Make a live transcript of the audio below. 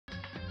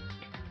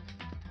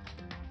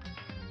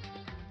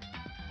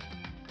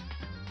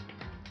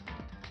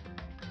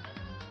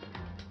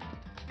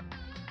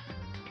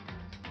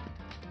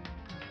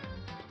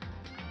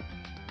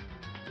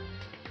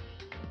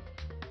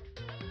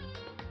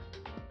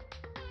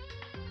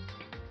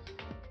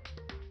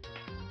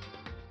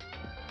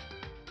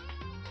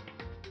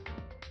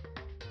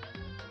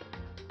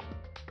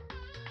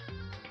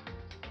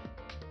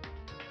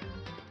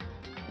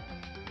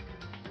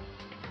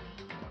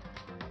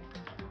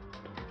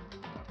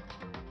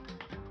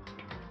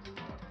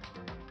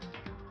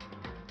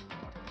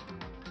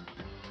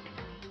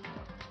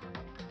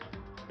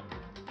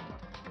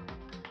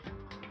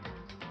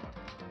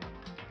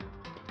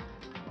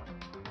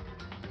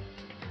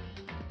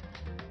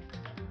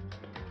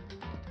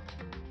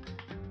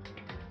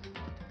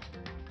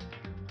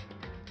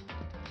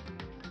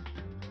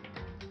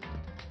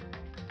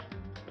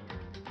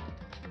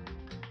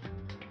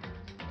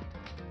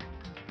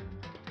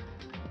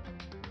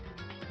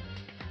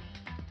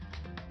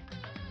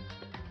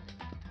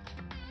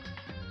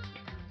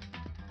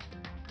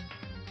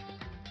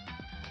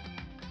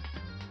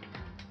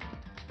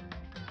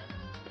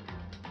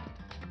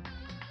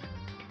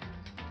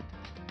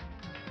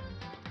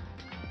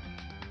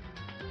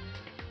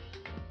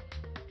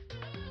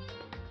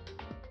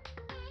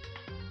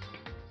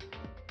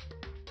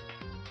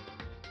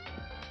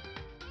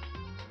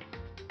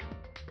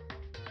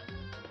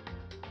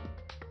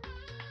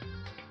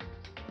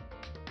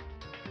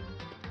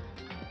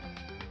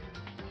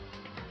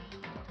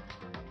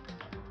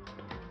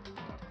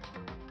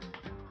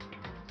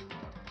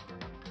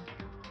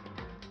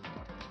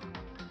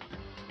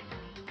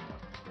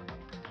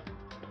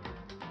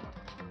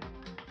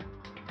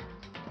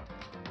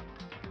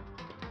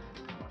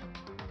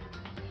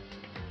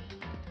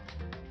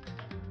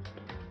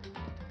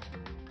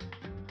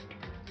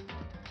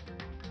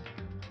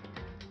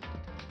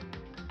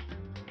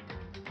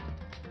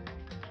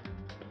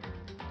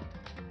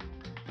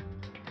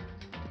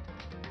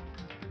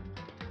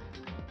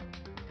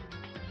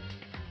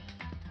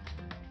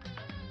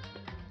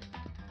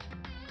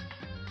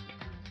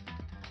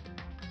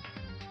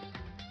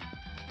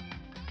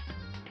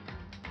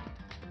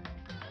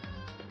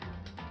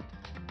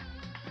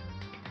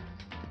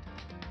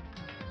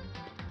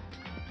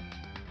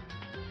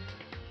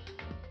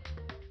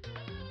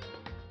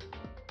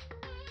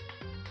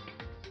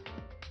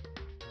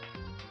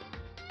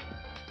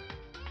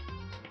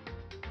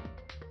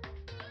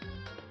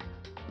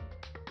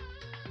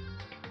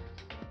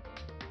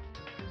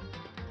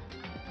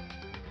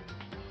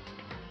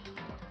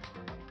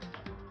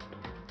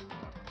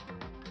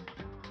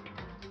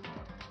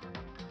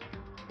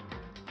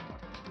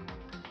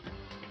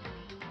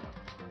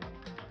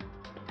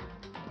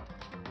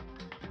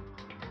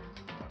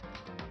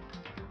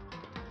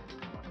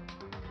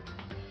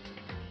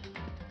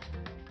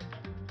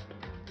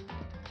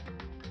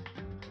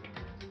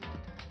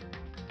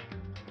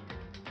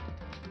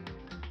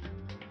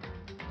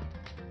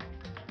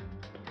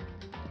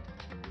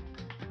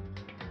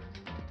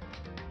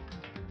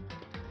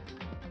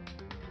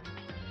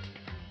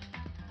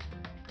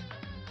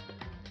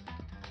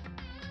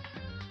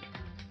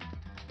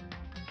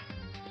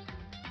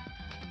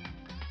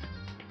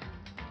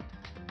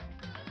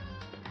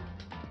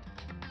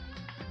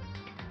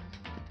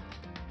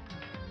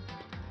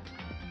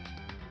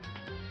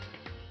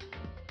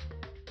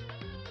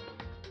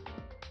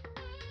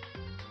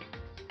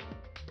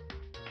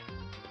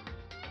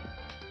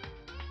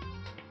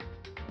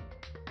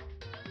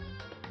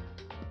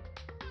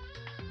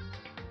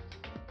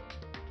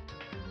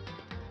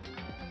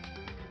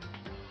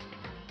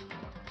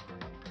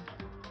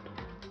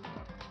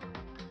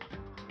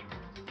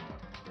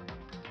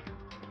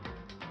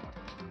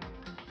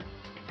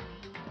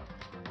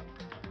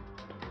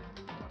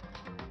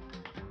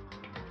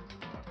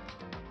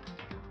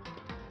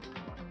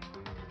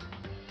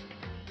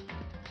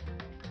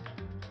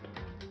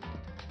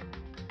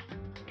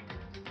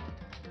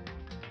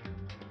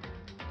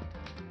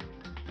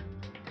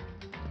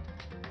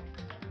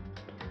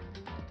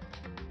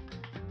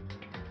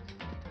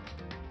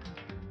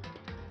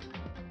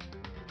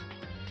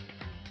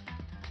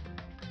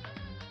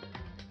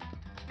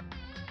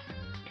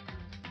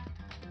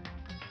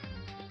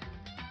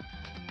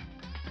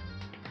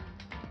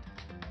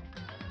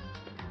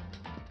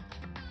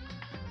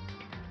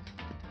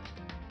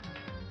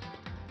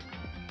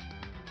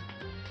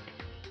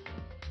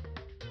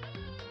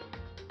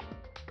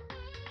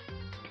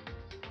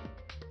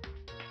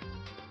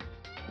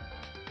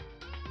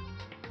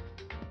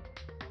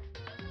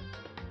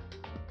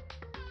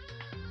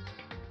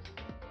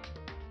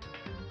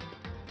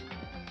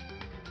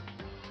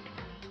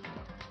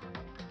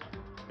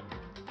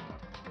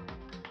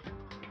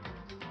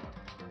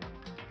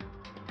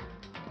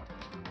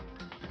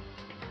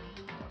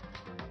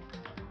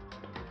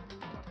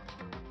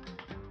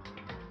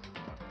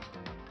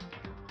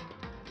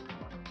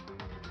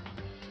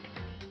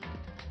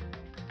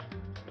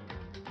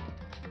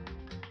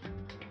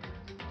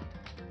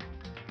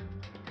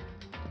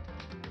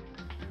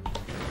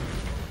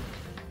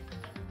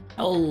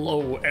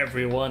Hello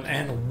everyone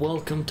and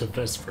welcome to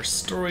Vesper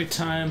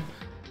Storytime.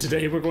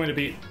 Today we're going to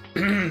be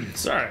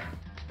sorry,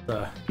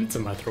 the pizza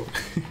in my throat.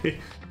 We're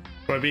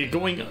going to be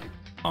going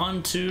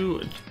on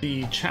to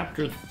the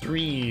chapter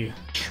 3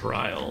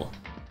 trial,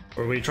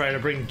 where we try to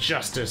bring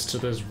justice to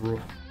this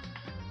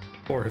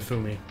poor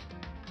Hifumi.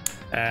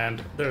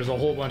 And there's a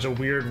whole bunch of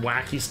weird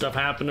wacky stuff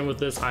happening with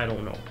this. I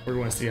don't know. We're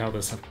going to see how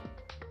this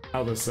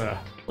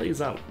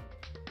plays out.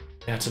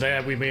 Yeah,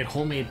 today we made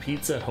homemade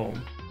pizza at home.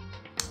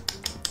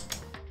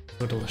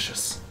 So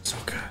delicious, so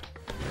good.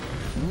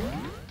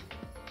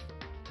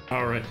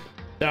 All right,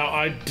 now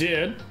I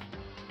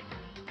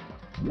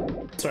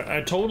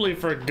totally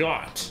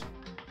forgot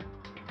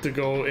to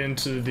go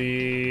into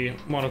the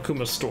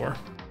Monokuma store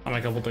on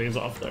a couple days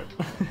off there,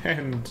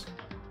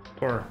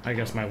 or I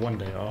guess my one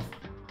day off,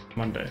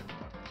 Monday,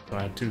 so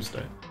I had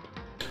Tuesday.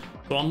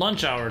 So on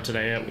lunch hour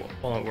today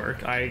while at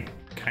work, I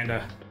kind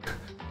of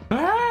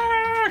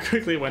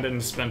quickly went in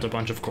and spent a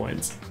bunch of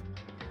coins,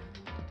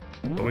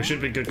 but we should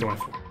be good going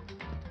forward.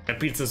 That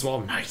pizza as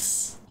well,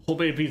 nice.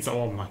 Homemade pizza,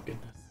 oh my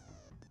goodness.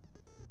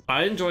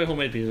 I enjoy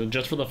homemade pizza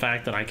just for the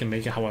fact that I can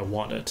make it how I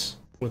want it,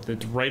 with the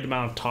right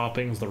amount of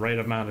toppings, the right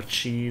amount of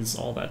cheese,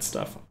 all that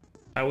stuff.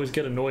 I always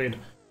get annoyed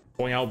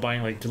going out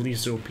buying like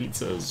Delicio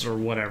pizzas or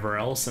whatever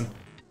else, and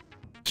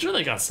sure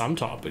they got some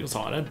toppings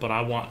on it, but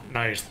I want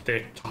nice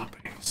thick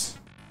toppings.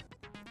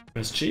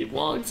 It's cheap?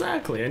 Well,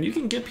 exactly, and you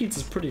can get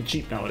pizzas pretty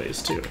cheap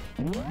nowadays too.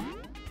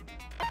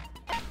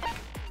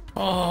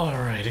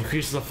 Alright,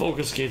 increases the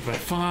focus gauge by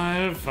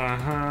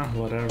 5,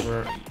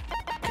 whatever.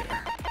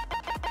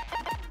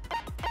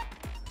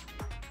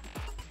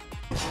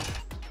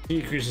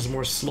 Decreases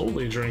more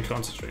slowly during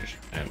concentration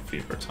and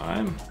fever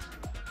time.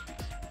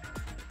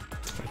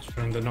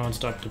 During the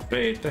non-stop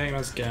debate, the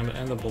Hangman's Gambit,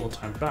 and the bullet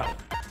time battle.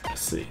 I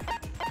see.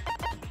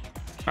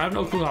 I have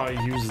no clue how I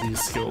use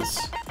these skills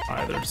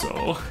either,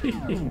 so...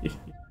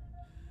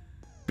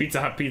 Pizza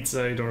Hut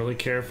pizza you don't really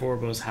care for,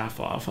 but it's half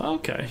off.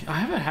 Okay, I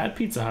haven't had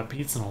Pizza Hut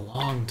pizza in a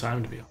long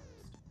time, to be honest.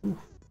 Ooh.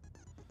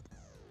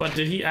 But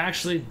did he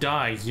actually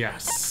die?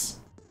 Yes.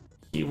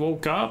 He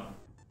woke up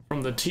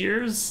from the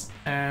tears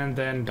and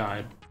then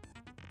died.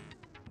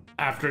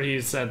 After he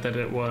said that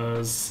it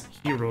was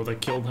Hiro that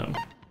killed him.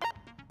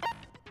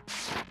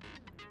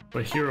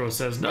 But Hiro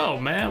says, no,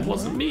 man, it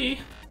wasn't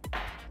me.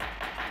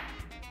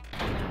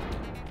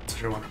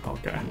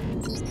 Okay.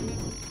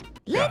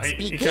 Let's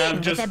begin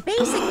with a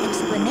basic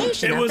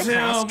explanation of the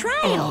class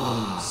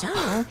trial.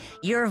 So,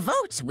 your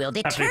votes will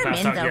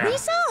determine the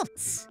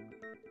results.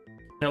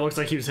 It looks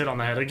like he was hit on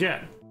the head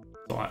again.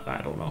 So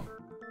I don't know.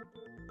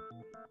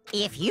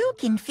 If you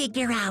can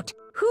figure out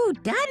who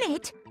done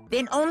it,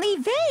 then only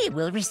they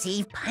will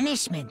receive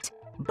punishment.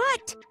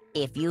 But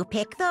if you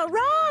pick the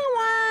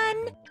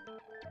wrong one...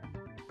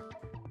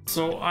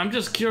 So I'm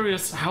just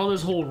curious how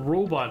this whole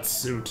robot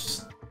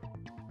suit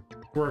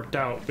worked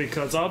out,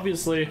 because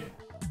obviously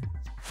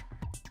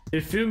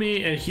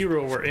Hifumi and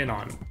Hiro were in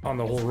on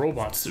the whole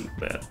robot suit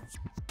bit,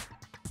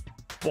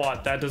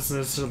 but that doesn't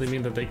necessarily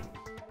mean that they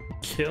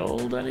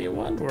killed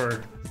anyone,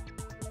 or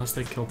unless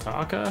they killed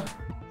Taka.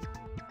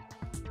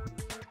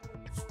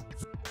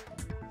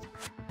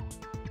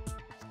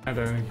 And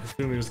then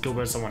Hifumi was killed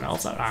by someone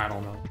else. I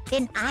don't know.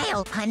 Then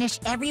I'll punish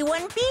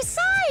everyone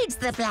besides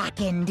the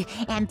blackened,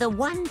 and the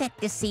one that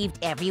deceived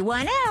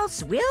everyone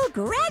else will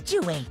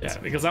graduate. Yeah,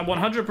 because I'm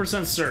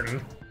 100%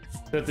 certain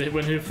that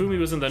when Hifumi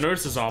was in the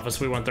nurse's office,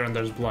 we went there and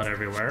there's blood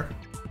everywhere,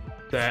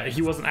 that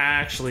he wasn't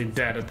actually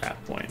dead at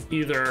that point.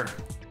 Either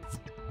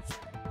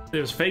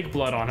there was fake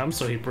blood on him,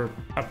 so he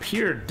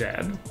appeared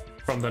dead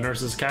from the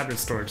nurse's cabinet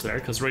storage there,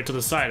 because right to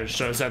the side it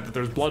shows that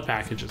there's blood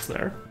packages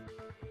there,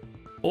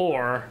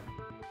 or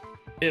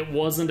it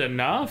wasn't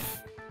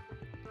enough,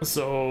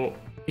 so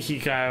he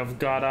kind of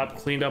got up,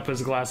 cleaned up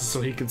his glasses so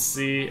he could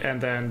see,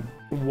 and then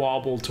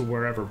wobbled to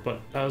wherever.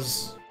 But that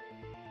was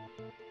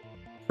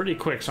pretty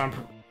quick, so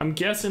I'm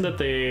guessing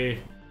that it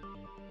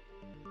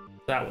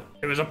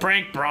was a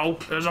prank, bro.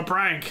 It was a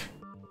prank.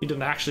 He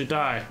didn't actually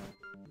die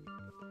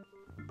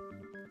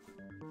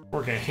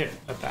or get hit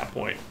at that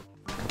point.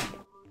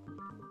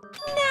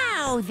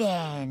 Now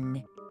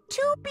then,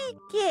 to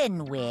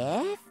begin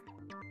with...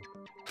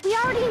 We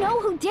already know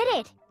who did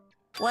it!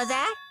 Was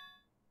that?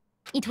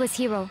 It was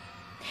Hiro.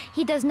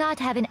 He does not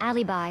have an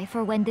alibi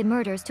for when the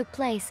murders took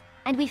place,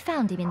 and we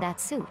found him in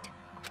that suit.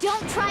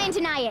 Don't try and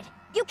deny it!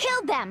 You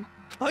killed them!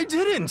 I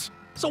didn't!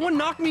 Someone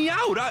knocked me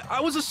out! I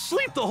was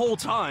asleep the whole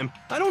time!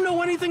 I don't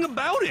know anything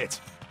about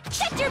it!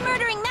 Shut your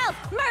murdering mouth,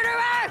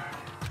 murderer!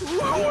 Who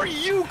are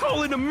you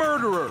calling a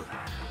murderer?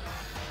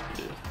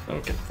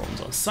 Okay,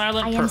 phone's on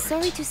silent. I am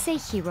sorry to say,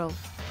 Hiro,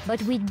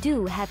 but we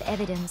do have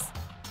evidence.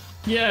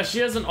 Yeah, she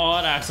has an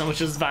odd accent,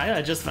 which is why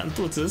I just went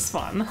to this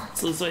one.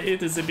 So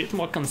it is a bit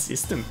more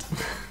consistent.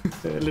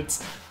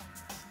 It's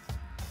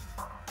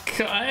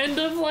kind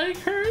of like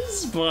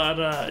hers,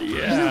 but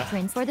yeah.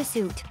 Blueprint for the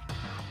suit.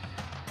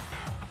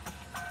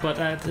 But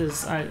that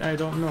is, I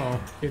don't know.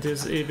 It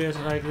is a bit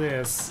like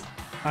this.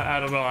 I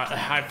don't know.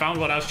 I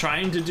found what I was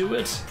trying to do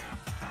it,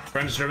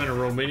 French, German, or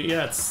Romanian.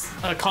 Yeah, it's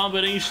a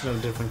combination of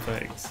different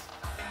things.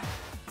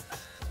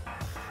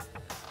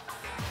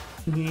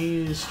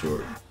 Knees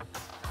short.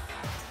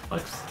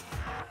 Flex.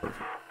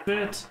 Perfect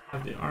fit.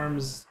 Have the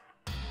arms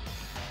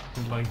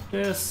like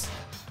this.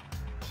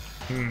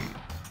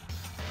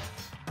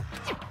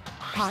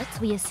 Parts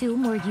we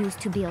assume were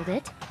used to build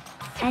it,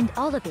 and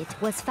all of it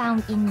was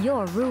found in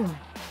your room.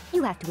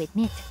 You have to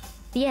admit,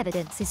 the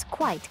evidence is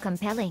quite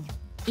compelling.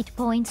 It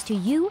points to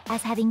you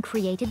as having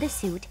created the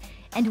suit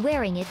and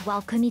wearing it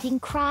while committing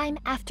crime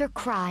after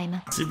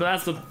crime. See, but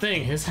that's the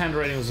thing. His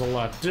handwriting was a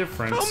lot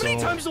different. How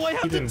many times do I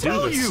have to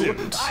tell you?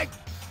 Suit.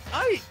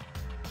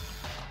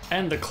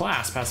 And the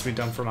clasp has to be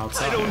done from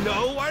outside.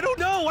 I don't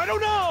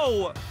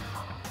know.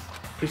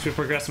 At least we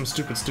progress from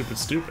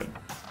stupid.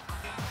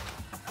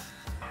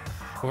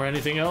 Or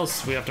anything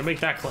else, we have to make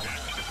that clear.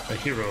 A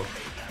hero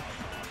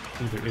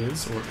either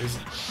is or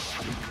isn't.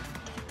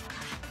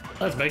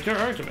 Let's make your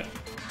argument.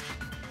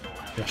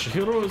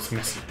 Yashihiro is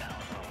missing.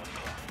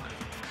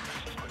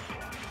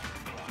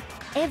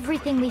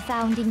 Everything we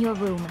found in your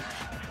room.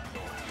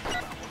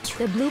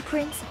 The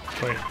blueprints.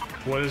 Wait,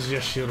 what is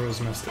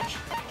Yashiro's message?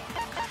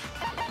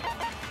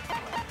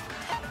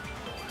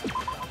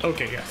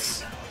 Okay,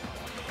 yes.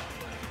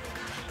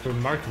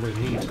 Remarkably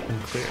neat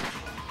and clear.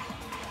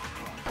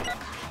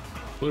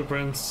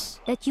 Blueprints.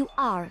 That you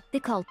are the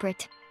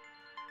culprit.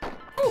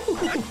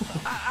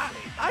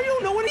 I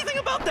don't know anything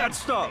about that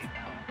stuff.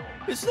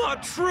 It's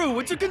not true.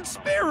 It's a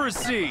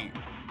conspiracy.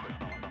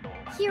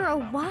 Hiro,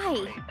 why?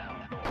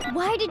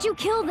 Why did you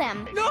kill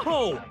them?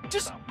 No!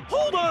 Just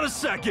hold on a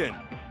second.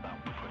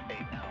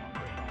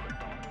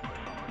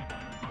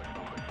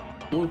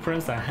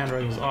 Blueprints, that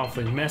handwriting is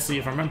awfully messy.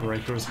 If I remember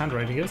right, his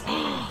handwriting is.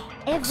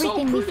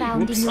 Everything so we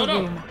found Whoops, in your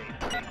room.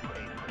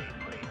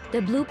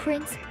 The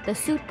blueprints, the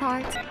suit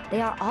parts,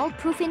 they are all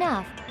proof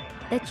enough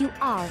that you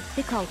are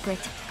the culprit.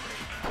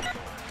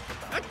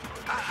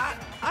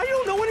 I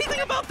don't know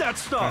anything about that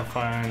stuff.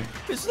 Fine.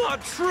 It's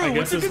not true. I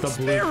guess it's a it's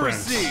the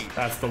blueprints. conspiracy.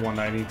 That's the one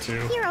I need to.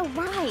 Hiro,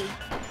 why?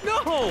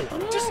 No!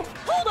 Just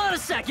hold on a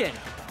second.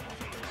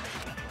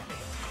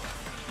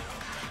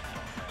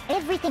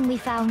 Everything we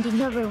found in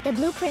your room, the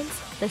blueprints,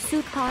 the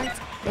suit parts,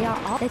 they are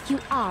all that you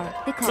are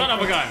the culprit. Son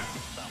of a gun!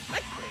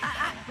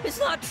 It's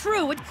not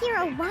true. It's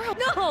Hiro, why?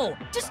 no.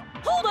 Just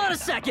hold on a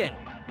second.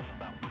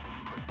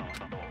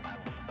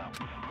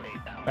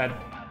 That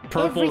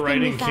purple Everything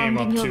writing we came found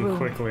up in your too room.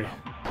 quickly.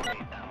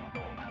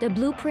 The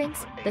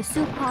blueprints, the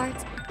suit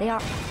parts, they are...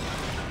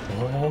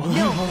 Oh,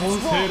 I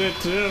almost hit it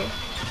too.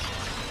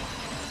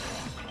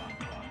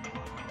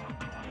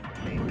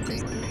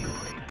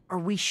 Are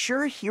we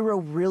sure Hiro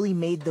really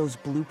made those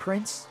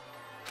blueprints?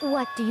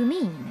 What do you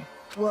mean?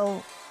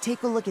 Well,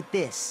 take a look at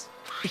this.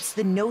 It's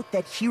the note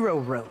that Hiro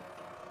wrote,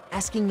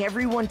 asking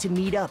everyone to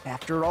meet up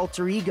after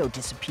Alter Ego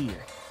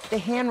disappeared. The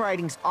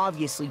handwriting's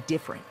obviously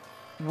different,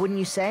 wouldn't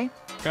you say?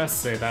 Gotta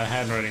say, that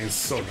handwriting is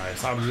so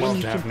nice. I'd When love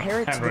you to have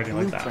compare it to the handwriting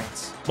like that.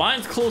 blueprints.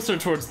 Mine's closer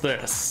towards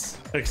this,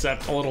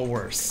 except a little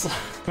worse.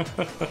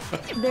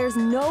 There's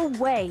no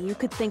way you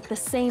could think the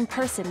same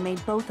person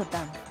made both of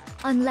them.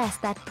 Unless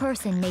that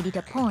person made it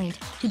a point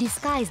to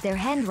disguise their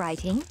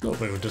handwriting.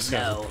 Nobody would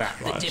discuss No, it that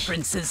the much.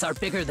 differences are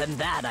bigger than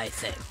that, I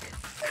think.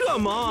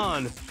 Come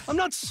on! I'm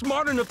not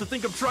smart enough to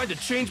think I'm trying to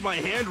change my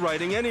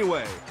handwriting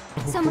anyway.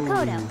 So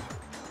Makoto,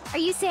 are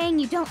you saying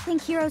you don't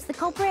think Hiro's the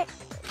culprit?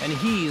 And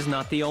he's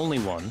not the only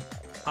one.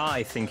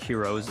 I think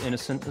Hiro's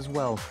innocent as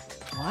well.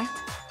 What?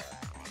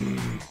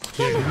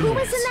 Then who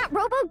was in that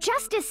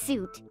Robo-Justice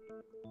suit?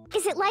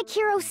 Is it like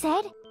Hiro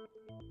said?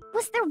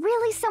 Was there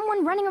really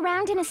someone running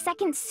around in a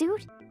second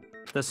suit?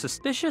 The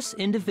suspicious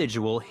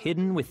individual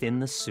hidden within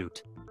the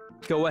suit.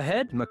 Go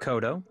ahead,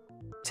 Makoto.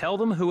 Tell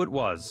them who it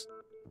was.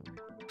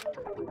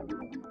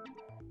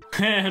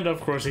 And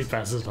of course he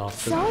passes it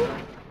off to So?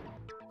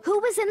 Who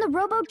was in the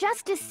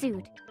Robo-Justice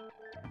suit?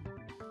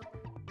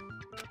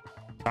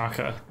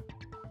 Taka.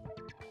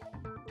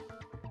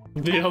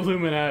 The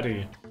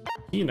Illuminati.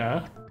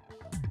 Hina.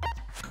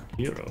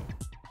 Hiro.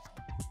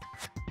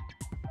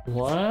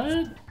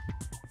 What?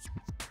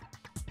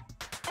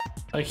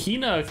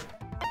 Hina.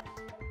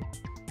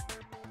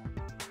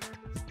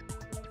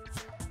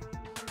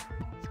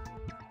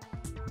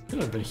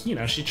 Could have been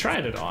Hina. She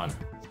tried it on.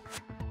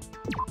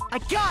 I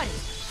got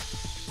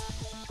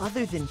it!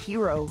 Other than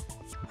Hiro,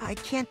 I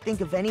can't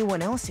think of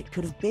anyone else it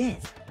could have been.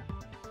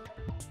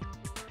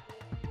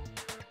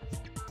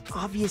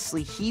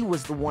 Obviously, he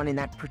was the one in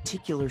that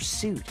particular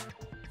suit,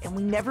 and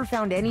we never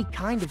found any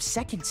kind of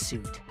second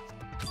suit.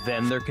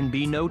 Then there can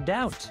be no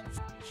doubt.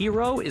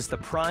 Hiro is the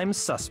prime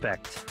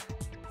suspect.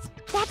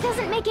 That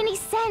doesn't make any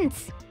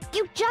sense.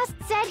 You just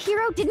said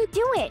Hiro didn't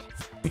do it.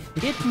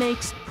 It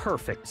makes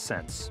perfect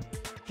sense.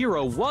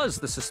 Hiro was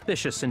the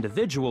suspicious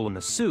individual in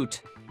the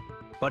suit,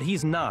 but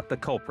he's not the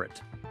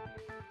culprit.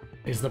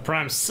 He's the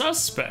prime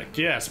suspect,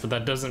 yes, but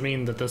that doesn't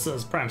mean that this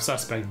prime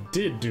suspect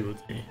did do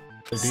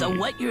the So deed.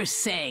 what you're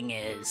saying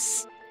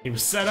is... He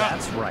was set up.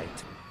 That's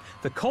right.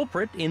 The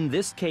culprit in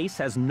this case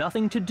has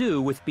nothing to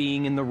do with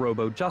being in the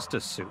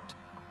Robo-Justice suit.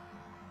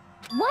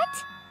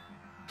 What?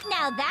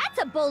 Now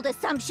that's a bold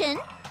assumption.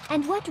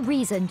 And what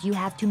reason do you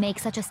have to make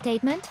such a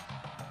statement?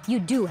 You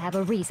do have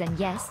a reason,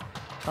 yes?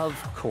 Of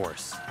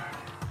course.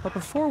 But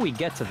before we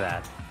get to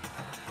that,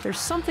 there's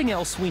something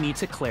else we need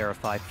to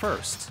clarify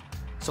first.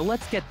 So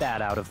let's get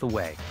that out of the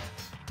way.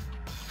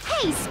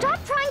 Hey, stop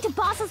trying to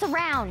boss us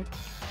around!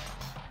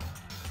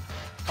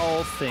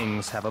 All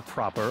things have a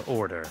proper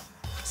order.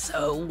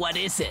 So what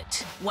is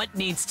it? What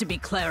needs to be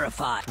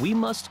clarified? We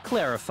must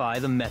clarify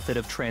the method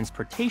of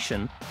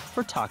transportation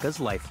for Taka's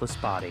lifeless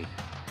body.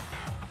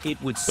 It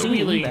would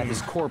seem that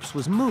his corpse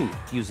was moved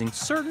using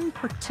certain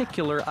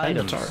particular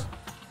items.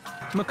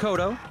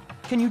 Makoto,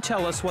 can you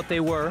tell us what they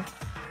were?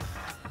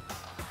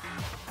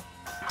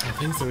 The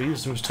things that were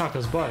used to move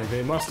Taka's body,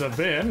 they must have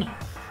been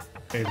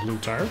a blue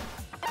tarp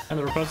and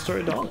the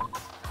repository dolly.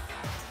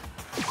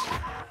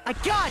 I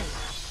got it!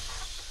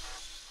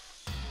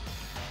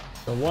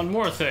 So one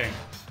more thing.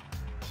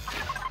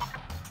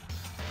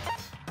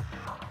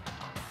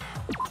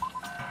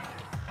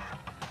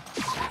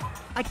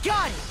 I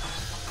got it!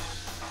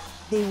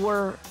 They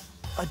were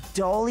a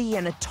dolly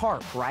and a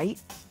tarp, right?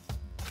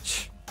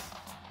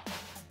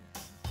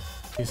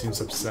 He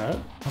seems upset.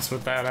 What's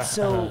with that?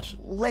 So,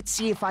 let's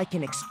see if I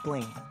can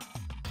explain.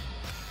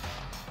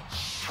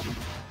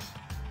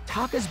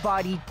 Taka's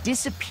body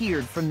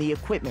disappeared from the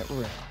equipment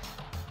room,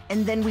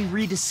 and then we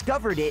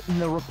rediscovered it in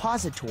the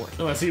repository.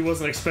 Unless he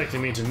wasn't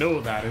expecting me to know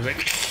that. He's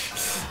like,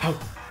 how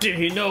did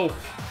he know?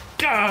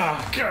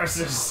 Ah,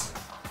 curses!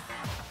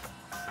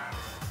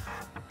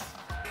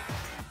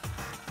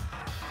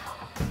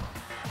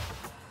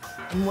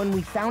 And when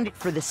we found it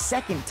for the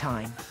second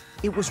time,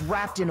 it was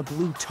wrapped in a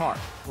blue tarp,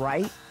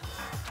 right?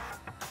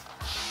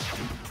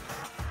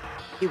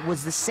 It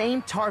was the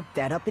same tarp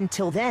that, up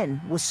until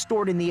then, was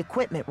stored in the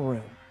equipment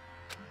room.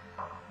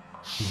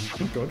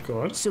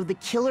 Good. So the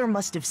killer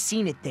must have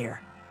seen it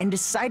there, and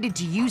decided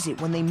to use it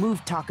when they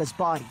moved Taka's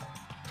body.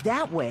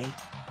 That way,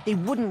 they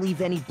wouldn't leave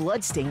any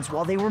bloodstains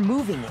while they were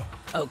moving it.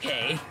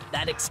 Okay,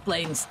 that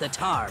explains the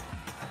tarp.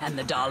 And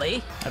the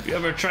dolly? Have you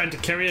ever tried to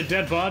carry a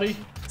dead body?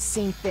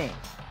 Same thing.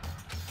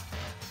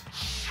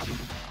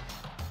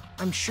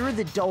 I'm sure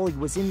the dolly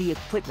was in the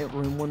equipment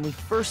room when we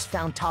first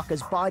found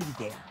Taka's body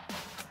there.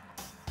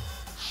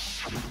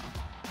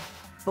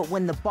 But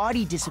when the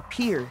body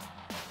disappeared,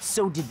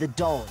 so did the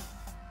dolly.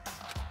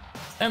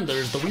 And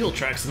there's the wheel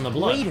tracks in the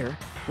blood. Later,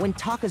 when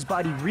Taka's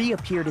body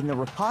reappeared in the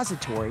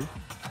repository,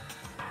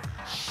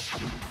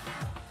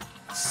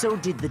 so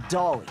did the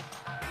dolly.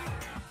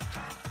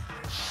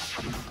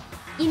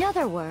 In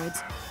other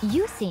words,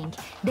 you think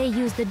they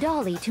used the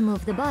dolly to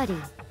move the body,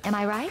 am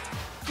I right?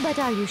 But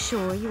are you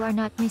sure you are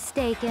not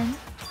mistaken?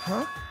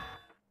 Huh?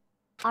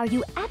 Are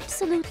you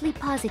absolutely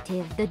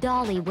positive the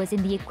dolly was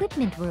in the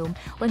equipment room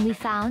when we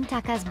found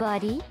Taka's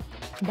body?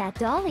 That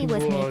dolly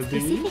was made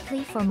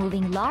specifically for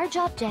moving large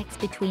objects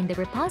between the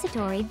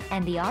repository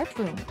and the art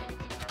room.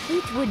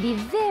 It would be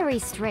very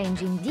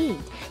strange indeed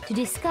to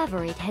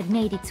discover it had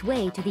made its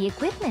way to the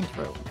equipment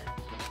room.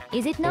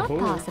 Is it not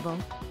possible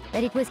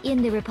that it was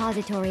in the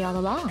repository all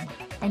along,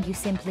 and you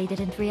simply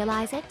didn't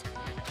realize it?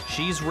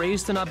 She's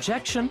raised an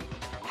objection.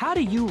 How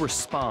do you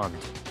respond?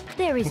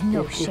 There is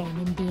no shame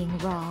in being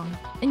wrong.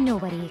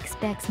 Nobody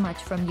expects much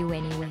from you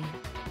anyway.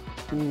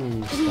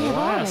 We have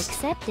all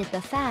accepted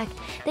the fact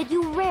that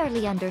you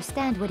rarely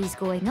understand what is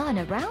going on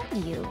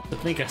around you. I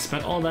think I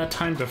spent all that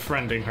time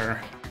befriending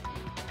her.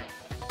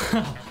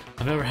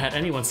 I've never had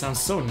anyone sound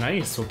so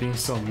nice while being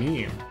so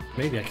mean.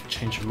 Maybe I can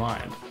change her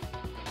mind.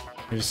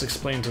 I just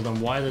explained to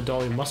them why the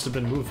dolly must have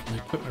been moved from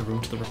the equipment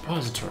room to the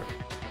repository.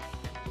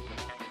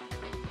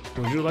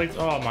 Would you like—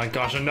 oh my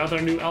gosh,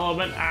 another new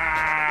element?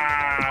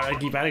 Ah, I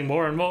keep adding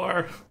more and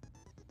more.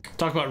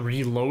 Talk about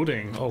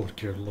reloading. Oh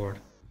dear lord.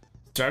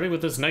 Starting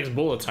with this next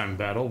bullet time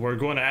battle, we're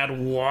going to add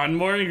one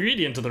more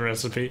ingredient to the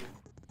recipe.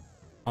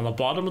 On the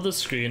bottom of the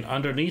screen,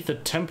 underneath the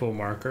tempo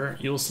marker,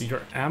 you'll see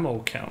your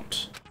ammo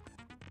count.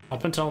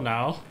 Up until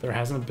now, there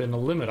hasn't been a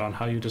limit on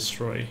how you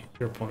destroy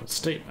your opponent's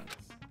statement.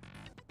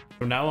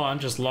 From now on,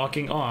 just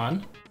locking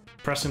on,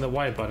 pressing the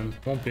Y button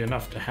won't be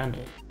enough to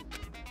handle.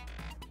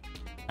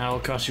 Now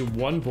it'll cost you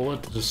 1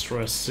 bullet to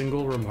destroy a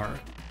single remark.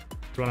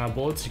 If you run out of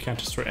bullets, you can't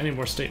destroy any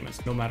more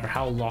statements, no matter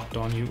how locked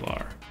on you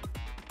are.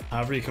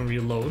 However, you can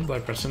reload by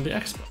pressing the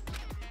X button.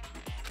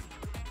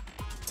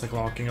 It's like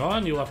locking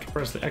on, you'll have to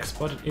press the X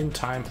button in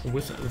time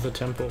with the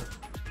tempo.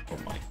 Oh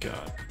my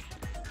god.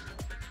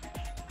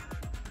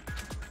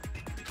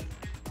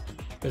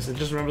 So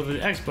just remember that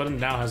the X button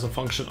now has a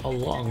function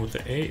along with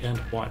the A and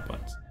Y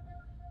buttons.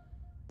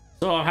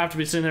 So I'll have to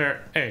be sitting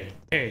there, A,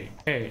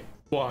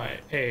 Y,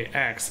 A,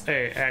 X,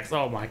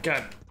 oh my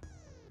god.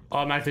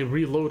 Automatically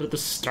reload at the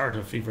start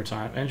of fever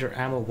time, and your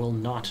ammo will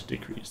not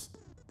decrease.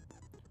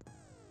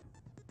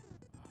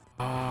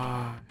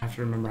 I have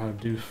to remember how to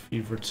do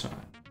fever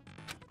time.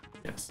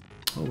 Yes.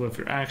 Oh, if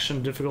your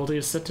action difficulty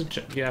is set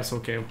to yes,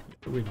 okay,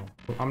 we know.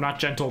 I'm not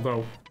gentle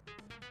though.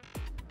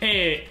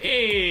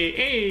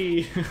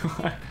 Hey.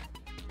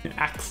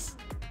 Axe.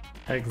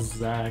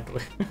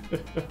 Exactly.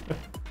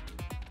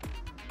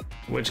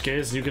 In which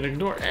case, you can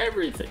ignore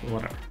everything.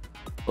 Whatever.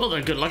 Well,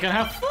 then good luck and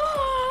have fun!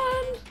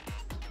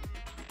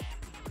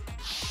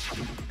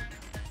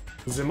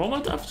 The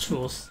moment of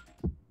truth.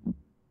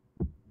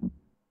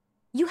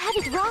 You have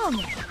it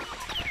wrong.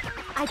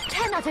 I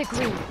cannot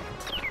agree.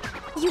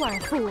 You are a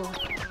fool.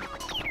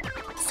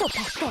 So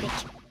pathetic.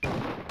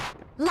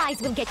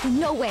 Lies will get you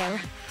nowhere.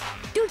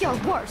 Do your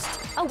worst.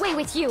 Away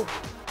with you.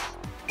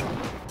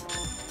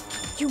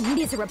 You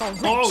miserable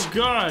wretch. Oh,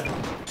 God!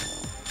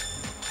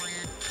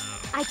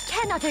 I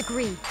cannot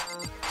agree.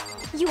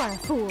 You are a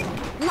fool.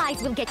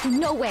 Lies will get you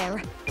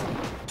nowhere.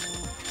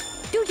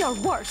 Do your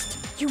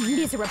worst, you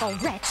miserable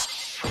wretch.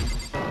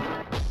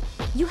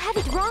 You have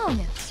it wrong.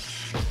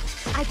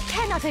 I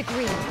cannot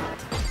agree.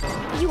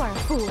 You are a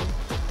fool.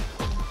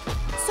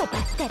 So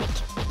pathetic.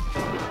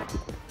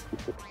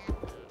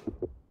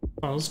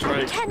 Oh, that's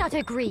right. I cannot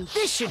agree.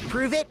 This should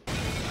prove it.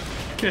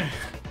 Okay.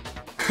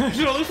 I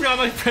totally forgot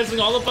like pressing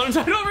all the buttons.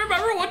 I don't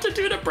remember what to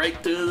do to break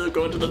through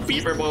go into the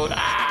fever mode.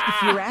 Ah!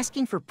 If you're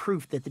asking for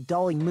proof that the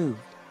dolly moved,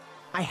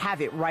 I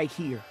have it right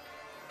here.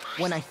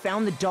 When I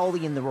found the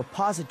dolly in the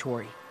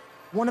repository,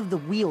 one of the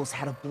wheels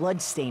had a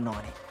blood stain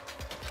on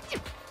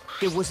it.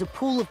 There was a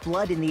pool of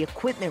blood in the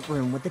equipment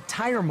room with a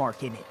tire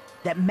mark in it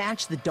that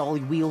matched the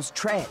dolly wheel's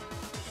tread.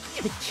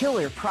 The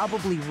killer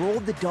probably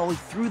rolled the dolly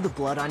through the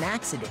blood on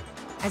accident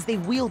as they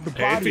wheeled the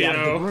body out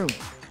of the room.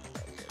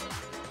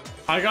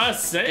 I gotta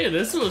say,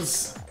 this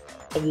was...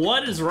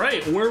 What is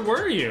right? Where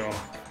were you?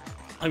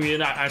 I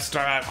mean,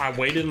 I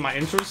waited in my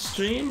intro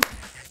stream.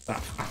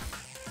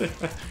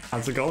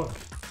 How's it going?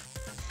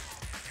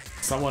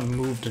 Someone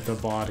moved the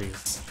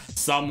bodies.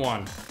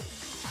 Someone.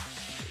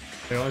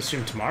 They only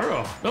stream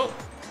tomorrow. Nope.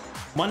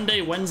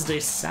 Monday, Wednesday,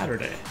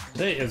 Saturday.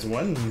 Today is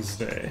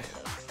Wednesday.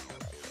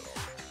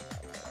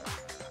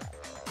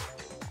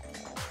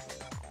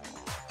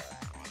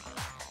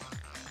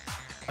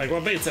 Like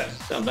what Bait said.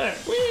 Down there.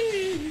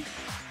 Whee!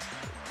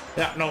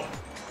 Yeah, no.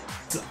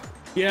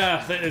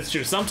 Yeah, it's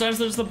true. Sometimes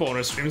there's the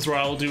bonus streams where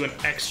I'll do an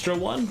extra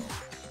one.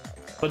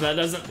 But that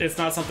doesn't, it's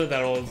not something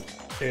that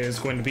is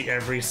going to be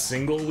every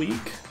single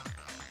week.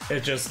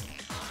 It just,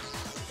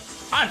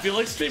 I feel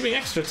like streaming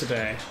extra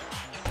today.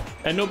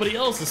 And nobody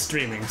else is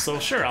streaming, so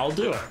sure, I'll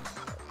do it.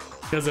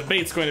 Because if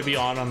Bait's going to be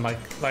on like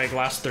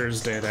last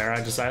Thursday there,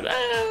 I decided,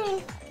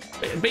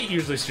 Bait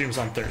usually streams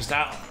on Thursday.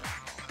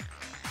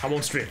 I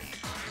won't stream.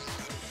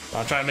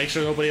 I'll try to make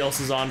sure nobody else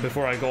is on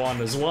before I go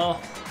on as well.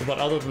 But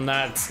other than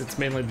that, it's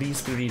mainly these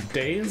 3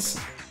 days.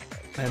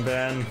 And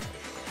then...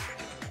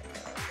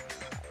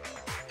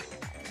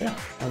 yeah,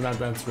 and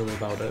that's really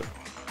about it.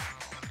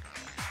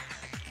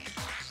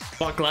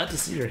 But glad to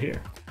see you're here.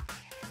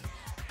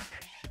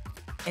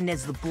 And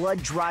as the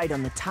blood dried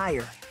on the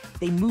tire,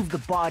 they moved the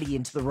body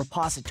into the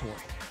repository.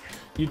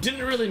 You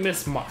didn't really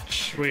miss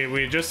much.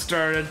 We just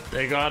started,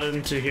 they got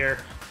into here,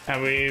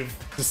 and we've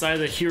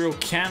decided that Hiro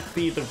can't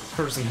be the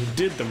person who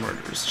did the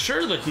murders.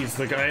 Sure that he's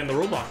the guy in the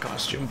robot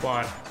costume,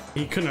 but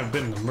he couldn't have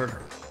been the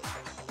murderer.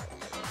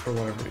 For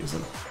whatever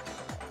reason.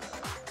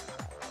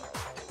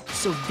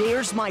 So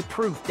there's my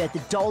proof that the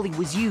dolly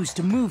was used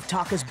to move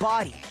Taka's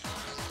body.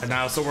 And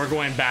now, so we're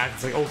going back,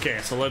 it's like, okay,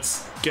 so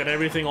let's get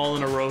everything all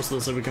in a row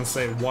so we can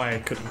say why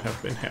it couldn't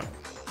have been him.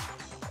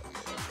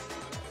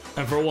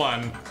 And for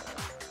one,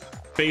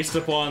 based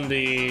upon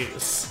the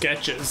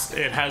sketches,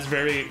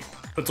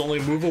 it's only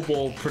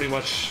movable pretty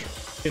much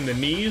in the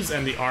knees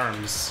and the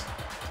arms.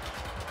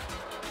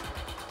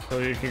 So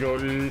you can go,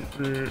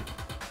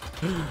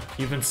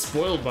 you've been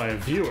spoiled by a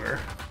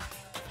viewer.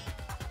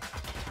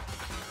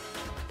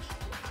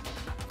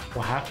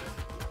 What happened?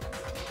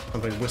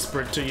 Somebody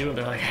whispered to you and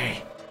they're like,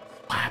 hey,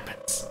 what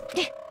happens?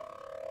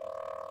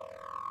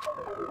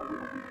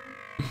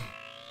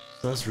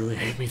 Does really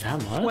hate me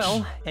that much?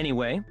 Well,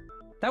 anyway,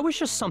 that was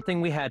just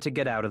something we had to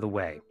get out of the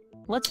way.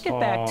 Let's get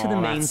back to the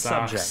main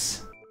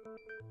subject.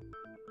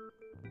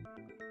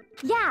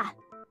 Yeah,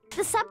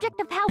 the subject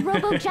of how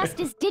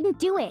Robo-Justice didn't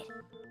do it.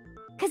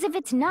 Because if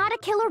it's not a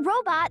killer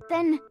robot,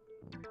 then...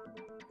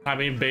 I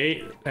mean,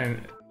 Bait,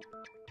 and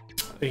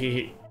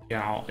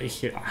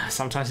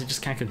sometimes he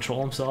just can't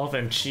control himself,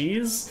 and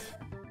Cheese,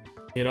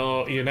 you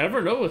know, you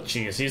never know with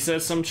Cheese. He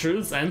says some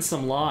truths and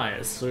some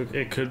lies, so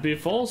it could be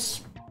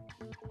false.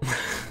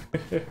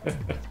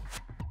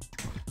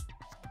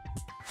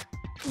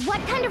 What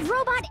kind of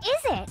robot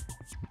is it?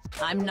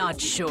 I'm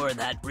not sure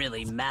that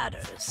really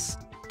matters.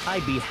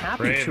 I'd be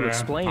happy to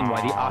explain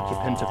why the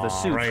occupant of the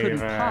suit couldn't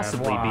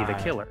possibly be the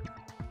killer.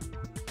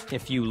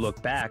 If you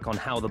look back on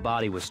how the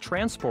body was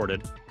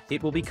transported,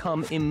 it will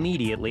become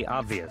immediately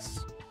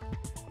obvious.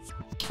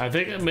 I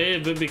think it may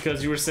have been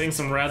because you were saying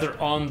some rather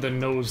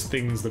on-the-nose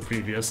things the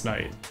previous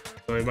night.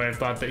 So he might have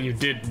thought that you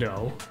did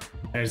know,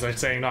 and he's like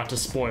saying not to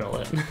spoil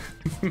it.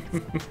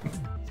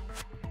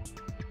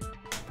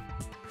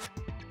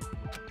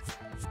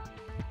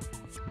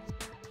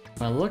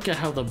 Now look at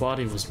how the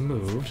body was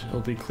moved, it'll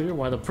be clear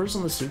why the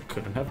person in the suit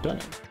couldn't have done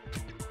it.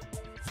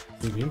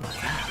 What do you mean by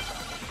that?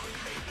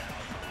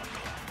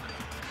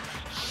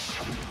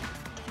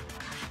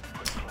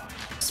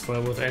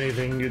 Spoil with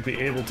anything you'd be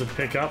able to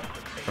pick up.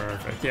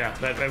 Perfect. Yeah,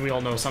 that we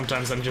all know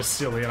sometimes I'm just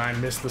silly and I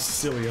miss the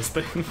silliest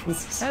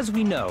things. As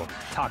we know,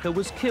 Taka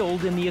was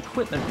killed in the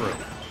equipment room.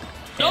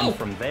 And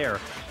from there,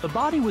 the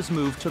body was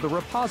moved to the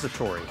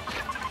repository.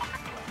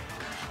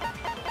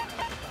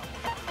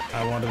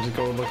 I wanted to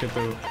go look at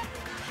the...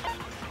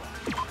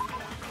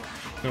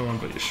 No one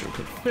but you sure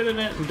could fit in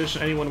it. In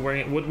addition, anyone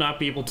wearing it would not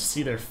be able to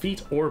see their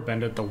feet or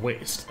bend at the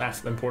waist. That's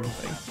the important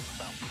thing.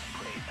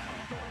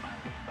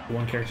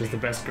 One character is the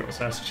best girl,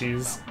 so that's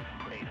cheese.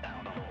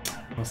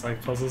 Most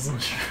like puzzles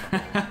and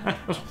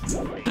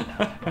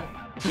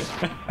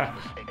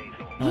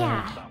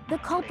Yeah, the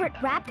culprit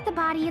wrapped the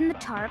body in the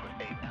tarp,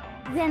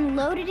 then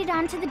loaded it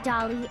onto the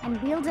dolly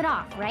and wheeled it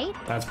off, right?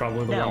 That's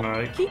probably the one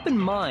I... keep in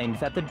mind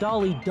that the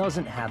dolly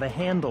doesn't have a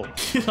handle.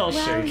 All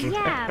well, shaking.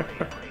 yeah,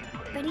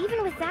 but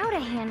even without a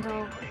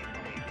handle,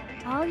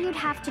 all you'd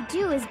have to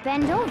do is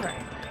bend over.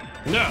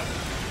 No!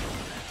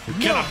 You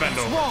cannot bend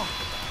over. Wrong.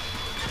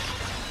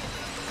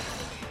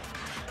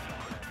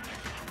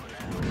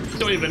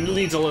 Don't even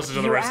need to listen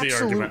to the rest of the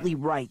argument. You're absolutely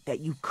right that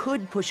you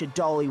could push a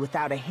dolly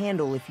without a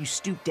handle if you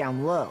stoop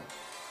down low.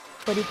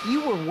 But if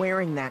you were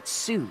wearing that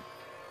suit,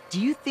 do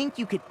you think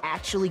you could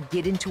actually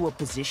get into a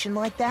position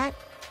like that?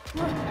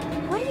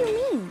 What do you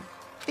mean?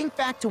 Think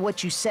back to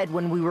what you said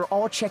when we were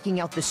all checking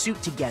out the suit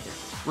together.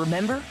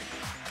 Remember?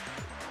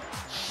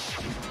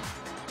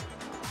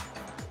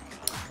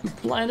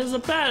 Blind as a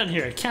bat in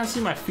here. I can't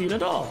see my feet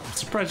at all. I'm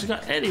surprised you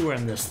got anywhere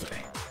in this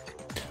thing.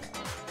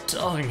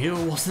 Telling you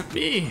it wasn't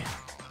me.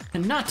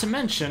 And not to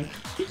mention,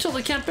 you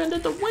totally can't bend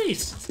at the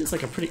waist. Seems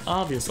like a pretty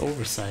obvious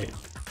oversight.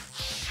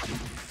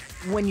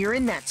 When you're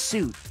in that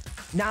suit,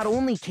 not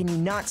only can you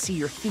not see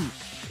your feet,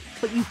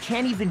 but you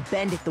can't even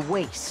bend at the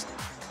waist.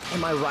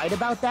 Am I right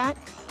about that?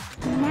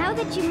 Now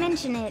that you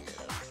mention it,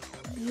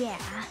 yeah.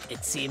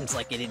 It seems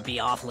like it'd be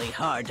awfully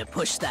hard to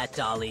push that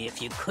dolly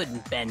if you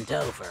couldn't bend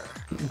over.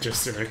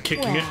 Just sitting there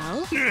kicking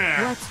Well,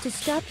 it. what's to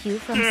stop you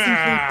from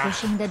simply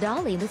pushing the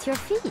dolly with your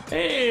feet?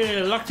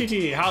 Hey,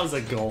 Lucky, how's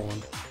it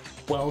going?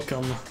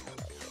 Welcome.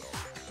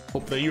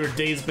 Hope that your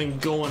day's been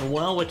going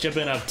well. What you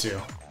been up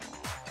to?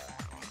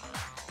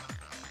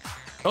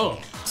 Oh,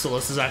 so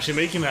this is actually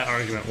making that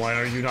argument. Why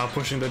are you not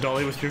pushing the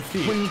dolly with your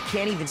feet? When you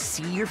can't even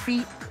see your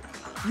feet?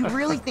 You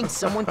really think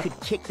someone could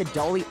kick the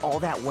dolly all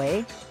that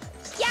way?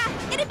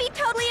 Yeah, it'd be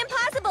totally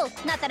impossible.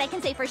 Not that I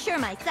can say for sure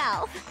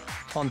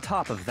myself. On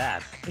top of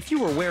that, if you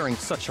were wearing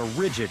such a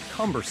rigid,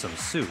 cumbersome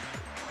suit,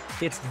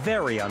 it's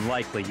very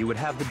unlikely you would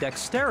have the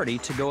dexterity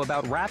to go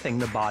about wrapping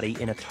the body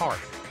in a tarp.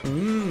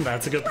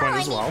 That's a good point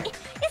as well. Isn't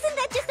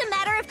that just a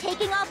matter of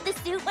taking off the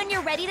suit when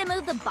you're ready to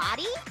move the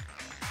body?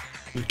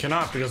 You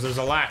cannot because there's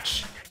a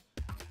latch.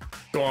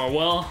 Going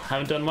well,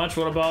 haven't done much.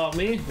 What about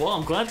me? Well,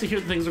 I'm glad to hear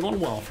that things are going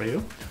well for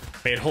you.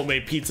 Made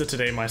homemade pizza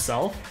today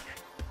myself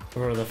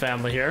for the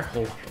family here.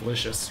 Oh,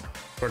 delicious.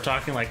 We're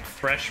talking like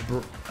fresh,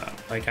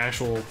 like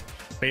actual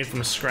made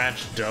from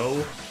scratch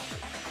dough.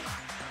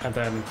 And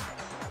then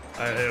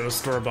it was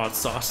store-bought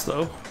sauce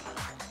though.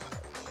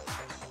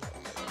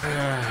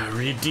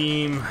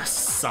 Redeem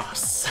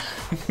sauce.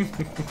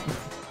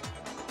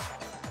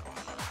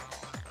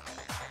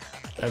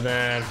 And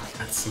then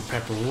some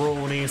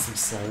pepperoni, some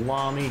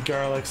salami,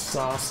 garlic,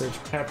 sausage,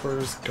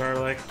 peppers,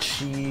 garlic,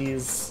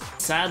 cheese.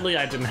 Sadly,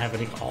 I didn't have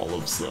any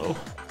olives though.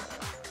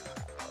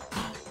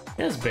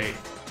 Yes, babe.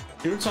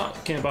 You were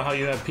talking about how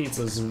you have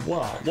pizzas as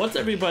well. What's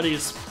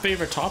everybody's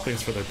favorite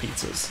toppings for their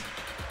pizzas?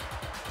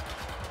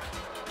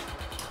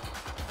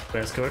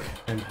 Best cook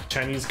and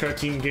Chinese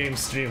cartoon game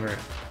streamer.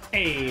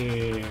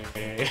 Hey.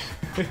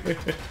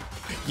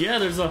 Yeah,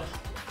 there's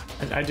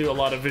I do a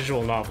lot of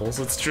visual novels,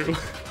 it's true.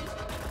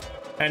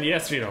 And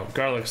yes, you know,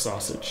 garlic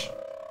sausage.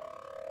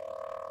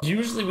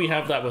 Usually we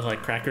have that with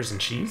like crackers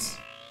and cheese,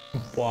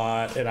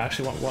 but it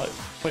actually went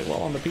quite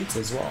well on the pizza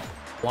as well.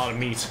 A lot of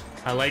meat.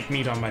 I like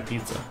meat on my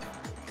pizza.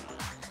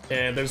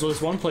 And there's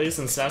always one place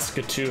in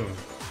Saskatoon,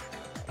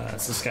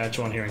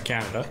 Saskatchewan here in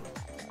Canada,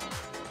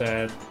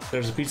 that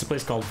there's a pizza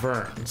place called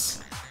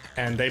Vern's,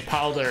 and they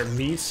pile their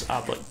meat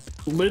up like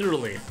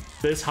literally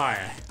this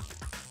high.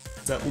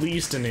 It's at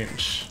least an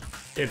inch.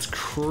 It's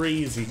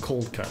crazy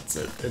cold cuts.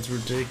 It's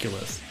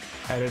ridiculous.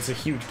 And it's a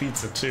huge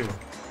pizza too.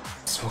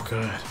 So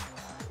good.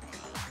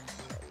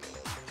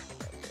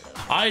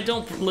 I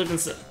don't live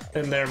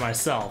in there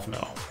myself,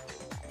 no.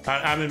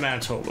 I'm in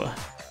Manitoba.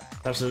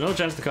 There's no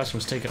chance the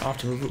customers take it off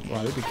to move it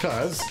body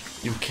because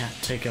you can't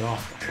take it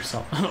off by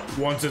yourself.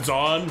 Once it's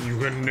on, you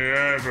can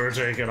never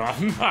take it off.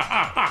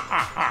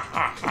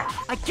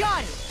 I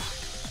got it!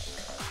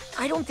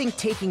 I don't think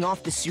taking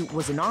off the suit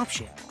was an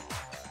option.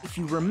 If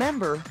you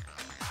remember...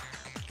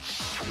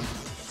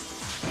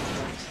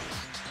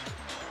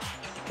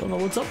 I don't know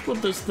what's up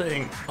with this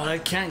thing, but I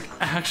can't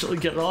actually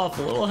get it off.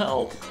 A little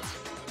help.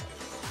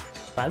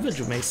 I bet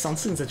you make some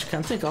things that you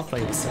can't take off by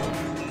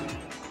yourself.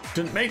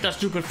 Didn't make that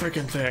stupid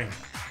freaking thing.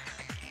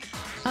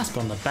 Clasp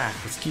on the back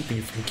that's keeping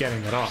you from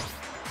getting it off.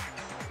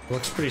 It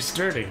looks pretty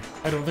sturdy.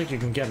 I don't think you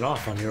can get it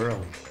off on your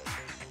own.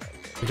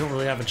 You don't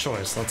really have a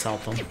choice. Let's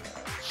help them.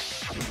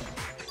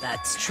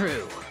 That's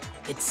true.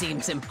 It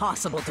seems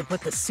impossible to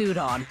put the suit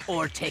on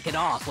or take it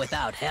off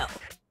without help.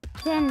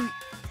 Then,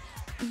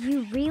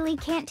 you really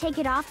can't take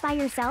it off by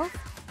yourself?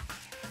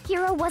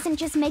 Hiro wasn't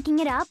just making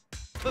it up?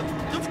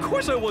 Of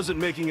course I wasn't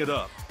making it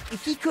up.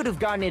 If he could have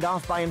gotten it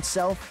off by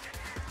himself,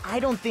 I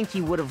don't think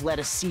he would have let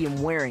us see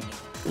him wearing it.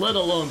 Let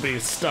alone be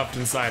stuffed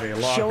inside a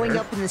locker. Showing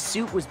up in the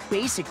suit was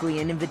basically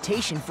an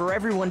invitation for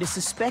everyone to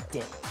suspect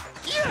it.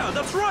 Yeah,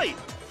 that's right!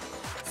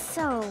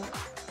 So,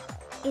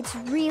 it's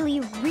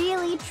really,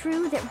 really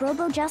true that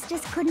Robo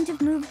Justice couldn't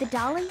have moved the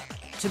dolly?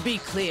 To be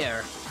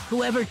clear,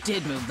 whoever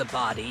did move the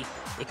body,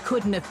 it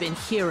couldn't have been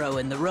Hiro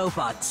in the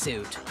robot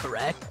suit,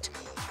 correct?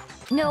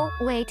 No,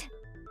 wait.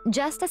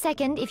 Just a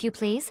second, if you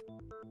please.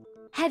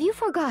 Have you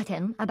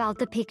forgotten about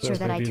the picture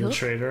that I took? The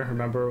traitor.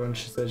 Remember when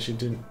she said she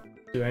didn't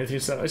do anything?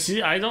 So,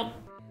 see, I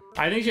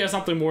think she has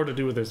something more to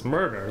do with his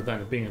murder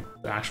than it being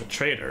the actual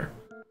traitor.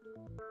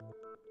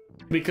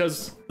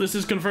 Because this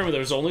is confirming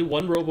there's only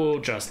one Robo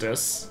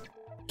Justice.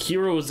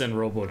 Hiro is in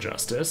Robo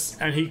Justice,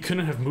 and he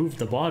couldn't have moved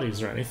the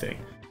bodies or anything.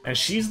 And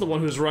she's the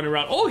one who's running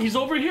around. Oh, he's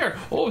over here.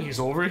 Oh, he's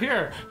over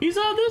here. He's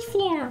on this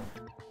floor.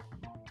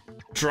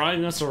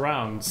 Drawing us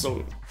around.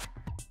 So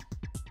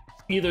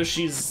either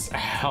she's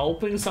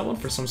helping someone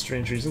for some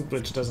strange reason,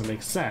 which doesn't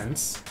make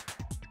sense.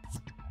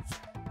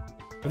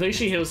 I think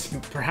she was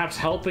perhaps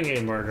helping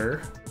a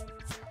murder,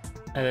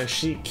 and then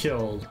she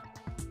killed.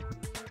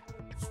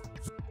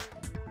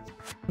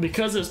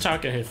 Because it's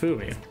Taka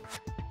Hifumi,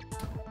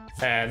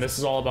 and this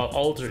is all about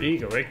alter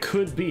ego, it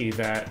could be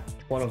that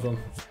one of them,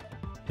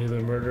 either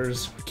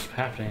murders keep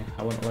happening.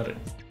 I wouldn't let it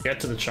get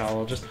to the child.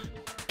 I'll just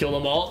kill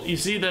them all. You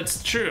see,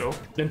 that's true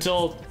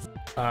until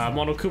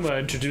Monokuma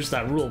introduced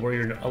that rule where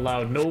you're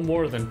allowed no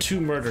more than 2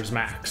 murders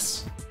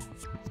max.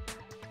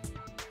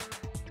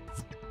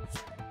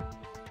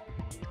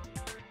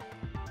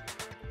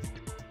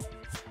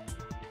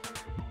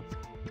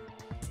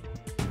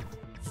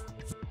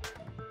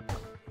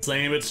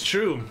 Saying it's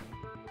true,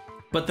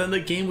 but then the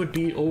game would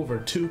be over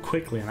too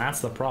quickly, and that's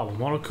the problem.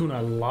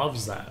 Monokuma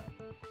loves that.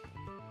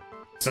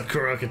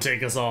 Sakura could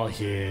take us all,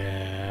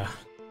 yeah.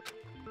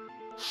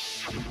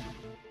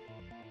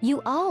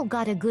 You all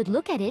got a good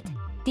look at it,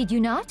 did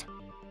you not?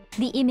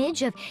 The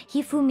image of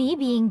Hifumi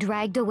being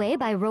dragged away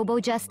by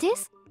Robo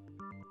Justice?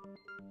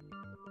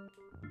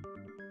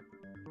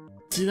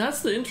 See,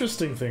 that's the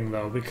interesting thing,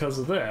 though, because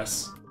of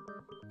this.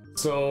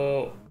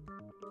 So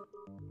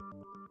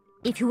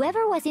if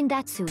whoever was in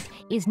that suit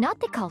is not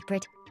the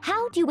culprit,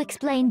 how do you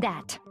explain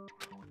that?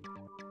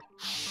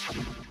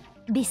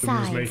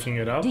 Besides, making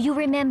it up? Do you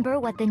remember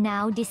what the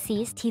now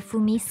deceased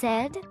Hifumi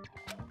said?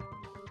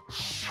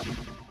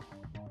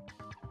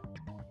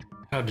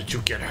 How did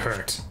you get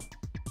hurt?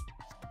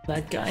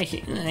 That guy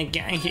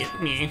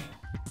hit me.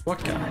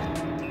 What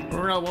guy?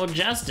 Robo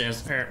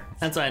Justice.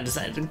 That's why I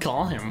decided to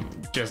call him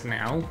just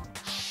now.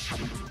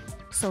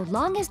 So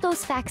long as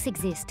those facts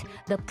exist,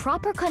 the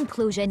proper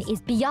conclusion is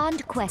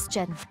beyond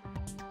question.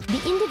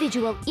 The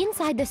individual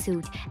inside the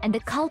suit and the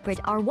culprit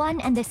are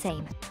one and the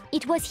same.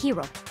 It was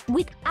Hiro,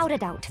 without a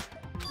doubt.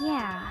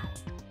 Yeah,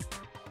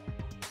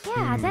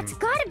 that's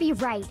gotta be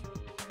right.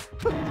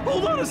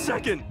 Hold on a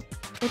second!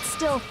 It's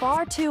still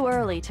far too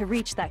early to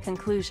reach that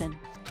conclusion.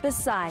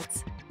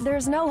 Besides,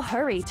 there's no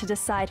hurry to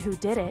decide who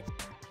did it.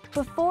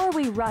 Before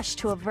we rush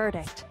to a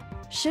verdict,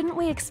 shouldn't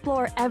we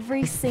explore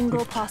every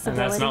single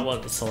possibility? And that's not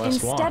what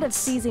Celeste Instead of wants.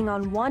 seizing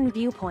on one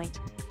viewpoint,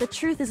 the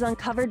truth is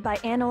uncovered by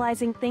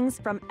analyzing things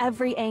from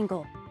every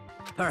angle.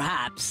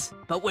 Perhaps,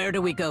 but where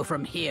do we go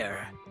from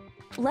here?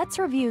 Let's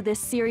review this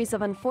series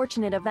of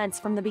unfortunate events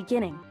from the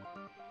beginning.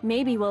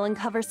 Maybe we'll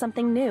uncover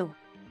something new.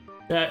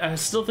 Yeah, I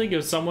still think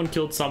if someone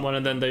killed someone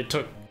and then they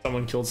took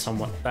someone killed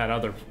someone,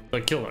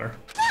 the killer.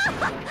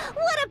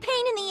 What a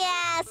pain in the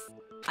ass!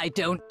 I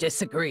don't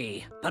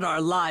disagree, but our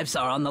lives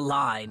are on the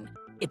line.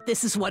 If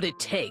this is what it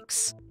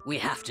takes, we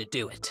have to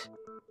do it.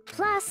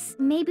 Plus,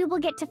 maybe we'll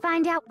get to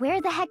find out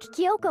where the heck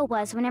Kyoko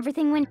was when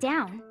everything went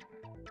down.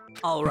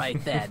 All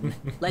right then,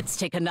 let's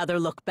take another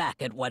look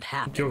back at what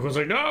happened. Kyoko's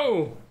like,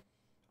 no!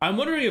 I'm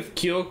wondering if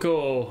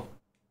Kyoko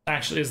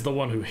actually is the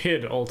one who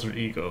hid Alter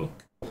Ego.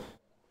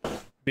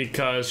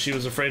 Because she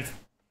was afraid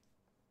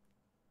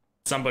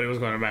somebody was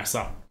going to mess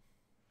up.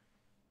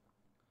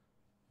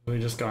 We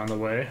just got in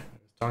the way.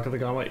 Talk of the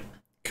Godlight.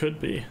 Could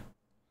be.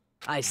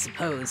 I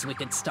suppose we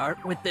could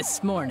start with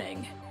this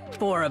morning.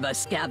 4 of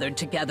us gathered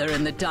together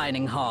in the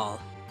dining hall.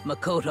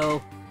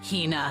 Makoto,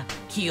 Hina,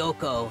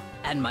 Kyoko,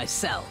 and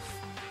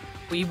myself.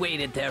 We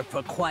waited there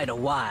for quite a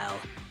while,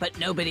 but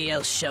nobody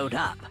else showed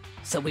up,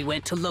 so we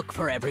went to look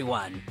for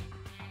everyone.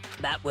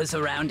 That was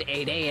around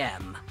 8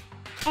 a.m.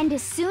 And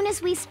as soon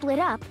as we split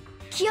up,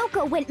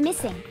 Kyoko went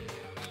missing.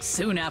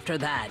 Soon after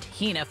that,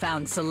 Hina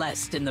found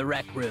Celeste in the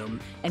rec room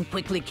and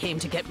quickly came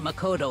to get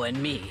Makoto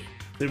and me.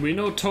 Did we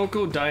know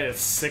Toko died at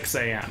 6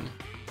 a.m.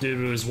 due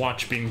to his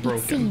watch being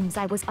broken? It seems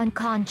I was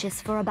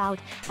unconscious for about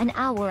an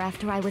hour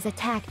after I was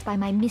attacked by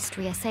my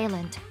mystery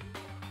assailant.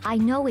 I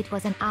know it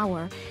was an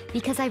hour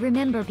because I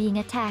remember being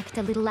attacked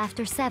a little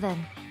after 7.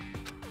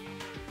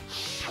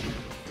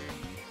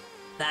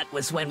 That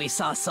was when we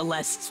saw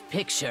Celeste's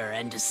picture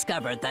and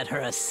discovered that her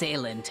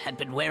assailant had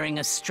been wearing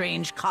a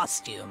strange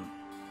costume.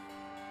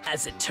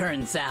 As it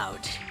turns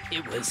out,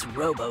 it was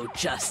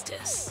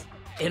Robo-Justice.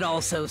 It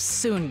also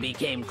soon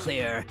became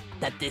clear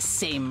that this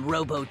same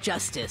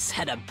Robo-Justice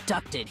had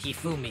abducted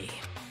Hifumi.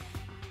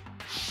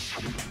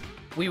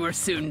 We were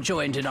soon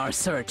joined in our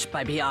search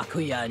by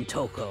Byakuya and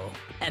Toko,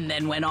 and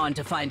then went on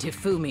to find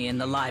Hifumi in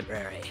the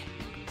library.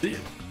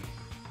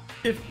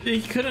 If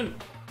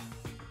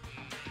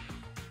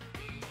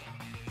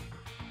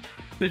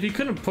he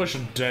couldn't push a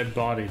dead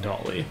body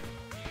dolly,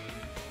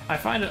 I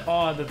find it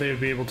odd that they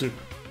would be able to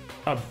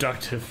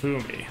abduct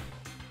Hifumi.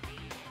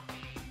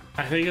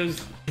 I think it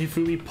was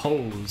Hifumi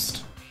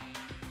posed.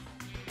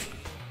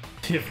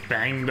 He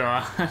banged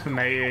on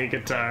my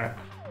guitar.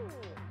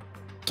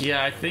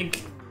 Yeah, I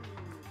think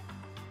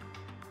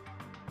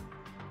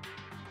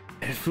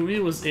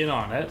Hifumi was in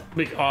on it.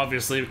 Like,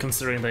 obviously,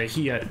 considering that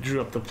he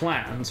drew up the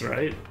plans,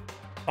 right?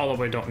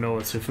 Although I don't know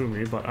it's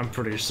Hifumi, but I'm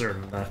pretty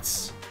certain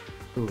that's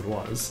who it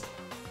was.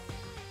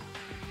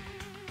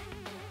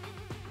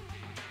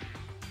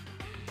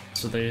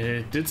 So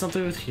they did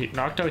something with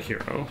knocked out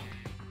Hero,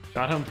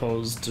 got him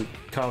posed to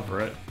cover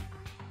it.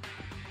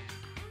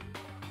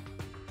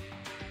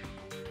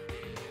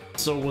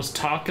 So was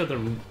Taka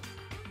the...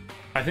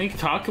 I think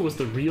Taka was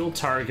the real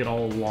target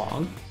all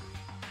along.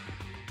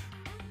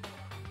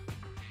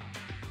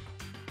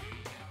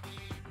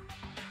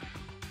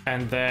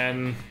 And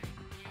then...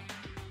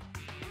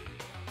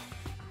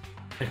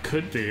 It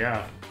could be,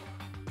 yeah.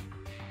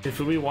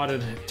 If we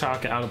wanted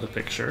Taka out of the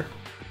picture.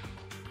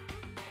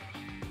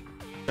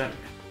 Then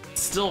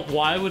still,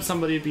 why would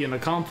somebody be an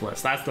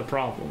accomplice? That's the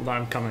problem that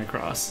I'm coming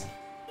across.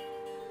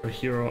 A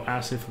hero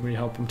asked if we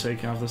help him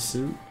take off the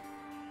suit.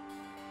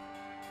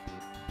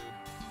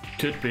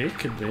 Could be,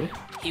 could be.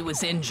 He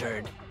was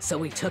injured, so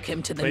we took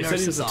him to the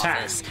nurse's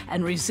office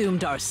and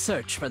resumed our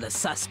search for the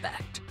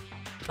suspect.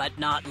 But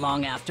not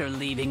long after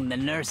leaving the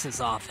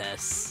nurse's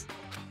office...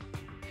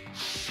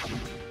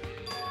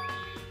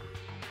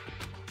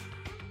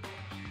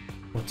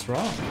 What's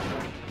wrong?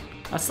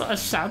 I saw a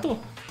shadow.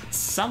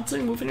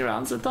 Something moving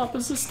around the top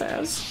of the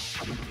stairs.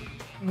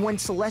 When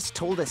Celeste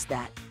told us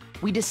that,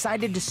 we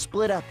decided to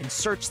split up and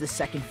search the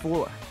second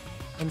floor.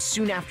 And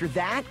soon after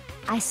that...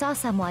 I saw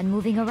someone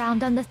moving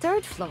around on the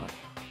third floor,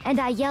 and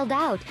I yelled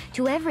out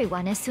to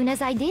everyone as soon as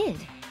I did.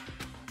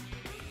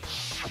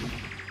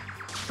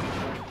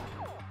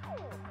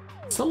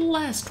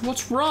 Celeste,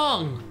 what's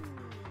wrong?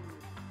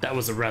 That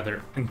was a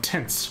rather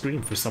intense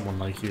scream for someone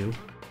like you.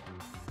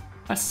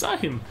 I saw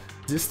him,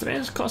 the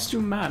strange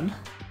costume man.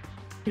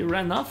 He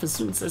ran off as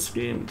soon as I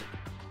screamed.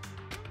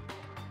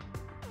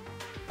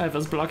 I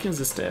was blocking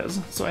the stairs,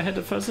 so I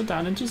headed further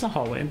down into the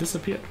hallway and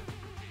disappeared.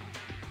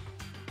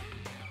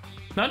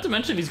 Not to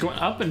mention he's going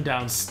up and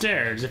down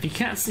stairs. If he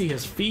can't see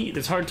his feet,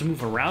 it's hard to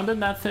move around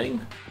in that thing.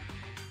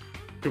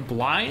 You're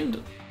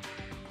blind?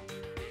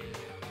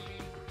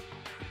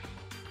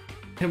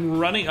 Him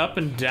running up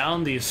and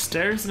down these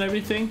stairs and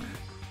everything,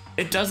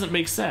 it doesn't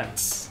make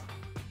sense.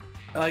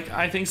 Like,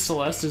 I think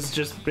Celeste is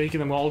just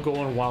making them all go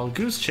on a wild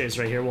goose chase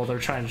right here while they're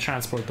trying to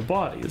transport the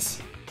bodies.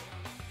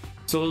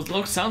 So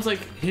it sounds like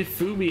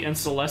Hifumi and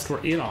Celeste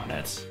were in on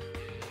it.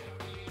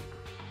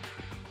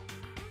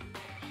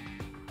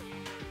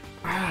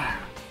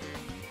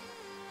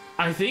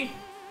 I think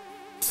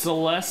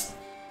Celeste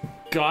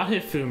got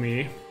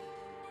Hifumi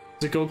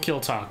to go kill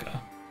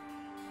Taka.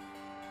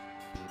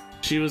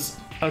 She was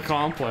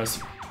accomplice,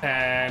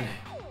 and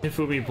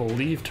Hifumi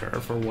believed her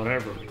for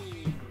whatever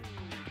reason.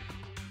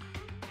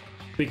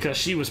 Because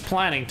she was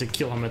planning to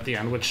kill him at the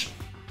end, which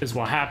is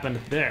what happened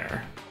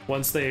there.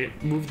 Once they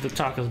moved the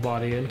Taka's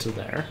body into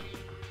there,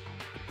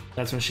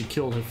 that's when she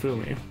killed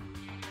Hifumi.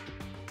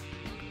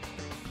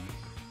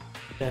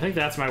 Yeah, I think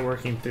that's my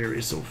working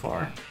theory so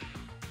far.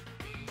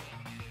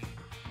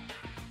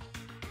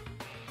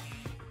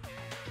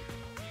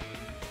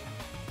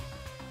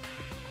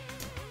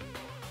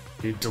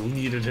 He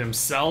deleted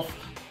himself.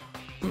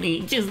 He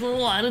just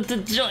wanted to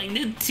join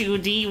the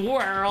 2D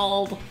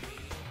world.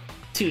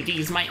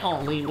 2D's my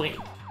only way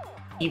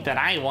that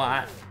I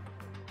want.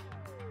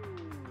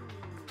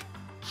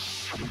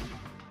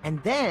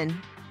 And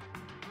then...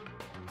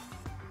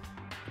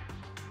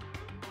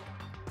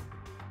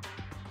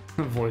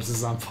 The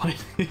voices on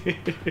point.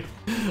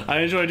 I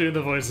enjoy doing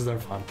the voices, they're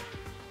fun.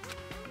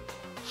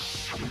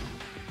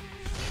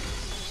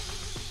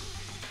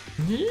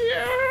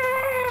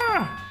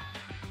 Yeah!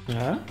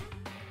 Huh?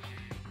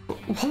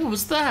 What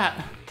was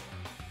that?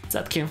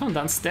 That came from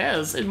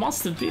downstairs. It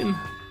must have been...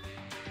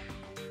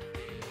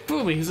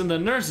 Fumi's in the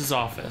nurse's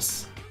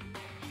office.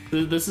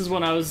 This is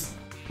when I was...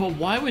 But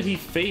why would he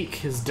fake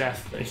his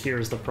death?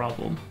 Here's the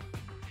problem.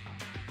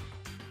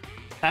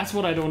 That's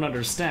what I don't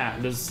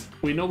understand, is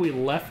we know we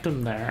left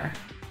him there.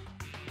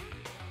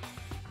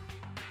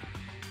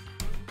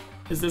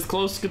 Is this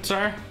close,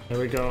 guitar? There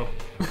we go.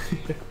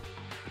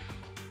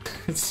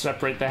 Let's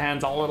separate the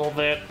hands a little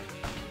bit.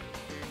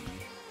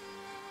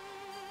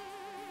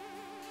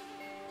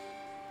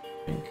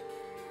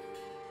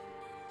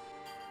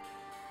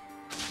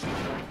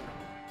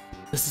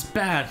 This is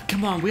bad.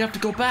 Come on, we have to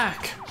go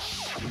back.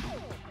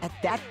 At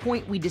that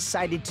point, we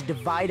decided to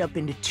divide up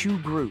into 2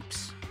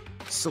 groups.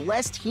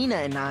 Celeste, Hina,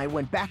 and I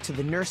went back to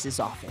the nurse's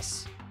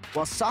office,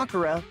 while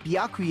Sakura,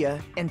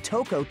 Byakuya, and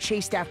Toko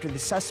chased after the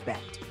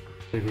suspect.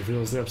 It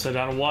reveals the upside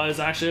down Y is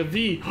actually a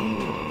V.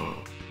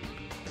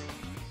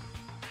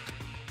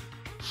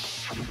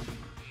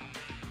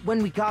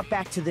 When we got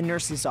back to the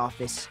nurse's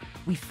office,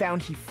 we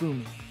found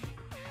Hifumi,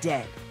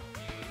 dead.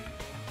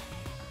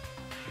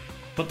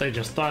 But they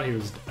just thought he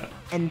was dead.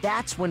 And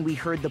that's when we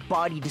heard the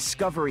body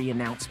discovery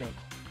announcement.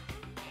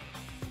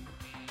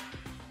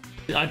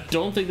 I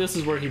don't think this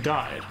is where he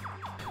died.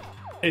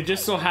 It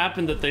just so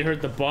happened that they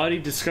heard the body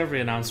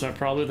discovery announcement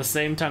probably the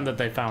same time that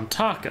they found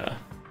Taka.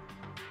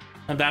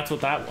 And that's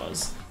what that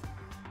was.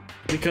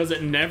 Because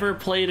it never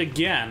played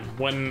again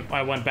when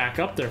I went back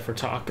up there for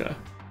Taka.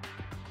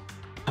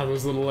 How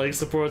those little leg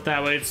support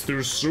that way, it's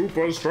through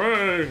super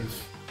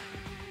strength.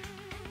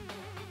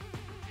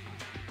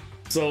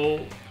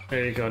 So,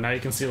 there you go, now you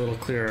can see a little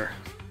clearer.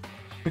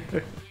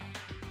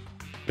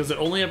 Because it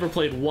only ever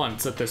played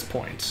once at this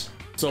point.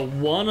 So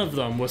one of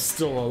them was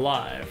still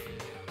alive.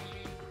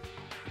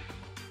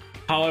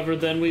 However,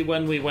 then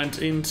when we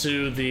went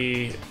into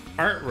the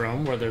art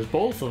room where there's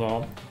both of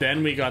them,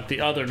 then we got the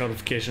other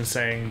notification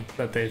saying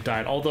that they've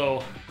died.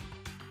 Although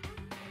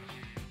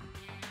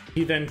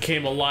he then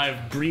came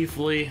alive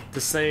briefly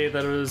to say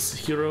that it was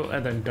Hiro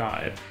and then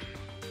died.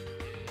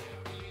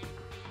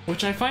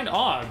 Which I find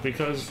odd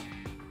because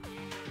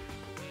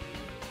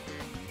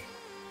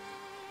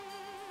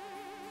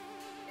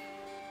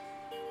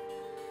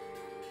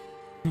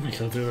oh,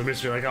 go through the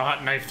mystery like a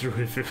hot knife through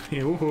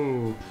it.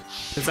 Ooh,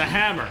 it's a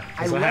hammer.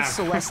 I left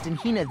Celeste and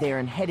Hina there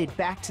and headed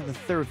back to the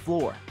 3rd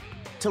floor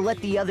to let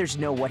the others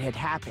know what had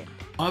happened.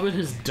 Why would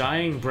his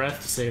dying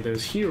breath say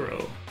there's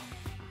Hiro?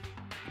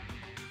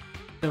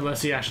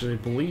 Unless he actually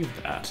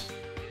believed that.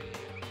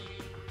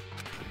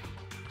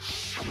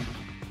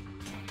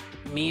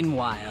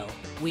 Meanwhile,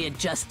 we had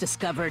just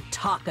discovered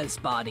Taka's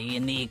body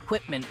in the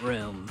equipment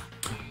room.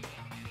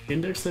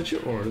 Index that you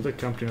ordered, the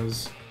company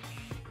was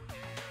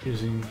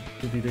using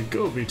to be the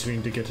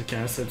go-between to get to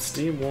cast that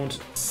Steam won't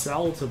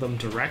sell to them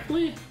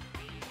directly? You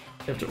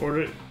have to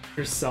order it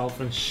yourself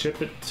and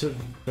ship it to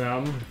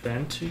them,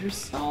 then to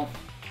yourself?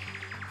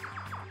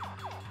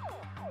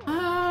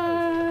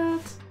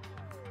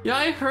 Yeah,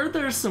 I heard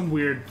there's some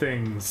weird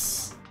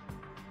things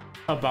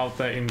about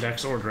the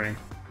index ordering,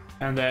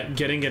 and that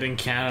getting it in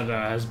Canada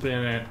has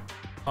been an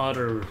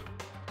utter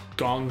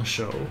gong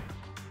show.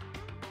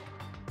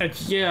 And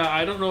yeah,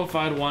 I don't know if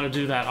I'd want to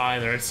do that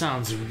either. It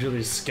sounds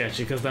really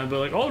sketchy, because then they'll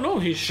be like, oh no,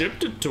 he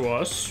shipped it to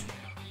us.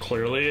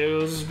 Clearly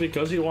it was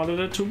because he wanted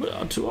it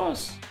to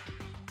us.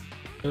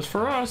 It was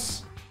for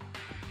us.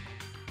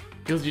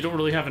 Because you don't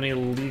really have any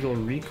legal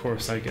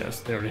recourse, I guess.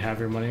 They already have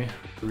your money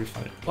to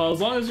refund it. Well, as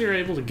long as you're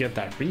able to get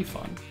that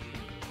refund.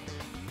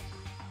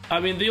 I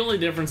mean, the only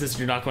difference is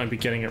you're not going to be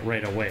getting it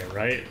right away,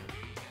 right?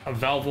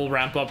 Valve will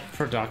ramp up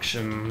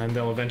production, and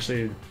they'll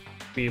eventually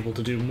be able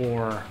to do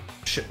more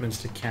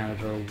shipments to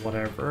Canada or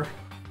whatever.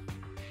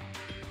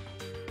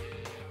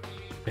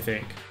 I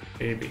think.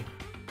 Maybe.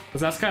 Because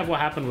that's kind of what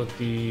happened with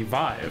the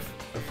Vive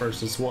at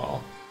first as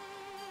well.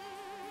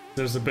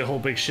 There's a whole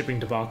big shipping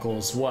debacle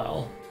as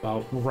well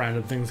about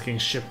random things getting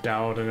shipped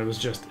out, and it was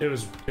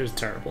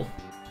terrible.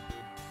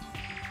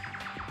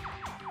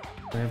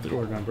 I have the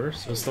order number,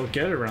 so still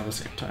get it around the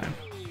same time.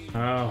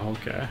 Oh,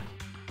 okay.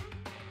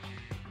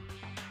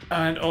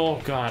 And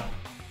oh god,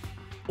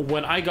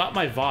 when I got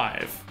my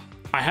Vive,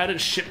 I had it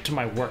shipped to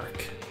my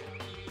work,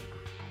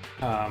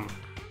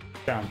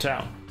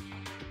 downtown.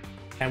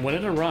 And when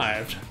it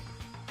arrived,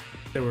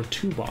 there were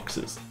 2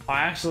 boxes.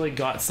 I actually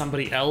got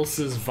somebody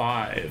else's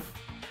Vive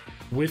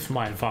with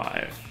my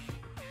Vive.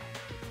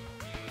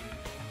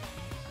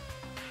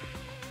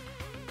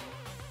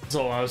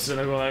 So I was sitting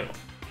there going like,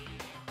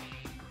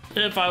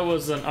 if I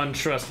was an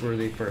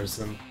untrustworthy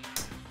person,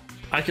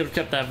 I could have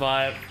kept that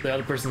Vive, the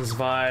other person's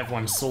Vive,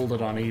 when sold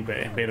it on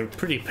eBay and made a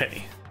pretty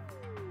penny.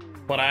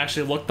 But I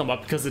actually looked them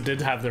up because it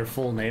did have their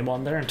full name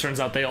on there, and turns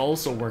out they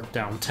also worked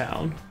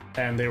downtown,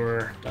 and they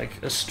were like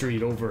a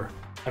street over.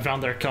 I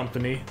found their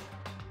company,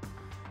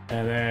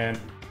 and then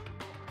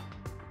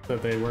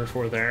that they worked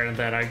for there, and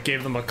then I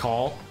gave them a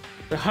call.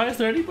 Hi, is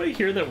there anybody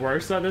here that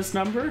works at this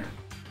number?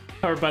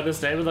 Or by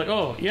this name? I was like,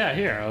 oh yeah,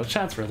 here, I'll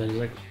transfer. Then he's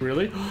like,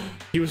 really?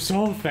 He was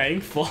so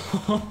thankful.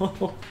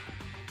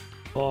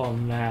 Oh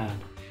man.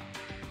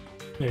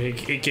 He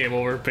came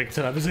over, picked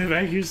it up, and said,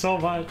 thank you so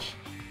much.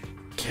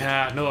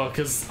 Yeah, no,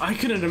 because I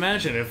couldn't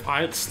imagine if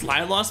I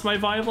lost my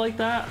Vive like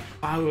that,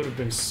 I would have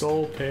been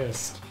so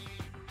pissed.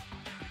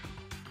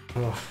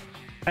 Ugh.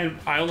 And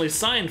I only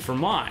signed for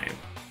mine.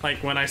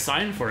 Like, when I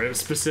signed for it, it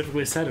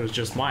specifically said it was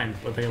just mine,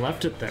 but they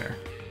left it there.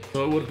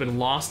 So it would have been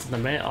lost in the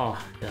mail.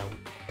 Oh, yeah,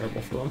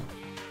 terrible for them.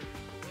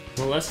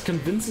 Celeste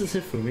convinces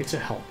Hifumi to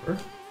help her.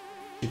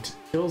 She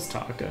kills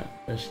Taka,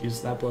 as she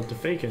used that blood to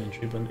fake an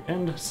injury, but in the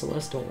end,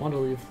 Celeste don't want to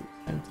leave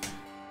and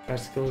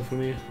tries to kill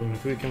Hifumi when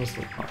Hifumi comes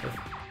to the water.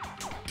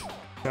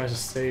 Tries to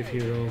save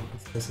Hiro.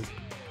 This is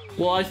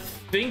Well, I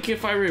think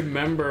if I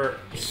remember,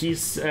 he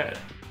said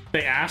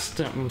they asked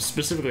him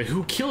specifically,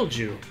 "Who killed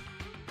you?"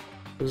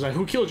 It was like,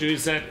 "Who killed you?" He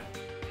said,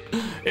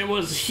 "It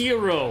was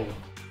Hero."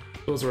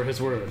 Those were his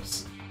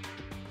words.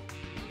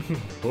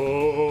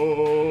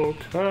 Oh,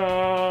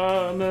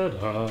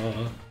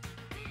 Canada,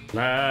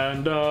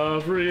 land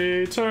of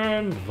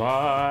return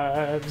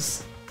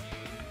vibes.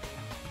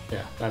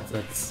 Yeah,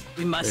 that's.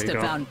 We must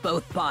have found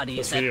both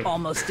bodies at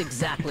almost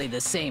exactly the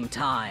same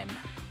time.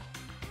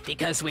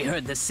 Because we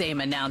heard the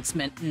same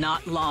announcement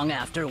not long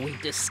after we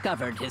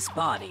discovered his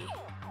body.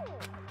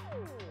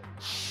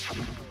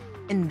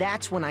 And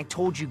that's when I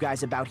told you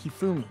guys about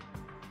Hifumi.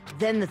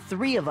 Then the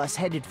three of us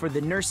headed for the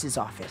nurse's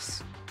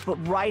office. But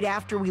right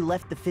after we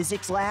left the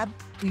physics lab,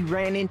 we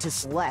ran into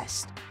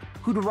Celeste,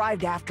 who'd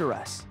arrived after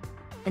us.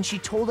 And she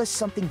told us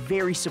something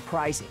very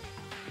surprising.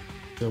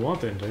 The one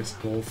thing, the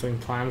whole thing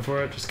planned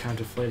for it, just kind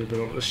of deflated a bit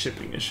over the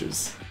shipping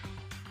issues.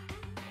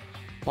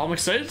 Well, I'm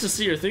excited to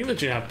see your thing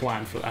that you have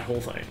planned for that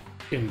whole thing.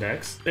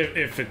 Index,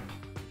 if it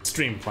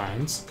stream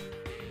plans.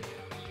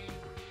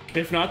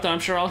 If not, then I'm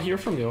sure I'll hear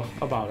from you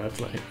about it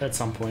like, at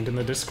some point in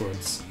the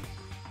Discords.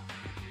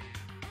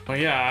 But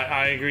yeah,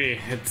 I agree.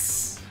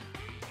 It's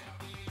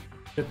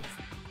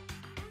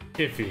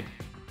iffy.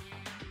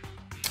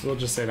 We'll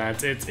just say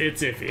that it's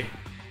iffy.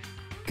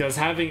 Because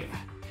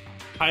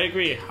I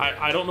agree.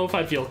 I don't know if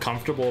I'd feel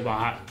comfortable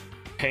about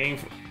paying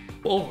for...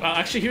 Well,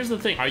 actually, here's the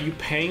thing. Are you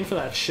paying for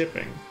that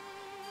shipping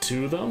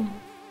to them?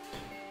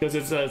 Because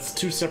it's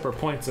two separate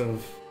points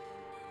of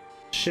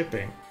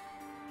shipping.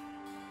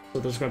 So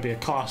there's going to be a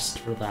cost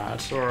for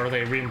that. Or are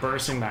they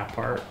reimbursing that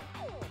part?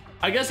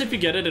 I guess if you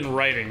get it in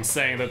writing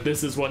saying that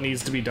this is what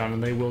needs to be done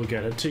and they will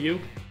get it to you,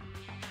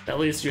 at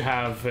least you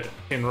have it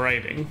in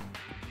writing.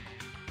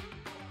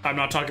 I'm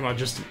not talking about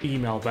just an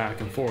email back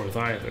and forth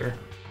either.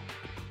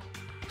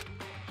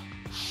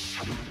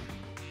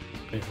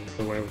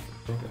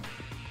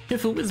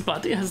 Hifumi's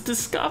body has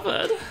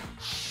discovered.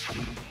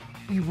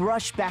 We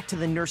rushed back to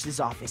the nurse's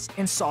office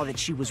and saw that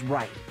she was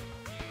right.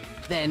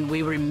 Then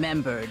we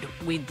remembered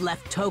we'd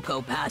left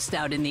Toko passed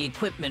out in the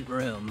equipment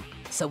room,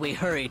 so we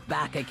hurried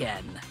back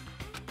again.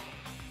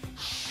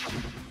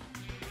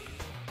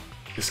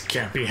 This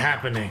can't be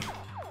happening.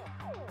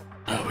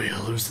 Are we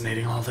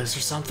hallucinating all this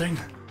or something?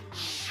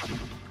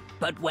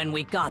 But when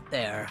we got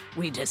there,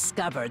 we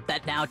discovered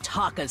that now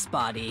Taka's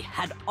body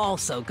had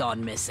also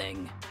gone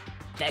missing.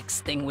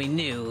 Next thing we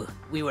knew,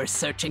 we were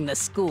searching the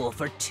school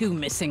for 2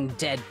 missing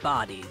dead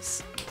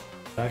bodies.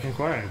 Back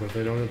inquiring, but if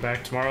they don't get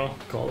back tomorrow,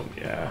 call them,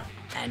 yeah.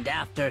 And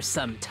after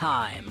some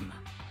time...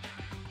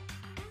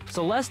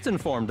 Celeste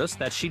informed us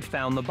that she'd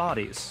found the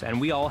bodies,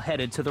 and we all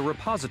headed to the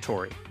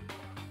repository,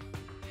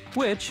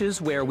 which is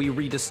where we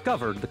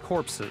rediscovered the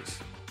corpses.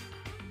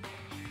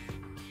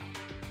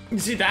 You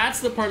see, that's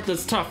the part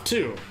that's tough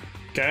too,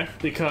 okay?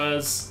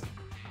 Because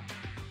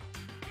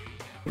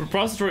the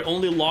repository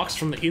only locks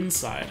from the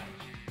inside.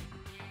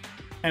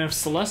 And if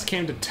Celeste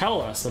came to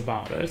tell us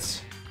about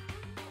it,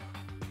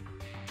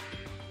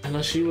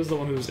 unless she was the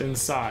one who was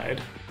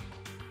inside.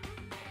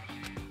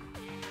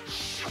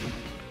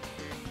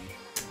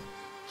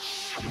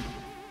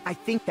 I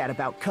think that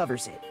about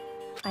covers it.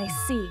 I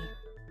see.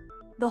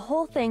 The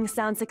whole thing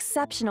sounds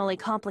exceptionally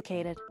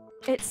complicated.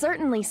 It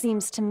certainly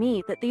seems to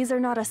me that these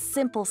are not a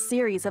simple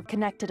series of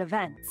connected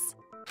events.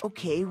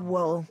 Okay,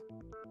 well,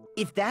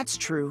 if that's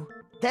true,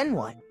 then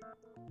what?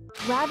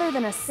 Rather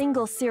than a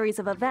single series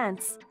of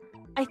events,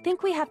 I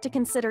think we have to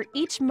consider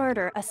each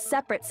murder a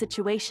separate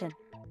situation.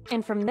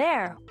 And from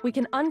there, we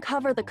can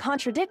uncover the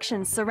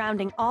contradictions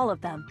surrounding all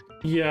of them.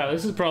 Yeah,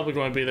 this is probably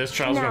going to be, this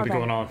trial's going to be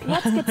going on.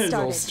 Let's get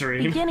started,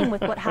 stream. beginning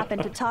with what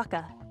happened to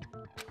Taka.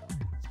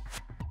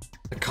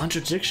 The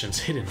contradictions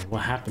hidden in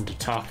what happened to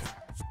Taka.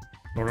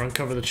 In order to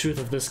uncover the truth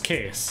of this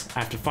case, I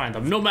have to find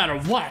them, no matter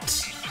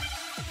what!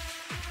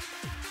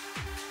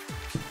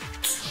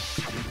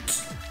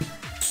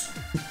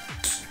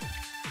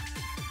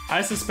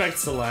 I suspect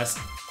Celeste.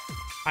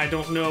 I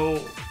don't know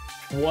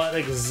what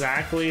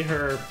exactly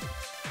her...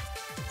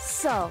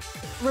 So,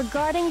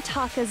 regarding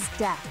Taka's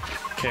death.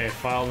 Okay,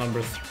 file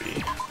number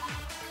 3.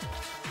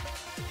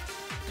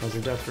 Cause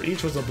of death for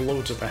each was a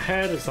blow to the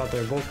head. It's thought they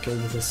were both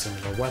killed with a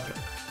similar weapon.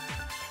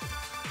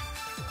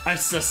 I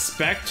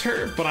suspect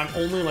her, but I'm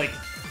only like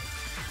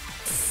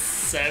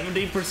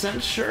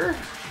 70% sure.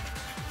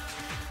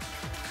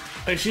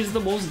 Like, she's the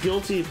most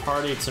guilty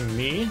party to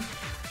me,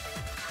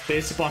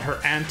 based upon her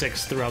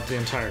antics throughout the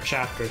entire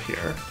chapter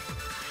here.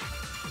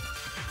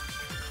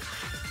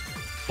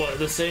 But at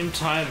the same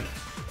time,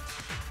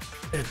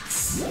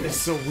 it's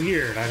so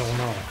weird, I don't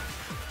know.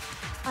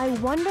 I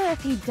wonder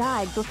if he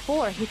died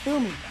before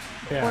Hifumi.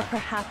 Yeah. Or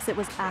perhaps it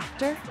was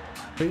after?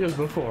 I think it was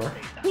before.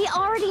 We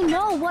already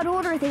know what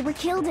order they were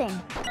killed in.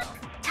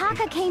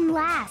 Taka came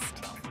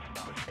last.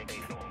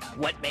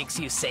 What makes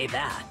you say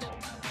that?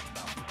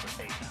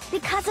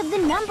 Because of the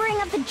numbering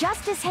of the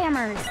Justice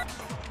Hammers.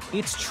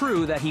 It's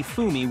true that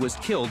Hifumi was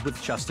killed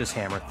with Justice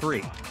Hammer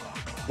 3,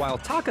 while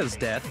Taka's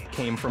death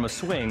came from a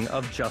swing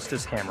of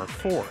Justice Hammer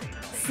 4.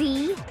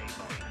 See?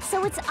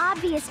 So it's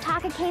obvious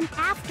Taka came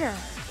after.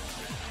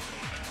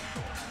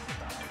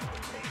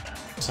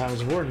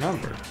 times were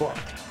numbered, but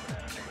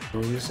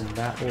we'll use in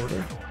that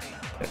order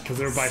because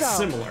they're by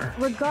similar.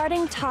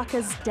 Regarding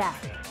Taka's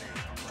death,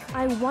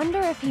 I wonder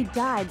if he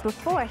died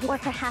before he... Or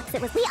perhaps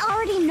it was... We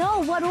already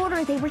know what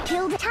order they were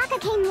killed in. Taka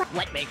came...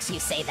 What makes you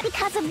say that?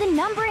 Because of the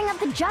numbering of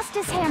the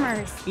Justice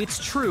Hammers.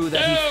 It's true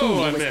that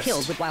Hifumi was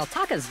killed with while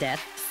Taka's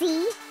death.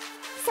 See?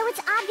 So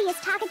it's obvious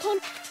Taka came...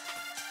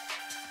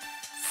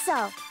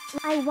 So,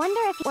 I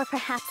wonder if... Or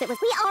perhaps it was...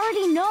 We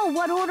already know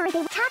what order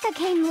they... Taka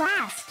came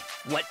last.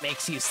 What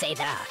makes you say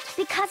that?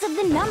 Because of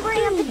the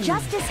numbering of the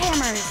Justice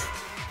Hammers.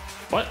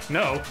 What?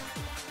 No.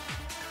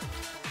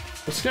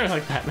 A scare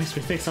like that makes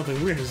me think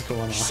something weird is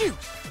going on. Shoot!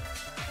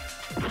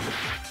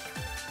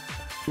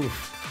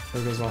 Oof.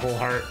 There goes my whole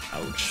heart.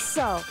 Ouch.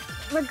 So,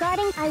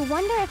 regarding... I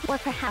wonder if... Or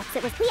perhaps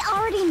it was... We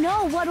already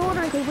know what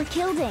order they were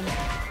killed in.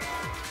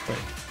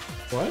 Wait.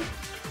 What?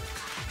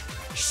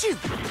 Shoot!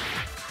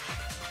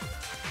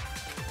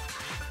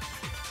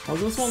 Oh,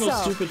 is this one of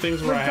those stupid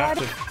things where I have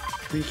to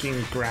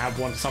freaking grab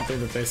something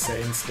that they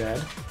say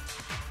instead?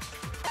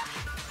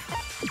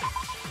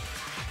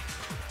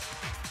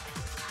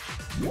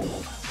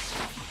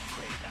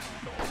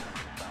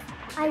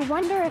 I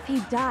wonder if he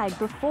died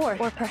before,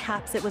 or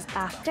perhaps it was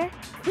after.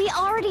 We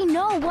already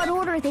know what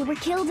order they were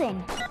killed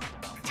in.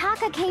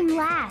 Taka came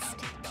last.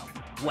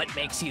 What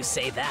makes you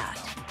say that?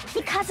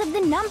 Because of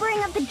the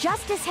numbering of the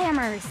Justice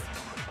Hammers.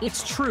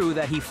 It's true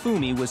that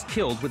Hifumi was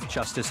killed with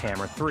Justice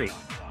Hammer 3,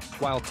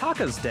 while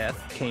Taka's death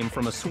came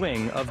from a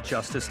swing of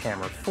Justice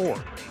Hammer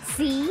 4.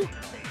 See?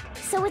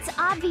 So it's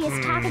obvious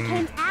Taka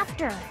came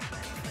after.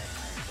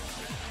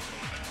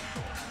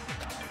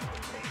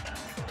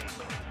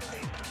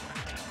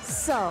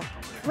 So,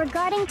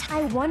 regarding...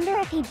 I wonder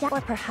if he died...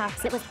 Or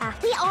perhaps it was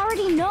after. We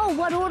already know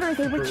what order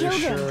they were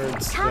killed in.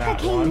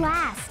 Taka came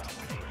last.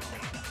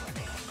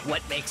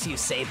 What makes you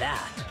say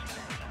that?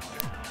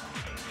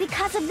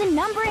 Because of the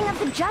numbering of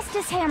the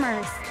Justice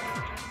Hammers.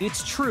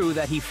 It's true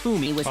that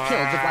Hifumi was killed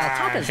with while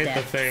Taka's hit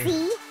death. The thing.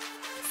 See?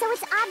 So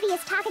it's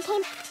obvious Taka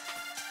came...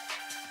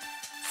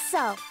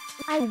 So,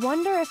 I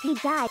wonder if he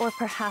died, or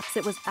perhaps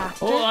it was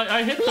after. Oh,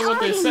 I hit We what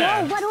they already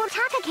said. know what order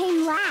Taka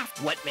came last.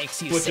 What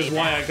makes you Which say is that?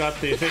 why I got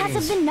the Because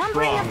things of the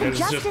numbering wrong. of the It was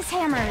Justice just...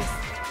 Hammers.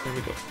 There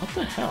we go. What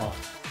the hell?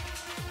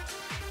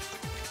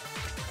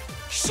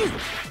 Shoot!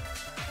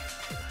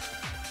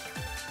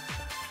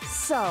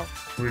 So,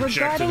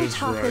 Rejected regarding is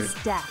Taka's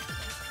right.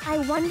 death, I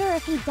wonder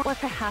if he died... Or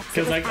perhaps it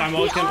Because was I after. can We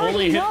only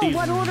already hit know these,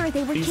 what order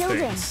they were these killed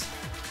things.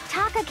 in.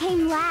 Taka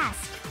came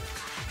last.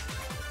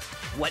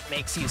 What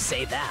makes you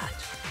say that?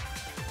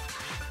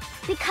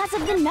 Because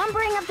of the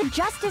numbering of the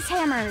Justice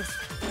Hammers.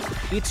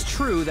 It's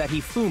true that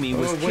Hifumi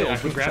was Oh, wait, I killed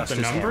can with grab the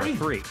Justice Hammer numbering?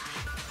 3,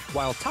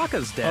 while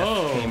Taka's death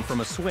Oh. came from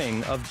a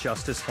swing of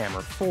Justice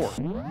Hammer 4.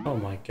 Oh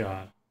my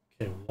god.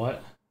 Okay,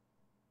 what?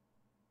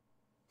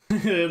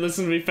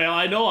 Listen to me fail.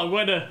 I know I'm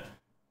going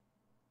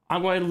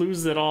to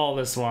lose it all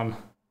this one.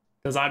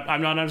 Because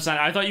I'm not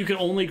understanding. I thought you could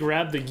only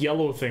grab the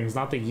yellow things,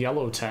 not the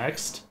yellow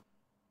text.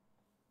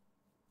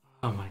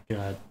 Oh my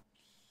god.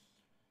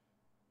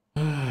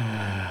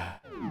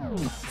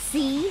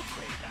 See?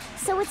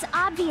 So it's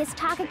obvious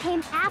Taka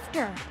came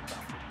after.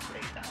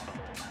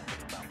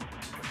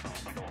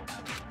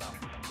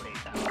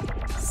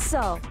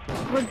 So,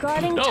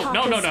 regarding No, Taka's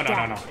no,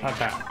 death, not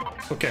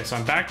that. Okay, so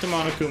I'm back to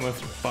Monokuma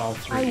file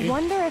 3. I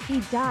wonder if he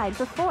died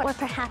before. Or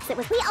perhaps it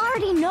was... We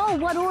already know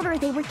what order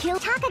they were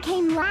killed. Taka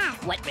came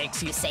last. What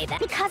makes you say that?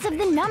 Because of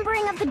the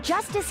numbering of the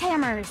Justice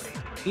Hammers.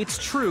 It's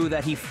true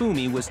that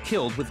Hifumi was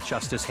killed with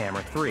Justice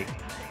Hammer 3,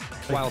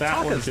 while that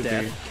one Taka's could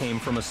death be. came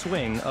from a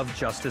swing of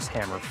Justice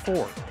Hammer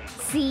 4.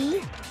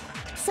 See?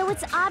 So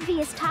it's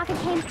obvious Taka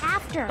came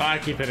after. I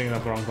keep hitting the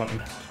wrong button.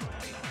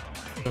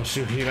 Don't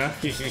shoot Hina.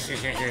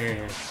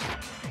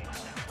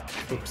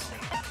 Oops.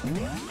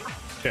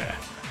 Okay.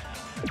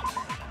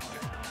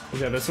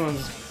 Yeah, this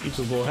one's each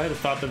of the bullhead. I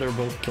thought that they were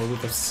both killed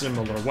with a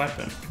similar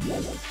weapon.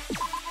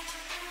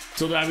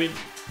 So, I mean,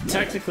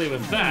 technically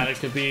with that, it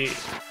could be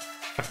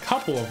a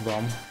couple of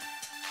them.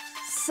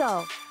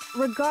 So,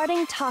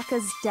 regarding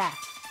Taka's death,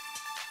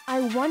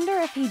 I wonder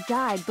if he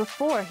died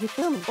before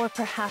Hifumi, or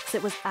perhaps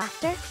it was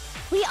after?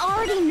 We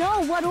already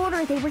know what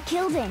order they were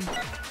killed in.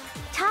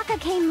 Taka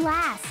came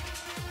last.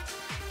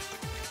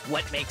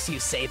 What makes you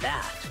say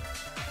that?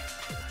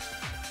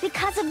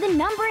 Because of the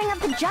numbering of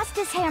the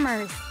Justice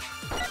Hammers.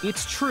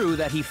 It's true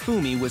that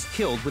Hifumi was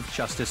killed with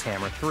Justice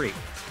Hammer 3,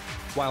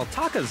 while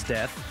Taka's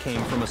death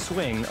came from a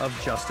swing of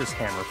Justice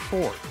Hammer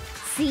 4.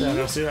 See? Yeah,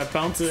 no, see that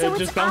bounces. So it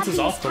just it's bounces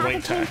obvious off the Taka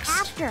white came text.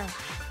 after.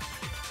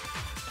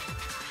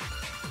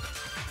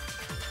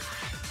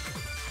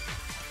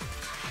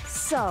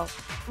 So,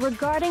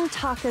 regarding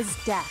Taka's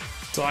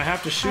death, So I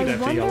have to shoot I at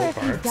the wonder yellow if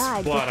he parts,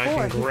 died but I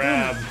before can Hifumi,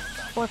 grab.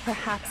 or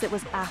perhaps it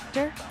was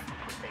after?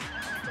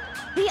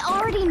 We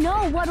already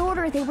know what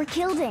order they were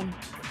killed in.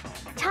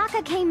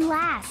 Taka came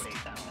last.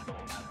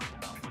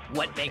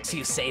 What makes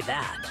you say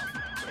that?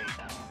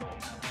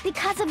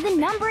 Because of the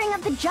numbering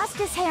of the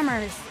Justice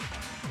Hammers.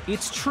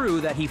 It's true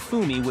that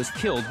Hifumi was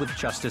killed with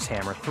Justice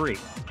Hammer 3,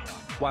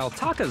 while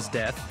Taka's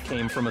death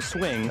came from a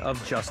swing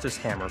of Justice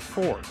Hammer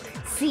 4.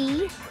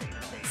 See?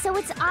 So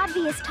it's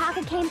obvious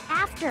Taka came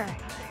after.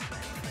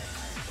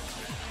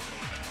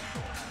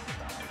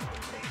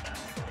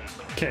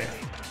 Okay,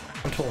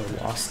 I'm totally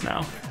lost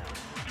now.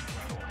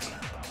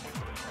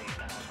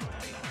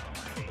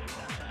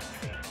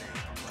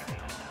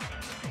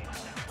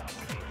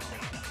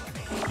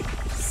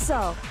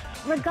 So,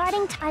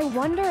 regarding I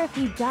wonder if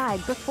he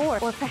died before,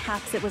 or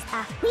perhaps it was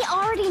after. We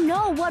already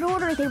know what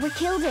order they were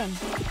killed in.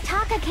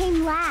 Taka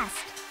came last.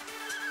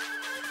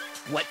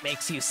 What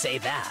makes you say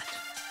that?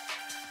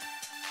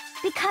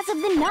 Because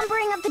of the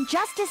numbering of the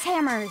Justice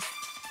Hammers.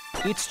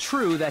 It's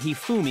true that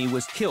Hifumi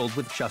was killed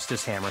with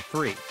Justice Hammer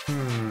 3,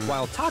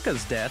 while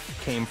Taka's death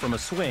came from a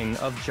swing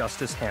of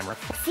Justice Hammer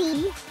 4.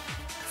 See?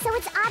 So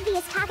it's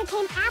obvious Taka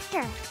came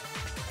after.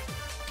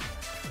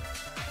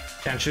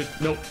 Can't shoot.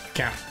 Nope,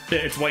 can't.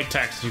 It's white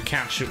text. You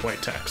can't shoot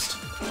white text.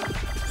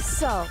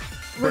 So,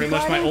 Pretty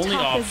much my only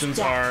Taka's options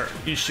death, are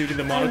you shooting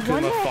the I wonder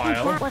Monokuma if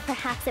file. or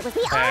perhaps it was.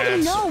 We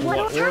already know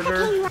what Taka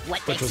came last. What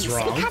Which makes was you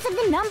wrong. Because of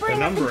the numbering, The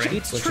numbering, of the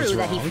It's which true is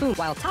that wrong.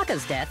 while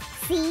Taka's death.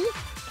 See?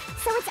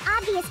 So it's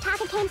obvious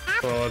Taka came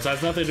after. So it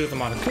has nothing to do with the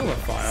Monokuma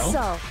file.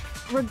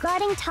 So,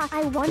 regarding Taka,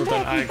 I wonder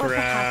then if I or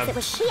perhaps it grabbed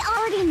was. We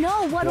already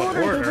know what order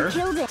they order. were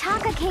killed in.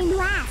 Taka came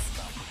last.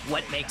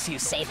 What makes you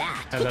say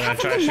that? And then I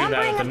Because of tried to the shoot that at the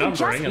numbering of the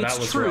numbering, and that It's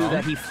was true wrong.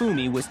 that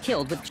Hifumi was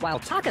killed with while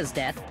Taka's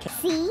death.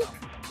 See?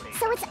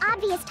 So it's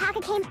obvious Taka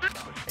came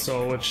after.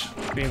 So which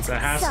means it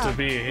has So, to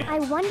be. I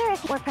wonder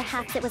if, or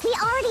perhaps it was. We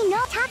already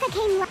know Taka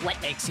came last. What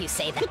makes you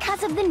say that?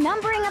 Because of the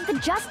numbering of the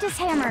Justice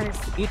Hammers.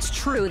 It's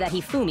true that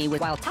Hifumi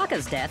was while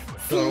Taka's death.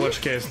 So in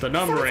which case the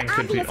numbering it's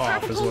could be obvious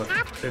off, Taka is came what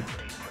after. it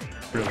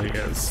really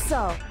is.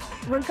 So,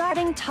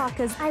 regarding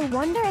Taka's, I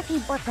wonder if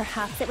he, or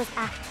perhaps it was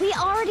after. We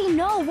already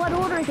know what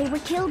order they were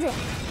killed in.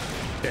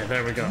 Okay,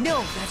 there we go.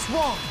 No, that's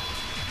wrong.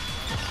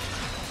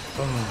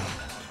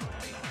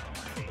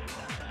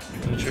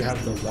 Did you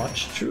have the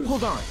watch truth?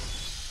 Hold on.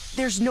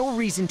 There's no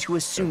reason to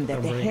assume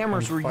that the Numbering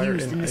hammers and were fire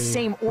used in in the a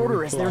same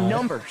order as their reply.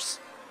 numbers.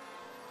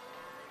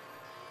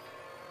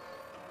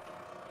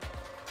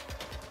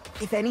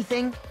 If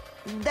anything,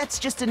 that's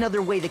just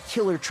another way the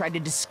killer tried to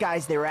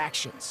disguise their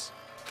actions.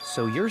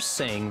 So you're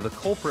saying the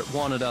culprit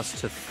wanted us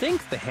to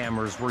think the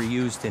hammers were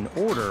used in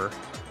order.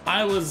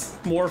 I was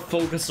more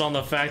focused on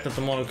the fact that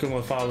the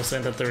Monokuma file was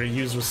saying that they were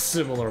used with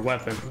similar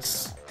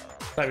weapons.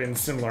 I mean,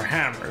 similar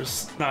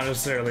hammers, not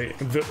necessarily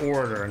the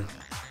order. And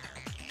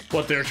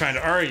what they were trying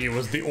to argue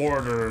was the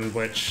order in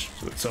which.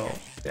 So,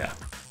 yeah.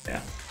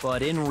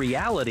 But in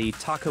reality,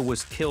 Taka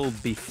was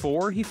killed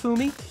before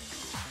Hifumi?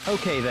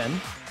 Okay then,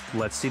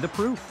 let's see the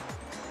proof.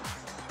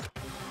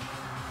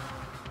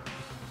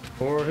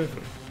 Or if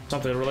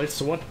something that relates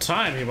to what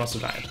time he must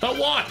have died. The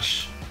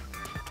watch!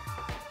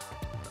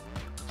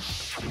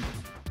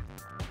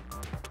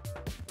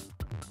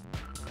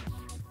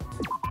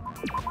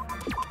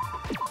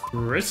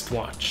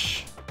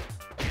 Wristwatch.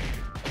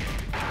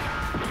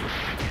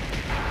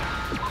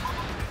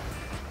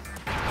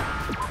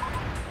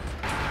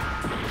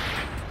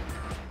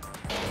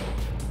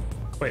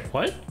 Wait,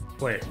 what?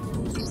 Wait.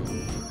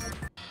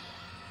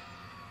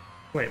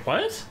 Wait,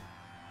 what?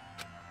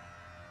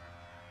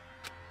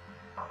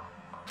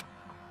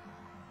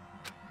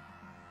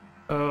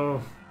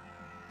 Oh.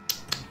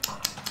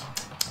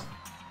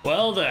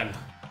 Well then.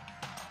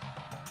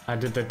 I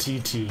did the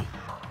TT.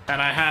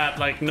 And I had,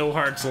 like, no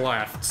hearts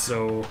left,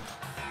 so...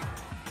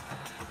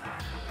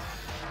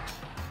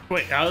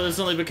 Wait, how did this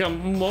only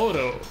become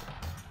Moto?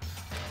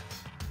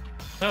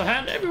 Oh,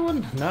 and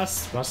everyone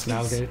must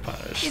now get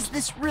punished. Is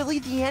this really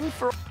the end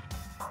for...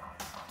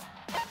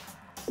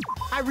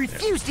 I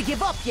refuse to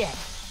give up yet!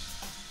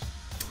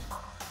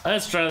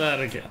 Let's try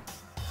that again.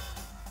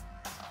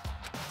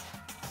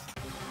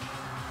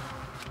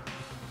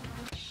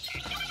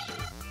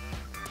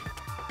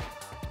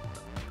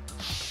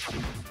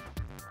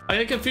 I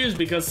get confused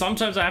because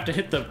sometimes I have to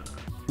hit the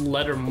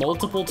letter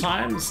multiple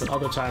times and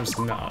other times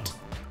not.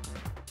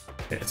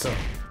 Okay, so...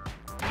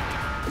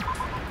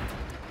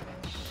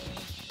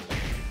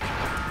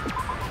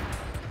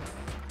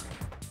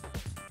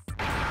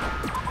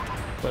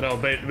 But oh,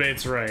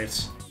 Bait's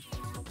right.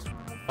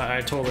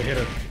 I totally hit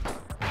it.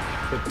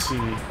 The T.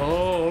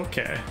 Oh,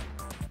 okay.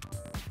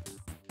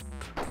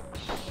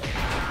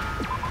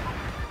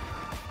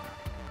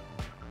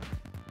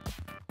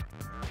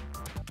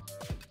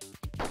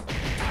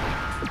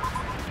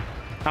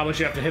 How much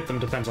you have to hit them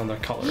depends on their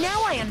color.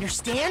 Now I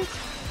understand!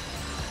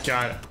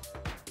 Got it.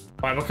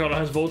 Why Makoto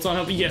has votes on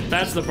him? Yeah,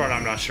 that's the part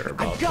I'm not sure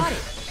about. I got it!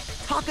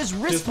 Taka's Just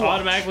wristwatch!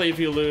 automatically, if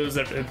you lose,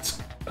 it's...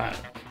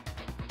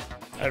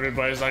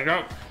 everybody's like,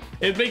 oh.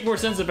 It'd make more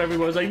sense if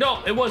everybody's like,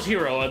 no, it was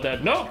Hiro, and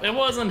then, nope, it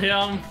wasn't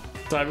him.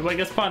 So everybody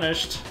gets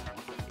punished.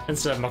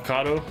 Instead of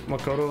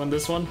Makoto in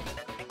this one.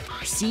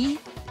 See?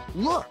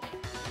 Look!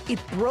 It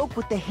broke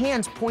with the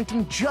hands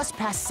pointing just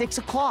past 6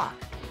 o'clock.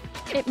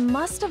 It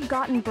must have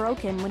gotten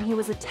broken when he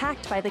was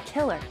attacked by the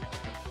killer.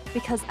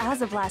 Because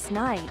as of last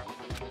night...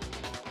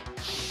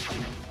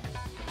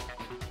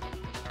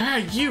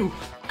 Hey, you!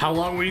 How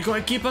long were you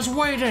going to keep us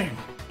waiting?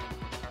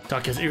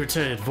 Taka's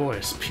irritated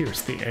voice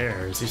pierced the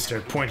air as he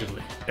stared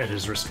pointedly at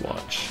his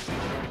wristwatch.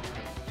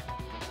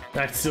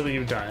 That's till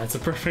you die. That's a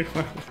perfect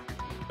one.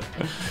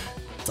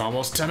 It's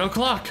almost 10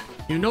 o'clock.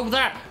 You know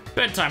that.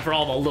 Bedtime for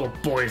all the little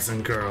boys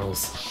and girls.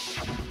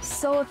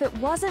 So if it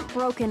wasn't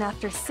broken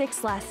after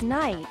 6 last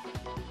night,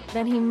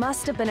 then he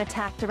must have been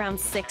attacked around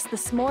 6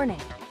 this morning.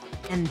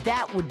 And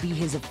that would be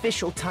his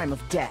official time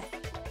of death.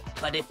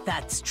 But if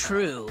that's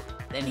true,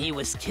 then he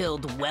was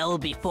killed well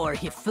before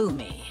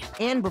Hifumi.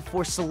 And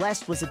before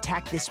Celeste was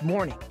attacked this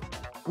morning,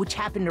 which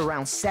happened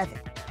around 7.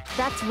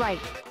 That's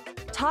right.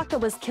 Taka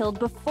was killed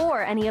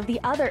before any of the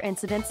other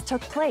incidents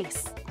took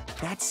place.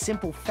 That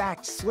simple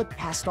fact slipped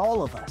past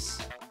all of us.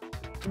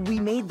 We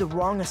made the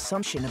wrong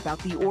assumption about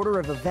the order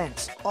of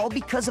events, all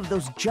because of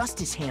those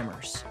justice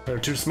hammers. They're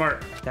too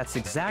smart. That's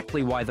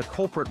exactly why the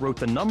culprit wrote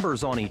the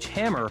numbers on each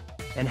hammer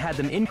and had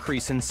them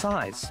increase in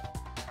size.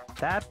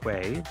 That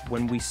way,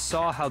 when we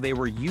saw how they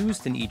were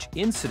used in each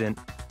incident,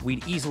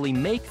 we'd easily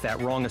make that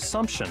wrong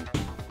assumption.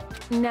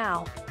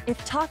 Now,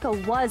 if Taka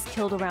was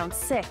killed around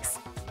 6,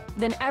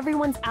 then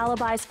everyone's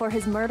alibis for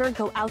his murder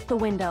go out the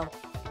window.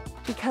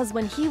 Because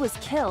when he was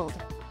killed,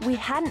 we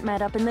hadn't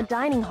met up in the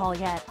dining hall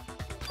yet.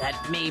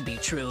 That may be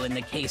true in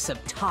the case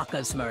of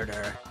Taka's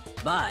murder,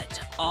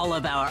 but all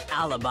of our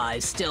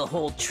alibis still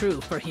hold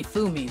true for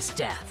Hifumi's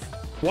death.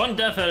 One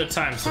death at a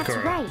time,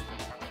 Sakura. That's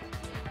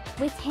right.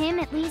 With him,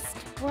 at least,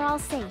 we're all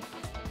safe.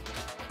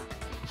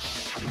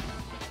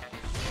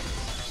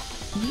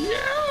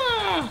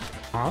 Yeah!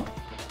 Huh?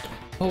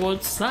 Oh,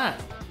 what's that?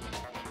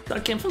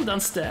 That came from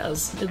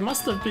downstairs. It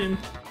must have been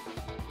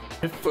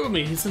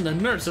Hifumi. He's in the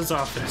nurse's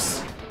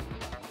office.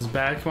 He's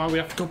back. Come on, we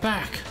have to go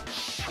back.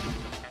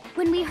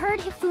 When we heard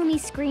Hifumi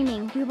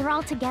screaming, we were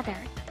all together.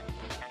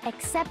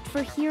 Except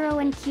for Hiro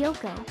and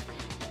Kyoko.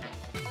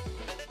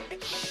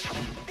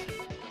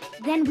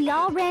 Then we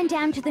all ran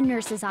down to the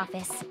nurse's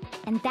office,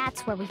 and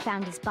that's where we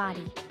found his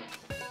body.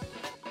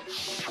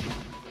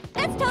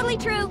 That's totally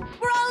true.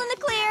 We're all in the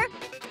clear.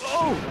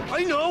 Oh,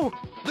 I know!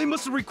 They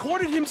must have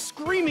recorded him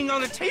screaming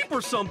on a tape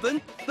or something,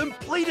 then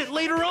played it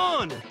later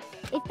on!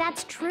 If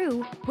that's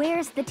true,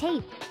 where's the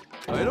tape?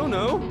 I don't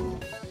know.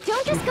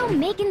 Don't just go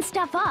making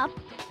stuff up.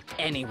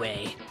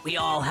 Anyway, we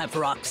all have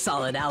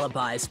rock-solid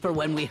alibis for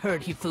when we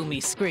heard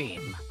Hifumi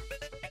scream.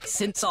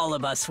 Since all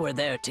of us were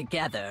there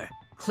together,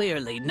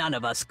 clearly none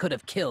of us could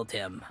have killed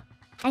him.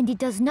 And it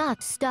does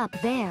not stop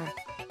there.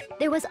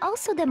 There was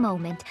also the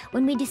moment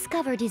when we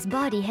discovered his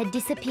body had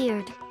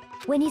disappeared.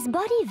 When his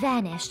body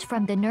vanished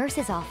from the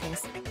nurse's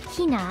office,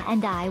 Hina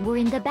and I were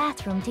in the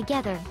bathroom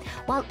together,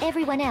 while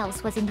everyone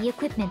else was in the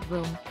equipment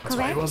room, correct? That's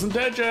why he wasn't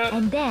dead yet.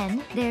 And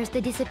then there's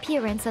the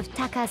disappearance of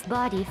Taka's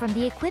body from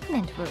the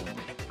equipment room.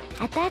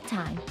 At that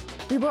time,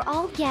 we were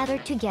all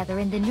gathered together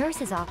in the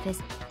nurse's office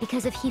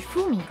because of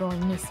Hifumi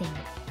going missing.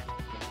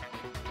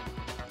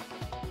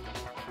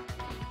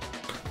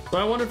 So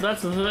I wonder if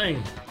that's the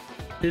thing.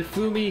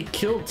 Hifumi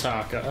killed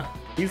Taka.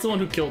 He's the one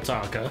who killed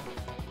Taka.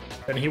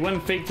 And he went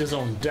and faked his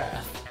own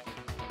death.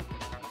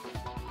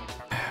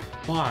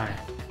 Why?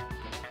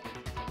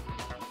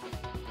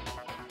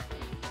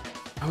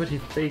 Why would he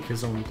fake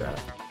his own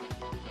death?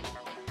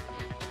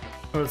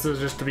 Oh, this is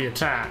just to be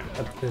attacked.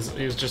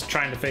 He was just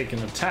trying to fake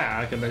an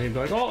attack, and then he'd be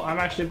like, oh, I'm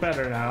actually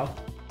better now.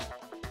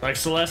 Like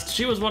Celeste,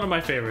 she was one of my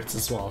favorites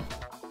as well.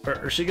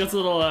 Or she gets a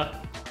little,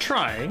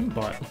 trying,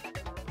 but...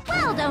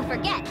 Well, don't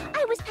forget,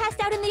 I was passed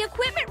out in the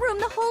equipment room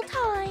the whole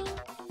time.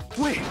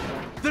 Wait,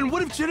 then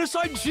what if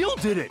Genocide Jill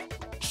did it?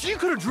 She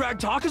could have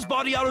dragged Taka's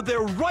body out of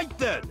there right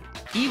then!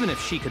 Even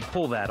if she could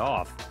pull that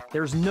off,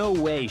 there's no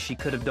way she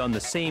could have done the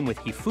same with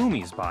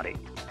Hifumi's body.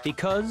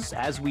 Because,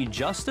 as we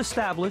just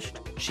established,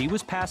 she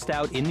was passed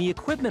out in the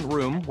equipment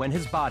room when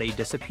his body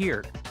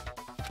disappeared.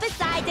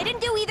 Besides, I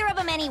didn't do either of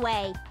them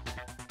anyway.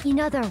 In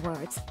other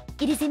words,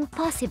 it is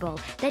impossible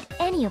that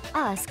any of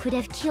us could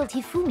have killed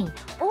Hifumi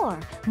or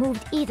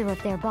moved either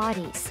of their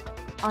bodies.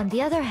 On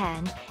the other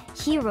hand,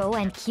 Hiro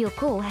and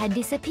Kyoko had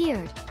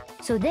disappeared,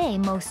 so they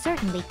most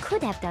certainly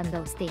could have done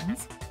those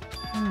things.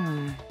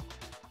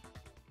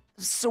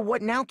 So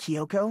what now,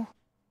 Kyoko?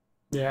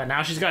 Yeah,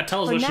 now she's got to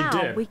tell us For what now, she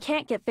did. we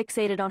can't get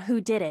fixated on who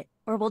did it,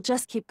 or we'll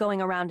just keep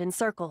going around in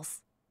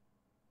circles.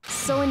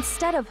 So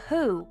instead of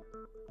who,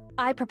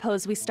 I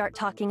propose we start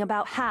talking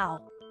about how.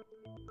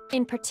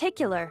 In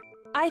particular,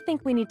 I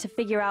think we need to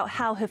figure out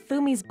how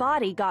Hifumi's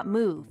body got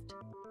moved.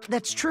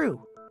 That's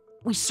true.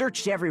 We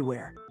searched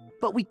everywhere,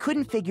 but we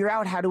couldn't figure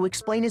out how to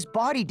explain his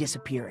body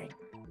disappearing.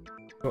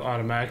 Go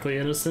automatically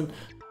innocent.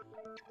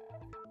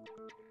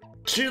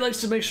 She likes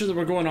to make sure that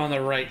we're going on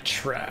the right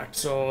track.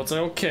 So it's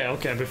like,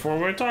 okay,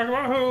 before we talk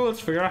about who, let's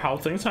figure out how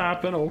things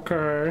happen,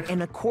 okay.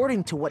 And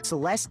according to what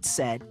Celeste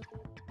said,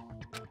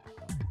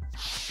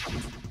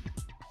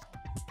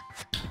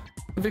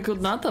 we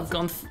could not have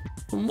gone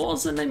for more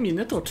than a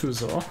minute or two,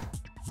 though.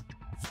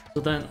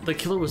 So then, the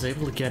killer was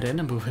able to get in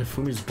and move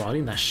Hifumi's body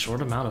in that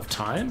short amount of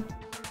time?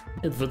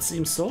 It would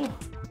seem so.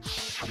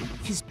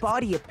 his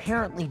body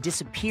apparently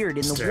disappeared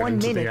in the Stared 1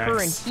 into the minute her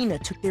and ice. Hina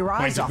took their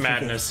eyes Point of off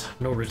madness,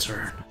 no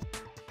return.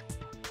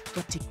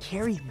 But to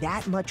carry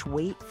that much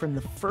weight from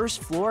the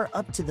first floor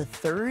up to the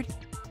third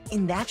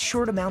in that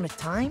short amount of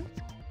time?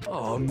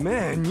 Oh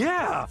man,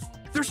 yeah!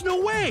 There's no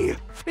way!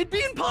 It'd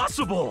be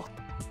impossible!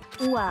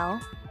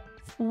 Well,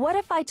 what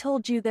if I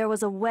told you there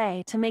was a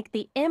way to make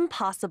the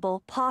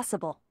impossible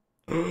possible?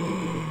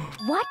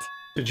 What?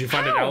 Did you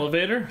find an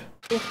elevator?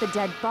 If the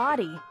dead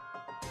body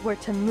were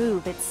to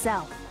move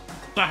itself.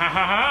 Ha ha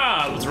ha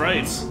ha! I was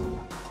right.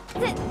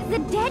 The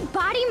dead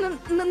body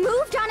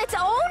moved on its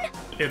own?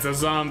 It's a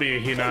zombie,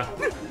 Hina.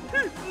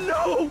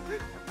 No!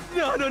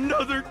 Not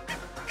another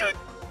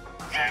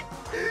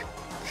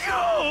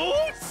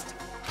ghost!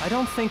 I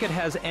don't think it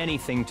has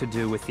anything to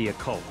do with the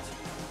occult.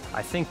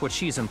 I think what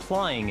she's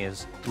implying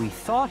is we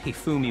thought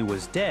Hifumi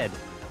was dead,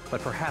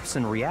 but perhaps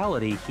in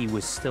reality he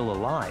was still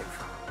alive.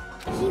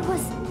 He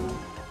was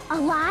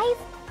alive?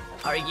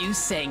 Are you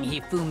saying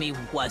Hifumi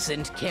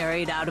wasn't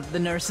carried out of the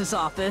nurse's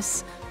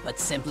office, but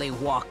simply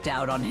walked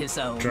out on his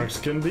own? Drugs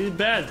can be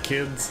bad,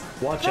 kids.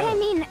 Watch But out. I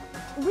mean,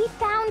 we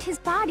found his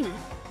body.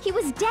 He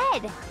was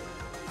dead.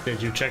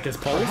 Did you check his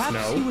pulse? Perhaps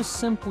No. he was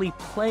simply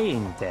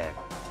playing dead.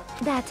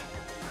 That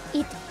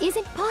it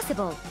isn't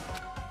possible.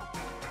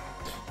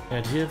 The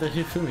idea that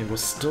Hifumi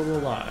was still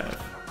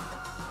alive.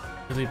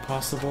 Really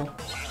possible?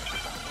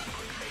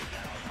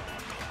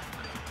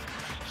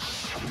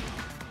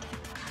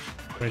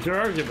 Make your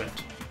argument.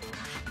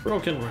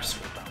 Broken wrist.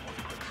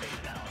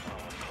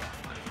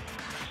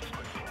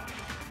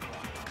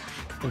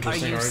 Are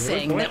Interesting you argument.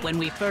 saying What? that when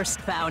we first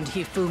found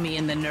Hifumi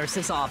in the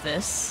nurse's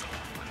office,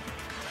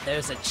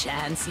 there's a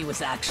chance he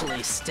was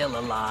actually still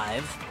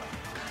alive?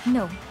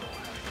 No,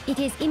 it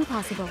is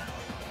impossible.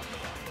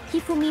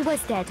 Hifumi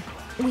was dead,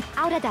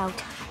 without a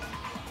doubt.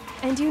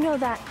 And you know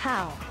that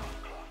how?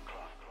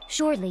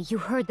 Surely you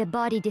heard the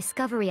body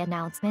discovery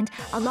announcement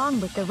along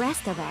with the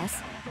rest of us.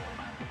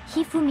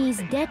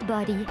 Hifumi's dead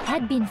body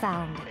had been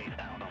found.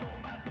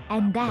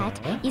 And that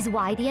is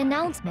why the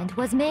announcement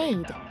was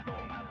made.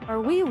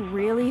 Are we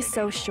really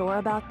so sure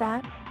about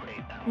that?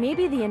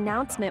 Maybe the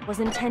announcement was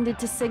intended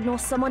to signal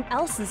someone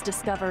else's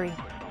discovery.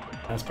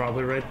 That's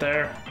probably right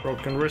there.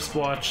 Broken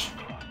wristwatch.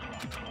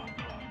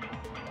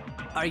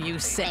 Are you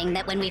saying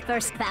that when we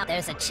first found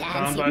there's a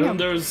chance By whom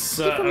there's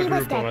a Hifumi was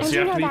group of dead, us. and You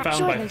you have know to be that found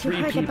by surely you 3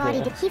 heard the body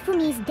people. that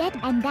Hifumi's dead,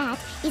 and that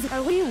is...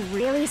 Are we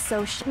really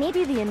so sure?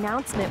 Maybe the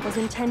announcement was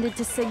intended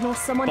to signal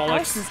someone Bollocks.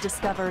 else's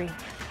discovery.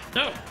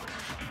 No.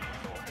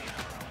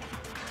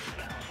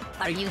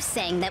 Are you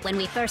saying that when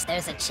we first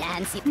there's a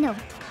chance he... No.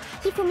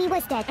 Hifumi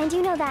was dead, and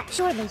you know that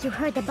surely you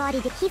heard the body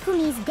that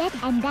Hifumi's dead,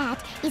 and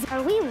that is...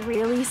 Are we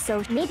really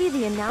so... Maybe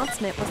the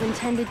announcement was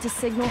intended to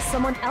signal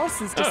someone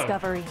else's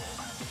discovery.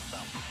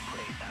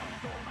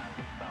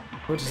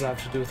 What does that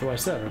have to do with what I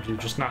said? Or do you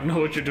just not know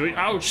what you're doing?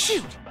 Ouch!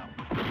 Shoot!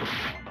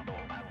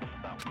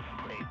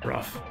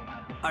 Rough.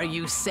 Are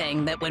you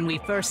saying that when we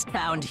first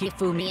found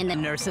Hifumi in the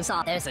nurse's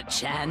office, there's a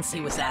chance he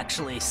was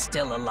actually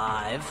still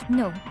alive?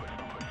 No,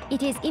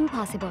 it is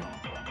impossible.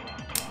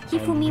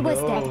 Hifumi was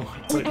dead.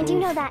 Wait, And you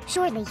know that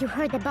surely you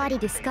heard the body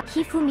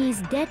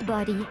Hifumi's dead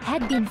body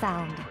had been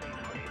found.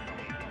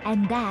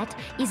 And that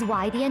is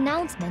why the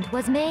announcement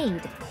was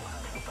made.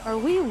 Are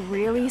we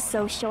really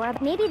so sure?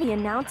 Maybe the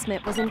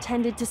announcement was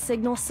intended to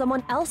signal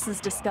someone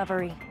else's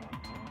discovery.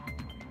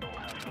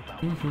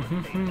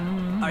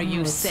 Are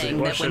you saying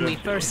what that when should we it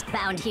be? first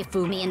found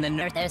Hifumi in the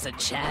nurse, there's a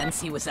chance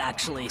he was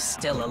actually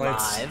still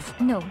alive?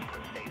 No,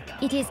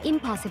 it is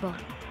impossible.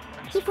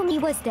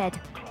 Hifumi was dead,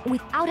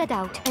 without a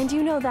doubt. And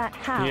you know that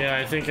how? Yeah,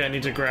 I think I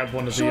need to grab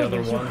one of the Surely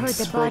other you heard ones.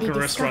 the body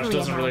Broken wristwatch discovery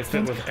doesn't really fit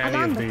announcement with any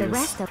along of with these. the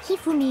rest of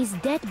Hifumi's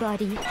dead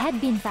body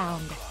had been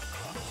found.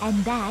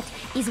 And that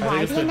is I why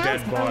think it's the the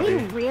dead announcement... Are we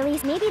body. really?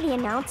 Maybe the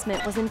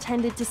announcement was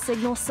intended to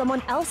signal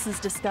someone else's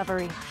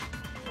discovery.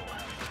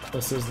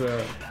 This is the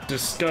Are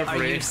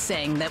discovery. you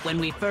saying that when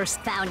we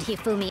first found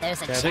Hifumi,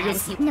 there's a Yeah, I think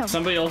chance it's he... No.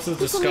 somebody else's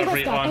Hifumi was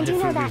discovery dead, on and you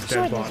know that Hifumi's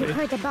dead surely you body.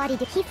 heard the body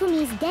that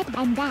Hifumi's dead,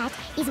 and that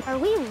is... Are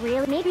we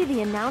really? Maybe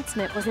the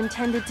announcement was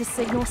intended to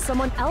signal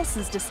someone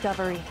else's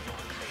discovery.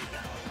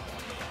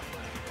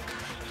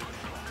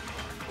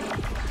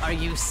 Are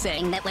you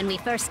saying that when we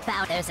first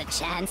found there's a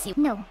chance he...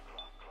 No.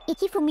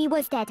 Hifumi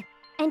was dead.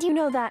 And you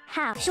know that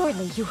how?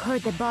 Surely you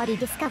heard the body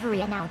discovery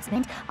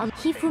announcement of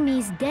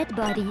Hifumi's dead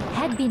body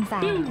had been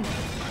found.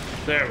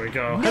 There we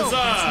go. No, Huzzah!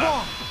 that's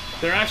wrong.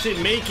 They're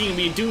actually making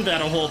me do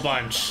that a whole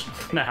bunch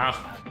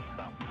now.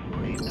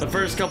 The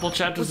first couple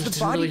chapters Was I the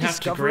didn't body really have to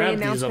discovery grab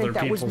these announcement other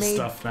that was people's made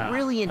stuff now.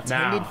 really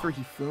intended Now. for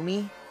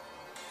Hifumi?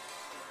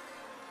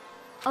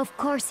 Of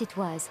course it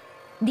was.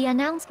 The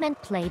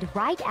announcement played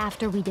right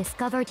after we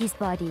discovered his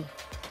body.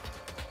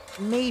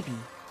 Maybe.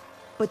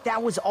 But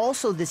that was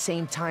also the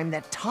same time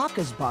that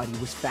Taka's body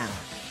was found.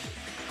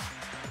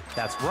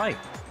 That's right.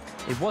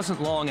 It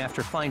wasn't long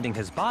after finding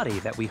his body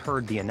that we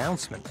heard the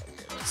announcement.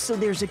 So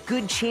there's a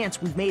good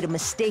chance we've made a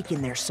mistake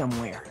in there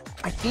somewhere.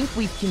 I think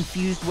we've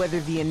confused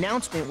whether the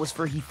announcement was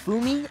for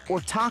Hifumi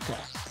or Taka.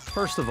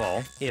 First of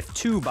all, if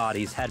 2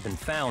 bodies had been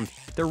found,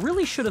 there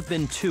really should have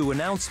been 2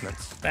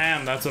 announcements.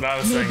 Damn, that's what I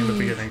was saying in the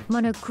beginning.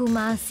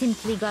 Monokuma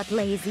simply got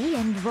lazy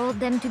and rolled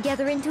them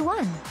together into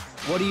one.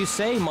 What do you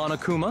say,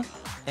 Monokuma?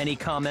 Any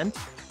comment?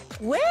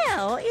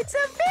 Well, it's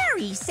a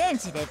very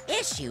sensitive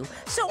issue,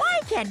 so I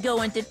can't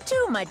go into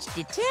too much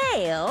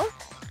detail.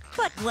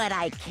 But what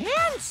I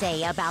can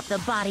say about the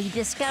body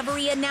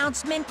discovery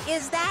announcement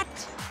is that...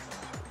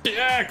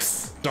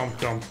 X! Dum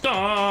dum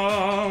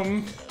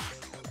dum!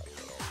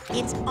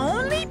 It's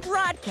only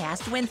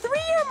broadcast when 3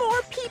 or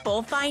more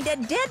people find a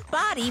dead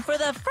body for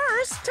the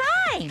first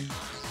time.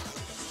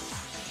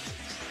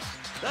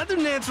 That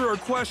didn't answer our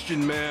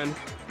question, man.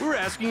 We're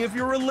asking if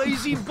you're a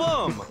lazy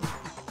bum.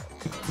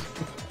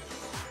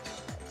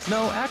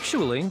 No,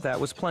 actually, that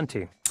was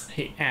plenty.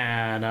 Hey,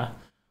 Anna.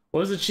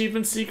 What was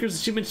Achievement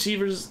Seekers? Achievement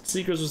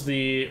Seekers was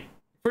the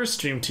first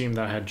stream team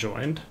that I had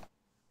joined.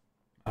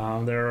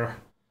 They're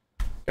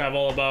kind of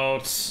all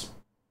about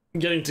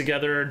getting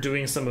together,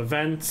 doing some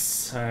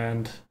events,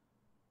 and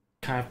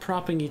kind of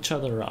propping each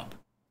other up.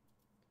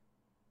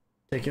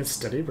 Taking a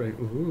steady break.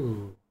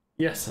 Ooh.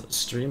 Yes,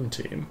 stream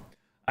team.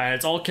 And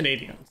it's all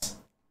Canadians.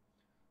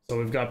 So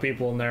we've got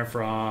people in there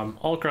from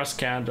all across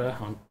Canada.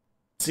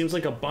 Seems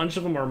like a bunch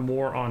of them are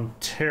more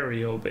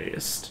Ontario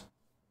based.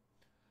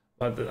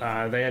 But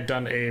they had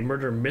done a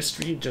murder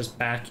mystery just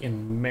back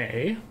in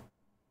May.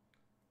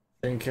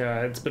 I think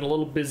it's been a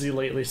little busy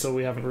lately, so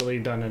we haven't really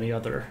done any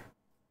other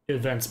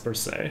events per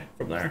se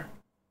from there.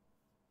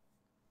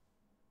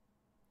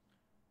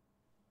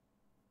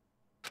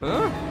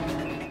 Huh?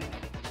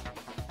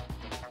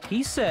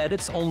 He said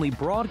it's only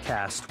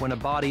broadcast when a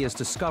body is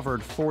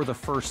discovered for the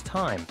first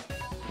time,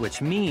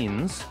 which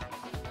means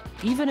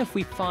even if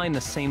we find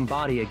the same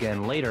body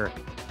again later,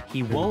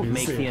 he won't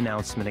make the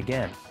announcement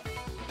again.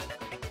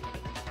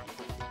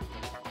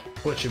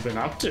 What you been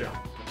up to?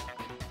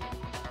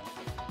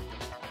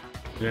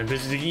 Did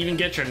you even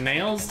get your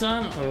nails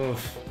done?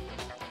 Oof.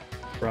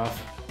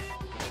 Rough.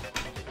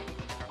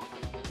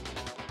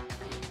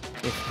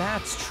 If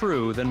that's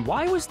true, then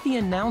why was the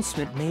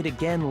announcement made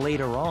again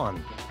later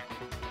on?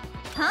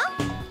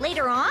 Huh?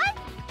 Later on?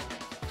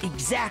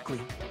 Exactly.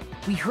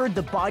 We heard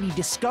the body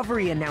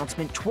discovery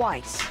announcement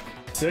twice.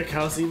 Sick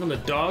house, even the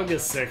dog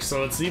is sick,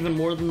 so it's even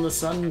more than the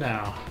sun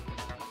now.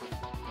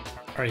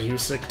 Are you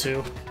sick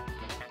too?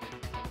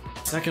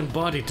 Second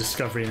body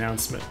discovery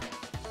announcement.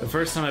 The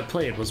first time I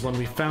played was when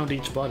we found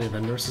each body in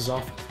the nurse's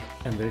office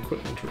and the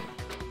equipment room.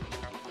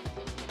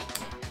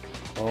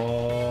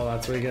 Oh,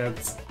 that's where he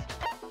gets.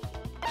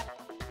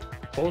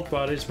 Both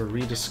bodies were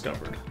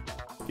rediscovered.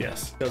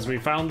 Yes, because we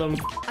found them.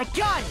 I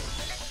got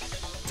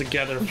it!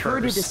 Together we first. We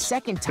heard it a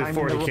second time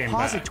in the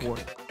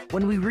repository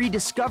when we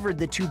rediscovered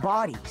the 2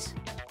 bodies.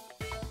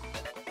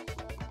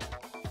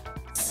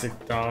 Sick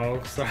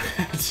dogs. Of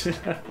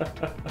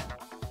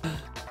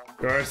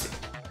course,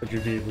 but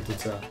you'd be able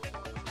to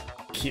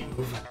keep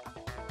moving.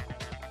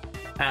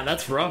 Man,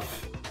 that's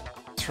rough.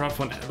 It's rough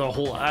when the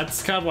whole.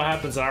 That's kind of what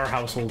happens in our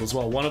household as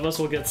well. One of us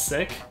will get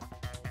sick,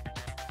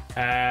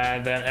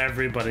 and then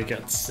everybody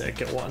gets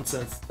sick at once.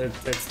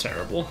 It's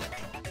terrible.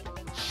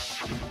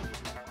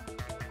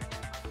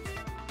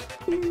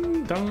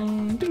 Ding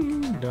dong,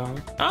 ding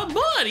dong. A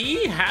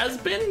body has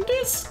been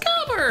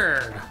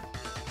discovered!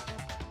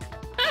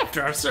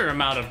 After a certain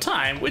amount of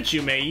time, which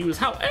you may use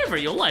however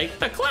you like,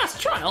 the class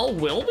trial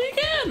will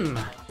begin!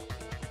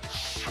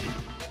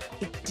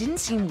 It didn't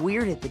seem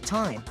weird at the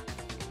time,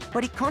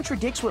 but it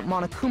contradicts what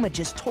Monokuma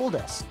just told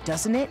us,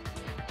 doesn't it?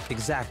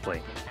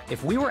 Exactly.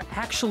 If we were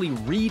actually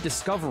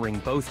rediscovering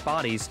both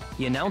bodies,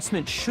 the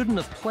announcement shouldn't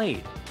have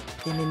played.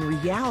 Then in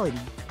reality,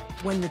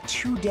 when the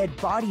 2 dead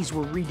bodies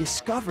were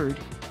rediscovered,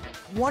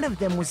 one of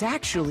them was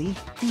actually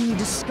being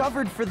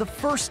discovered for the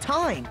first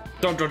time.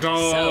 Dun, dun,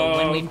 dun. So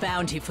when we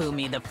found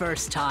Hifumi the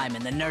first time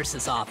in the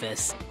nurse's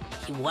office,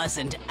 he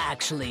wasn't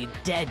actually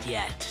dead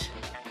yet.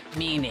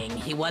 Meaning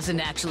he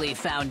wasn't actually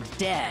found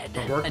dead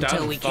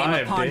until we came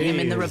upon him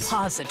in the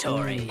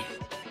repository.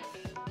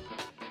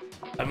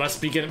 That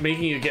must be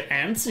making you get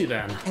antsy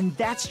then. And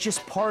that's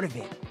just part of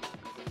it.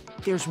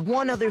 There's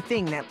one other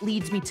thing that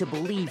leads me to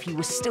believe he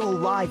was still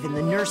alive in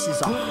the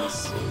nurse's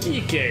office.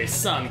 DK,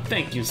 son,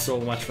 thank you so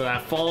much for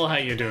that follow. How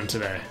you doing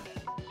today?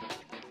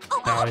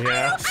 Oh, yeah. I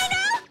know!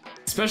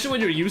 Especially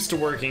when you're used to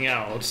working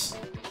out,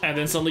 and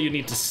then suddenly you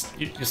need to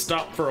you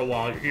stop for a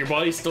while. Your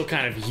body's still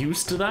kind of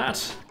used to that,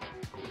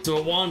 so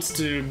it wants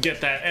to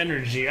get that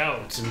energy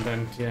out, and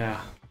then,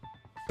 yeah,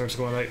 starts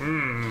going like,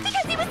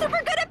 Because he was super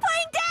good at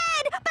playing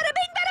dead! Bada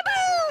bing, bada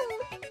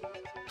boom!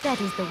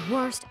 That is the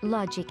worst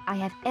logic I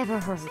have ever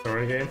heard.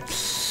 Story game.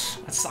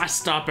 I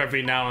stop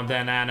every now and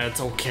then, Anna. It's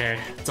okay.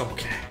 It's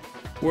okay.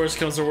 Worst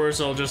comes to worst,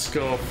 I'll just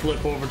go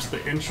flip over to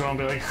the intro and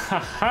be like,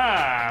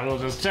 haha, we'll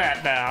just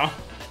chat now.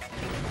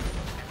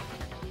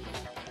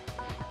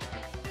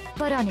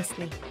 But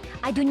honestly,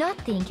 I do not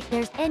think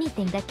there's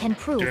anything that can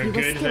prove he was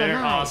good still there.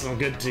 alive. Awesome.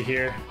 Good to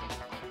hear.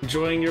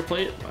 Enjoying your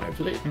play?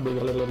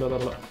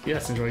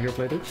 Yes, enjoying your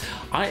playthrough.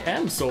 I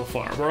am so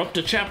far. We're up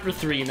to chapter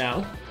 3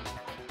 now.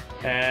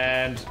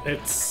 And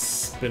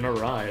it's been a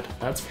ride,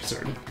 that's for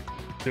certain.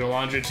 Do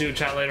laundry too,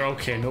 chat later.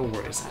 Okay, no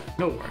worries.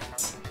 No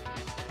worries.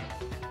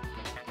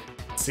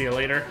 See you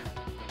later.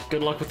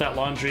 Good luck with that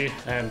laundry,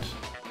 and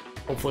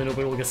Hopefully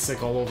nobody will get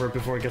sick all over it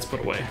before it gets put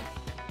away.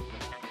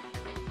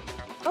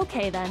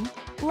 Okay then,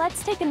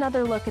 let's take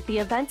another look at the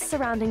events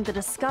surrounding the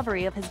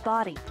discovery of his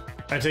body.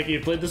 I take it you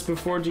played this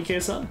before,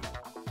 DK-san?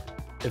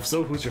 If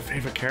so, who's your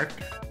favorite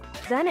character?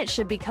 Then it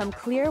should become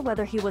clear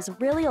whether he was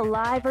really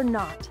alive or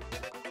not.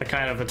 I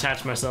kind of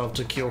attached myself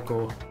to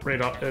Kyoko right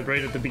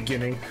at the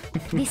beginning.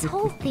 This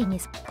whole thing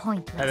is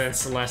pointless. And then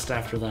Celeste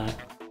after that.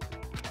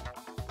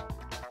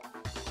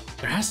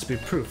 There has to be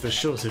proof that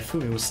shows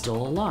Hifumi was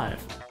still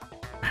alive.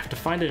 I have to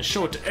find it and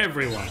show it to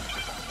everyone.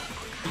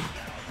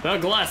 The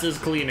glasses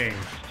cleaning.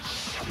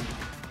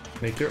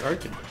 Make your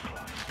argument.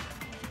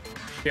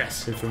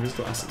 Yes, Hifumi's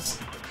glasses.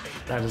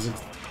 That is.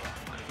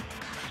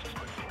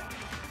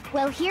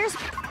 Well, here's.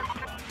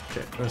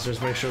 Okay, let's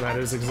just make sure that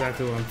is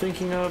exactly what I'm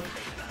thinking of.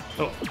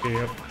 Oh, okay,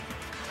 yep.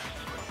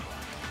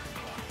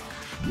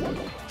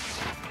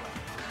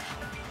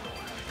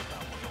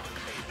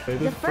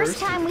 The first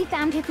time we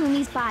found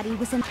Hifumi's body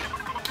was in.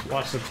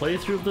 Watch the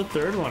playthrough of the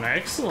third one.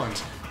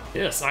 Excellent.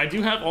 Yes, I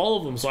do have all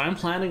of them, so I'm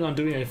planning on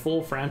doing a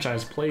full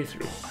franchise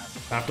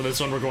playthrough. After this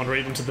one, we're going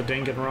right into the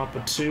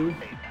Danganronpa 2,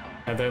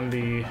 and then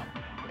the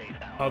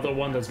other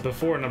one that's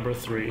before number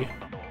 3,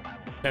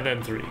 and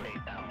then 3.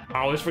 I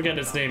always forget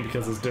its name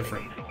because it's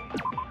different.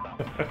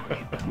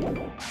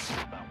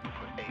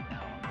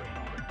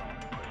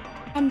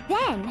 And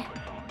then,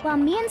 while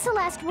me and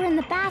Celeste were in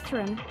the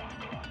bathroom,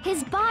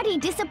 his body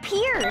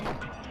disappeared.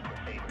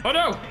 Oh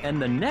no!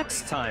 And the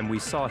next time we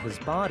saw his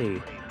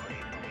body,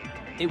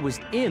 it was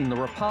in the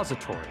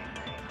repository.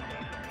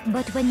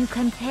 But when you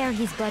compare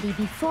his body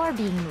before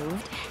being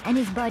moved and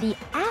his body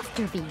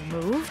after being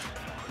moved,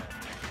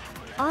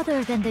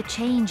 other than the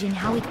change in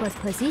how it was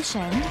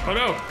positioned... Oh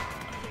no!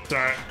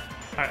 Sorry,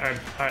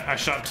 I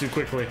shot too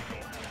quickly.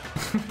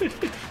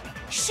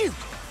 Shoot!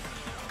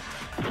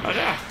 Oh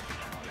no!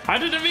 I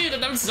didn't mean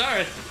it, I'm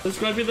sorry.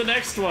 This might be the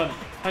next one.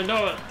 I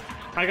know it.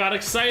 I got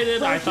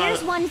excited. Well, I thought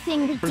here's one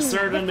thing to for do.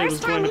 certain The it was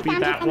first going time to we be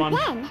found that it, one.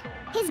 and then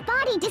his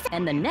body disappeared.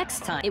 And the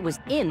next time it was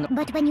in.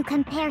 But when you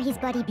compare his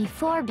body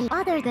before being...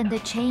 Other than the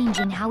change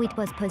in how it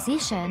was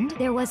positioned,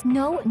 there was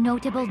no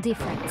notable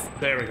difference.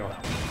 There we go.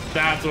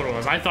 That's what it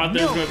was. I thought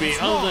there was going to be,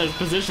 other than his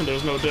position, there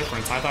was no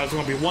difference. I thought it was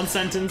going to be one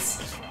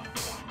sentence.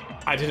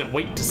 I didn't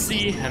wait to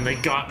see, and they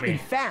got me. In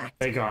fact,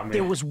 they got me.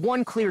 There was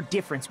one clear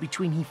difference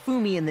between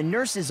Hifumi in the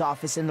nurse's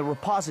office and the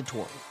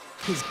repository.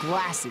 His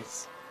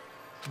glasses.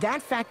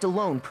 That fact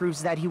alone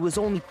proves that he was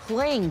only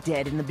playing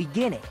dead in the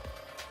beginning.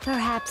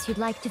 Perhaps you'd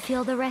like to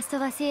fill the rest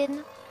of us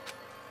in?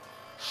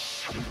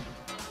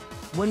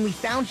 When we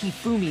found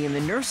Hifumi in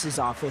the nurse's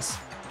office,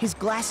 his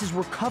glasses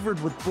were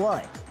covered with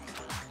blood.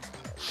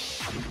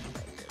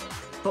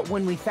 But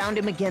when we found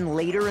him again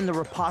later in the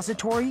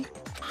repository,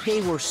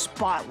 they were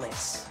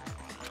spotless.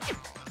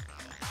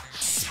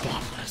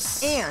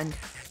 Spotless. And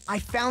I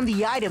found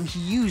the item he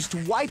used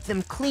to wipe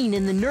them clean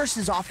in the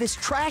nurse's office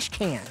trash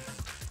can.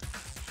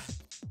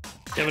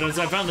 Evidence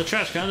I found the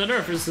trash can in the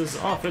nurse's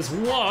office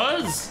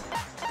was...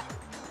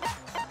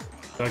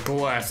 the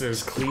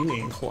glasses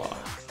cleaning cloth.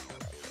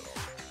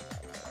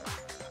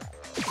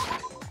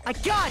 I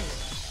got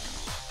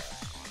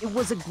it! It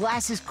was a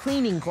glasses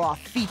cleaning cloth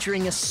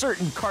featuring a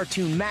certain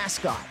cartoon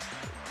mascot.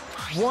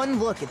 One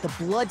look at the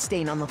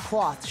bloodstain on the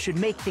cloth should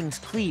make things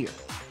clear.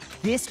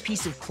 This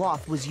piece of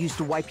cloth was used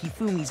to wipe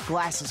Hifumi's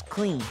glasses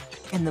clean.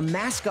 And the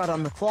mascot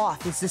on the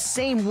cloth is the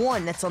same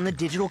one that's on the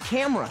digital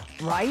camera,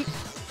 right?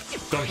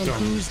 Dum, and dum.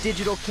 whose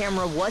digital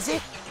camera was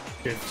it?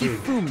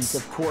 Hifumi's,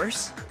 of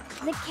course.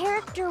 The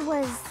character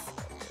was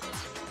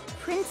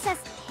Princess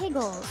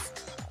Piggles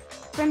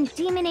from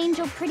Demon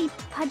Angel Pretty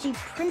Pudgy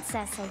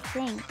Princess, I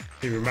think.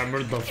 He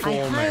remembered the full I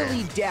name.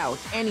 highly doubt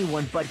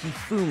anyone but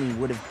Hifumi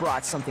would have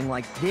brought something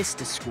like this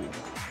to school.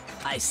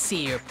 I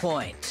see your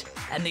point.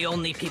 And the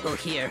only people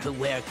here who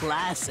wear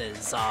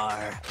glasses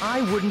are...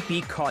 I wouldn't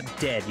be caught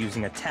dead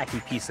using a tacky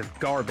piece of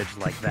garbage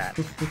like that.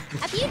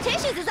 A few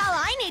tissues is all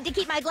I need to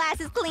keep my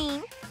glasses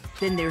clean.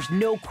 Then there's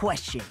no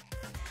question.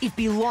 It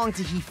belonged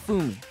to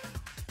Hifumi.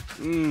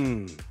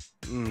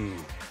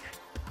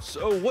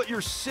 So what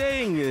you're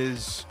saying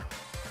is...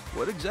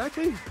 what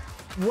exactly?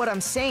 What I'm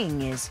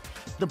saying is,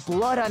 the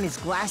blood on his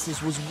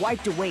glasses was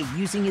wiped away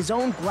using his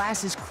own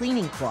glasses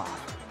cleaning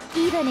cloth.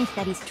 Even if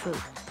that is true,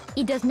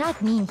 it does not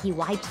mean he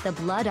wiped the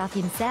blood off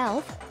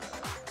himself.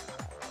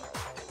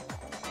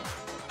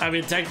 I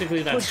mean,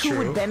 technically that's but who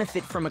true. would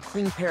benefit from a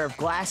clean pair of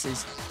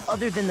glasses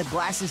other than the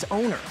glasses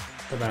owner?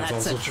 But that's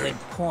That's also a true. good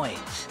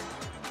point.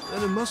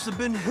 Then it must have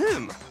been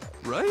him,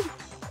 right?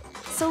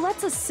 So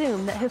let's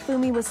assume that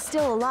Hifumi was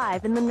still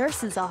alive in the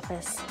nurse's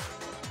office.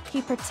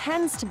 He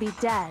pretends to be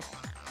dead.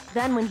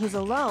 Then when he's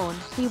alone,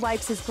 he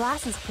wipes his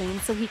glasses clean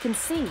so he can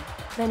see.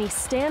 Then he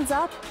stands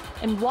up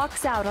and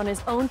walks out on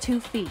his own 2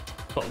 feet.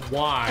 But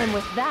why? And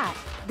with that,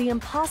 the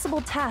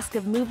impossible task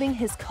of moving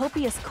his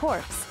copious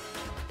corpse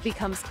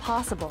becomes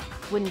possible,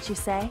 wouldn't you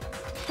say?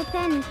 But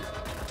then,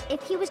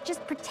 if he was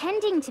just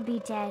pretending to be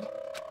dead,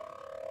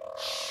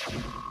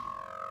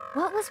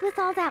 what was with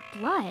all that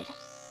blood?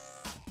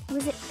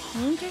 Was it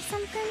paint or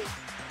something?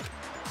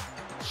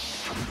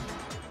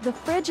 The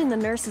fridge in the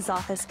nurse's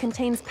office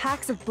contains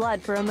packs of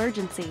blood for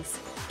emergencies.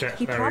 Okay,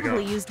 He there we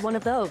probably go. used one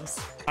of those.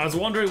 I was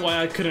wondering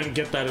why I couldn't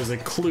get that as a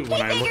clue when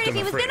I looked in the fridge. If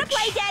he was gonna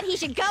play dead, he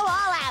should go all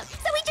out.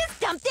 So he just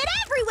dumped it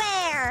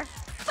everywhere.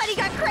 But he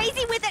got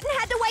crazy with it and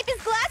had to wipe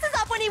his glasses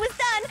off when he was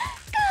done.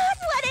 God,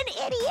 what an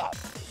idiot.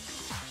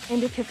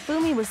 And if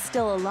Hifumi was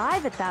still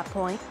alive at that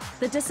point,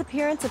 the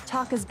disappearance of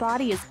Taka's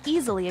body is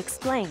easily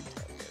explained.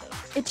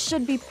 It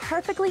should be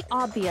perfectly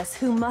obvious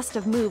who must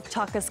have moved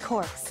Taka's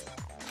corpse.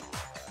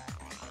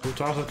 Who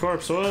Taka's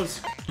corpse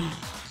was?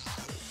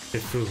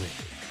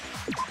 Hifumi.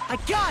 I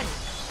got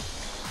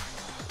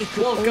it! It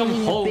could Welcome only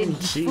have home, been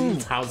jeez.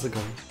 Hifumi. How's it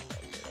going?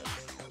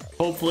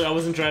 Hopefully I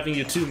wasn't driving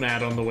you too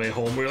mad on the way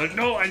home. We were like,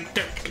 no,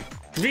 damn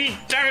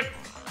it!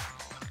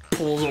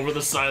 Pulls over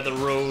the side of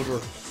the road,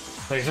 or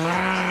like,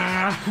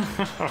 ah!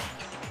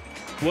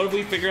 What have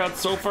we figured out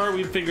so far?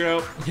 We figured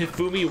out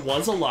Hifumi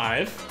was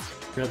alive,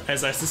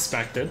 as I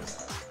suspected,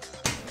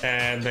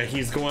 and that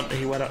he's the one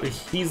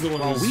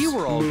While who's we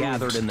were all moved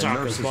gathered in the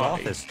Taka's nurse's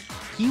body. office,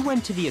 he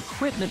went to the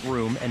equipment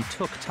room and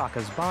took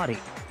Taka's body.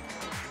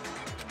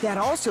 That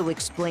also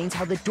explains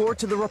how the door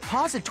to the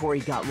repository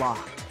got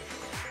locked.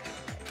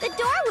 The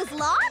door was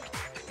locked?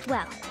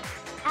 Well,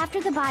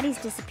 after the bodies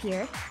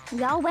disappeared,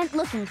 we all went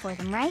looking for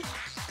them, right?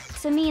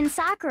 So me and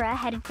Sakura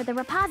headed for the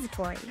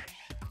repository.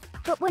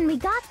 But when we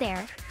got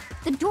there,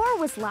 the door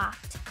was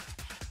locked.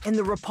 And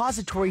the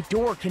repository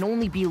door can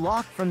only be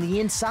locked from the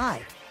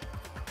inside.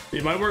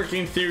 See, my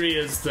working theory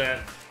is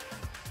that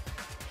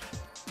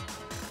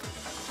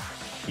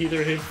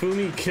either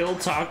Hifumi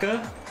killed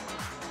Taka,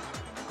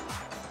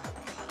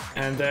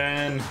 and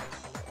then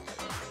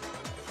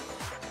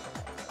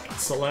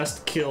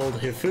Celeste killed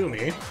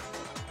Hifumi.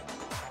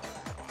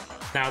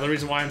 Now, the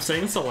reason why I'm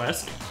saying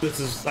Celeste,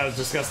 I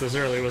discussed this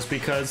earlier, was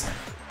because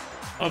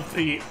of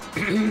the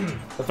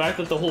the fact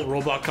that the whole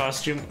robot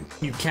costume,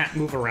 you can't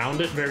move around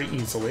it very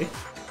easily.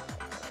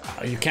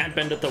 You can't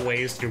bend at the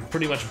waist, you're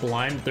pretty much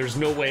blind. There's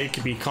no way it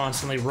could be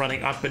constantly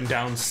running up and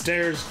down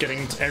stairs,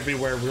 getting to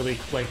everywhere really,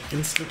 like,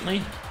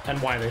 instantly,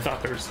 and why they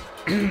thought there's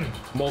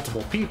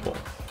multiple people.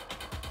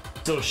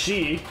 So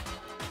she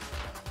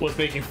was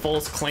making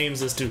false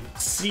claims as to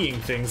seeing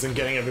things and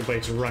getting everybody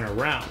to run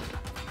around.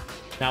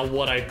 Now,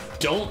 what I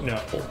don't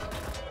know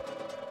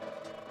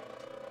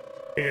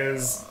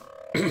is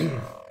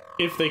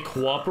if they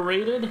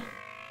cooperated,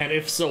 and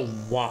if so,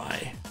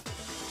 why?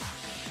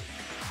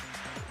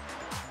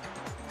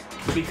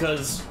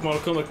 Because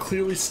Monokuma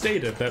clearly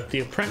stated that the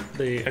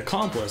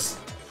accomplice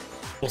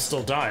will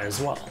still die as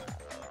well.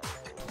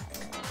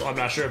 So I'm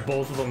not sure if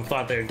both of them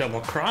thought they'd double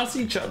cross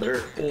each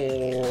other,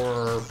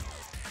 or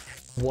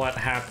what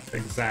happened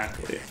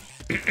exactly.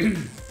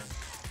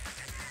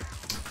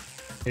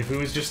 If he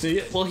was just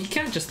well, he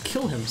can't just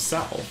kill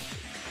himself.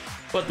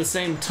 But at the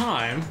same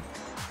time,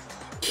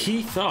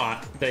 he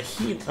thought that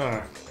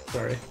Hiro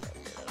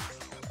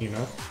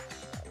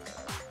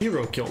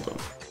killed him.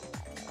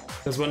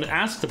 Because when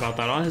asked about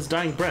that on his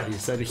dying breath, he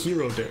said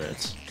Hiro did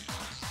it.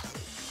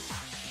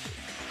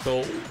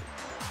 So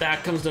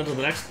that comes down to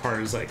the next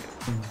part, is like,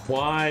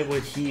 why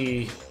would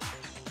he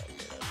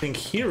think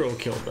Hiro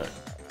killed it?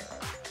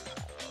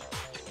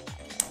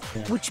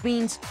 Yeah. Which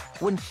means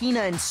when Hina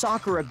and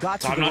Sakura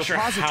got to So the I'm not sure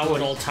repository, how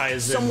it all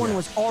ties in someone yet.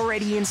 was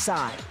already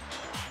inside.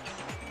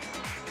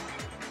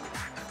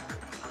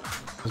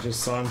 I just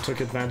saw him, took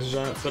advantage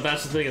of it. But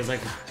that's the thing, is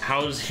like, how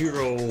does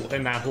Hiro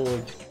and that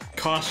whole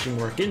costume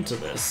work into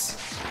this?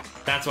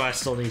 That's why I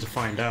still need to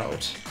find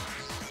out.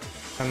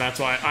 And that's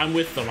why I'm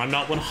with them. I'm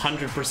not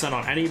 100%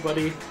 on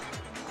anybody.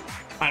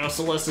 I know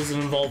Celeste is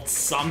involved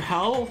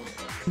somehow.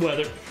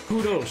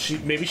 Who knows?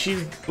 Maybe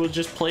she was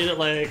just played it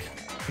like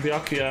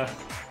Byakuya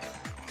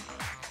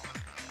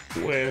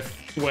with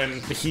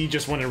when he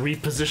just wanted to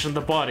reposition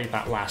the body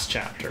that last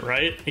chapter,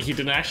 right? He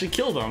didn't actually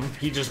kill them,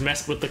 he just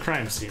messed with the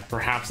crime scene.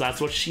 Perhaps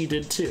that's what she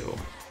did too.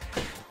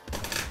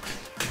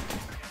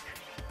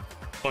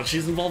 But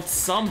she's involved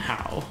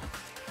somehow.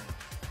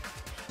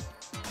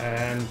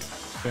 And,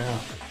 yeah.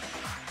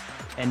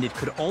 And it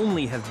could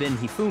only have been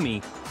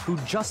Hifumi, who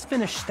just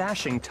finished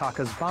stashing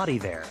Taka's body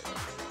there.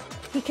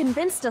 He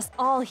convinced us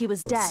all he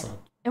was dead,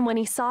 and when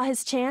he saw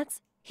his chance,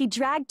 he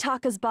dragged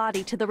Taka's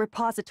body to the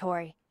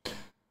repository.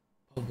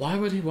 But why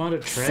would he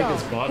want to drag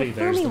his body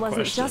there? Hifumi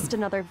wasn't just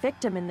another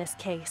victim in this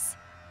case.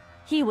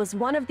 He was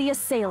one of the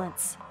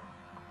assailants.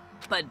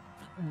 But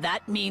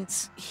that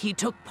means he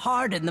took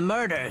part in the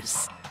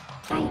murders.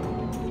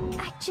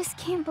 I just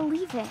can't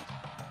believe it.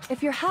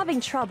 If you're having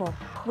trouble,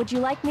 would you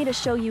like me to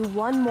show you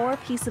one more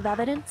piece of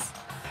evidence?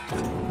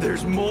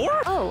 There's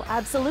more? Oh,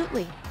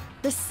 absolutely.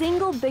 The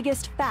single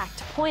biggest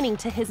fact pointing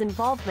to his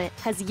involvement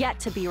has yet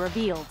to be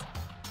revealed.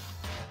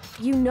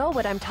 You know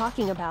what I'm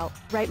talking about,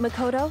 right,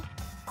 Makoto?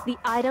 The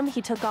item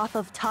he took off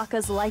of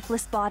Taka's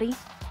lifeless body?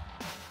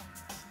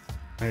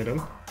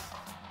 Item?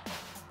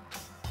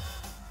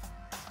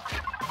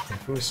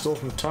 Who stole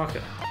from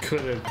Taka?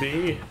 Could it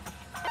be?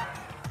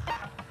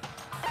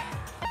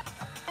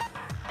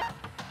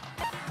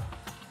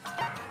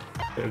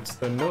 It's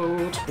the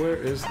note. Where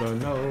is the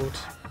note?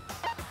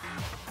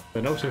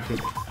 The note of who?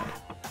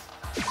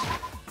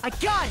 I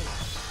got it!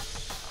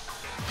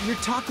 You're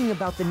talking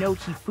about the note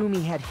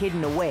Hifumi had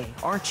hidden away,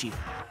 aren't you?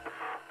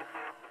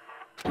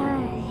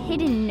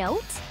 Hidden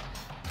note?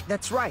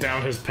 That's right.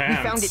 Down his pants.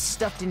 He found it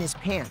stuffed in his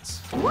pants.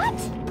 What?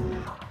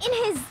 In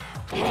his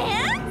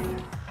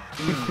pants?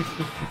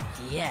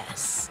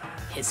 Yes,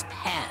 his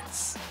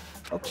pants.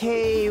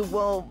 Okay,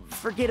 well,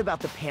 forget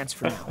about the pants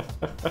for now.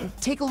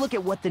 Take a look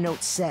at what the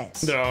note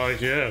says. Oh,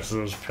 yes,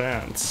 those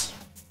pants.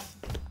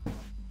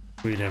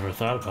 We never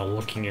thought about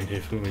looking in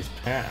Hifumi's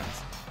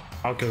pants.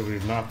 How could we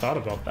have not thought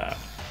about that?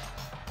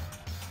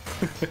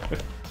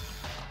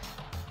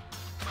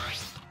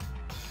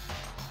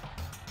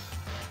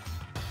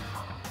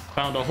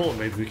 Found a hole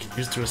maybe we can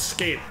use to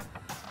escape.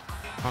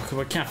 How come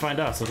we can't find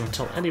out, so don't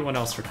tell anyone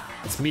else for now.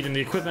 Let's meet in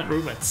the equipment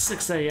room at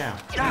 6 a.m.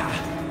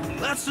 Ah!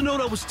 That's the note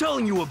I was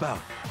telling you about!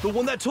 The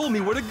one that told me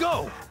where to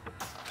go!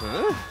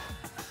 Huh?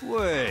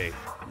 Wait,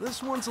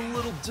 this one's a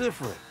little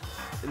different.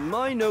 In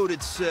my note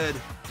it said,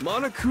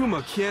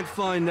 Monokuma can't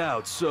find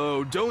out,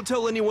 so don't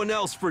tell anyone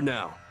else for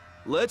now.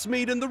 Let's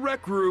meet in the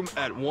rec room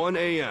at 1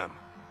 a.m.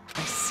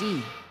 I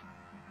see.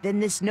 Then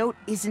this note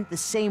isn't the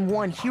same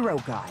one Hiro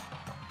got.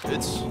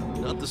 It's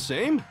not the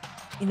same?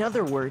 In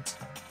other words,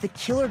 the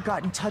killer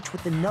got in touch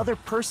with another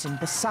person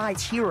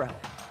besides Hiro.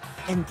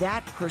 And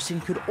that person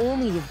could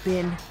only have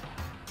been...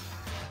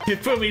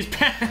 Hifumi's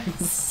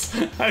pants!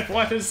 I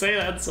want to say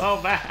that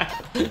so bad.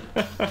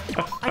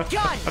 I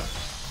got it!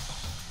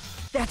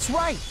 That's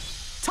right!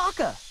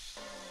 Taka!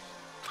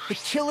 The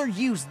killer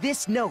used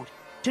this note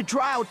to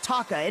draw out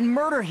Taka and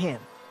murder him.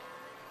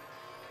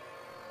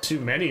 Too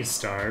many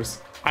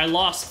stars. I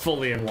lost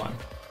fully in one.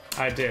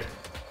 I did.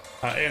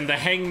 In the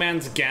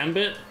Hangman's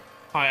Gambit,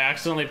 I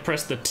accidentally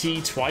pressed the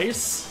T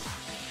twice.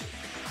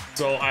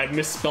 So I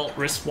misspelt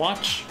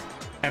wristwatch,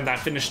 and that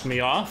finished me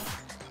off.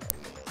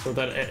 So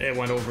that it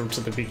went over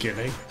to the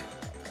beginning.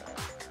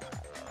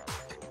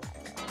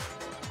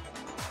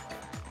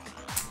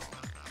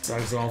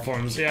 Sucks in all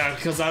forms. Yeah,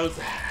 because I was...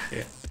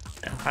 Yeah.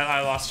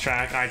 I lost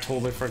track. I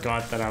totally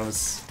forgot that I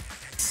was...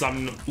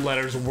 Some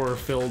letters were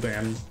filled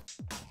in.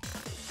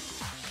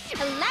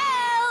 Hello?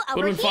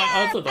 Over Would've been fine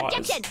here! otherwise.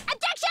 Objection!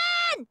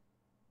 Objection!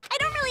 I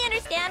don't really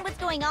understand what's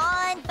going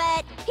on,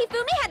 but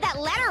Hifumi had that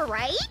letter,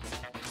 right?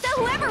 So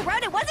whoever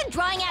wrote it wasn't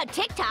drawing out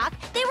TikTok,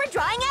 they were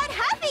drawing out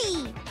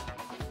Huffy!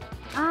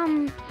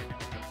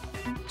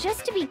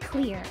 Just to be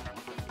clear,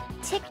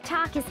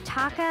 TikTok is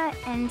Taka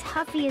and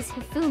Huffy is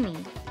Hifumi,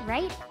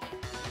 right?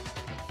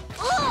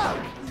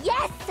 Ugh!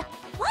 Yes!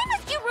 Why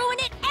must you ruin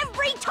it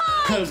every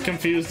time? I was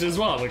confused as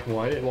well. Like,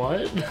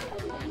 what?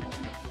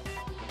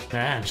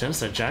 Man,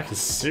 Genocide Jack is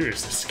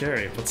seriously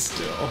scary, but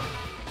still.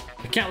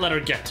 I can't let her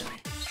get to me.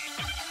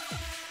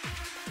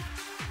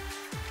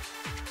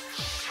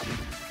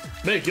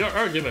 Make your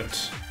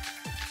argument!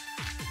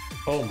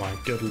 Oh my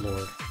good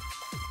lord.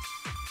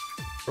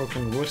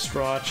 Broken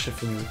wristwatch,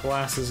 shifting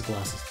glasses,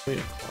 wait.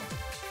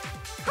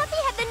 Huffy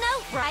had the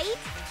note, right?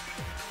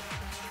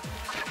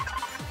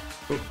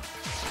 Oop.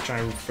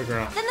 Trying to figure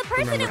out. Then the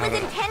person it was to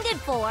intended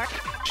for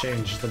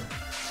change the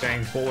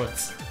dang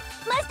bullets.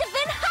 must have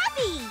been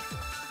Huffy!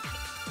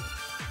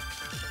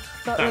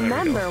 But there we go.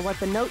 remember what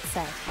the note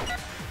said.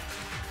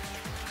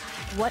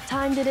 What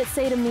time did it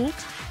say to meet?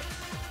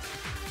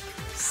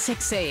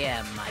 6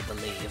 a.m., I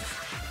believe.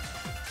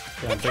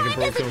 Yeah, I'm thinking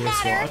broken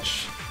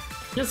wristwatch.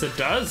 Yes, it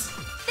does.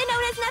 The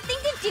note has nothing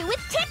to do with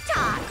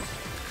TikTok!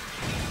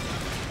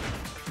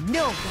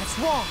 No, that's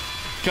wrong!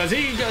 Because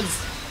he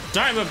does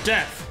time of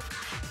death.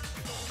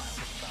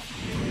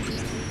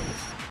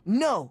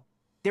 No,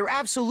 there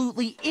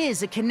absolutely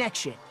is a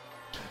connection.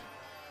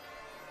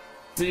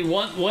 See,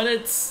 when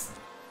it's...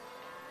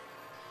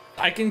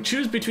 I can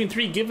choose between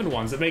 3 given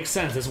ones. It makes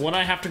sense. It's when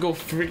I have to go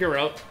figure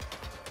out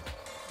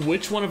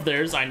which one of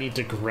theirs I need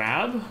to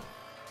grab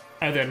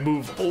and then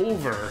move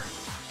over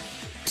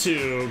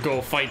to go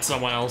fight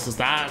someone else's.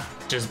 That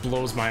just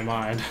blows my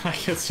mind. I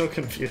get so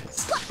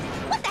confused.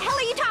 What the hell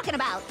are you talking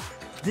about?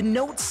 The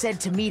note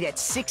said to meet at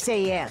 6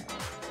 a.m.,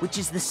 which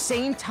is the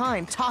same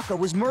time Taka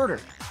was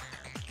murdered.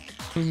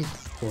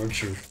 Poor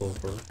Truth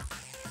Clover.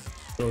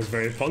 It was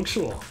very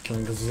punctual,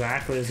 killing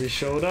exactly as he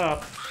showed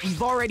up.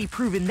 We've already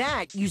proven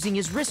that using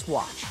his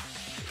wristwatch.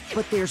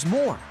 But there's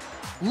more.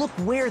 Look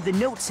where the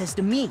note says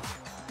to meet.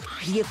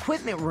 The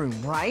equipment room,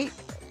 right?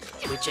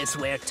 Which is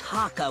where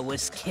Taka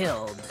was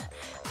killed.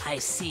 I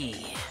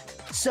see.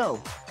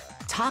 So,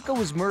 Taka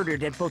was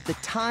murdered at both the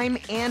time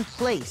and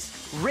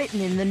place written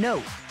in the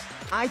note.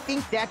 I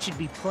think that should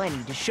be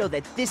plenty to show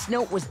that this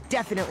note was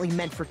definitely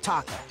meant for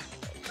Taka.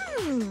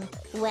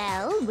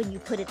 Well, when you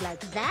put it like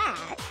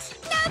that...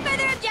 No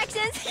further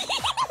objections!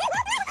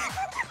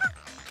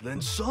 Then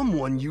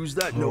someone used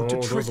that note to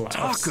Oh, trick those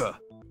laughs. Taka.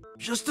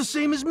 Just the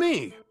same as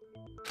me.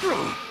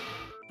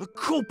 The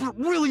culprit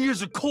really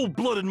is a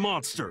cold-blooded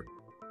monster.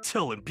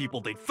 Telling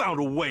people they found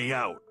a way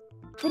out.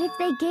 But if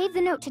they gave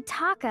the note to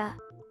Taka,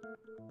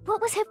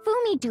 what was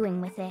Hifumi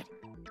doing with it?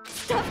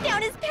 Stuffed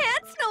down his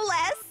pants, no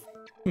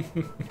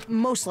less!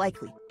 Most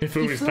likely.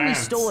 Hifumi's Hifumi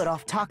pants. stole it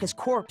off Taka's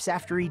corpse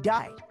after he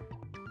died.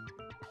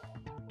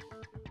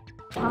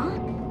 Huh?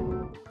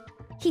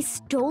 He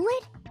stole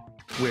it?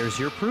 Where's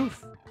your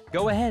proof?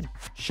 Go ahead,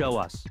 show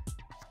us.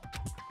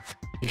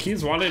 He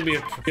keeps wanting me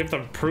to give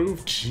them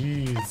proof?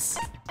 Jeez.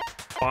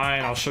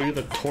 Fine, I'll show you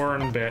the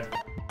torn bit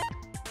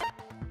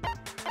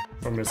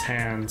from his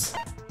hands.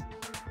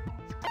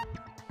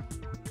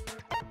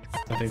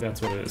 I think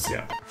that's what it is,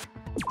 yeah.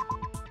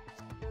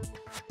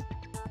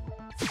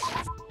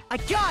 I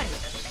got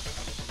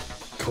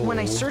it! When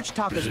I searched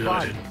Taka's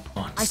body,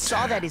 I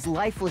saw that his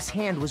lifeless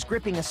hand was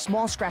gripping a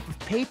small scrap of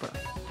paper.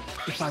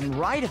 If I'm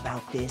right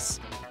about this,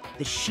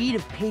 the sheet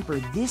of paper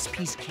this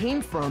piece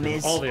came from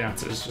is... All the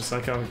answers, just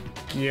like a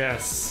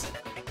yes.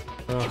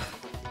 Ugh.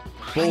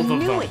 Both I of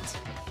knew them.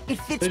 It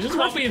fits They just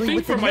want me to perfectly think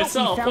with for the note we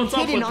myself. found What's up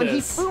hidden with on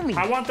this? Hifumi.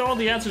 I want all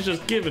the answers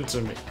just given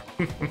to me.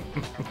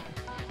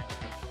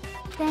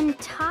 Then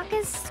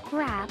Taka's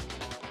scrap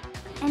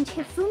and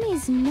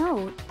Hifumi's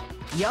note.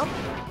 Yup,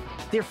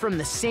 they're from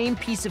the same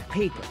piece of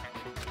paper.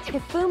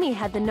 Hifumi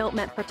had the note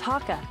meant for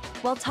Taka,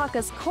 while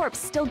Taka's corpse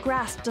still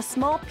grasped a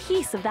small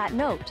piece of that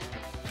note.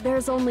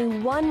 There's only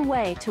one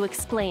way to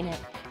explain it.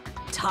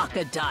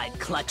 Taka died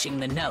clutching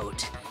the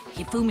note.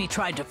 Hifumi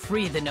tried to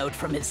free the note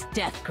from his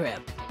death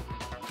grip,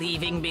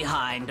 leaving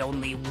behind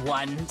only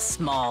one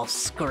small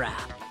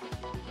scrap.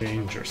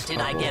 Dangerous. Did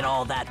I get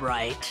all that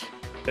right?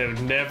 They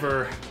would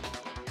never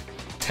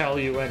tell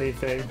you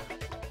anything.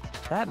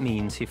 That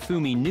means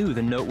Hifumi knew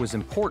the note was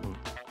important.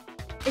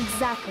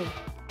 Exactly.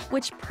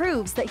 Which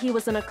proves that he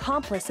was an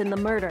accomplice in the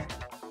murder.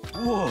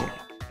 Whoa.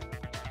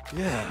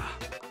 Yeah.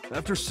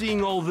 After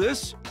seeing all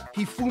this,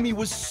 Hifumi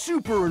was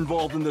super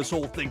involved in this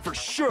whole thing for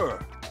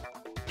sure.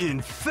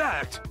 In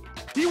fact,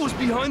 he was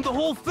behind the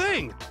whole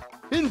thing.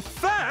 In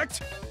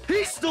fact,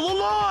 he's still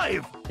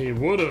alive! He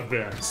would have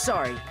been.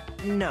 Sorry,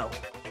 no.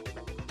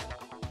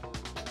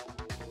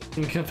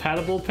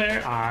 Incompatible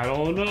pair? I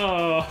don't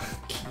know.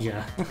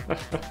 Yeah.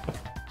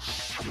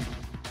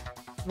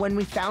 When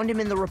we found him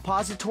in the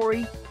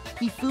repository,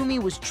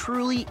 Hifumi was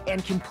truly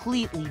and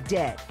completely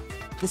dead.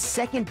 The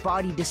second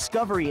body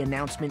discovery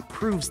announcement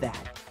proves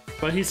that.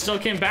 But he still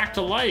came back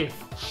to life.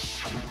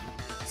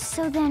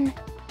 So then,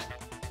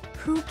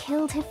 who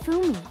killed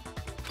Hifumi?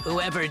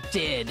 Whoever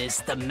did is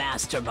the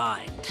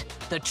mastermind,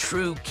 the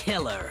true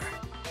killer.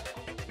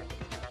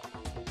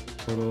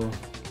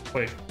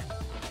 Wait.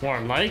 More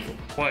like?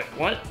 What?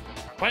 What?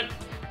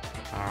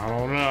 I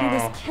don't know. He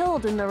was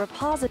killed in the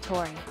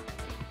repository.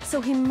 So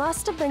he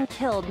must have been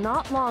killed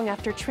not long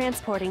after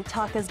transporting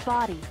Taka's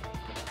body.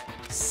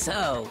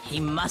 So, he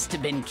must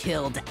have been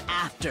killed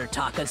after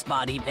Taka's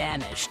body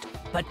vanished,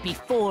 but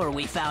before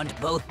we found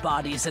both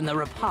bodies in the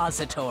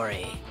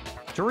repository.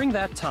 During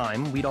that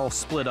time, we'd all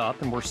split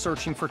up and were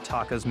searching for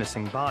Taka's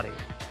missing body.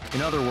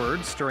 In other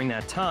words, during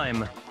that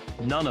time,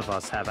 none of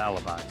us have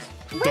alibis.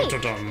 Wait, Dun,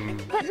 dun,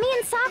 dun. but me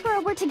and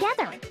Sakura were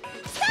together.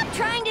 Stop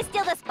trying to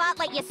steal the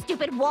spotlight, you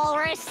stupid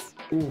walrus!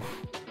 Ooh.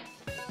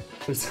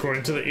 This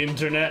according to the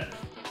internet.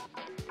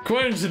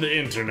 According to the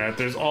internet,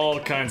 there's all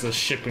kinds of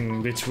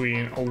shipping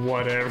between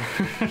whatever.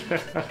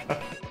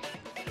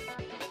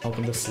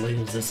 Helping the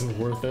slaves isn't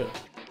worth it.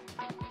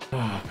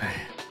 Oh, man.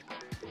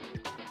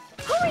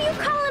 Who are you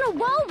calling a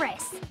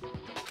walrus?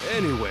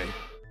 Anyway,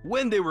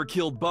 when they were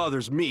killed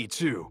bothers me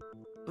too.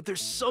 But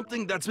there's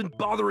something that's been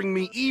bothering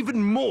me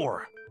even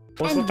more.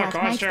 What's And with the what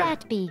might costume?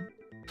 that be?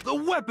 The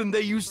weapon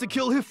they used to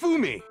kill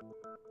Hifumi.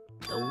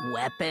 The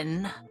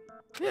weapon?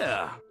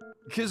 Yeah,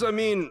 because I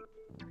mean,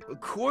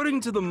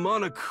 according to the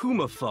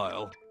Monokuma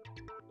file...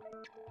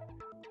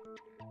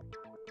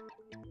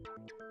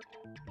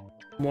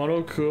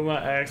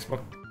 Monokuma X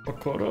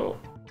Makoto?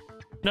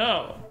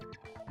 No.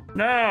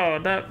 No,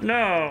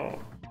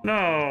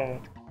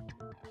 no.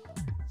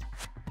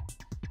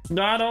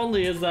 Not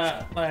only is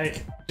that,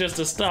 like, just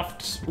a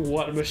stuffed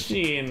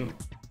machine,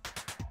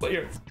 but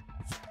you're...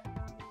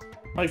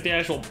 like the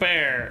actual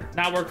bear.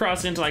 Now we're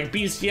crossing into, like,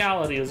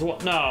 bestiality as well.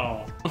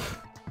 No.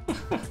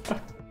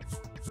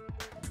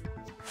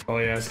 Oh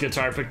yeah, his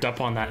guitar picked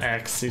up on that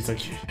X. He's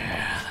like,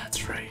 yeah,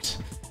 that's right.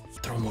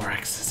 Throw more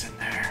X's in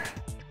there.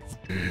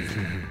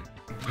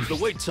 The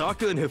way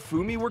Taka and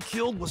Hifumi were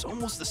killed was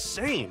almost the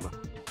same,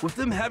 with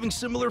them having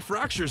similar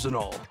fractures and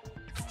all.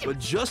 But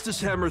Justice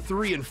Hammer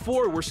 3 and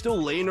 4 were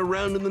still laying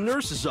around in the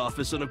nurse's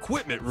office and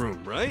equipment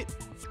room, right?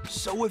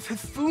 So if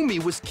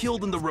Hifumi was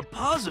killed in the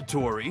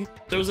repository,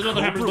 There was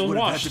another hammer culprit still would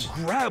have washed. had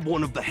to grab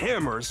one of the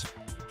hammers,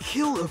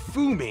 kill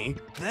Hifumi,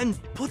 then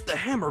put the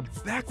hammer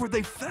back where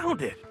they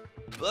found it.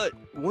 But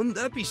wouldn't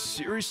that be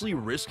seriously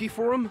risky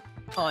for him?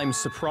 I'm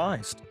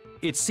surprised.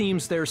 It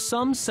seems there's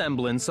some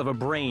semblance of a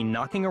brain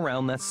knocking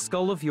around that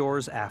skull of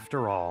yours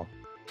after all.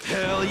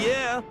 Hell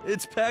yeah,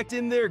 it's packed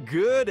in there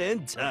good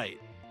and tight.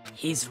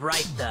 He's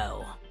right,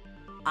 though.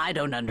 I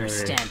don't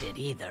understand it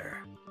either.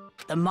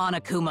 The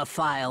Monokuma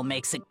file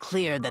makes it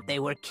clear that they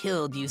were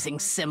killed using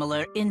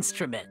similar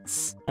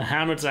instruments. A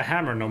hammer's a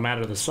hammer, no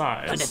matter the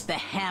size. But if the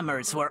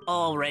hammers were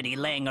already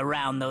laying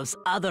around those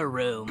other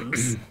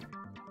rooms...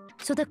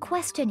 So the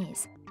question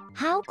is,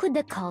 how could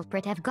the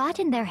culprit have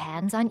gotten their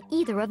hands on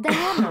either of the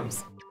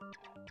hammers?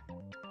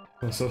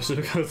 So should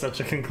we go to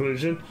such a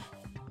conclusion?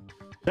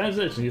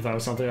 Translation, you thought it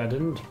was something I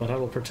didn't, but I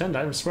will pretend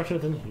I'm smarter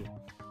than you.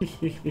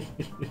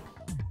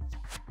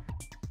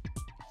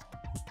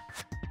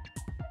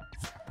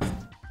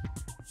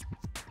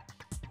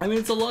 I mean,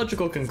 it's a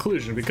logical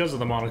conclusion because of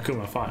the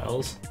Monokuma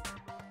files.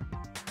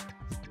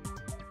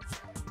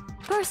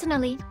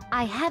 Personally,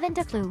 I haven't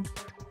a clue.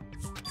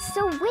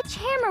 So which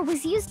hammer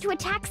was used to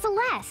attack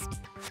Celeste?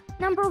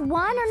 Number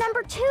 1 or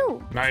number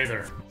 2?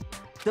 Neither.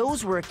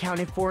 Those were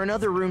accounted for in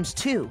other rooms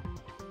too.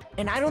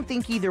 And I don't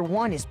think either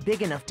one is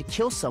big enough to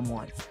kill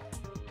someone.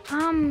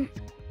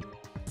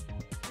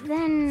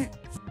 Then,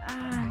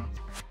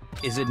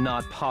 Is it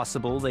not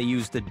possible they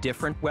used a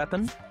different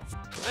weapon?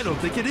 I don't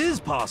think it is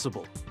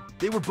possible.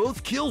 They were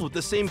both killed with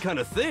the same kind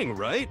of thing,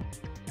 right?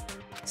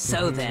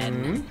 So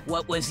then,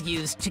 what was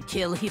used to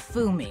kill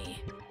Hifumi?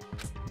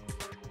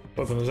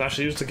 Weapon was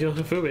actually used to kill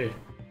Hifumi.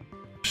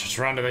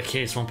 Surrounding the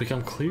case won't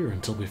become clear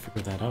until we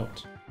figure that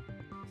out.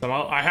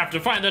 Somehow, I have to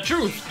find the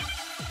truth!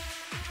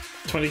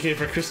 20k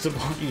for crystal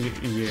ball.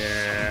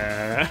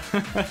 Yeah.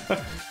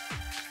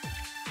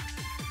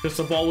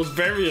 Crystal ball was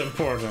very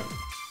important.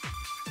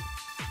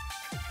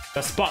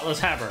 The spotless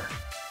hammer.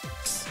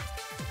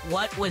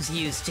 What was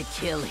used to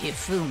kill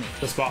Hifumi?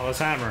 The spotless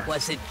hammer.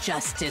 Was it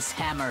Justice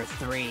Hammer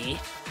 3?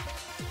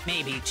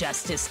 Maybe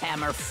Justice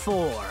Hammer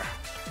 4?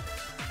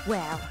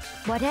 Well,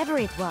 whatever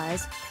it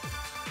was,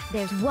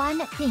 there's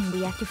one thing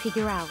we have to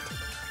figure out.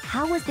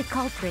 How was the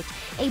culprit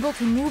able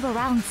to move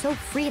around so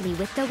freely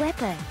with the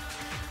weapon?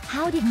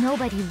 How did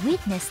nobody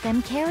witness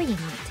them carrying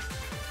it?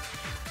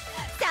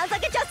 Sounds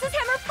like a Justice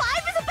Hammer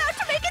 5 is about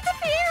to make its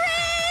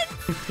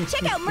appearance!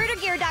 Check out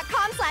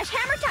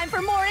murdergear.com/hammertime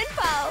for more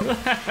info!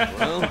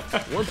 Well,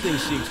 one thing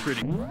seems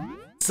pretty...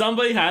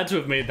 Somebody had to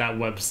have made that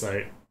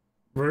website.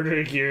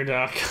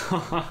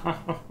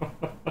 Murdergear.com.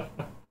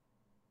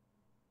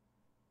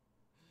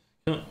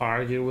 Don't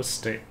argue with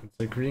statements.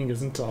 Agreeing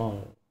isn't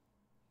all.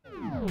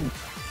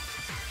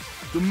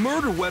 The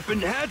murder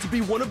weapon had to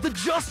be one of the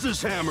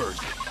Justice Hammers!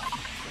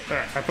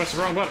 There, I pressed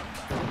the wrong button.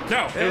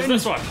 No, it was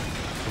this one.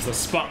 It's the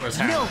spotless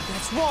hammer. No,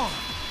 that's wrong.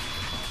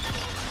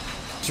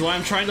 That's why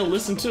I'm trying to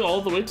listen to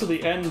all the way to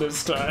the end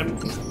this time.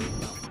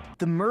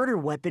 The murder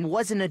weapon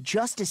wasn't a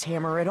justice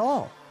hammer at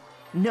all.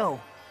 No,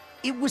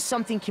 it was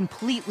something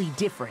completely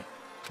different.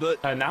 But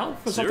And now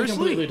for something seriously?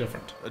 completely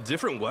different. A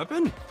different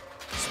weapon?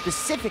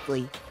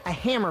 Specifically, a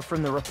hammer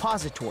from the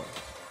repository.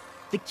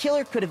 The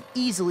killer could have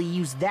easily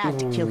used that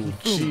to kill Hifumi.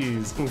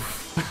 Jeez,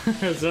 oof.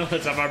 So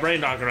let's have my brain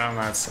knock around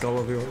that skull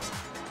of yours.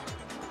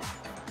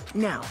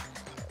 Now,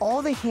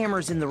 all the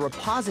hammers in the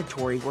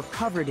repository were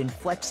covered in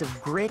flecks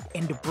of grit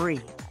and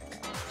debris.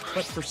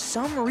 But for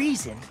some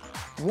reason,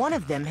 one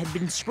of them had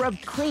been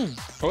scrubbed clean.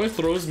 Always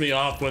throws me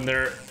off when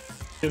they're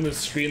in the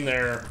screen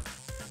there.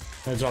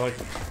 And it's all like...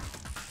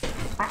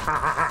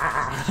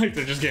 like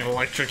they're just getting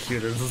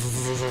electrocuted.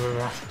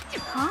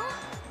 Huh?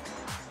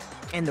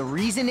 And the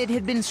reason it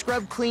had been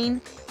scrubbed clean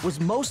was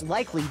most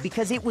likely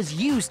because it was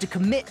used to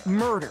commit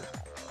murder.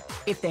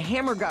 If the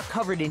hammer got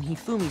covered in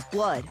Hifumi's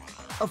blood,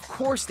 of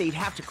course they'd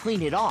have to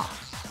clean it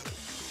off.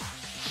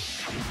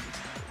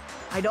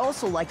 I'd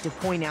also like to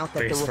point out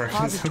that the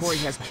repository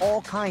has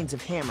all kinds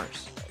of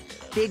hammers.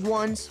 Big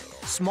ones,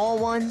 small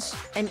ones,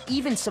 and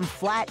even some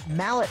flat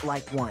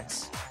mallet-like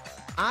ones.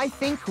 I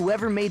think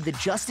whoever made the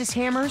Justice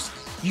Hammers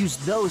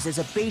used those as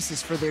a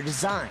basis for their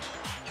design.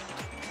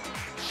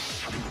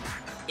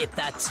 If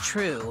that's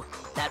true,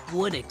 that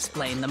would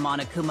explain the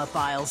Monokuma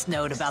file's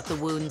note about the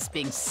wounds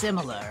being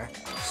similar.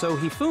 So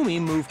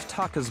Hifumi moved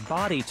Taka's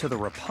body to the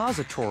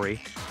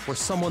repository, where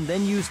someone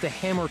then used a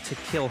hammer to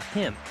kill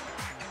him.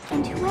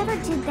 And whoever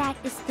did that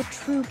is the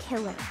true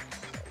killer.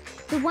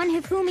 The one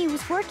Hifumi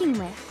was working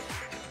with.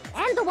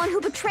 And the one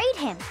who betrayed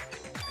him.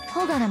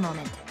 Hold on a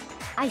moment.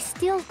 I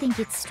still think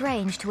it's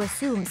strange to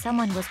assume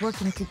someone was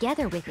working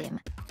together with him.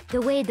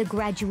 The way the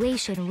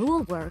graduation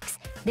rule works,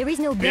 there is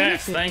no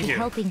benefit to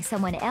helping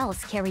someone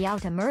else carry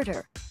out a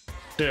murder.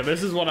 Yeah,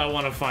 this is what I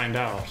want to find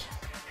out.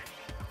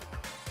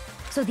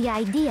 So the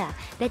idea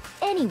that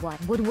anyone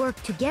would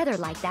work together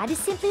like that is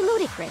simply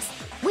ludicrous.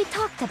 We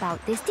talked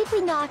about this, did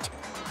we not?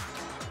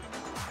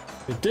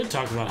 We did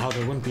talk about how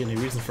there wouldn't be any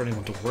reason for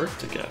anyone to work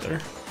together.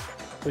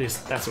 At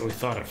least that's what we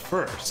thought at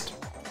first.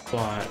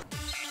 But...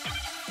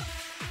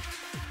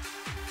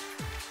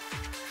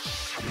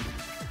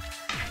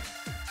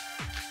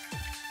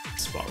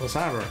 spotless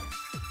hammer.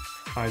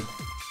 I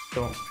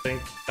don't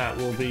think that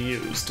will be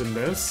used in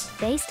this.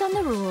 Based on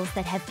the rules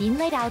that have been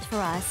laid out for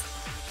us,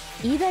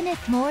 even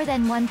if more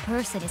than one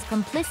person is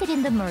complicit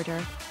in the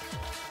murder,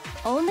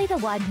 only the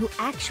one who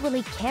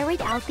actually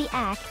carried out the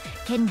act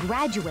can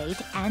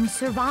graduate and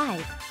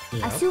survive.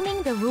 Yep.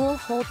 Assuming the rule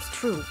holds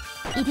true,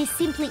 it is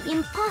simply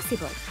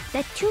impossible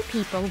that two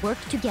people work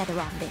together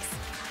on this.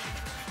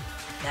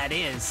 That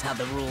is how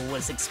the rule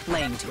was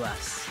explained to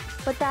us.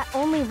 But that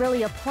only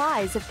really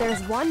applies if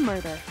there's one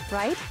murder,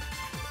 right?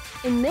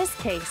 In this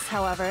case,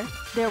 however,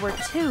 there were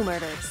two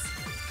murders.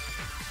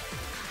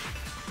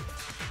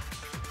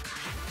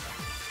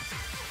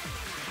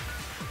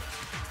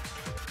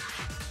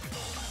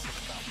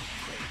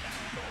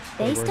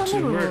 Based on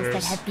the rules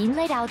that have been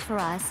laid out for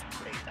us,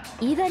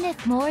 even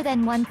if more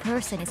than one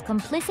person is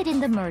complicit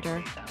in the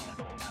murder,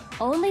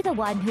 only the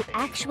one who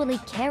actually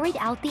carried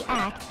out the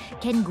act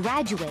can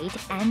graduate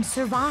and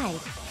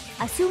survive.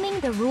 Assuming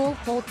the rule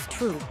holds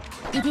true,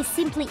 it is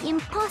simply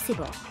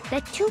impossible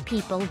that two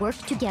people work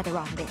together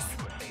on this.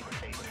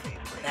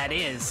 That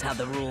is how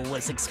the rule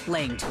was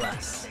explained to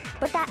us.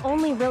 But that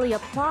only really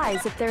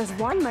applies if there's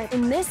one murder.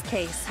 In this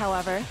case,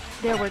 however,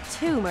 there were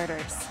two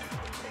murders.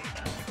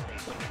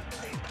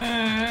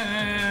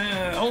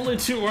 Only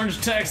two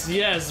orange texts,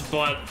 yes,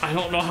 but I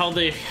don't know how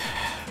they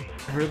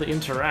really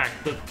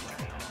interact. The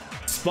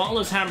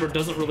spotless hammer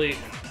doesn't really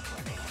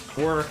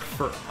work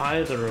for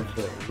either of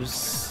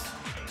those.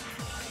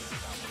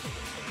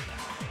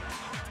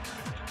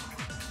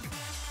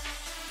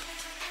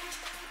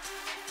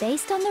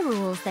 Based on the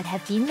rules that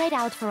have been laid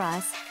out for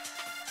us,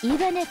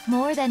 even if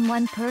more than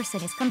one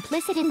person is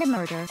complicit in the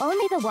murder,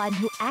 only the one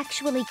who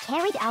actually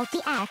carried out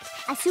the act,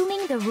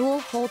 assuming the rule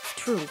holds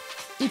true,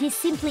 it is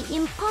simply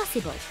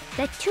impossible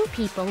that two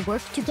people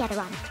work together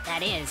on it.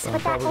 That is.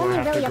 But that only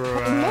really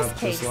applies. In this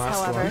case,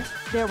 however,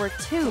 there were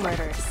two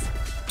murders.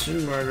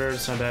 Two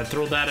murders, and I'd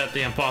throw that at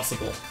the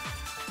impossible.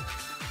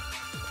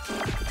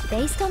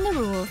 Based on the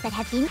rules that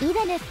have been,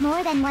 even if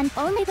more than one,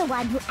 only the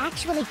one who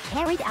actually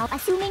carried out,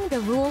 assuming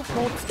the rule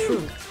holds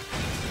true.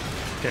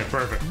 Okay,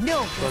 perfect.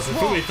 No, Because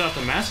if we thought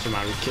the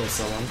mastermind would kill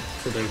someone,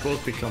 so they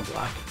both become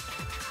black.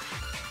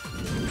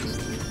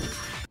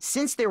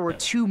 Since there were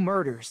two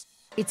murders,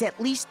 it's at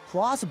least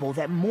plausible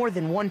that more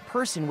than one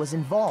person was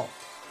involved.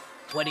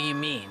 What do you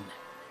mean?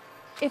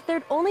 If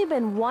there'd only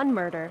been one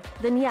murder,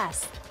 then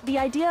yes, the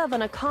idea of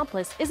an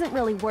accomplice isn't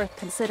really worth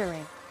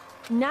considering.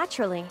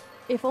 Naturally,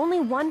 if only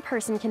one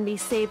person can be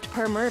saved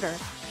per murder,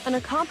 an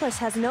accomplice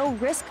has no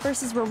risk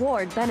versus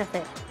reward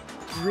benefit.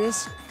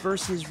 Risk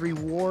versus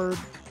reward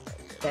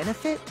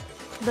benefit?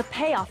 The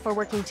payoff for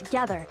working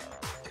together.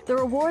 The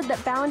reward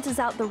that balances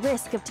out the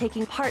risk of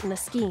taking part in a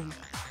scheme.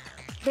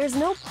 There's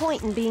no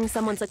point in being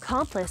someone's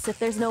accomplice if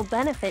there's no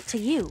benefit to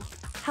you.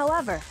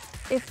 However,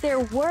 if there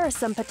were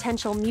some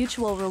potential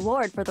mutual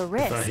reward for the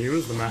risk,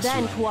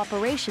 then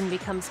cooperation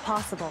becomes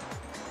possible.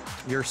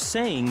 You're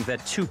saying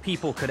that two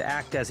people could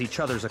act as each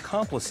other's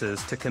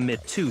accomplices to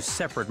commit two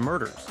separate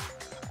murders.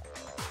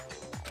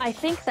 I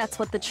think that's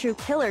what the true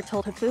killer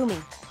told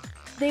Hifumi.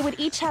 They would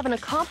each have an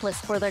accomplice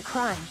for their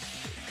crime.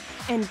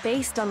 And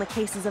based on the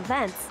case's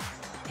events,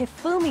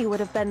 Hifumi would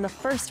have been the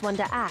first one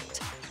to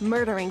act,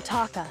 murdering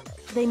Taka.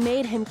 They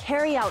made him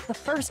carry out the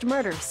first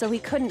murder so he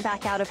couldn't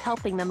back out of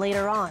helping them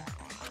later on.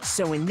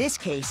 So in this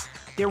case,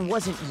 there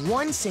wasn't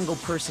one single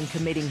person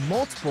committing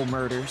multiple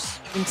murders.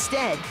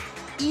 Instead,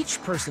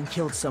 each person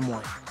killed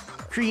someone,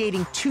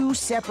 creating two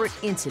separate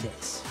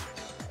incidents.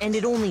 And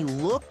it only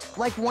looked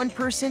like one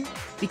person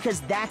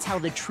because that's how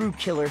the true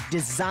killer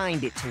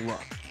designed it to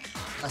look.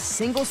 A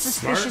single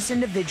suspicious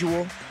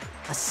individual,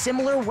 a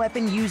similar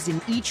weapon used in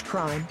each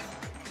crime,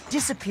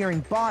 disappearing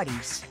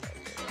bodies.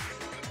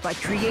 By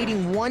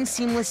creating one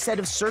seamless set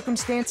of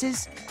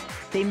circumstances,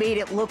 they made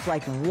it look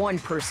like one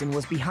person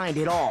was behind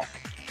it all.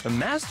 The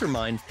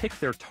mastermind picked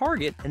their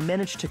target and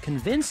managed to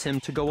convince him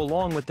to go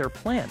along with their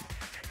plan.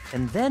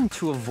 And then,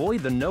 to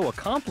avoid the no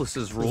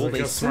accomplices rule,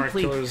 they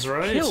simply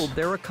killed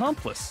their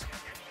accomplice.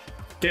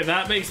 Okay,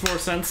 that makes more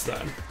sense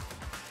then.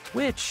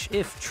 Which,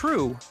 if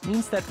true,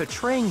 means that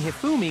betraying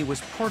Hifumi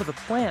was part of the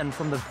plan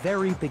from the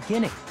very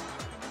beginning.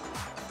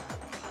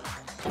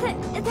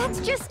 That's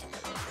just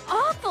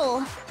awful.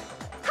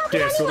 How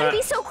could Okay, anyone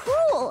be so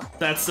cruel?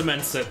 That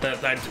cements it.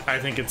 That I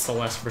think it's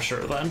Celeste for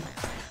sure then.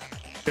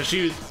 Because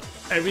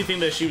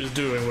everything that she was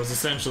doing was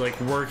essentially like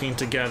working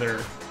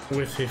together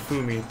with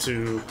Hifumi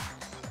to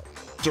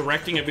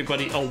directing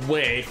everybody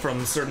away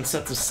from certain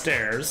sets of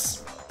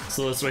stairs,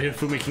 so this way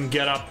Hifumi can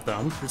get up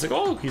them. It's like,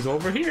 oh, he's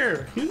over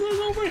here. He's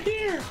over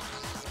here.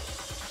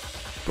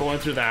 Going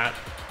through that.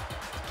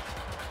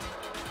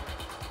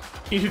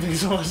 You think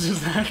Celeste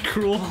is that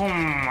cruel?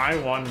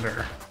 I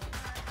wonder.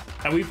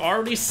 And we've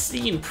already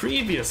seen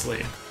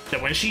previously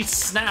that when she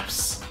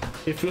snaps,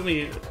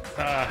 Hifumi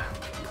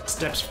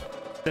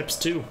steps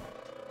two.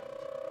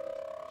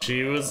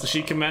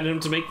 She commanded him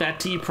to make that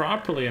tea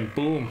properly, and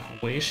boom,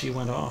 away she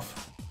went off.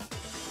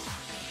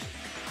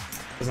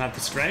 Doesn't have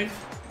the strength?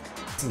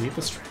 Doesn't need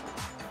the strength.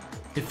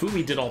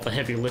 Hifumi did all the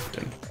heavy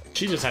lifting.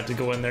 She just had to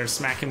go in there and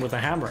smack him with a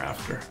hammer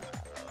after.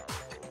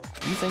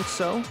 You think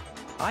so?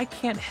 I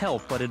can't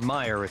help but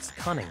admire its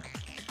cunning.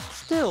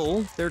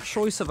 Still, their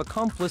choice of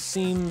accomplice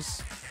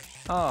seems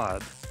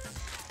odd.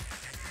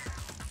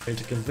 Trying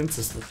to convince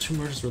us that two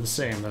murders were the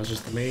same. That was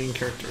just the main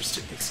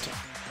characteristic this time.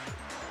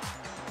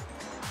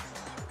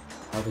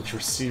 Now that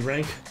you're C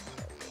rank,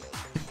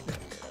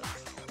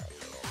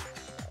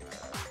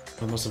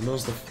 I must have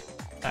noticed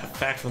that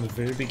fact from the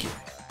very beginning.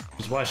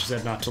 Which is why she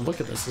said not to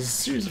look at this as a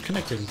series of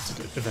connected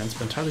events,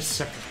 but entirely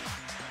separate.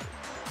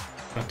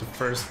 Not to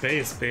first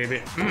base,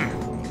 baby.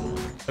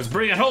 Let's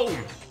bring it home!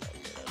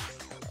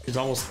 She's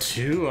almost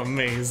too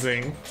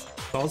amazing.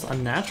 It's almost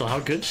unnatural how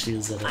good she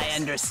is at it. I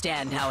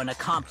understand how an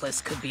accomplice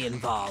could be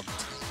involved,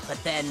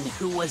 But then,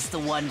 who was the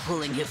one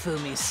pulling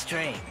Hifumi's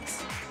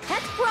strings?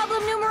 That's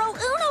problem numero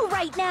uno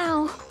right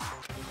now.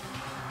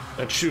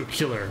 A true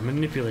killer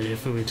manipulated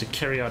Hifumi to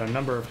carry out a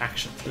number of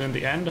actions, and in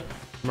the end,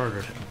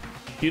 murdered him.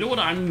 You know what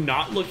I'm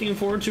not looking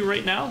forward to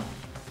right now?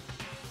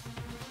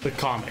 The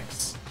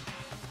comics.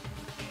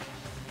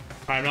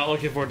 I'm not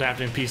looking forward to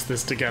having to piece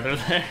this together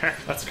there.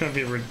 That's gonna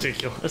be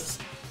ridiculous.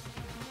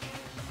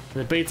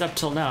 The debates up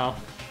till now,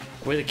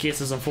 the way the case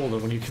has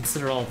unfolded, when you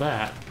consider all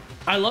that.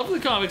 I love the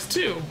comics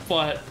too,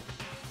 but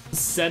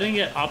setting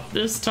it up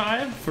this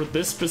time for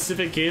this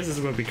specific case is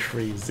gonna be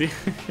crazy.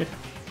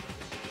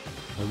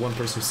 The one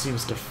person who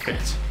seems to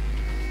fit.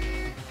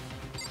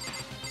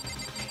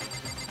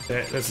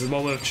 Okay, this is the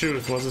moment of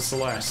truth. Was it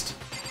Celeste?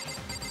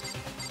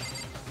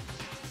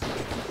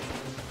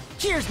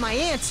 Here's my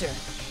answer.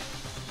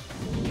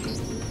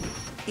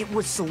 It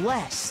was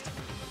Celeste.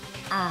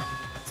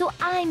 So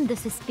I'm the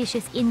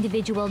suspicious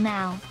individual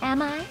now,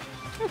 am I?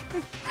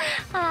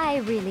 I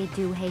really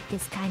do hate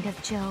this kind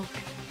of joke.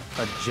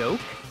 A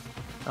joke?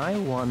 I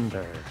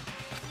wonder.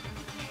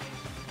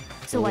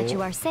 So what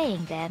you are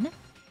saying, then,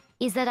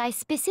 is that I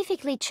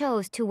specifically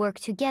chose to work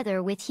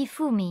together with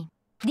Hifumi.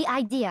 The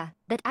idea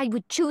that I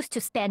would choose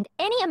to spend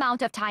any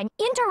amount of time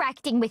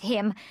interacting with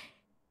him.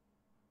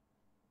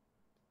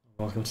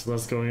 Welcome to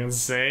Let's Going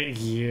Insane.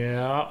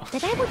 Yeah.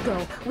 That I would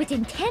go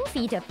within 10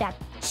 feet of that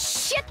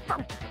shit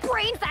for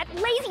brains, that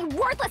lazy,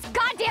 worthless,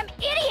 goddamn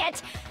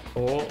idiot!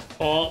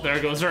 Oh, there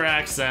goes her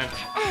accent.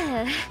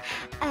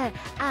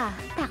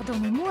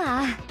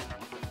 Pardonnez-moi.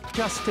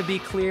 Just to be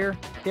clear,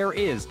 there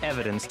is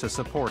evidence to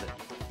support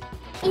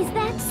it. Is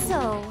that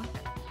so?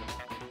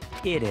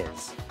 It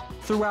is.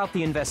 Throughout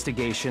the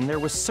investigation, there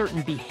was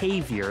certain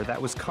behavior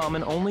that was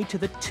common only to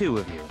the two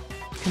of you.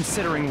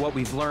 Considering what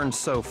we've learned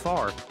so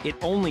far, it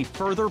only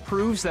further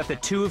proves that the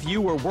two of you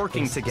were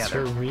working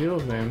together. That's her real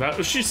name. That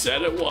was she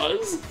said it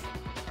was.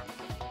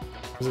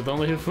 Was it the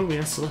only Hifumi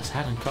and Celeste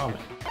had in common?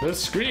 The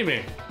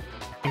screaming.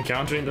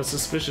 Encountering the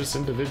suspicious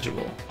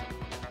individual.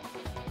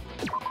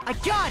 I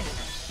got it!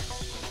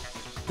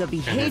 The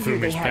behavior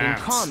they had in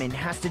common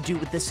has to do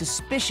with the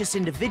suspicious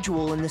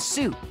individual in the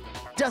suit,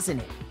 doesn't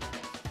it?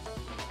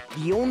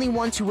 The only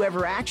ones who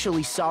ever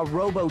actually saw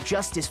Robo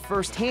Justice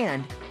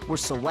firsthand were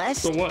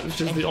Celeste. So what?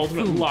 She's the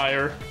ultimate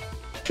liar.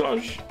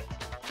 Josh.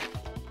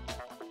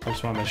 I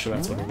just want to make sure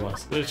that's what it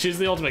was. She's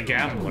the ultimate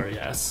gambler,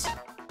 yes.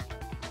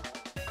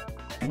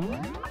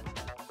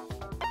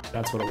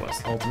 That's what it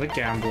was. Ultimate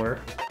gambler.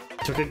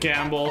 Took a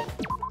gamble.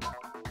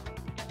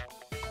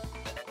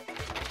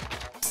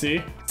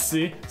 See?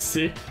 See?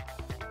 See?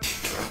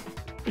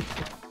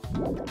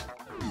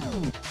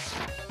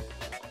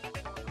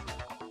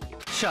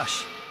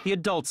 Shush. The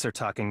adults are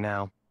talking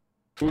now.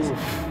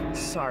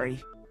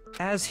 Sorry.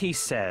 As he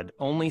said,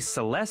 only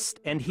Celeste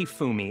and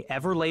Hifumi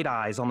ever laid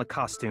eyes on the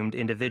costumed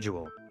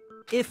individual.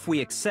 If we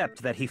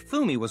accept that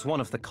Hifumi was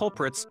one of the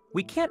culprits,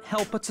 we can't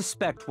help but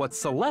suspect what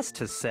Celeste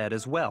has said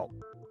as well.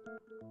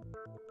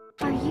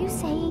 Are you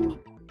saying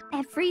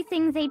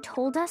everything they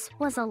told us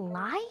was a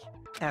lie?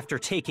 After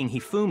taking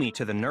Hifumi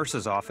to the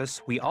nurse's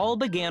office, we all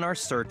began our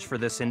search for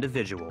this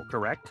individual,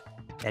 correct?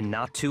 And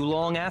not too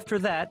long after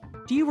that,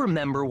 do you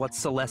remember what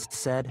Celeste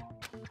said?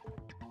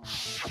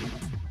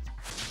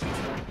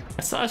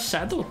 I saw a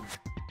shadow.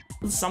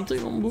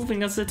 Something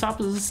moving at the top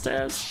of the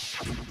stairs.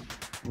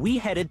 We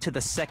headed to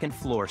the second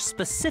floor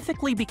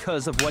specifically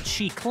because of what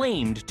she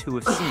claimed to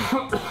have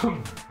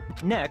seen.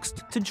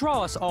 Next, to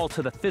draw us all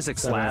to the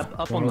physics lab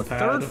up on the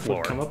third floor.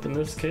 Would come up in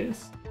this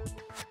case.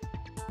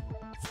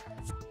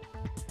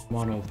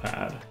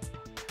 Monopad.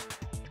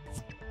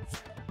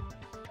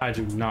 I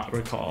do not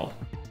recall.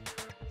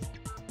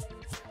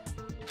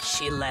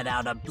 She let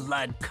out a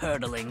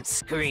blood-curdling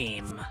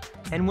scream.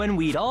 And when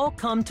we'd all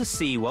come to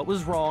see what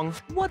was wrong,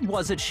 what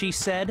was it she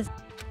said?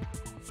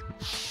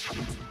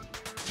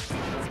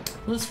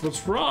 This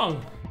was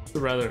wrong. A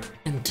rather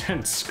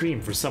intense scream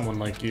for someone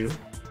like you.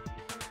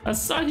 I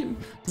saw him,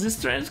 this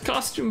strange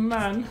costume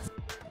man.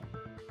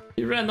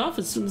 He ran off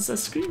as soon as I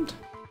screamed.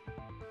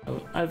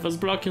 I was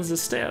blocking the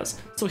stairs,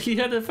 so he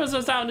headed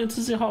further down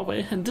into the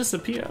hallway and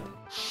disappeared.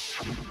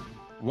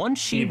 Once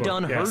she'd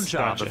done her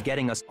job of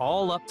getting us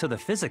all up to the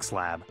physics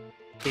lab,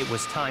 it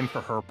was time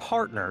for her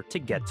partner to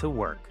get to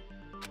work.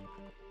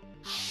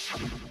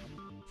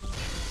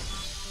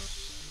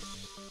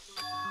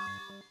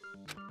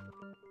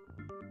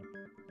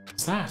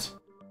 What's that?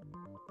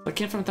 I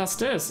came from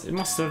downstairs. It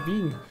must have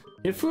been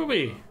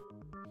Hifumi.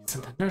 He's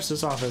in the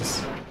nurse's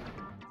office.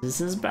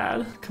 This is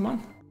bad. Come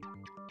on.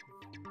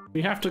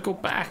 We have to go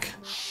back.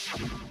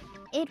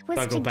 It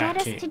was to get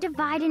us to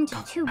divide into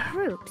two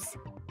groups.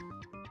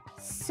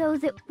 So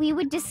that we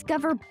would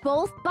discover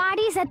both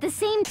bodies at the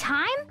same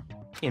time?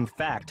 In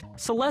fact,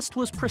 Celeste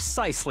was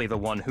precisely the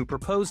one who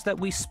proposed that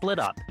we split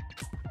up.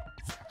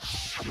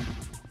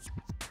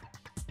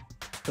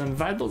 Then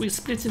why don't we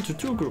split into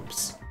two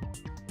groups?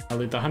 I'll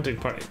lead the hunting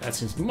party. That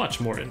seems much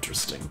more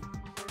interesting.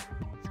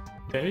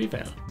 Very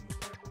well.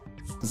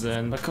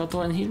 Then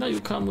Makoto and Hina,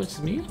 you come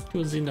with me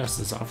to the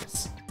nurse's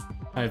office.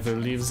 I will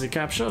leave the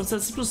capture of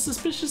that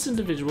suspicious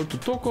individual to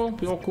Toko,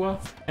 Ryokwa,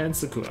 and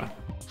Sakura.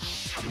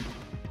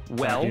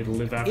 Well,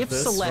 if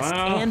this. Celeste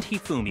and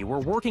Hifumi were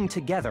working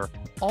together,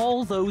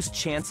 all those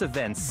chance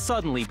events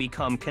suddenly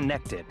become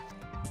connected.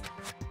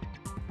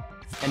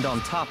 And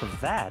on top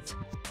of that,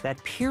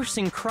 that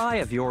piercing cry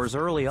of yours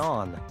early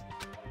on.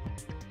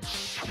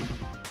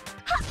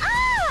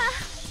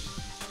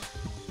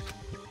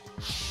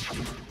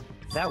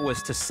 That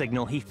was to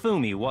signal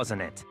Hifumi,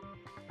 wasn't it?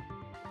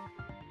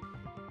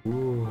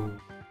 Ooh.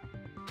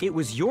 It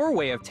was your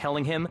way of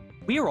telling him,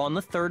 we're on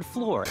the 3rd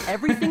floor.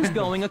 Everything's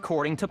going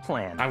according to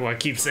plan. I'm gonna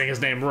keep saying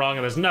his name wrong,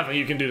 and there's nothing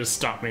you can do to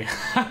stop me.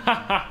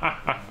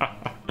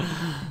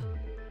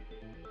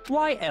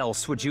 Why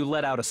else would you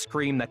let out a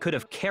scream that could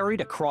have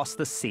carried across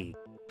the sea?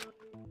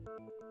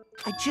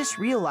 I just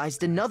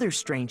realized another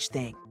strange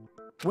thing.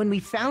 When we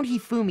found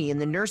Hifumi in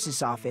the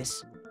nurse's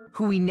office,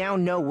 who we now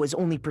know was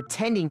only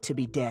pretending to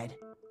be dead.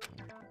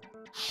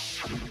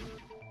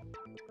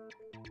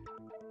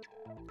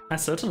 I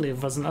certainly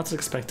was not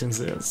expecting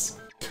this.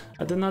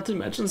 I did not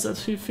imagine that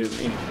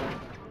Hifumi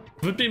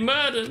would be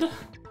murdered.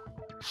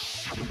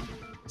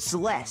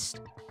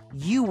 Celeste,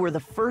 you were the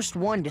first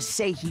one to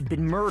say he'd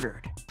been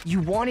murdered. You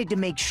wanted to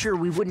make sure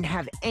we wouldn't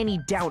have any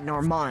doubt in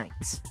our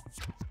minds.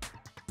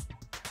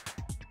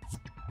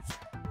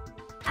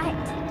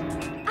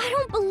 I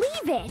don't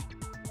believe it.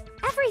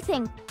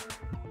 Everything,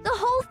 the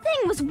whole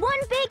thing was one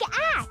big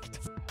act.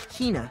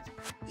 Hina,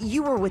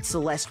 you were with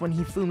Celeste when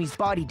Hifumi's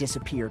body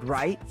disappeared,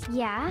 right?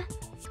 Yeah.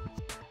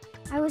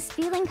 I was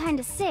feeling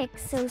kinda sick,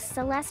 so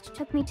Celeste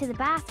took me to the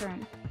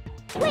bathroom.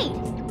 Wait!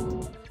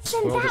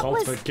 Then Well, that the was...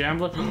 ultimate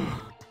gambler.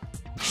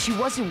 She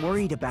wasn't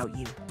worried about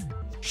you.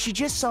 She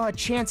just saw a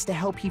chance to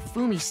help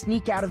Hifumi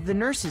sneak out of the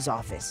nurse's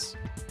office.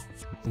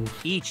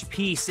 Each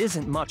piece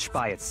isn't much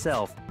by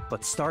itself,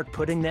 but start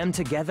putting them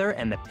together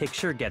and the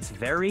picture gets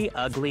very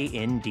ugly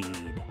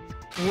indeed.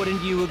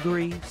 Wouldn't you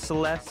agree,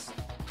 Celeste?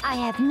 I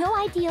have no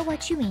idea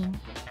what you mean.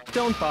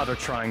 Don't bother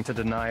trying to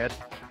deny it.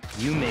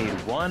 You made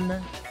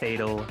one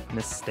fatal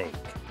mistake.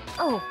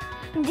 Oh,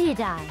 did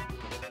I?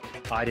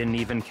 I didn't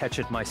even catch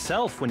it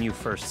myself when you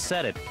first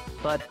said it,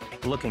 but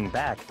looking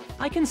back,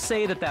 I can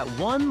say that that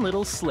one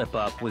little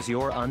slip-up was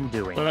your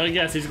undoing. So let me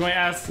guess, he's going to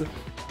ask,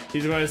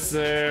 he's going to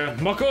say,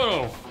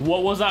 Makoto,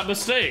 what was that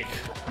mistake?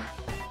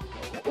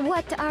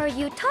 What are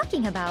you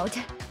talking about?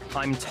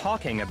 I'm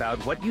talking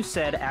about what you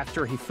said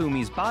after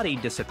Hifumi's body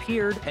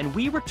disappeared and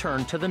we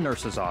returned to the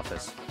nurse's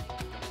office.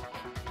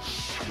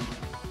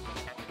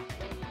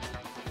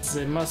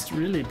 They must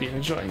really be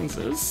enjoying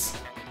this.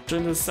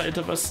 During the sight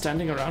of us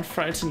standing around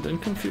frightened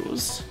and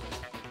confused.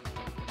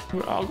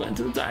 We're all going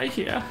to die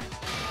here.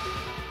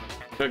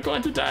 We're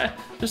going to die,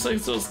 just like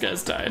those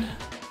guys died.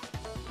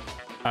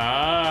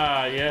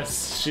 Ah,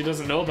 yes. She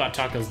doesn't know about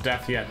Taka's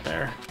death yet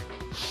there.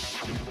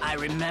 I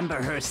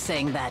remember her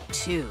saying that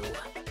too,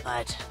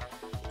 but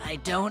I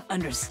don't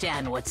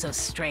understand what's so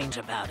strange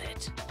about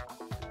it.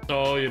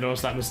 Oh, you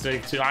noticed that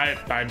mistake too?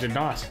 I did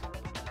not.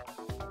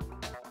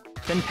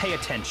 Then pay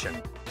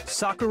attention.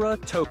 Sakura,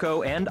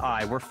 Toko, and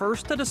I were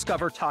first to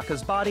discover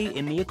Taka's body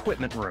in the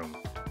equipment room.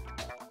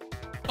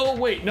 Oh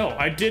wait, no,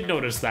 I did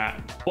notice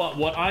that. But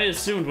what I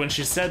assumed when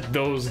she said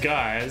those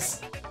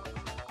guys,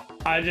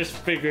 I just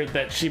figured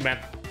that she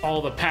meant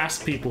all the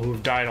past people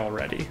who've died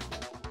already.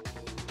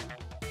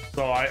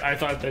 So I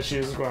thought that she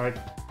was going,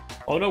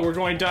 oh no, we're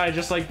going to die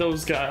just like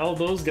those guys, all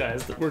those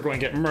guys, that we're going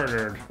to get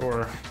murdered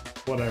or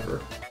whatever.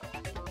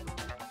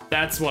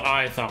 That's what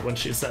I thought when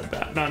she said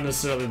that, not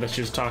necessarily that she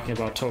was talking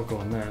about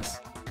Toko and this.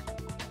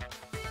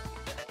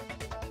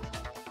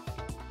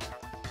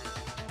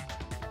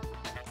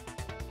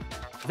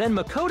 Then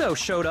Makoto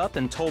showed up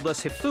and told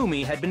us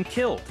Hifumi had been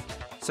killed.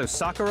 So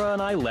Sakura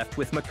and I left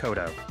with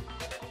Makoto.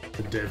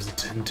 The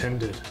devs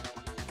intended.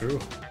 True.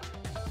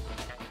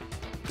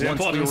 Once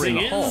we were in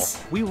the hall,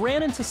 we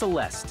ran into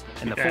Celeste,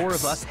 and the four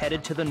of us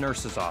headed to the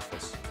nurse's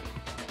office.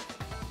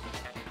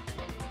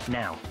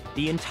 Now,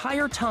 the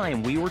entire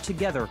time we were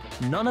together,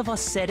 none of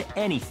us said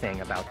anything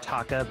about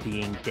Taka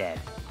being dead.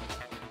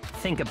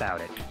 Think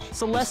about it.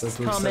 Celeste's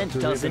comment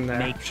doesn't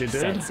make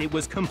sense. It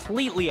was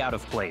completely out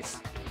of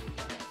place.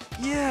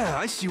 Yeah,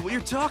 I see what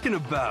you're talking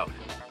about.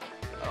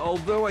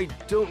 Although I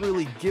don't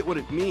really get what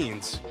it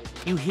means.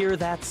 You hear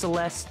that,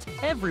 Celeste?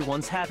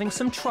 Everyone's having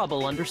some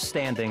trouble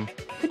understanding.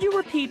 Could you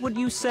repeat what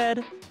you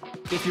said?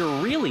 If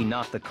you're really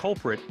not the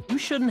culprit, you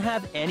shouldn't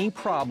have any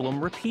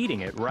problem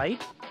repeating it,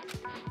 right?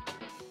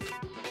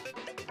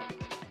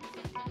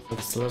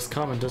 But Celeste's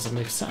comment doesn't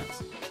make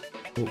sense.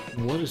 Well,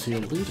 what is he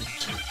alluding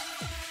to?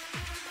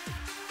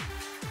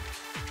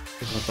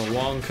 About the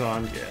long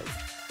con, yes.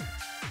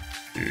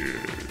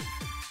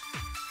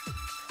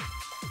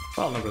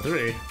 Well, number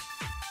 3.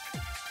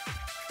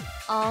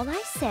 All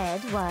I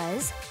said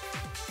was,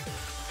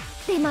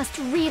 they must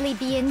really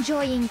be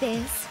enjoying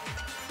this.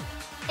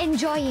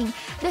 Enjoying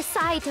the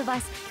sight of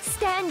us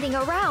standing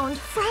around,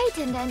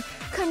 frightened and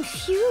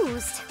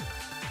confused.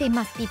 They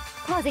must be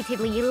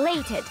positively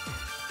elated.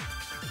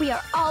 We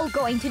are all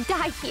going to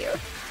die here.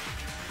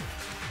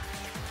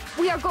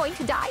 We are going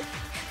to die.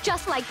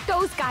 just like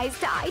those guys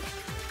died.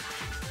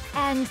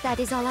 And that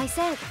is all I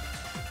said.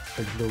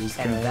 Like those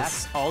guys. And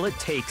that's all it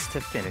takes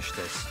to finish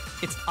this.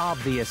 It's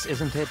obvious,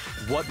 isn't it?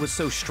 What was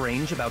so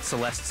strange about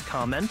Celeste's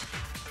comment?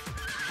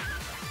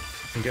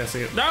 I'm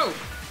guessing it. No!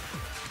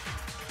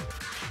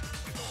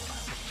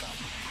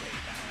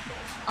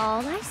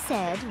 All I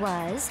said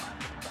was...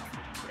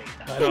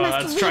 I know,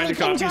 I was trying to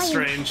copy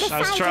Strange. I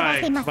was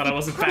trying, but I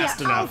wasn't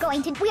fast enough.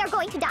 We are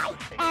going to die,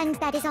 and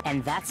that is all.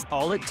 And that's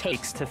all it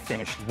takes to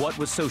finish. What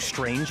was so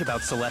strange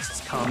about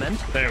Celeste's comment?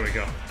 There we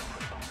go.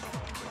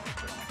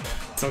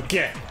 It's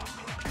okay.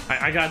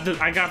 I got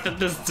it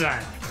this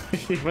time.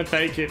 But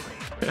thank you.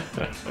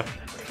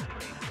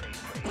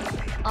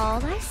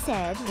 All I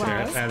said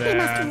was... They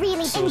must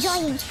really so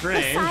enjoying the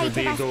Strange sight would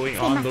be of us. going They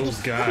on must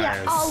those be- We are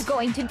guys. all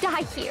going to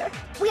die here.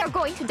 We are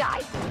going to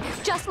die.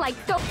 Just like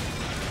those...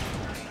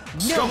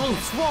 No,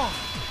 what's wrong?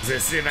 The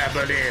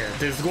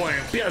Cinnabon is going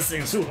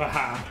piercing through her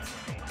heart.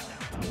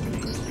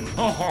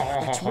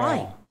 That's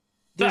right.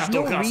 There's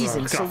no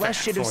reason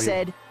Celeste should have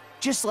said,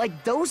 just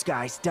like those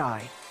guys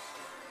died.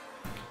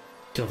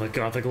 Kill the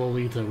Gothic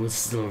Lolita with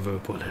silver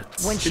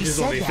bullets. When she it is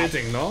said only that,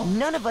 fitting, no?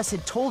 none of us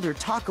had told her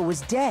Taka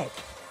was dead.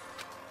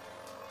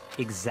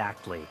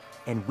 Exactly.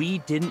 And we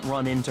didn't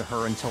run into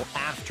her until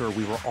after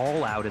we were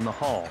all out in the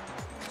hall.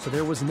 So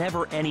there was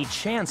never any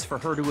chance for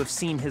her to have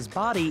seen his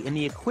body in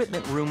the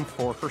equipment room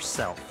for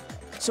herself.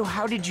 So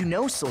how did you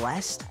know,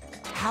 Celeste?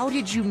 How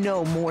did you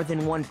know more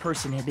than one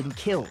person had been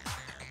killed?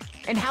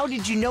 And how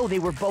did you know they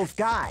were both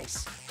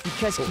guys?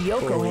 Because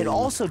Kyoko had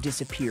also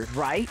disappeared,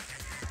 right?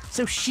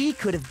 So she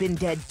could have been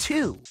dead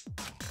too.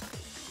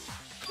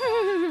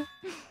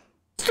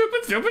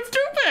 Stupid, stupid,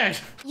 stupid!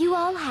 You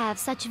all have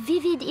such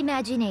vivid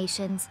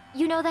imaginations.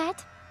 You know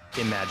that?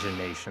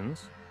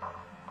 Imaginations.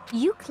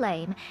 You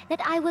claim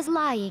that I was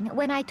lying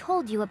when I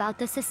told you about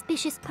the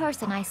suspicious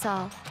person I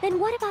saw. Then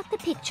what about the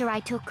picture I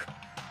took?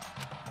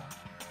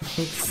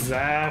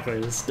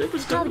 Exactly.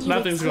 Stupid, How stupid. do you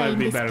Nothing's going to explain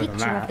be this better than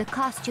picture of that. the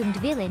costumed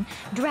villain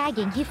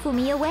dragging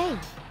Hifumi away?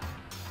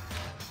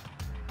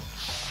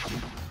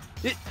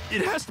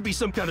 It has to be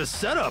some kind of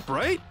setup,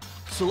 right?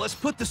 So let's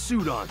put the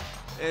suit on,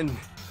 and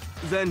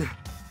then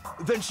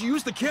she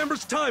used the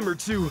camera's timer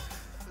to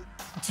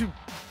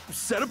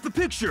set up the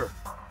picture.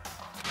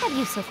 Have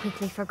you so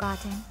quickly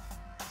forgotten?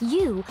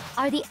 You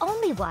are the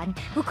only one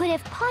who could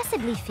have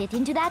possibly fit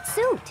into that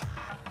suit.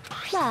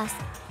 Plus,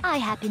 I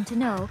happen to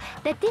know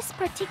that this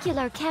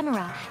particular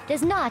camera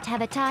does not have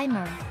a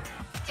timer.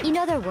 In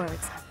other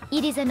words,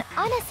 it is an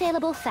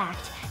unassailable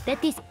fact that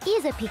this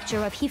is a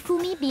picture of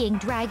Hifumi being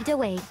dragged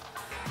away.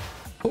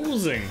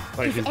 Posing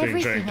like If he's being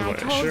everything dragged I away.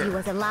 told Sure. you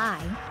was a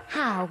lie,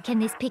 how can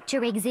this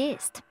picture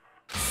exist?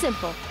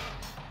 Simple.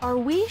 Are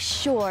we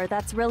sure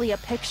that's really a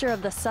picture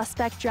of the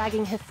suspect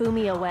dragging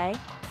Hifumi away?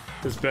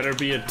 This better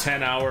be a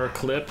 10-hour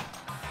clip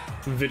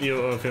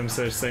video of him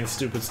saying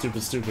stupid,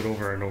 stupid, stupid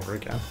over and over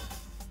again.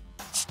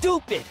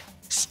 Stupid!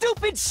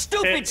 Stupid,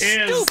 stupid, It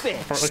is stupid!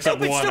 for like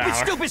Stupid, 1 stupid,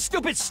 hour. stupid,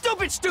 stupid,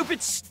 stupid,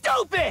 stupid,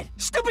 stupid!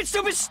 Stupid,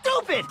 stupid,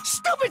 stupid!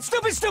 Stupid,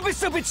 stupid, stupid,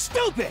 stupid,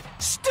 stupid!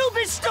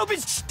 Stupid, stupid,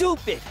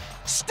 stupid!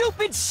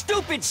 Stupid,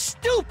 stupid,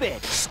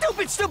 stupid!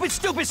 Stupid, stupid,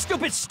 stupid,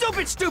 stupid,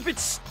 stupid, stupid,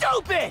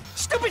 stupid!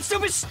 Stupid,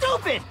 stupid,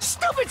 stupid!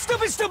 Stupid,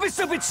 stupid, stupid,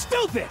 stupid,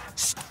 stupid!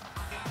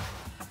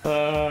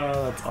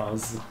 That's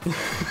awesome.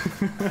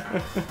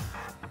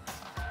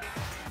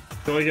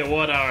 So we get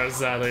 1 hour,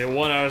 sadly.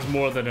 1 hour is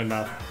more than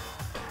enough.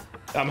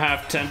 I'm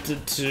half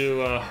tempted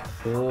to,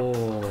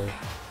 oh.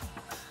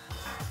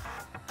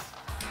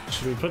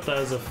 Should we put that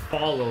as a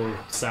follow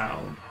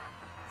sound?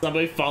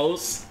 Somebody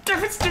follows.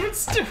 Stupid, stupid,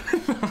 stupid!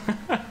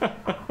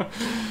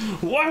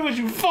 Why would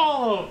you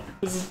follow?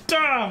 This is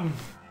dumb!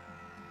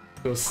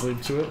 Go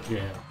sleep to it?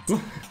 Yeah.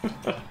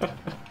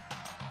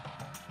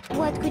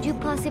 What could you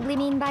possibly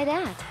mean by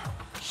that?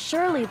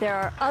 Surely there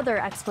are other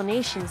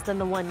explanations than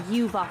the one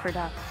you've offered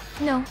up.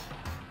 No,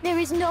 there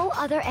is no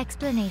other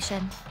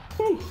explanation.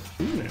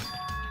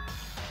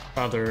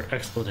 Other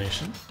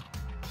explanation?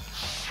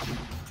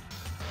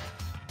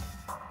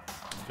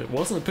 It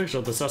wasn't a picture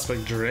of the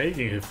suspect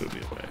dragging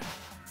Hifumi away.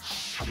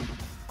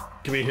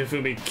 It could be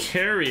Hifumi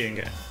carrying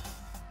it.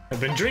 I've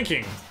been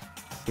drinking.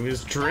 He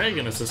was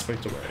dragging a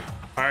suspect away.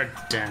 Are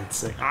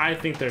dancing. I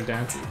think they're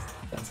dancing.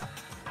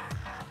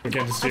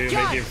 Again, just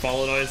making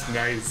follow noise.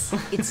 Nice.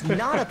 It's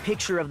not a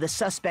picture of the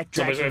suspect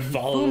Somebody's dragging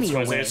gonna follow this Hifumi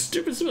one away. saying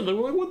stupid, stupid. They're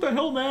like, what the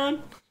hell,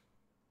 man?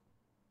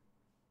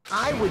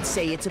 I would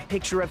say it's a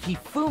picture of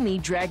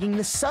Hifumi dragging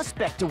the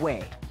suspect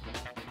away.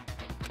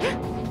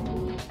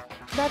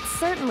 That's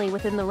certainly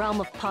within the realm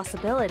of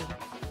possibility.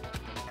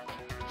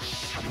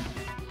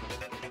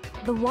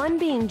 The one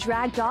being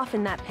dragged off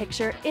in that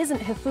picture isn't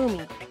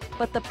Hifumi,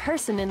 but the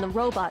person in the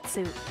robot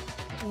suit.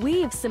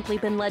 We've simply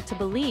been led to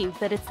believe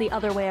that it's the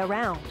other way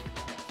around.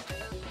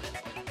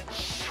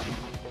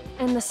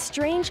 And the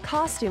strange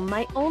costume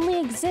might only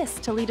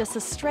exist to lead us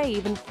astray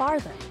even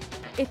farther.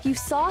 If you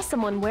saw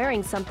someone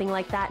wearing something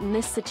like that in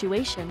this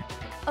situation,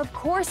 of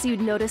course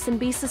you'd notice and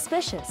be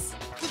suspicious.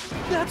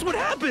 That's what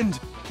happened!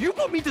 You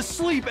put me to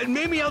sleep and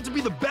made me out to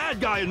be the bad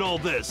guy in all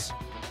this!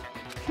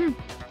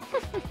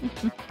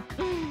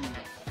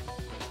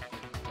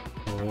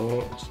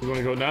 Oh, she's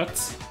gonna go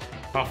nuts?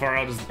 How far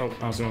out is... Oh,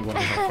 I was gonna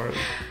wonder how far...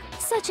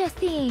 Such a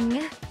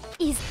thing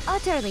is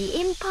utterly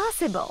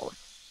impossible.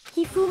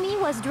 Hifumi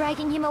was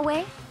dragging him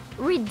away?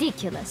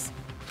 Ridiculous.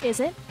 Is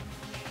it?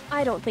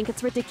 I don't think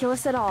it's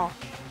ridiculous at all.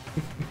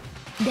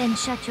 Then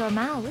shut your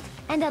mouth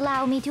and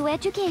allow me to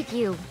educate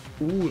you.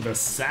 Ooh, the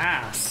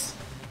sass.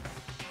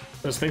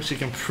 I just think she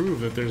can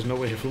prove that there's no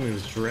way Hifumi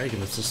was dragging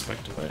the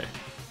suspect away.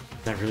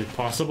 Is that really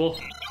possible?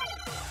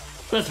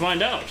 Let's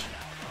find out.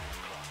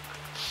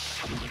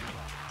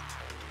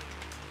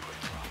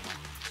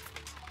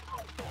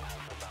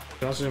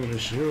 Costume to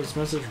Shiro's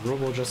message,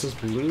 Robo Justice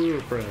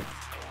Blueprint.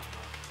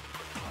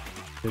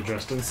 You're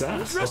dressed in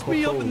sass? You dressed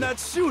me up in that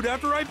suit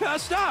after I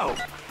passed out.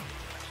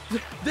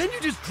 Then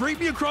you just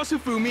draped me across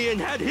Hifumi and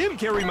had him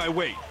carry my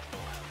weight.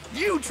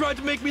 You tried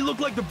to make me look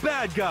like the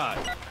bad guy.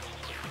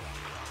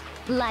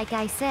 Like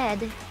I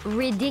said,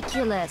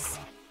 ridiculous.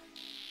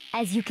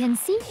 As you can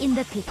see in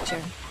the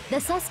picture, the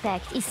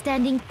suspect is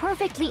standing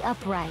perfectly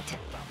upright.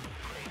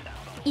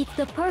 If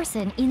the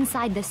person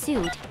inside the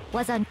suit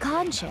was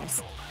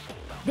unconscious,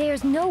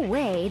 there's no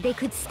way they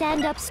could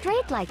stand up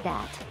straight like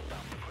that.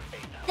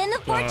 Then the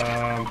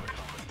fortune...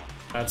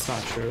 That's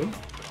not true.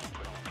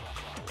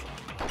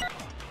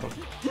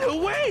 No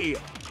way!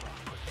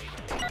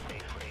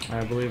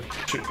 I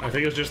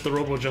think it's just the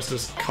Robo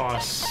Justice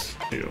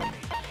costume.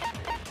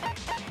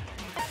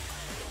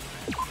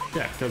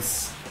 Yeah,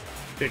 because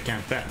it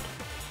can't bend.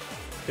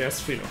 Yes,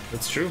 Fido,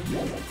 that's true.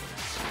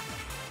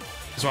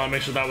 Just want to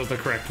make sure that was the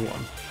correct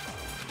one.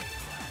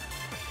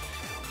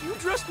 You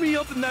dressed me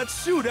up in that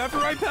suit after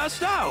I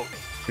passed out.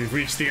 We've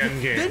reached the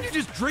end game. Then you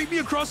just draped me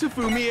across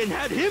Hifumi and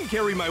had him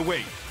carry my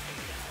weight.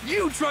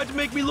 You tried to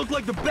make me look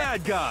like the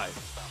bad guy.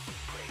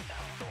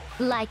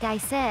 Like I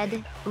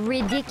said,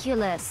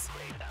 ridiculous.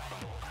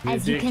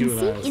 As you can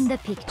see in the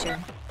picture,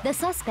 the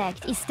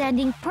suspect is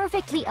standing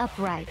perfectly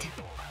upright.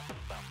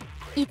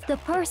 If the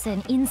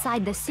person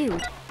inside the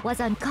suit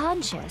was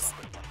unconscious,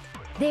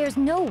 there's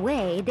no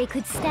way they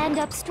could stand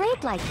up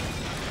straight like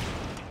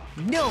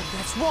that. No,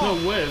 that's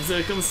wrong. No way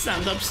they can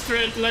stand up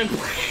straight like...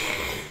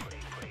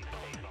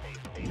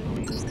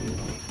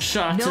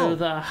 Shot to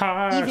the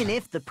heart. Even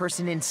if the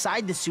person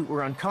inside the suit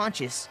were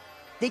unconscious,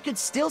 they could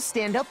still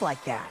stand up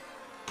like that.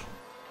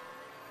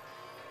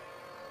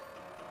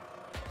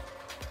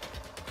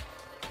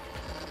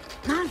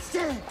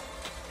 Monster!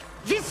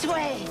 This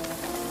way!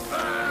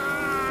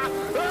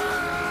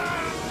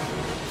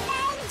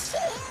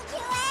 You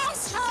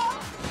asshole!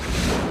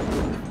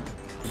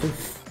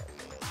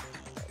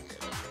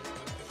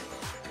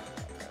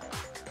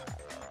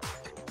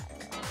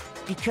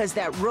 Because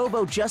that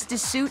Robo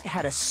Justice suit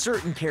had a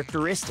certain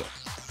characteristic.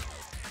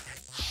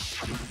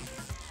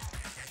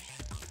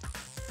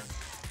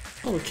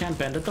 Oh, it can't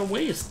bend at the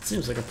waist.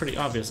 Seems like a pretty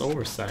obvious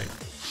oversight.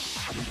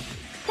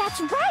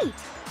 That's right!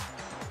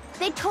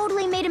 They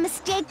totally made a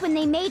mistake when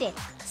they made it,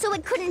 so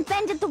it couldn't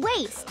bend at the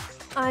waist.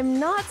 I'm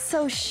not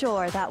so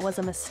sure that was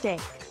a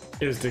mistake.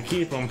 It was to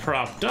keep him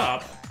propped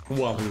up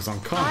while he was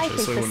unconscious, I think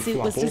so he the wouldn't suit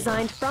flop was over.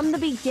 designed from the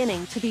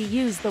beginning to be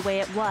used the way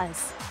it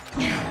was.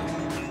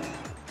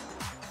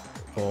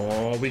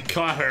 Oh, we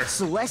caught her.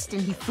 Celeste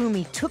and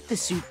Hifumi took the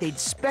suit they'd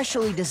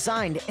specially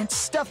designed and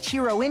stuffed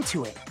Hiro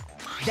into it.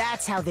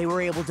 That's how they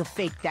were able to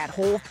fake that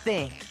whole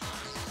thing.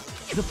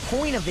 The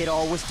point of it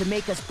all was to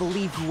make us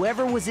believe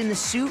whoever was in the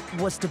suit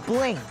was to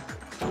blame.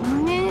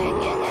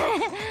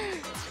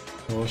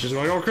 Oh, she's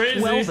gonna go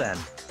crazy. Well then,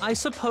 I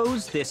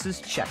suppose this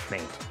is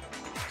checkmate.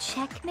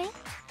 Checkmate?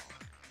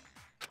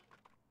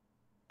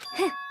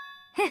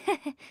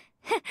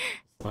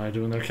 By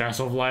doing their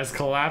Castle of Lies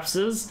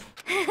collapses?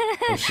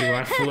 Is she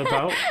gonna flip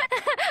out?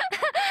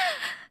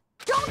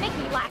 Don't make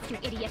me laugh, you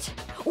idiot!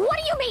 What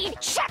do you mean,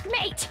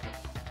 checkmate?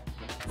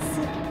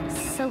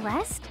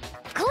 Celeste?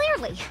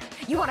 Clearly,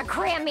 you want to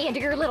cram me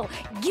into your little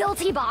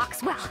guilty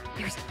box. Well,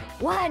 there's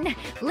one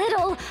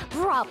little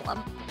problem.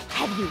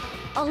 Have you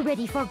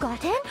already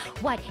forgotten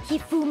what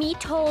Hifumi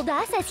told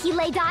us as he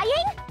lay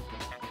dying?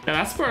 And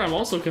that's where I'm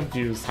also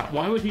confused.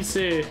 Why would he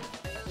say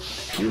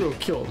Hiro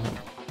killed him?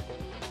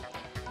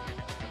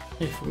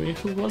 Hey, Fumi,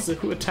 who was it?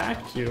 Who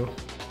attacked you?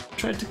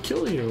 Tried to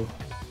kill you?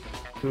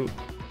 Who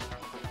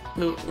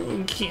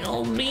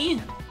killed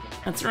me?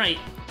 That's right.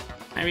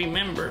 I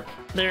remember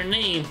their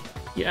name.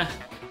 Yeah.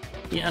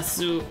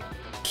 Yasu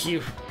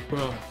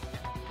Kiro.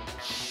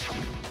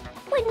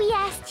 When we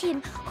asked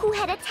him who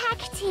had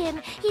attacked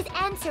him, his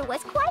answer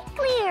was quite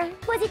clear,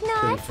 was it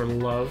not? For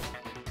love.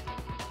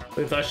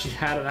 They thought she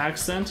had an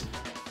accent?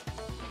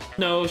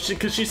 No,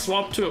 because she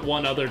swapped to it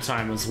one other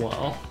time as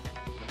well.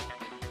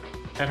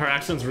 And her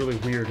accent's really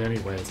weird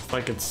anyways. It's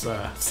like it's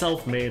a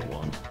self-made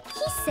one.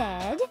 He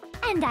said,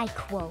 and I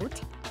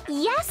quote,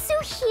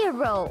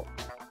 Yasuhiro.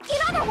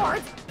 In other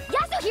words,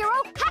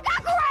 Yasuhiro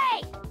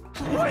Hagakure!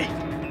 Wait!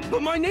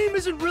 But my name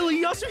isn't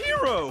really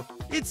Yasuhiro!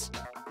 It's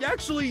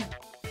actually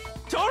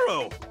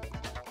Taro!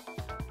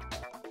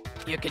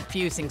 Your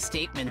confusing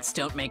statements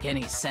don't make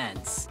any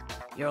sense.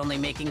 You're only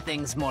making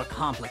things more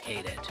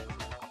complicated.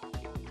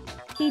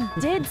 He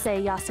did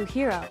say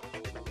Yasuhiro,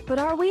 but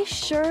are we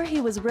sure he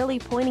was really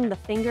pointing the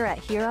finger at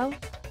Hiro?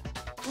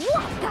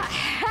 What the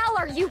hell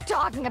are you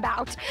talking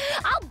about?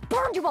 I'll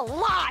burn you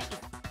alive!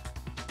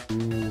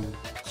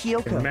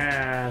 Kyoko,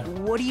 Mad.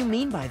 what do you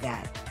mean by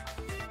that?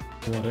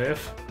 What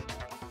if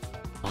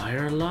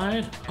Fire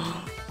lied?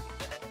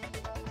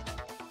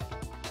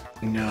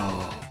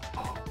 No.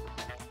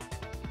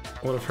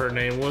 What if her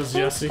name was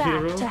Think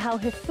Yasuhiro? back to how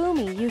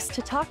Hifumi used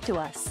to talk to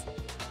us.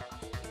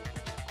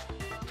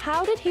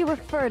 How did he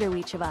refer to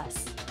each of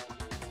us?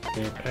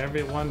 Give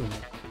everyone.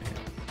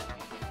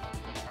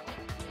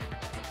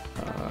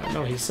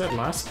 No, he said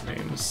last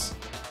names.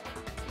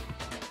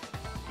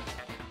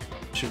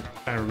 Shoot,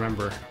 I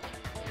remember.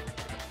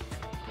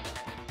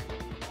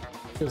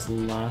 His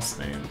last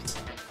names.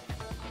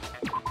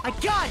 I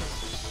got it!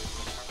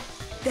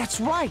 That's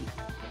right!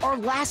 Our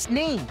last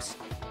names!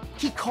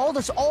 He called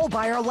us all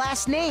by our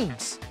last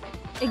names!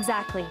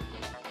 Exactly.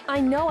 I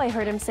know I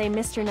heard him say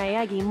Mr.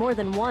 Naegi more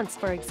than once,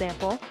 for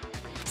example.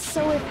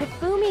 So if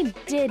Hifumi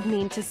did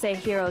mean to say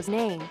Hiro's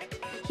name,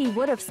 he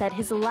would have said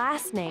his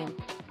last name,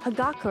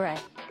 Hagakure.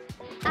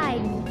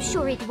 I'm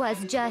sure it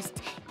was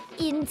just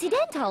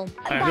incidental.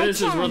 Alright, By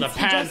this is where the chance,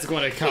 pad's just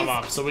going to come his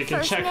up so we can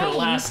first check her name.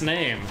 last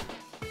name.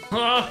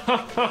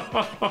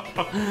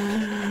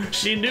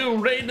 She knew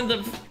right in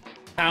the...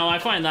 Now, I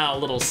find that a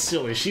little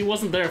silly. She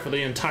wasn't there for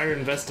the entire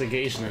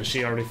investigation and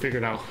she already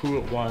figured out who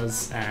it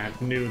was and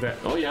knew that,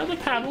 oh yeah, the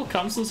pad will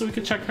come so we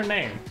could check her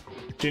name.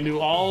 She knew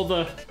all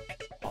the...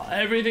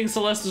 everything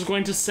Celeste was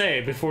going to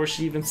say before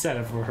she even said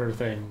it for her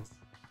things.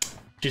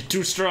 She's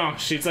too strong.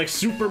 She's like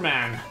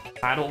Superman.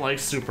 I don't like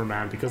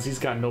Superman because he's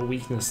got no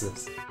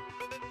weaknesses.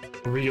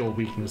 Real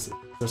weaknesses.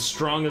 As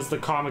strong as the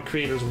comic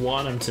creators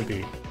want him to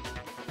be.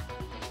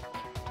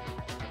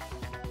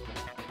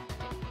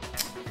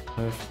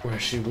 Where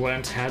she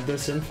went had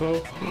this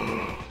info.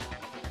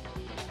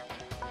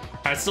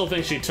 I still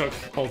think she took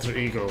Alter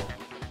Ego,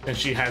 and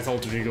she has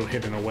Alter Ego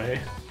hidden away.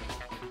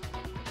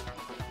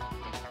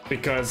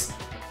 Because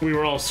we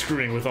were all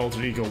screwing with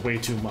Alter Ego way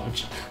too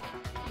much.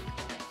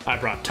 I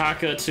brought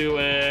Taka to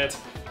it,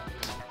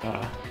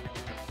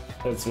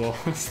 as well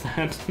as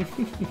that.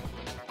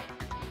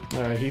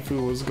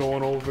 Hifu was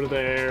going over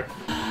there.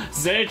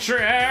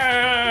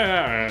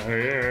 Zetran!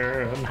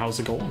 How's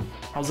it going?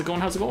 How's it going?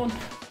 How's it going?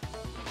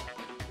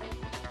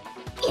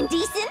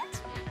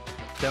 Indecent?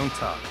 Don't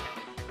talk.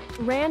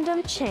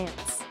 Random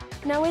chance.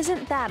 Now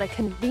isn't that a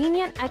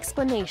convenient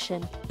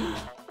explanation?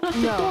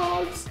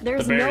 No,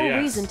 there's The bear, no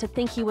yes. reason to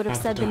think he would have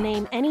Not said the the dog.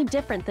 name any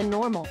different than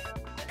normal.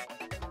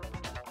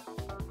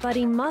 But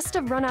he must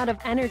have run out of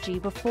energy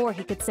before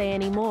he could say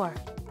any more.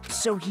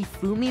 So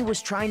Hifumi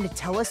was trying to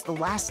tell us the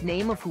last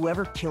name of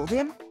whoever killed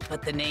him?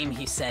 But the name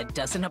he said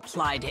doesn't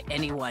apply to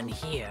anyone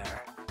here.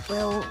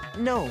 Well,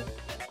 no.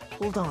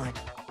 Hold on.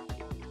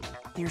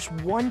 There's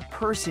one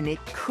person it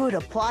could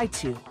apply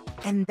to,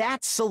 and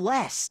that's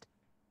Celeste.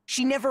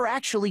 She never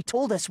actually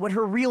told us what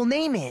her real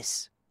name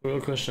is. The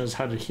real question is,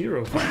 how did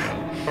Hiro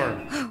find out? Or,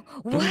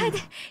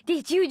 What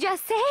did you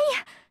just say?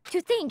 To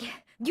think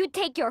you'd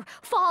take your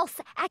false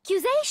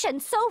accusation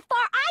so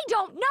far, I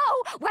don't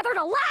know whether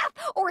to laugh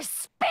or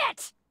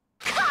spit!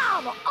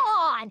 Come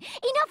on!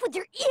 Enough with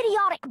your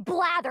idiotic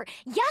blather!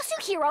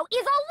 Yasuhiro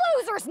is a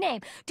loser's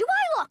name! Do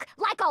I look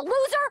like a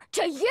loser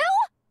to you?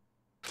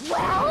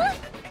 Well,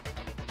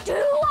 do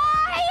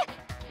I?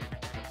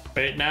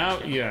 right now,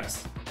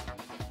 yes.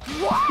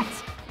 What?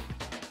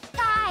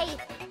 I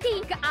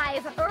think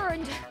I've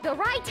earned the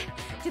right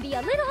to be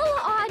a little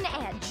on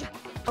edge.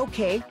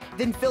 Okay,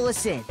 then fill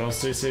us in. I'll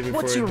say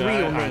before What's you your die,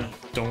 real I name?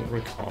 don't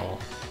recall.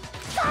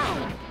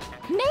 Fine.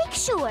 Make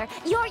sure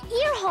your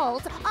ear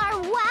holes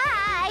are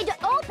wide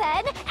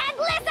open and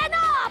listen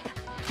up!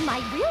 My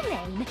real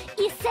name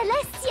is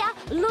Celestia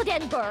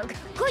Ludenberg.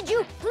 Could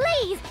you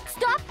please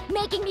stop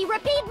making me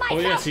repeat myself Oh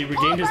yes, he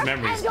regained his over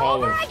memories, and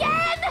all over of them.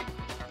 again?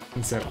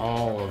 He said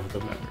all of the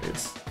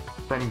memories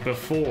from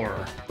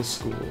before the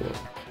school,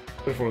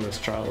 before this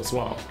trial as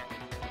well.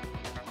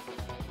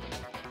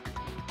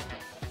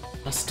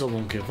 I still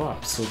won't give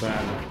up, so then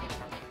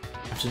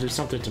I have to do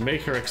something to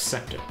make her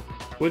accept it.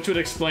 Which would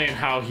explain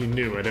how he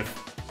knew it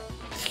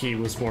if he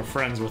was more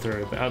friends with her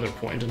at the other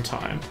point in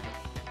time.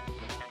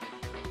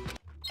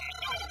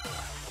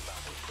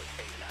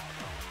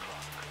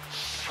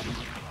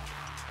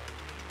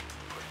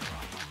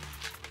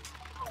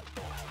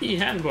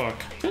 E-handbook.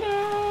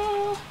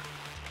 Ta-da!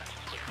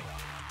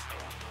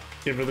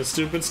 Give her the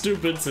stupid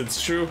stupids,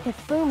 it's true.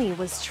 Hifumi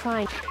was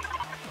trying.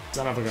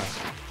 Son of a gun.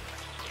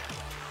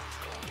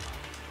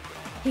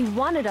 He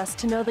wanted us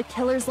to know the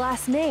killer's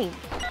last name,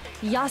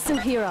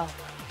 Yasuhiro.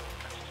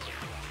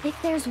 If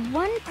there's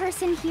one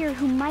person here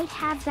who might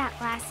have that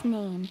last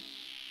name,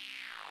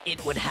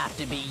 It would have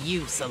to be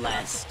you,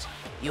 Celeste.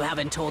 You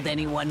haven't told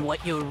anyone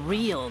what your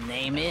real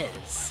name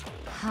is.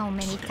 How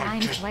many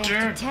times do I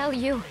have to tell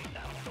you?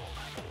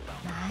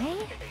 My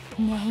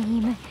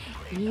name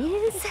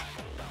is...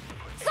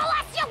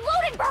 Celestia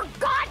Ludenberg,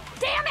 god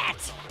damn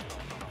it!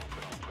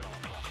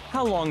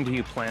 How long do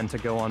you plan to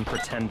go on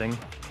pretending?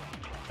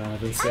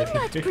 I'm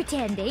not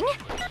pretending.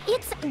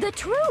 It's the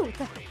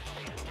truth.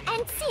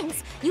 And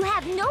since you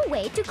have no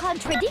way to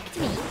contradict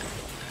me...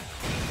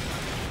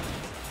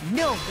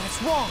 No,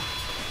 that's wrong.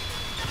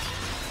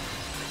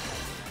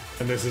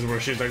 And this is where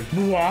she's like,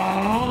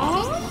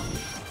 what?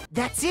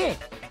 That's it.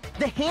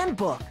 The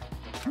handbook.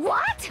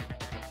 What?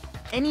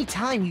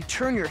 Anytime you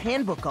turn your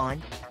handbook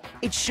on,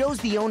 it shows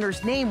the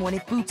owner's name when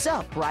it boots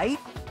up, right?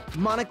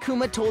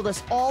 Monokuma told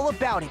us all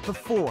about it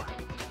before.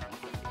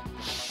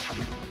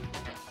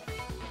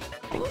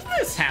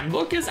 This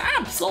handbook is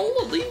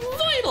absolutely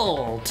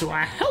vital to a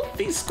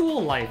healthy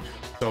school life,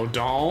 so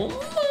don't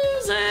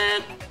lose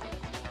it.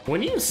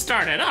 When you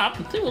start it up,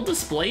 it will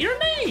display your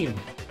name.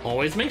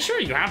 Always make sure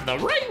you have the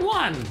right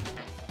one.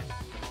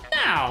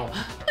 Now,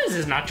 this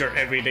is not your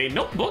everyday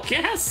notebook.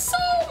 It has so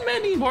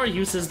many more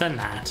uses than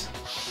that.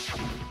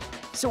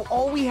 So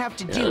all we have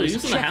to do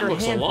is check our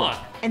handbook,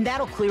 and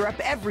that'll clear up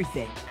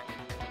everything.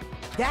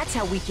 That's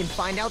how we can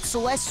find out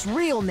Celeste's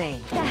real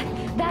name.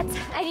 That's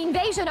an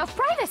invasion of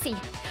privacy.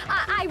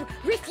 I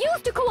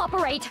refuse to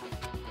cooperate.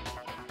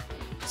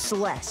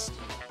 Celeste.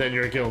 Then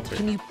you're guilty.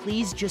 Can you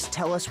please just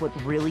tell us what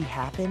really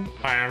happened?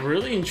 I am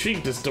really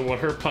intrigued as to what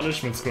her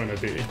punishment's going to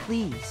be.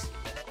 Please,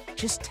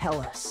 just tell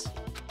us.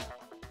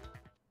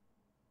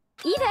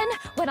 Even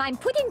when I'm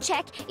put in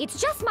check, it's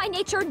just my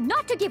nature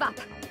not to give up.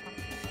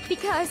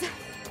 Because...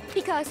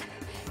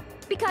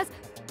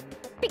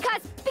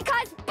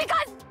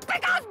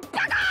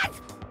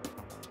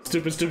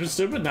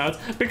 Stupid. Now it's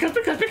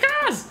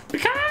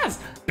because.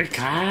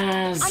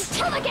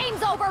 Until the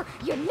game's over,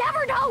 you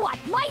never know what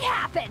might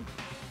happen.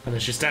 And then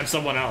she stabbed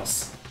someone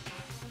else.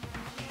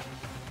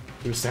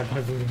 She was stabbed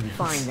by voodoo nails.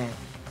 Fine then.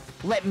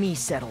 Let me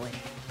settle it.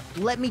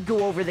 Let me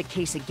go over the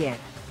case again,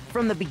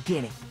 from the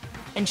beginning,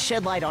 and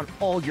shed light on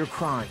all your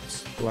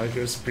crimes. Like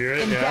your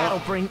spirit, and yeah. that'll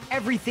bring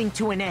everything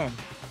to an end.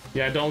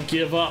 Yeah, don't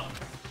give up.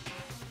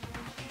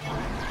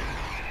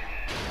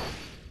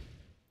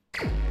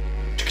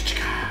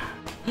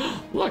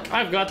 Look,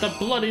 I've got the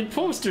bloodied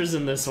posters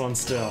in this one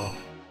still.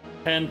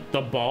 And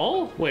the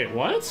ball? Wait,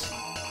 what?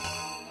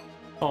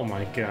 Oh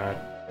my god.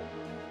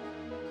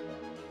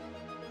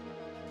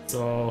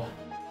 So,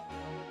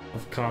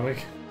 of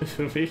comic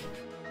movie,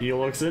 he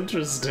looks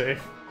interesting.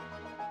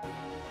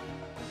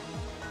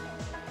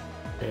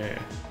 Yeah.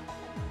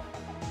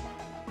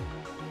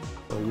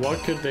 So what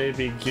could they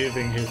be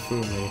giving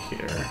Hifumi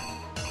here?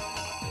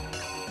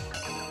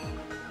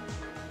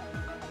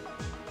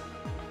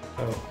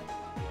 Oh.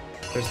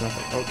 There's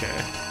nothing.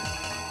 Okay.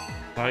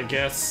 I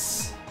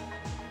guess...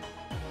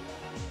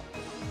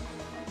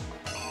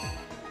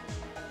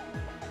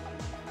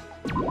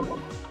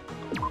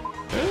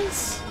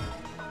 This?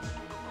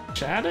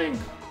 Chatting?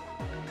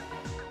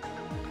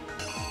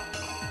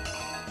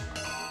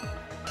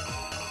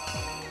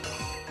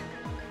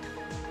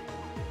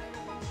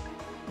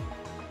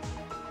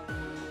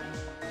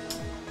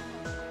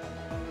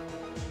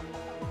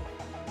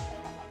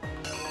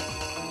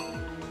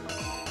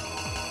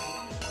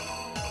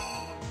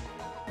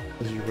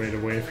 You rate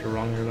away if you're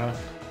wrong or not.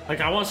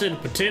 Like, I want to say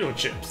potato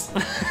chips.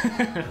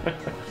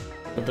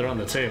 But they're on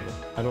the table.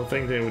 I don't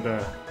think they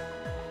would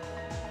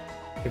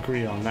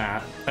agree on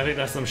that. I think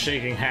that's them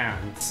shaking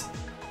hands.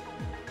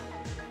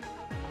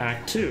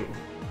 Act 2.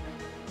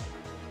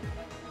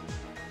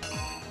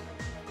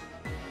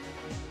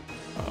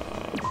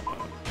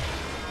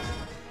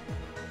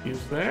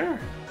 He's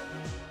there?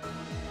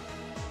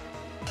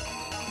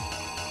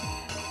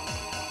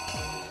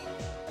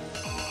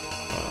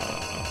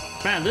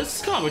 Man,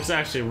 this comic's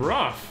actually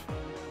rough.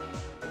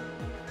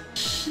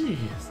 Jeez.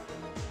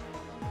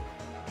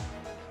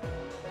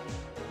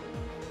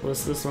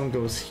 Unless this one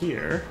goes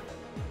here.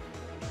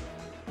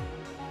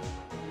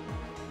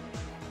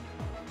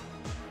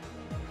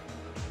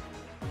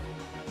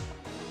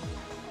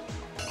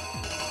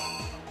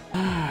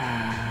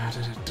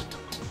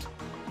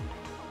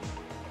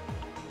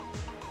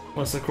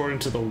 Unless according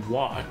to the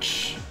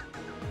watch.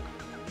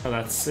 Oh,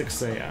 that's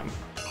 6 a.m.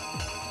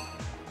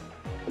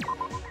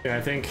 Yeah,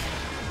 I think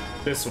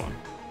this one.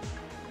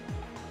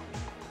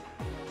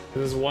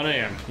 This is 1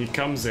 a.m. He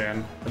comes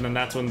in, and then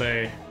that's when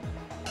they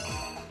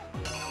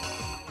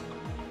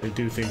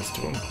do things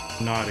to him.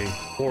 Naughty,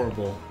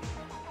 horrible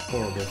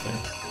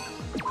thing.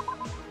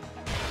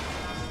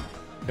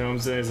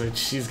 Comes in, he's like,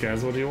 "Jeez,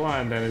 guys, what do you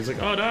want?" And then he's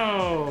like, "Oh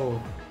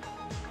no!"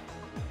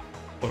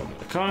 Put him in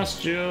the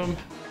costume.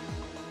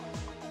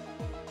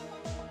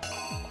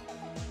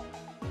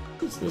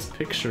 What's this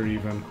picture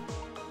even?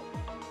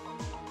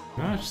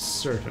 Not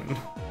certain.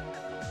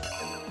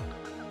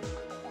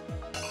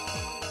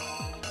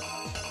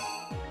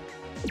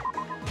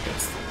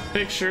 Gets the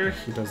picture,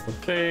 he does the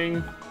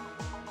thing.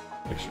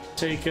 Picture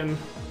taken.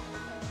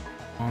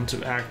 On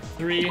to Act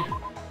 3.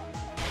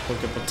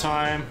 Look at the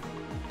time.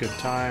 Good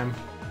time.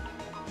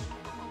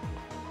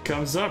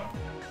 Comes up.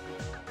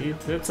 He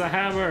hits a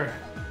hammer.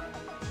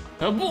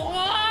 A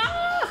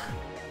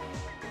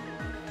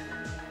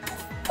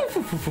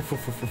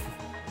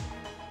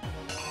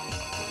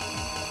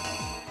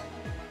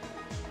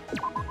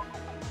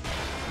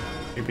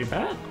Maybe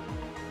that?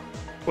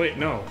 Wait,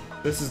 no.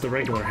 This is the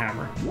regular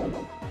hammer.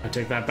 I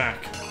take that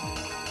back.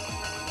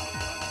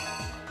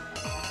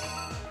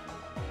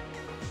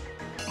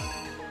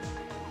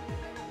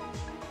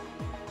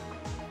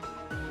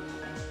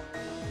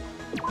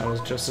 That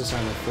was Justice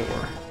Hammer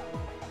 4.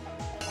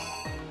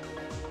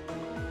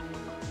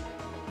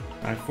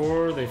 Night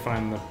 4, they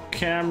find the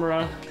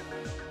camera.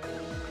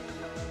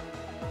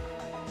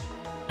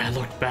 I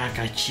looked back,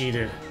 I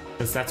cheated.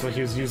 Because that's what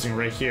he was using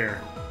right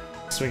here.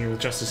 Swinging with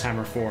Justice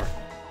Hammer 4.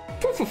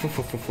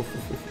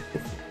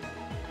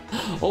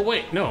 Oh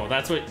wait, no,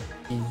 that's what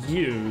he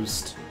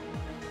used.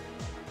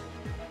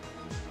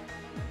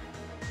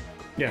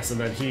 Yeah, so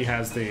that he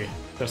has the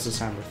Justice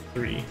Hammer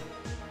 3.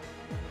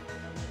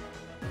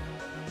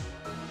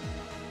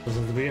 Because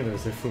at the beginning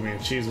of this, Fumi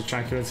and Cheese was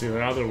trying to convince you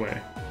the other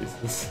way.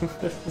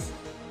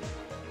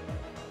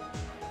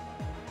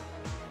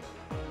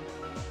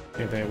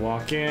 Okay, they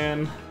walk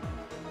in.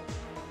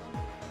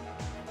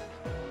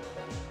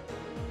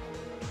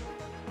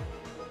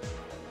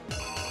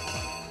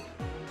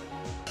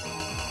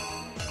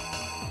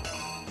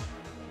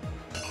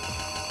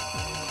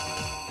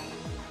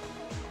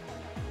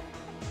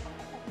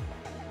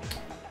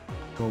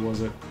 What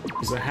was it?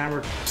 Is it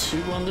hammer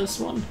 2 on this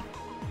one?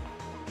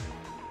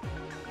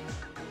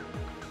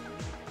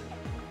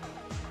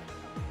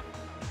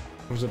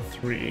 Or was it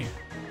 3?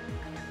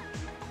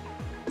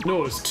 No,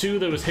 it was 2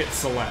 that was hit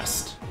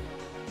Celeste.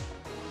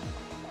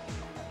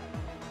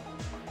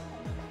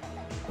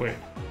 Wait.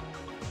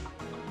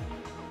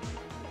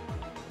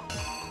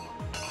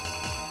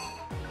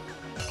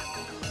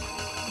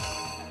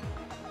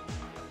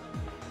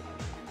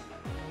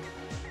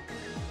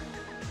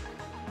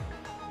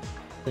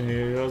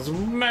 It was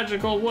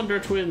magical Wonder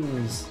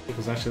Twins! It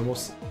was actually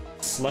almost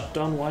slept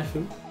on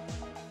waifu.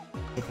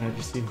 But have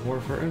you seen more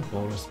of her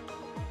info?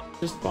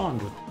 Just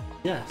bond with her.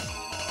 Yes.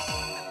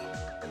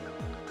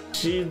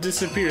 She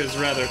disappears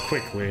rather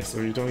quickly, so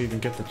you don't even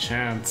get the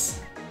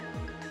chance.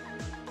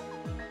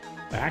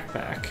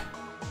 Backpack.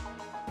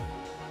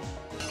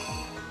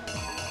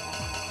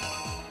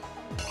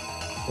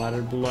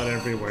 Splattered blood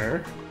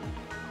everywhere.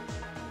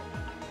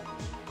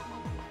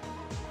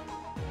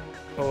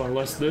 Oh,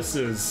 unless this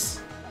is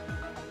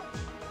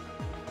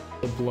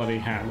the bloody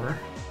hammer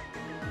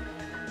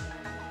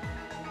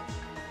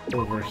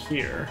over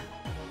here.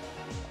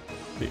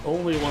 The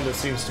only one that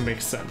seems to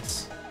make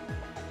sense.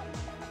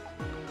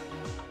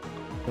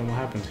 Then what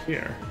happened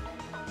here?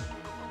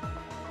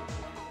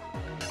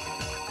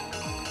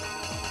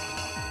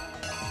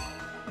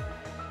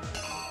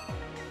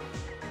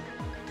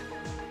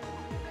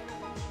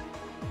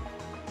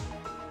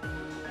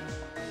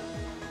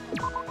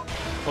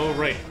 Oh,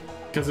 right.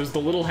 Because there's the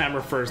little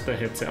hammer first that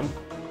hits him.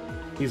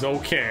 He's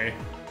okay.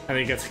 And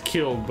he gets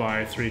killed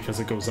by 3 because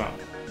it goes up.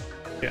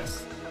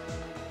 Yes.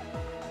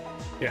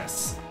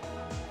 Yes.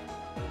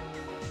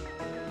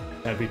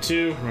 That'd be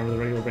 2. Remember the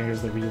regular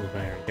banger's the real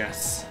banger.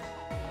 Yes.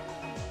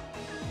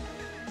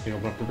 You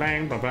go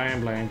bang, bang,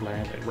 bang, bang,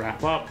 bang. They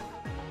wrap up.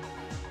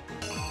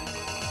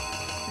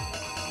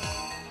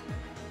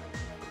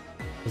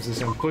 This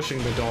is him pushing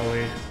the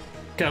dolly.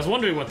 Okay, I was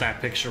wondering what that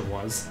picture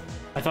was.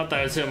 I thought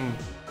that was him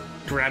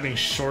grabbing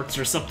shorts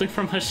or something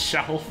from a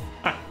shelf.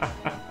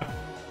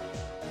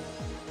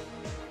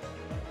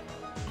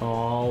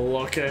 Oh,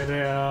 look at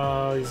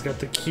him. He's got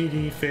the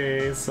kitty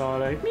face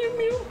on it. Mew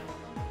mew.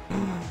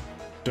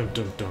 Dum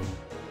dum dum.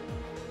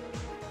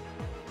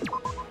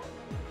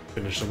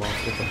 Finish him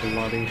off with a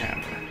bloody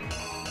hammer.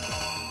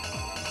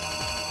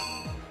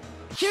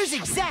 Here's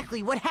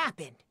exactly what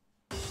happened.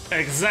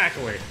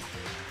 Exactly.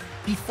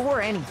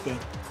 Before anything,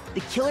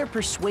 the killer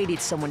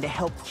persuaded someone to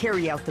help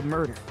carry out the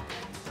murder.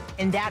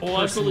 And that person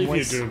was... I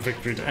believe you do a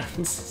victory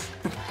dance.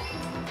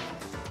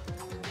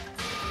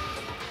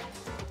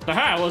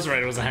 Aha, I was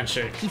right, it was a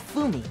handshake.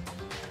 Hifumi.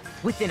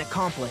 With an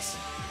accomplice,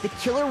 the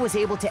killer was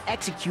able to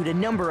execute a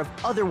number of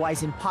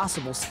otherwise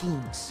impossible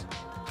schemes.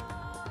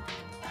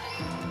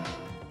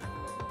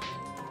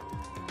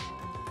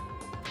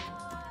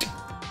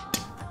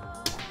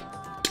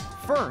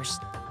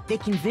 First, they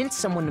convinced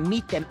someone to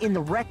meet them in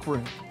the rec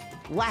room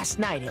last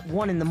night at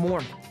 1 in the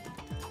morning.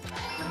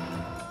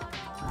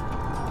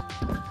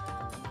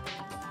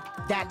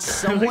 That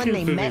someone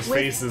they met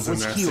with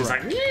was Hiro.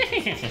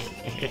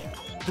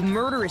 The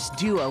murderous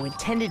duo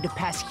intended to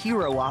pass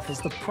Hiro off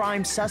as the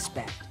prime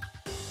suspect.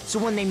 So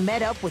when they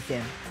met up with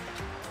him,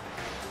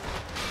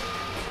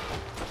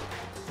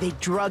 they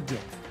drugged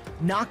him,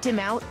 knocked him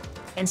out,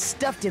 and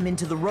stuffed him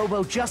into the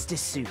Robo-Justice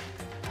suit.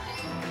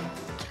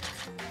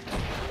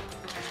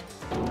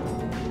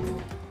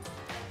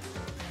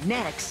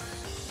 Next,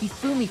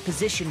 Hifumi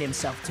positioned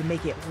himself to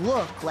make it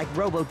look like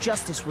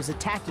Robo-Justice was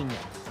attacking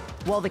him,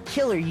 while the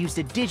killer used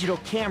a digital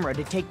camera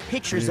to take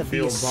pictures of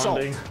the assault.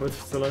 Bonding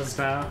with Celeste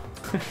now?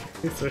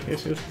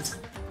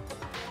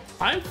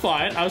 I'm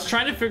fine. I was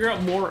trying to figure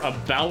out more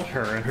about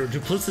her and her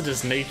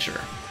duplicitous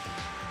nature.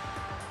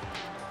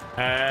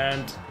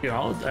 And, you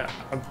know, that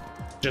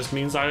just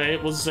means I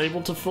was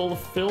able to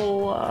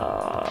fulfill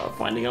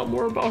finding out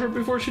more about her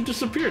before she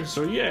disappeared,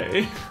 so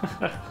yay.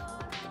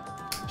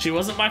 She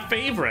wasn't my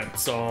favorite,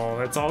 so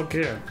it's all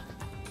good.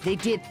 They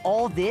did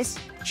all this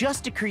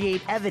just to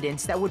create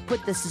evidence that would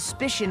put the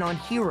suspicion on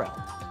Hiro.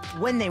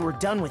 When they were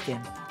done with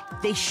him,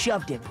 they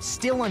shoved him,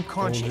 still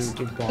unconscious,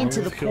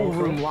 into the pool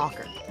room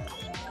locker.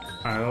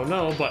 I don't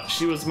know, but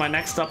she was my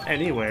next up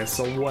anyway,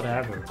 so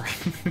whatever.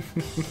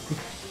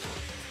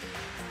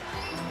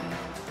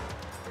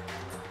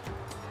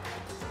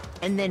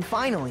 And then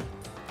finally,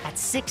 at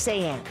 6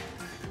 a.m.,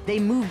 they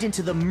moved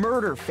into the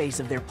murder phase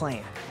of their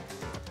plan.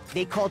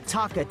 They called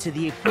Taka to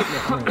the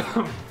equipment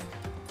room.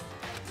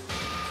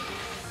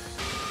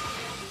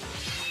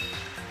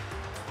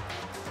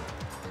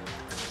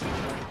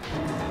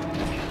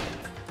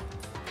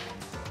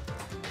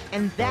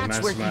 And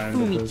that's where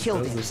Hifumi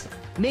killed him,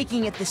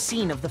 making it the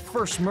scene of the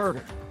first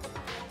murder.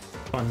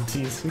 Fun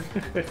teasing.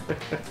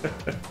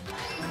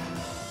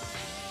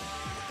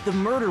 The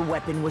murder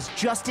weapon was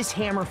Justice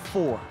Hammer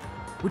 4,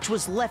 which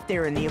was left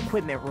there in the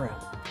equipment room.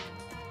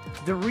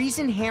 The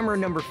reason Hammer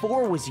number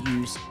 4 was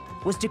used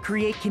was to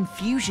create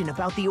confusion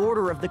about the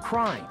order of the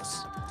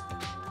crimes.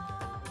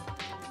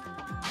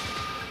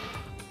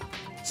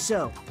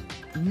 So,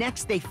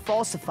 next they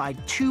falsified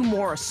 2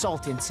 more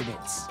assault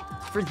incidents.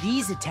 For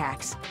these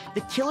attacks,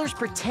 the killers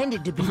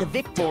pretended to be the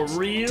victims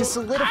to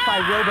solidify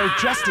Robo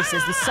Justice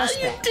as the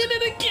suspect. You did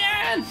it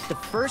again! The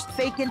first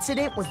fake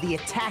incident was the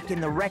attack in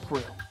the rec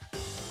room.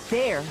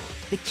 There,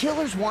 the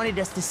killers wanted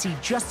us to see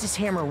Justice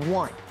Hammer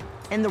 1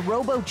 and the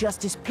Robo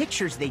Justice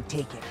pictures they'd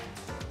taken.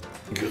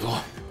 Good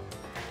on.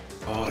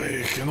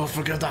 I cannot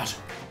forget that.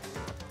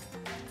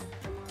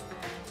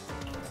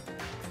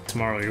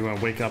 Tomorrow you're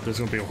gonna wake up, there's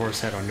gonna be a horse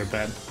head on your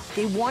bed.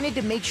 They wanted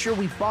to make sure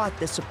we bought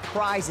the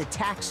surprise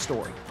attack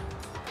story.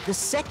 The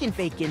second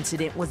fake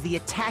incident was the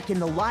attack in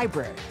the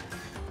library.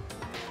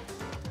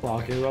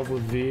 Locking up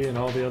with V and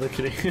all the other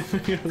killing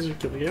videos are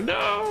killing him.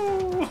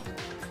 No!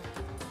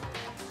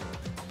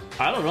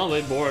 I don't know,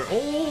 they bored.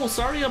 Oh,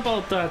 sorry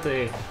about that.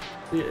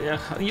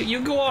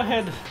 You go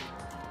ahead.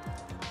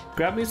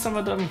 Grab me some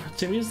of them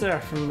Timmy's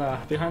there from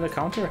behind the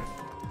counter.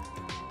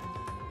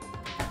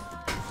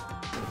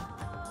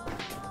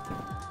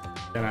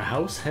 Can a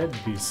house head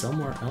be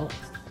somewhere else?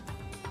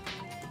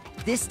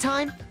 This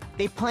time,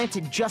 they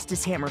planted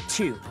Justice Hammer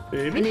 2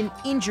 Baby? in an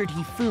injured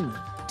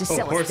Hifumi to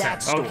sell us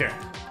that story. Okay.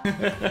 I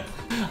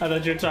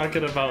thought you were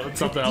talking about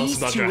something else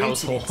about your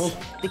household.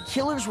 The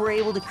killers were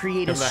able to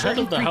create a the head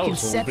certain of the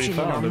household will be preconception in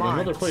our found in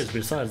minds. another place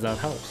besides that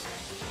house.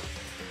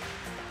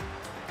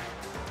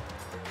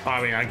 I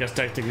mean, I guess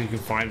technically you can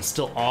find it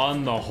still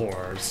on the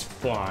horse,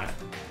 but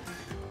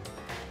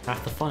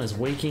half the fun is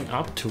waking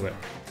up to it,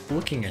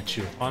 looking at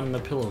you on the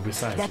pillow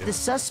beside you. That the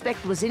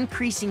suspect was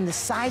increasing the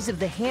size of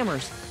the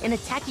hammers and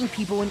attacking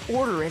people in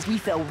order as we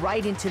fell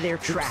right into their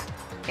trap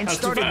and That's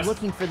too started fast.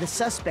 looking for the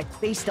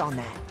suspect based on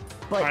that.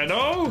 But I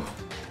know!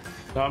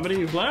 How many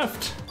you've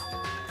left?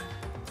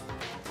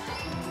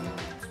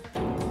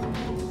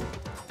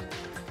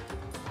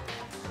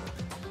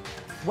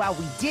 while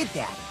we did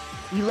that,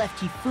 we left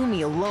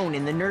Hifumi alone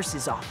in the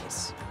nurse's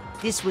office.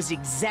 This was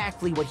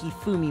exactly what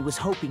Hifumi was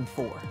hoping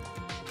for.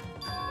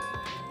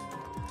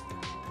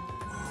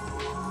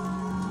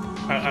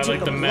 I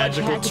like the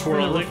magical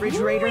twirling.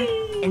 Refrigerator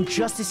and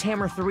Justice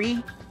Hammer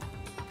 3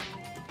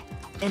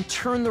 and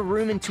turned the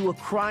room into a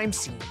crime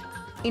scene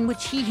in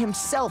which he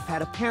himself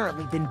had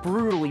apparently been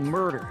brutally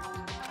murdered.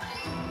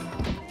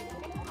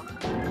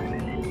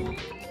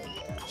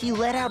 He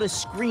let out a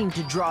scream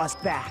to draw us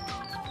back,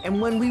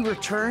 and when we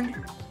returned,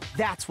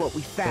 that's what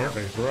we found.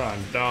 Perfect run.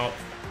 No.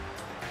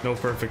 No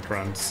perfect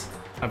runs.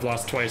 I've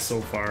lost twice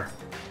so far.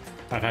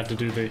 I've had to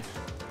do the...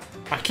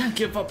 I can't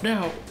give up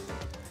now.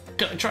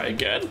 Can I try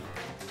again?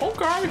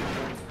 Okay.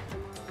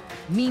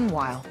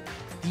 Meanwhile,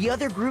 the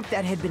other group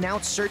that had been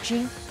out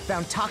searching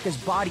found Taka's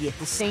body at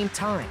the same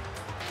time.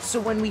 So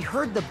when we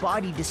heard the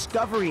body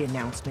discovery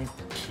announcement,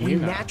 we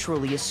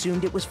naturally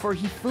assumed it was for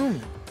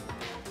Hifumi.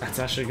 That's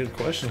actually a good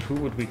question. Who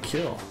would we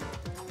kill?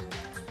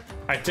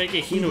 I take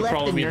it Hina would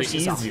probably be the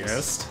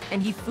easiest.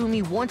 And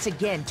Hifumi once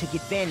again took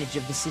advantage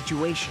of the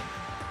situation.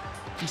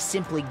 He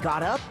simply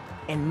got up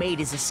and made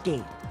his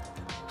escape.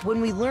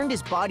 When we learned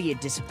his body had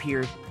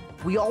disappeared,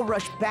 we all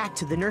rushed back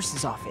to the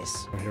nurse's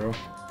office. Hero.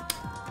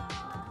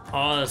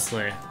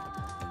 Honestly,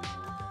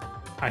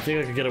 I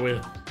think I could get away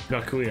with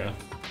Gakuya.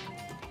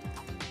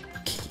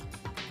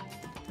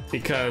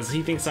 Because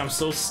he thinks I'm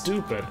so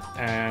stupid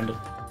and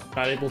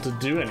not able to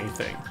do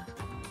anything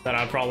that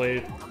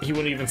he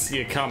wouldn't even see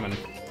it coming.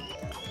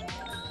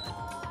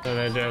 And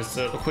then just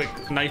a quick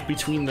knife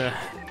between the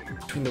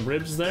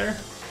ribs there,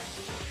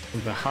 or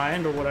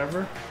behind or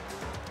whatever.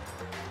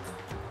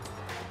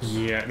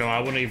 Yeah, no, I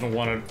wouldn't even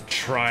want to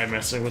try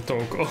messing with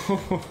Toko.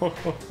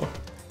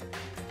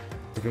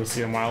 We're gonna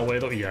see a mile away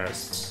though.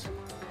 Yes.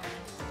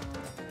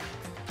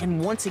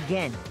 And once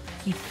again,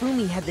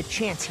 Hifumi had the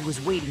chance he was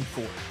waiting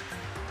for.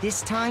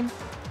 This time,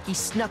 he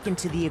snuck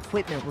into the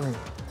equipment room.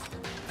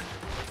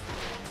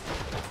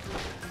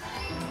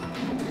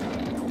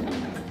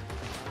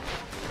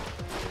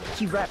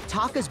 He wrapped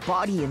Taka's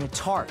body in a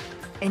tarp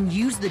and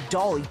used the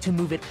dolly to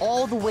move it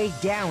all the way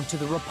down to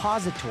the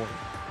repository.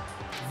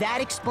 That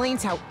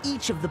explains how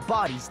each of the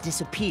bodies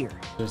disappeared.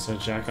 Just a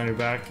jack on your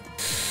back.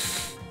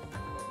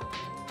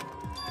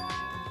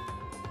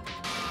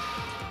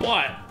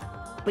 What?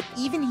 But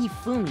even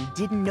Hifumi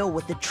didn't know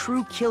what the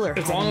true killer had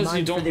As long in as you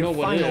mind for don't their know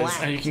what it final is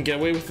act. and you can get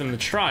away with it in the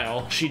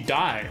trial, she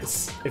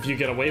dies if you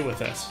get away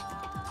with it.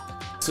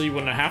 So you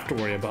wouldn't have to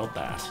worry about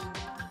that.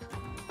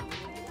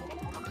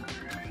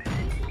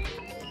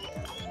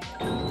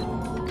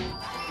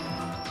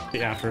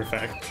 The after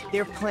effect.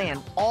 Their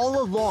plan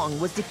all along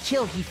was to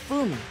kill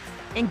Hifumi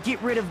and get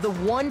rid of the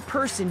one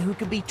person who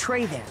could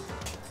betray them.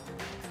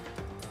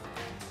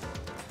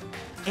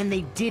 And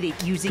they did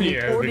it using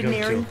Yeah, an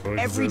ordinary, Kyoko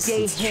everyday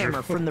exists, it's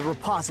hammer true. from the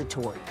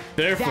repository.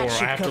 Therefore, I That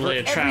should have to cover lay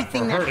a trap for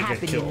everything her that to get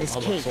happened in killed. this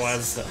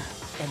Otherwise,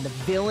 case. And the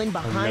villain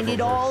behind it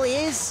never all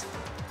is...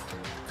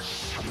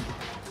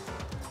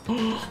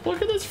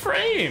 look at this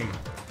frame!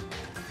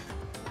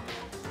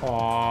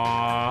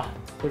 Aww.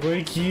 Look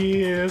like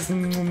he is.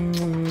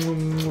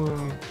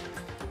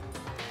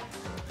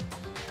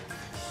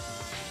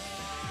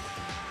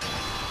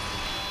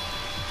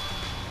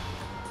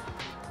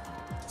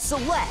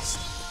 Celeste!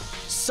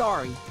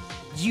 Sorry,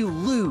 you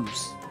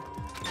lose.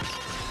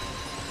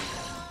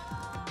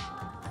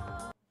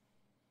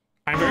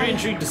 I'm very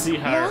intrigued to see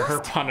her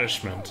Lost?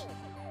 punishment.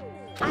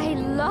 I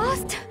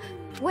lost?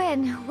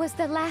 When was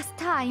the last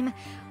time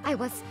I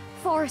was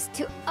forced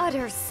to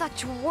utter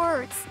such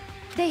words?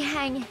 They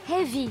hang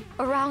heavy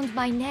around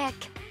my neck.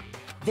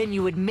 Then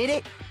you admit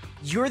it?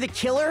 You're the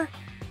killer?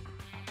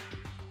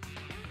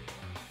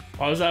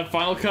 What was that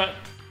final cut?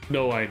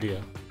 No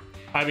idea.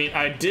 I mean,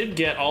 I did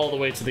get all the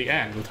way to the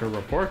end with her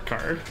report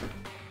card.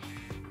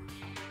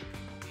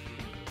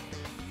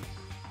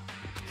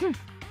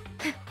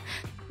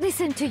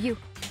 Listen to you,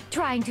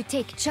 trying to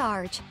take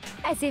charge,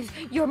 as if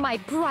you're my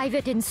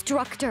private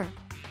instructor.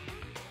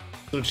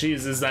 So,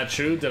 geez, is that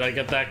true? Did I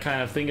get that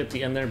kind of thing at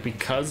the end there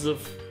because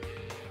of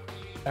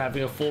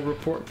having a full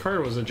report card,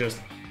 or was it just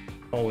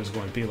always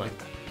going to be like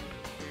that?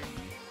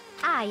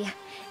 I,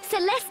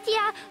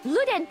 Celestia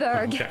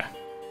Ludenberg. Okay.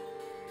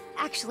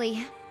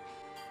 Actually,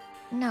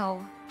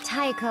 no.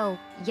 Taiko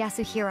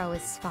Yasuhiro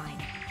is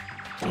fine.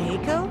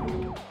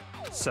 Taiko?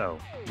 So,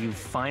 you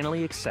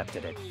finally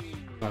accepted it.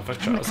 I'm I'm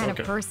the kind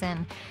of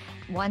person,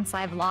 once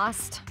I've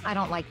lost, I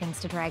don't like things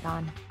to drag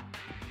on.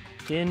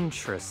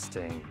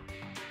 Interesting.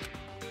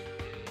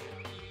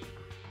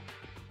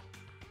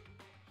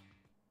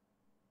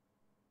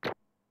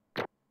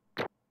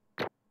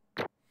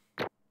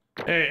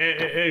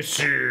 Hey,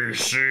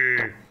 see.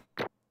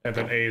 And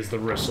then A is the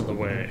rest of the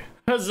way.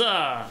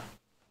 Huzzah!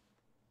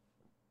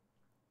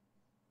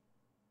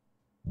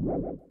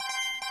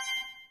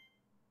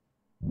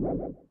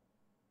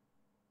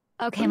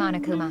 Okay,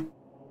 Monokuma.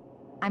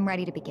 I'm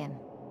ready to begin.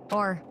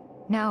 Or,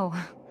 no,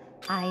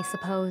 I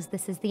suppose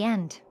this is the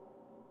end,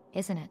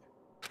 isn't it?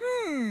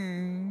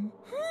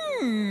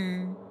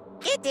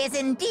 It is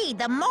indeed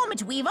the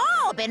moment we've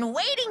all been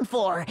waiting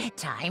for.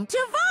 Time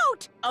to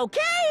vote.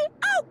 Okay?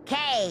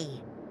 Okay.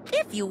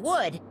 If you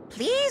would,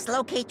 please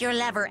locate your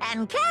lever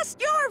and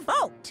cast your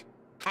vote.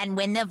 And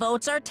when the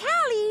votes are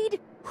tallied,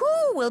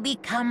 who will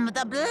become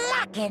the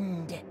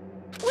blackened?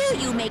 Will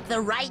you make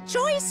the right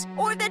choice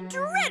or the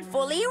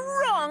dreadfully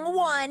wrong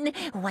one?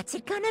 What's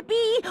it gonna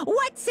be?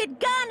 What's it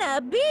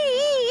gonna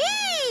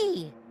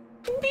be?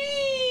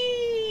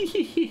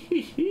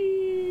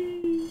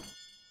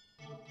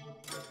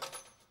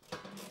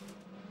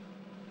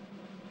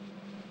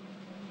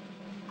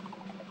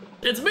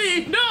 It's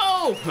me!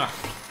 No!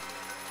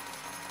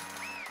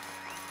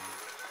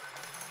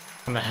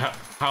 And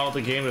how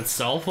the game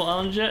itself will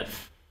end yet?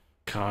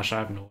 Gosh, I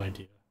have no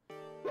idea.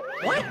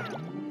 What?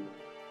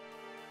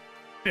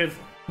 If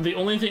the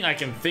only thing I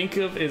can think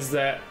of is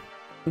that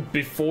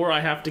before I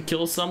have to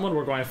kill someone,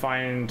 we're going to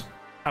find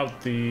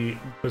out the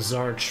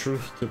bizarre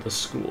truth to the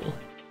school.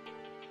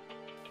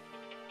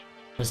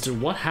 As to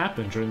what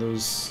happened during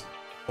those,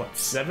 what,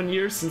 7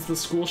 years since the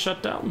school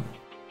shut down?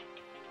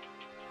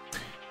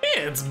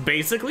 It's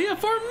basically a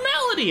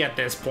formality at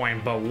this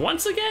point, but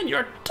once again,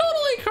 you're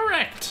totally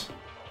correct.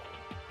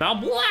 Now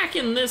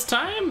Blacken this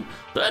time,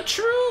 the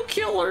true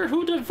killer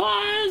who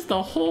devised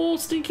the whole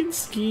stinking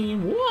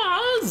scheme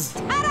was...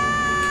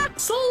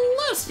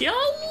 Celestia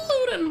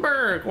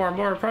Ludenberg, or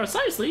more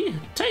precisely,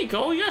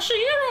 Taiko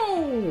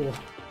Yashihiro!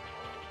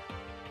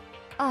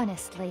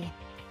 Honestly.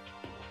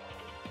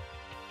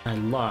 I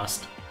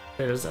lost.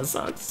 That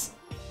sucks.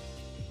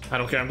 I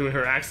don't care, I'm doing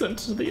her accent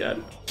to the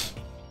end.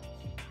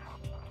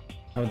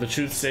 Would the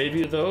truth save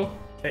you, though?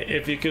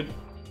 If you could...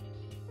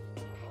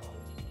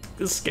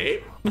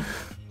 escape?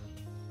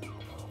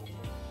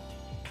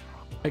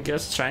 I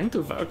guess trying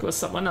to work with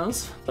someone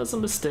else was a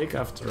mistake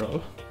after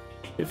all.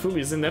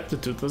 Hifumi's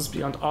ineptitude was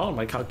beyond all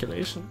my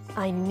calculations.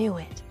 I knew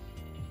it.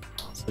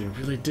 So you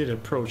really did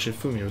approach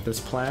Hifumi with this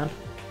plan?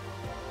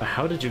 But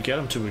how did you get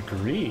him to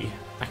agree?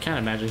 I can't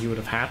imagine he would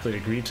have happily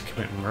agreed to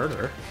commit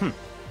murder.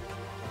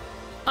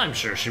 I'm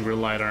sure she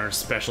relied on her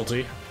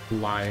specialty,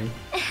 lying.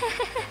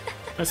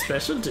 My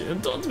specialty?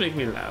 Don't make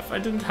me laugh. I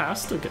didn't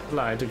have to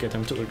lie to get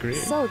him to agree.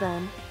 So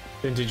then,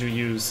 Then did you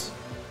use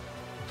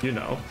You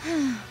know.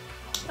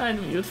 I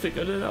knew you'd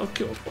figured it out,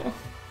 Kyoko.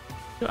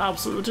 You're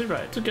absolutely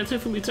right. To get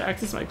Hifumi to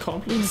act as my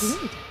accomplice,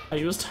 Indeed. I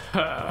used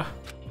her.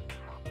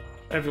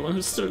 Everyone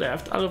who's still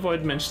left, I'll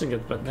avoid mentioning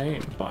it by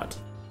name, but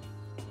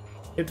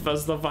it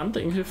was the one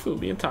thing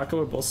Hifumi and Taka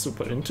were both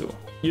super into.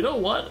 You know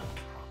what?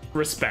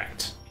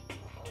 Respect.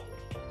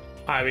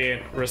 I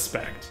mean,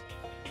 respect.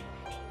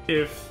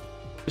 If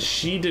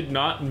she did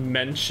not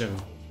mention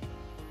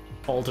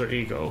alter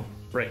ego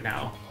right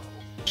now,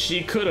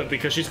 she could have,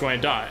 because she's going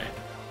to die.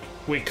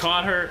 We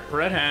caught her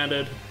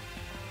red-handed.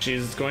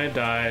 She's going to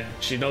die.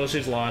 She knows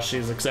she's lost.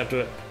 She's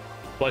accepted it.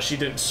 But she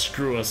didn't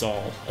screw us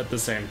all at the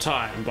same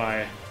time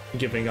by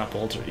giving up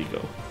alter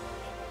ego.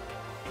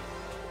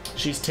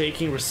 She's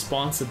taking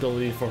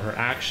responsibility for her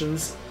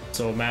actions,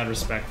 so mad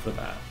respect for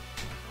that.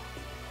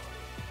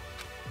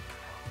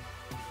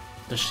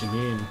 What does she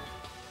mean?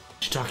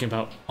 She talking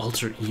about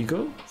alter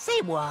ego?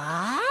 Say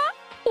what?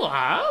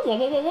 What?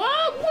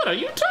 What are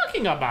you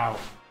talking about?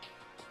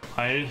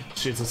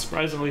 She's a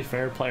surprisingly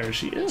fair player.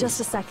 She is. Just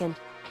a second.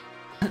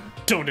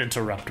 Don't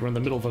interrupt. We're in the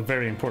middle of a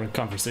very important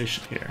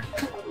conversation here.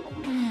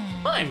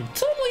 I'm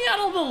totally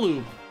out of the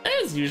loop,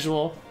 as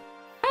usual.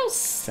 How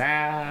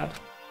sad.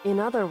 In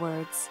other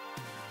words.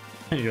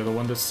 And you're the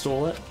one that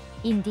stole it?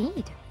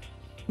 Indeed.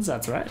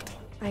 That's right.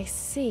 I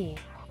see.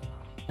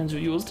 And you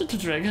used it to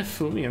drag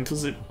Hifumi into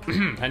the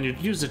and you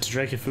used it to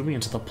drag Hifumi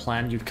into the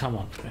plan you'd come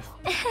up with.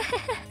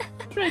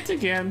 Right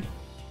again.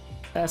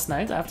 Last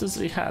night, after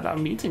we had our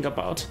meeting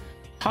about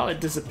how it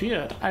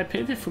disappeared, I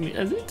paid Hifumi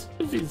a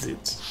little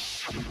visit.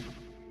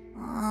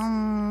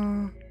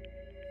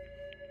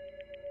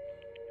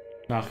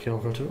 Knock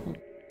Kyoko too.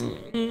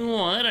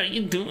 What are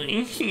you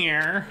doing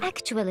here?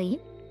 Actually,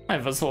 I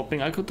was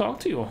hoping I could talk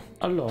to you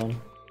alone.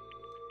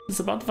 It's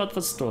about what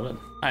was stolen.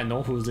 I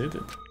know who did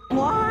it.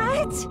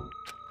 What?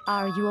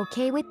 are you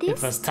okay with It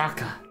this? was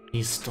Taka.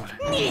 He stole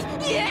it.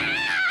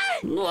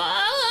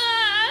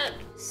 What?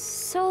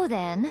 So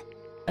then...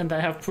 And I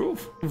have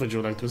proof. Would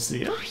you like to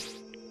see it?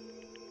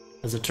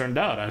 As it turned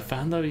out, I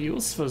found a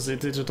use for the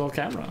digital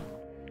camera.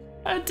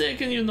 I had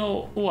taken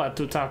you-know-what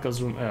to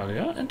Taka's room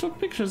earlier and took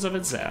pictures of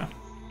it there.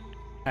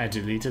 I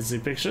deleted the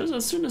pictures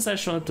as soon as I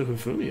showed it to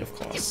Hifumi, of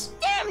course.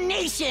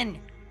 Damnation!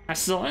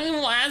 So it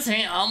was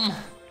him.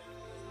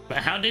 But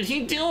how did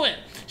he do it?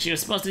 She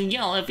was supposed to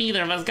yell if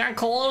either of us got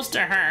close to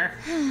her.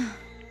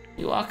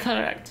 You are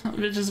correct,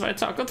 which is why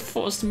Taka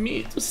forced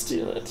me to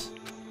steal it.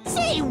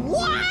 Say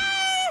what?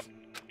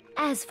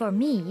 As for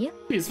me...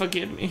 Please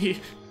forgive me,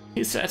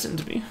 he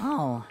threatened me.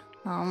 Oh,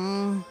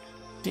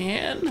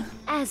 Dan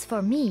As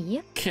for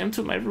me... came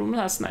to my room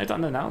last night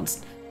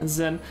unannounced, and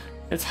then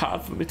it's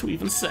hard for me to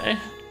even say.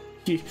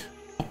 He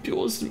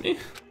abused me.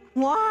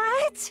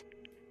 What?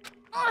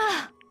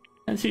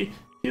 And he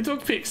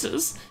took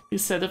pictures. He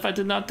said if I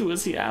did not do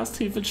as he asked,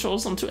 he would show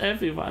them to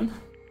everyone.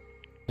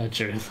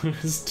 Jerry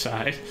Lewis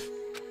died.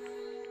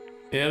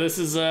 Yeah, this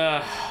is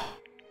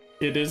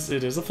it is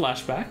a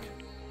flashback.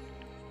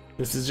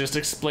 This is just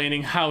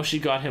explaining how she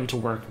got him to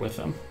work with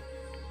him.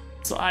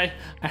 So I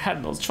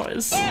had no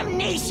choice.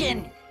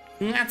 Damnation!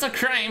 That's a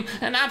crime,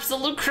 an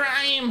absolute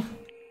crime.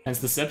 Hence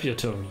the sepia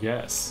tone,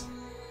 yes.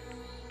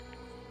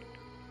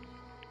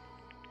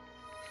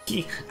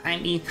 I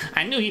mean,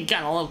 I knew he'd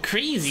gotten a little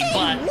crazy,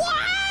 but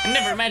I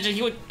never imagined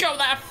he would go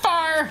that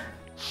far!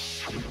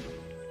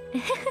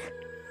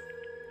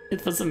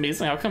 It was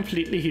amazing how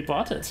completely he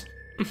bought it.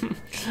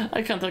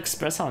 I can't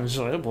express how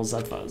enjoyable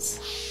that was.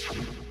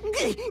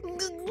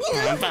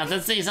 I'm about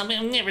to say something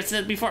I've never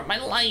said before in my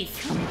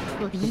life.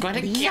 I'm going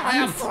to kill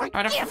him!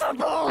 I'm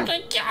going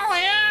to kill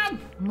him!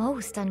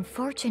 Most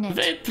unfortunate.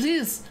 Wait,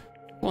 please!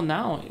 Well,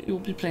 now you'll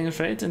be playing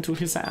right into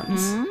his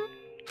hands.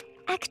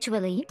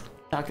 Actually...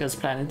 Taka is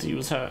planning to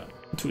use her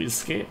to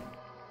escape.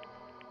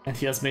 And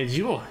he has made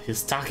you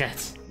his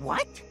target.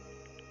 What?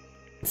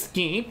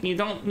 Escape? You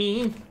don't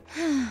mean?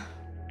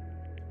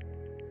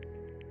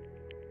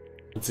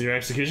 It's your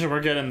execution,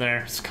 we're getting there.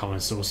 It's coming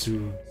so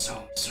soon.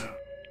 So soon.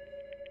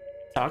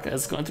 Taka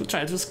is going to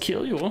try to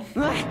kill you.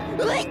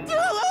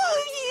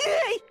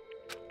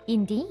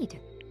 Indeed.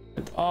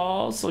 And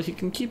all so he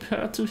can keep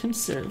her to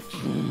himself.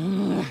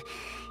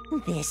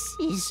 This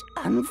is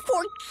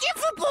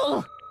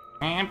unforgivable!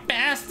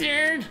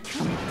 Bastard!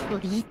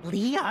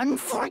 Completely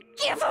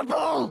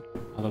unforgivable!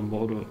 Are the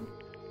motive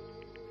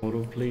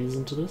plays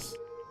into this?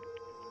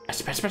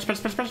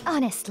 Press.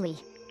 Honestly.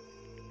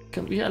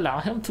 Can we allow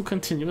him to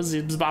continue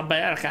his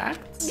barbaric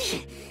acts?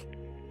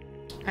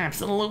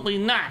 Absolutely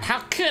not. How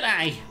could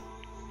I?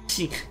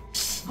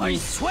 I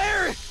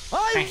swear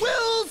I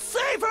will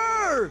save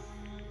her!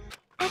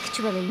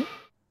 Actually...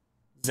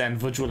 Then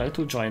would you like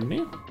to join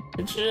me?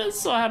 It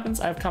just so happens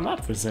I've come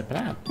up with a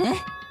plan.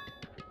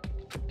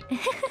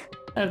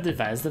 I've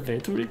devised a way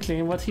to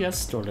reclaim what he has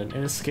stolen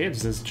and escape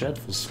this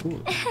dreadful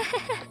school.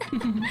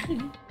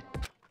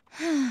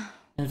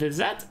 And with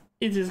that,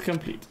 it is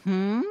complete.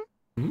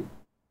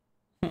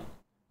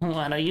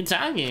 What are you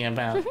talking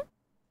about?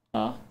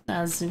 Oh,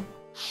 Nancy.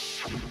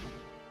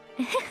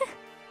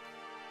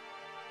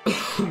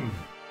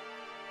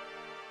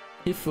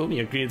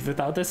 Hifumi agreed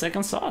without a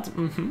second thought.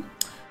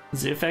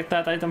 The effect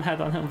that item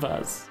had on him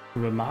was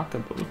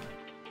remarkable.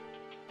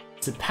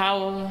 The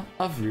power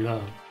of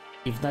love.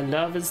 If the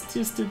love is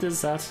twisted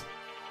as that,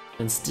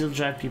 can still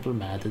drive people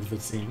mad, it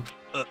would seem.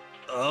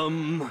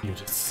 You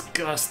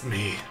disgust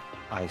me.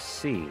 I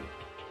see.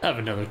 I have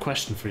another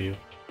question for you.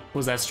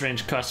 Was that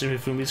strange costume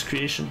Hifumi's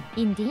creation?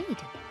 Indeed.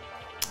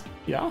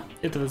 Yeah,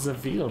 it was a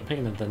veil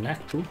painted the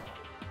neck too.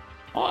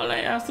 All I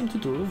asked him to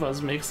do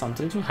was make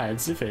something to hide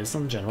the face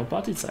and general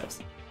body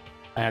size.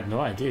 I had no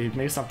idea he'd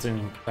make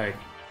something like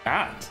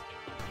that.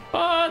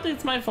 But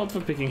it's my fault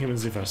for picking him in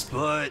the first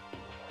place. But...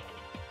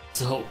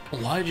 So,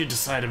 why'd you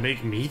decide to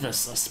make me the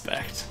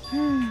suspect?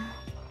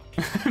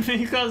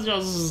 Because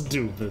you're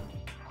stupid.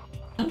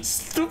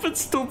 Stupid,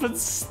 stupid,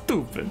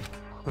 stupid.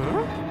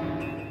 Huh?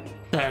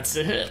 That's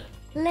it.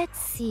 Let's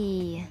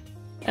see.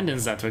 And in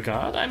that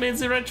regard, I made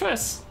the right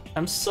choice.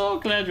 I'm so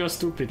glad your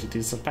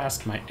stupidity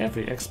surpassed my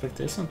every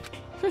expectation.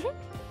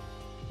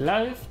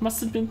 Life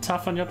must have been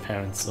tough on your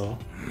parents, though.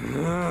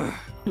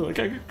 Like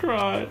I could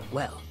cry.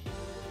 Well,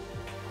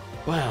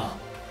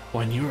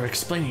 when you were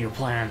explaining your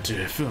plan to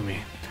Hifumi,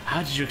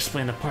 how did you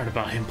explain the part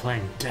about him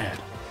playing dead?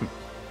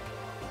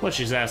 What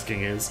she's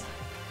asking is,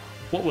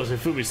 what was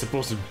Hifumi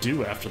supposed to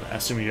do after that,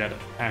 assuming you had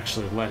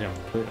actually let him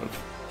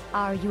live?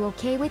 Are you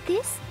okay with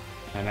this?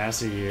 And I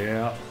say,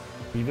 yeah.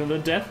 Even the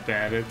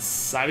deathbed,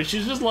 I mean,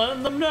 she's just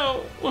letting them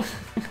know.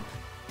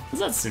 It's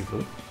that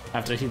simple.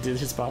 After he did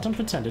his part and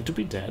pretended to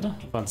be dead,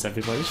 once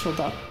everybody showed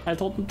up, I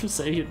told him to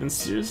say he'd been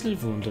seriously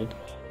wounded.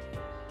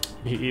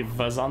 He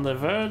was on the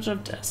verge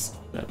of death,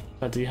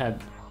 but he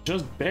had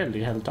just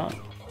barely held on.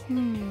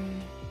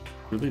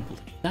 Really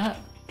believe that?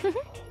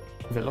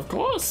 Well, of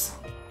course.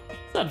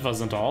 That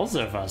wasn't all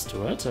there was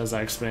to it. As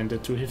I explained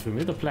it to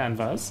Hifumi, the plan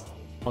was,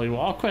 while you were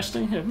all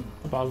questioning him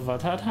about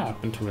what had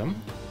happened to him,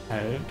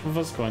 I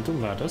was going to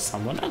murder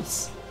someone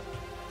else.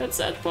 At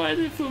that point,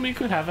 Hifumi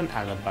could have an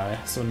alibi,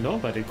 so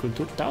nobody could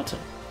doubt him.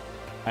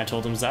 I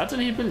told him that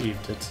and he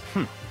believed it.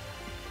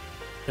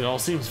 It all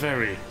seems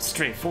very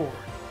straightforward.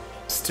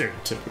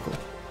 Stereotypical.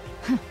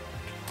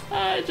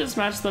 I just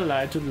matched the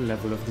lie to the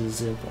level of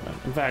the opponent.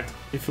 In fact,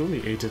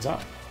 Hifumi ate it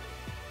up.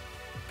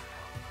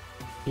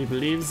 He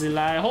believes the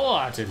lie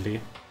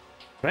wholeheartedly,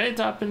 right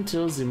up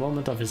until the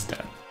moment of his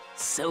death.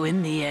 So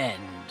in the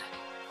end...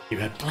 You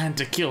had planned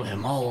to kill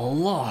him all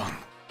along.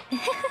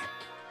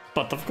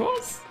 But of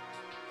course,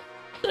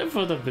 there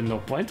would have been no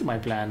point to my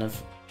plan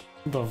if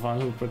the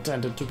one who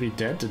pretended to be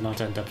dead did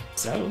not end up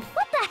himself.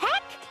 What the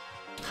heck?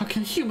 How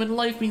can human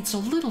life mean so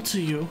little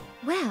to you?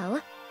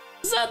 Well...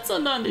 That's a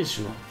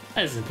non-issue.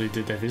 I simply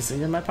did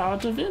everything in my power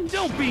to win.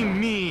 Don't be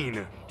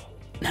mean!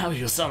 Now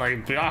you sound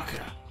like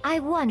Bianca. I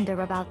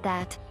wonder about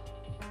that.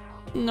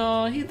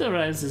 No, he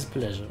derives his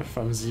pleasure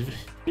from the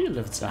feel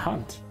of the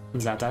hunt. In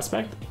that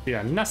aspect, we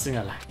are nothing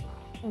alike.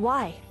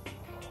 Why?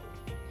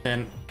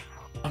 Then,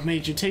 what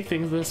made you take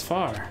things this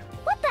far?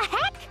 What the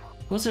heck?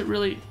 Was it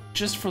really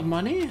just for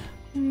money?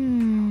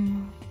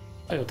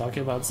 Are you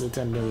talking about the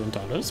 $10 million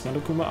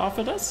Monokuma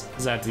offered us?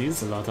 That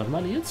is a lot of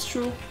money, it's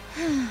true.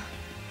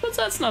 But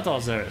that's not all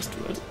there is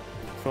to it.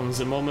 From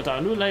the moment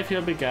our new life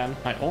here began,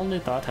 my only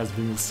thought has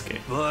been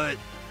escape. But...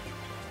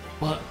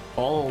 What?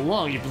 All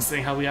along you've been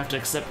saying how we have to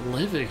accept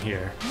living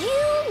here.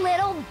 You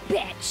little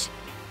bitch!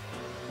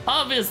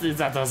 Obviously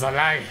that was a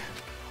lie.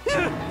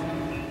 Hey!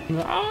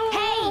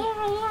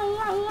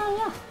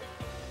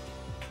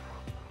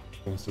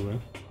 Wants to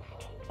win.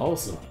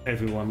 Also,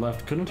 everyone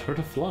left couldn't hurt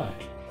a fly.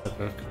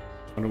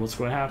 Wonder what's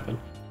going to happen.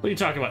 What are you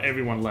talking about?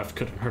 Everyone left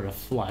couldn't hurt a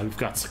fly. We've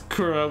got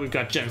Sakura, we've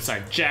got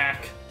Genocide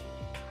Jack.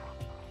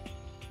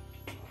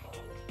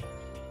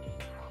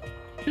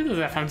 You do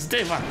that from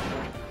day one.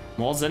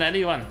 More than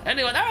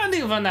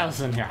anyone else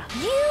in here.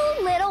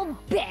 You little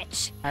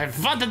bitch! I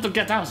wanted to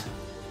get out.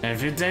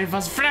 Every day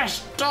was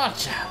fresh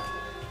torture.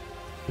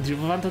 Do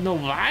you want to know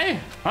why?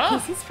 Huh?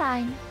 This is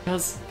fine.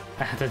 Because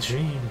I had a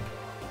dream.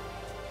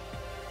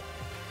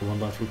 The one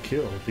that would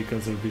kill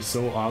because it would be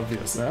so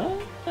obvious, huh?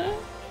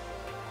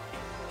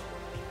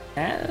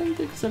 And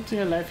accepting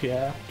a life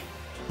here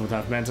would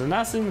have meant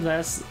nothing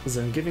less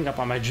than giving up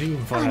on my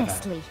dream forever.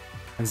 Honestly.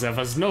 And there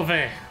was no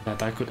way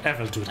that I could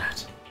ever do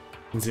that.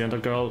 In the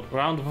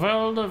underground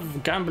world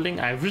of gambling,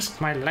 I risked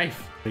my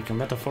life to make a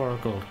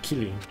metaphorical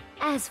killing.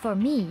 As for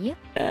me...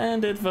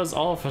 And it was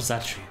all for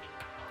that dream.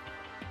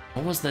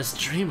 What was this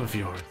dream of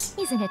yours?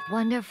 Isn't it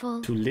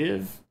wonderful? To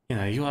live in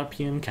a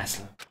European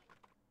castle.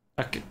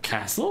 A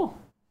castle?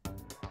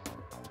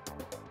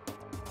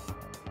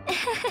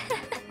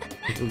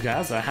 To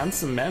gather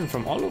handsome men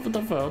from all over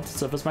the world to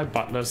serve as my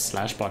butlers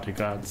 /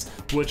 bodyguards,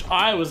 which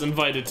I was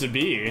invited to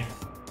be.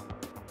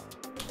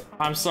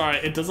 I'm sorry,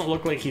 it doesn't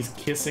look like he's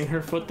kissing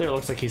her foot there, it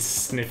looks like he's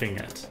sniffing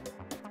it.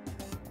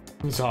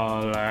 So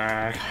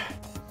like...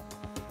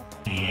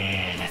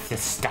 Yeah, that's the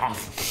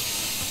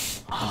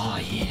stuff. Oh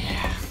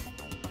yeah.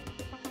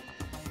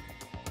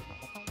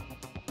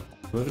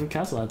 Live in a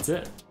castle, that's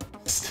it.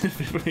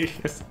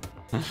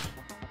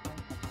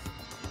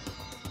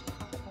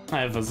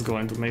 I was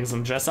going to make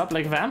them dress up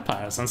like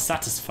vampires and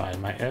satisfy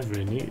my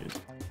every need.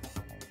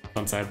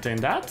 Once I obtained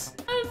that,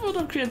 I would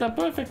have created a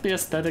perfectly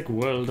aesthetic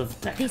world of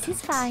decadence. This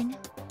is fine.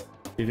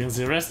 Leaving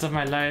the rest of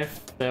my life,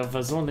 there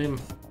was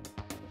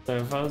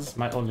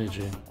my only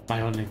dream,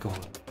 my only goal.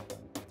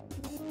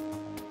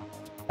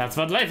 That's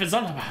what life is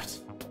all about.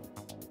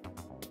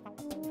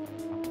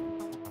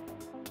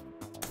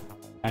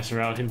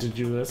 Actually, I'll hint to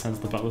do this, hence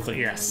the butler's like,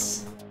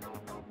 yes.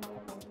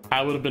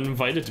 I would have been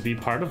invited to be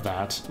part of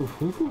that.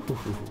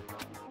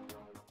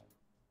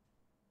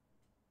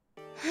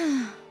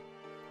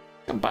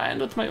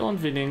 Combined with my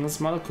own winnings,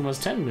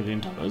 Monokuma's $10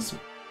 million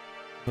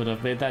would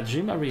have made that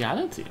dream a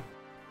reality.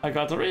 I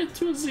got right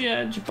to the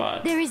edge,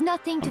 but there is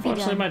nothing to be done.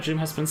 Unfortunately, my dream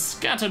has been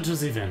scattered to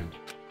the wind.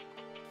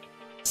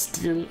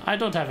 Still, I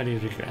don't have any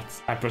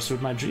regrets. I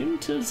pursued my dream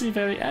till the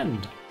very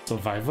end, so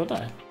why would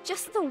I?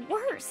 Just the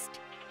worst.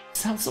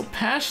 Sounds so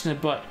passionate,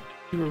 but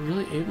you were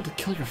really able to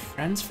kill your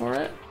friends for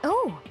it?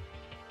 Oh.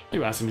 Are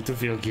you asking me to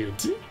feel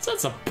guilty?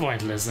 Such a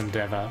pointless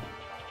endeavor.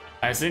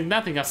 I think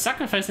nothing of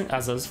sacrificing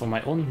others for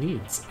my own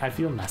needs. I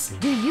feel nothing.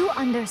 Do you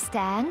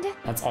understand?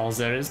 That's all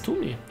there is to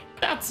me.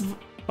 That's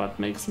what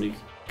makes me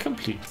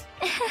complete.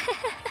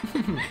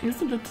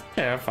 Isn't it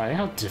terrifying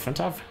how different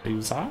our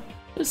values are?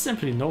 There's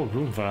simply no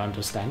room for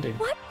understanding.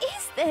 What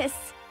is this?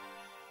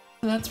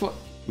 That's what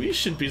we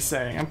should be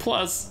saying. And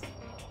plus,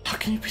 how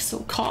can you be so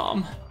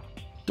calm?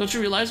 Don't you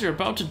realize you're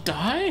about to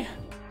die?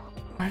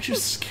 Aren't you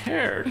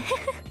scared?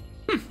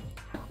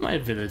 My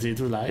ability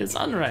to lie is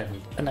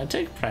unrivaled, and I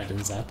take pride in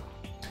that.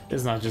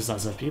 It's not just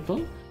other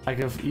people. I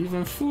can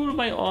even fool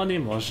my own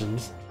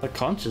emotions. The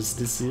conscious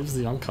deceives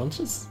the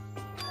unconscious.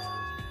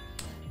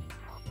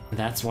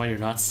 That's why you're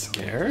not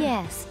scared?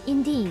 Yes,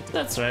 indeed.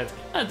 That's right.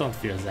 I don't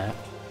fear that.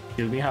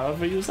 Kill me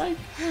however you like.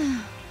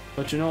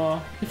 But you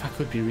know, if I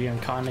could be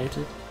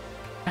reincarnated,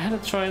 I had a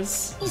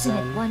choice. Isn't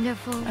it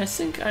wonderful? I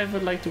think I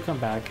would like to come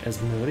back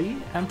as Marie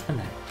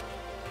Antoinette.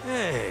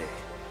 Hey.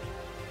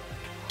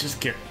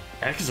 Just get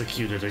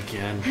executed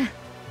again.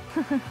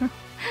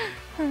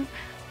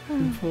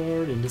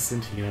 Poor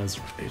innocent Hina's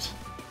right.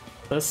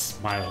 Thus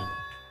smiled.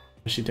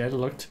 She dared to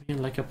look to me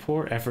like a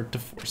poor effort to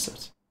force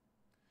it.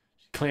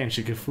 She claimed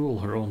she could fool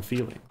her own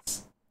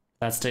feelings.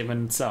 That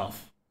statement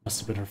itself must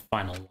have been her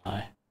final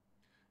lie.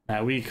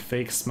 That weak,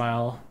 fake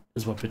smile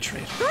is what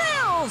betrayed her.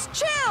 Thrills,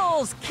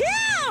 chills,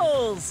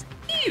 kills!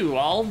 You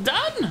all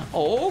done?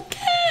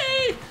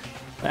 Okay!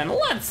 Then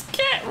let's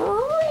get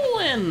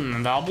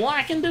rolling! The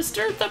Blackened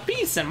disturbed the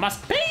peace and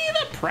must pay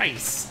the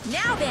price!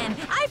 Now then,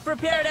 I've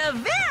prepared a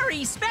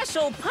very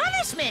special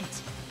punishment!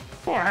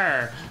 For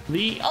her,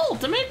 the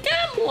ultimate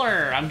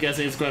gambler! I'm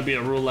guessing it's going to be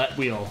a roulette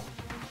wheel.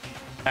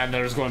 And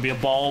there's going to be a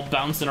ball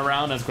bouncing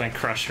around and it's going to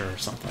crush her or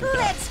something like that.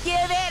 Let's give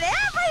it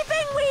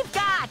everything we've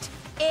got!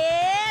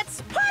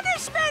 It's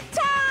punishment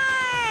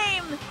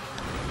time!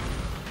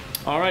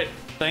 Alright,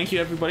 thank you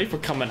everybody for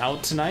coming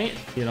out tonight.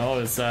 You know,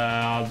 it's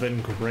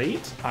been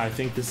great. I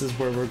think this is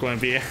where we're going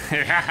to be.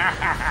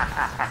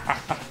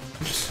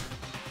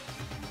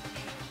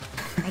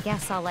 I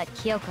guess I'll let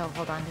Kyoko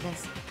hold on to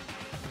this.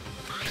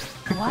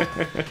 What?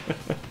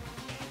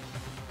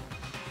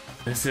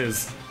 This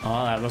is...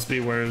 Oh, that must be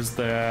where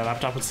the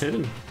laptop was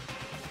hidden.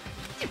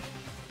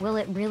 Will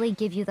it really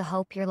give you the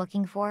hope you're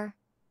looking for?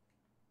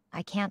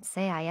 I can't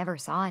say I ever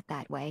saw it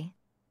that way.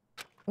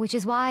 Which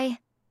is why...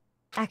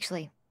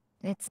 Actually,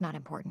 it's not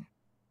important.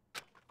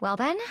 Well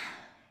then...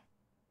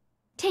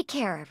 Take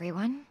care,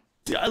 everyone.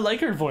 Yeah, I like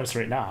her voice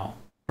right now.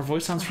 Her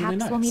voice sounds really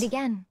nice. Perhaps we'll meet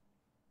again.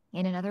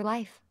 In another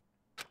life.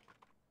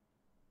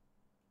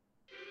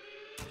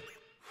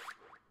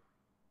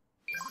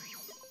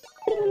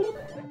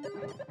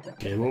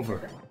 Game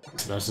over.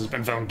 Celeste has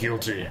been found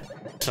guilty.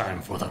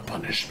 Time for the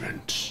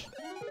punishment.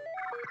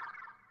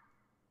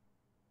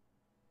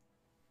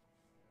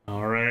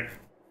 Alright.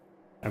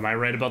 Am I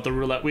right about the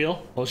roulette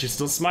wheel? Oh, she's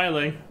still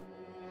smiling.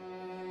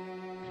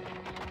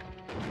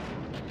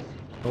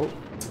 Oh,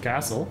 it's a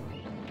castle.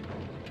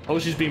 Oh,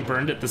 she's being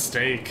burned at the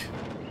stake.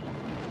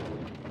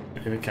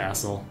 In a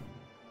castle.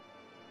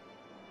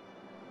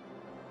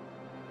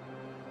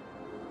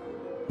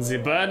 The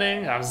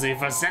burning of the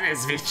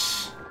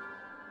Vaselisvich.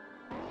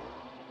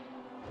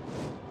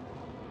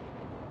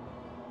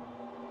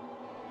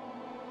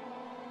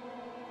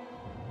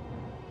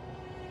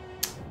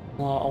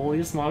 Well, all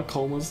these small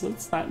comas,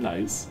 that's not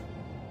nice.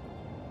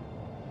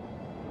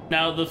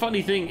 Now, the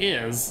funny thing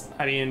is,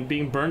 I mean,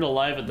 being burned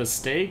alive at the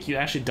stake, you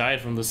actually died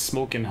from the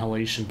smoke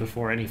inhalation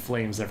before any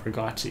flames ever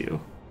got to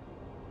you.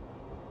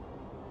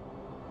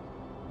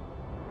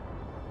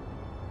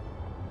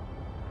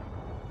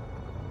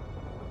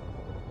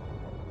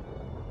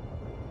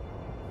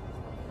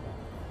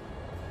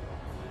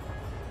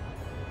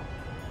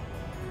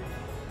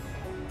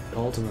 The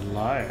ultimate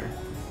liar.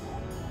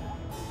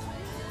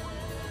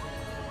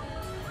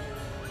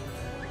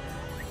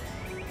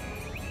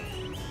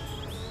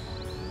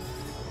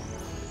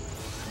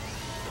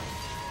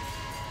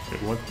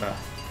 Wait, what the?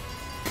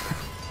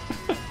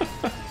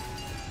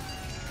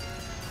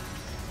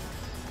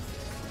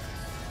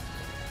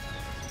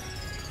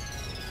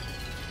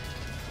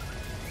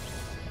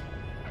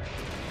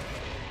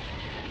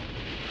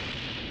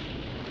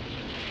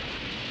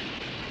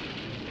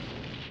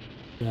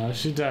 No,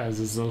 she does.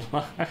 It's a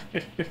lie.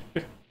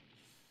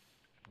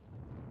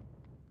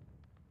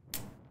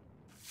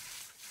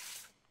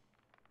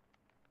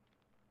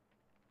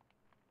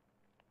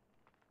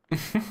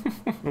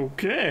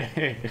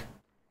 Okay.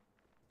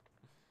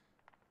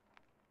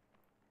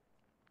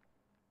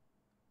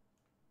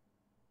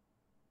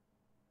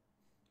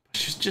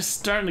 She's just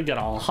starting to get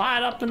all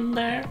hot up in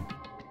there.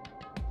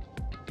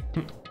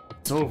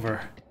 It's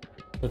over.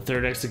 The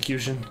third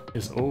execution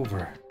is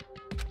over.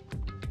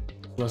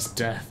 Celeste's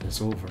death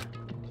is over.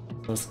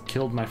 Celeste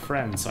killed my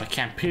friend, so I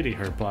can't pity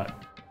her,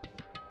 but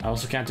I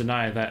also can't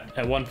deny that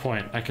at one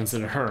point I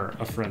considered her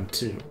a friend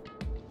too.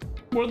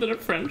 More than a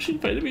friend, she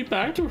invited me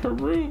back to her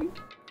room.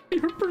 Be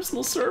her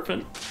personal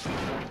servant.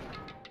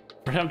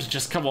 For him to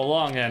just come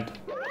along and...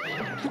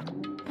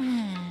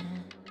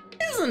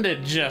 Isn't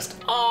it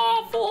just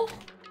awful?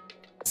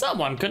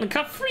 Someone couldn't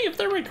cut free of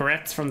their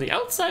regrets from the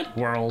outside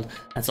world,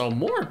 and so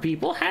more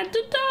people had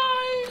to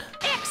die.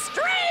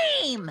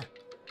 Extreme!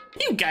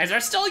 You guys are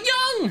still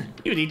young!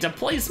 You need to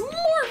place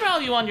more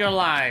value on your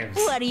lives!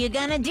 What are you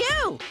gonna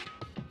do?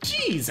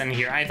 Jeez, and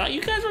here I thought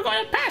you guys were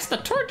going to pass the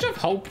torch of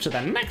hope to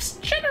the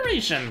next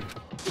generation.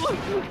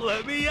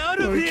 Let me out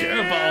of I here! care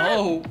about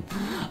hope.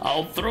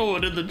 I'll throw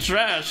it in the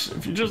trash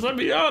if you just let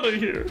me out of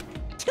here.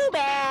 Too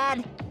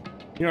bad.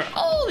 You're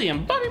all the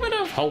embodiment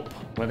of hope,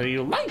 whether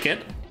you like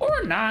it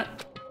or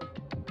not.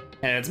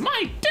 And it's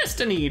my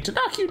destiny to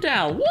knock you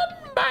down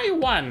one by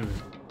one.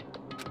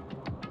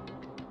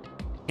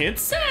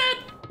 It's sad,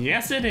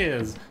 yes it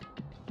is,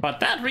 but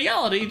that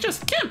reality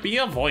just can't be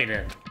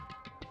avoided.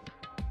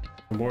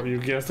 The more you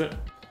guess it,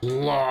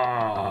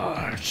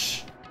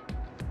 large.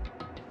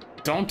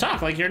 Don't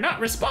talk like you're not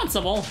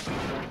responsible.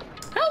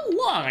 How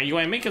long are you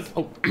going to make us?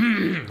 Oh,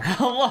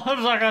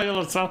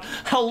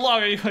 how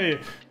long are you going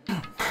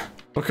to?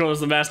 Makoto's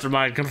the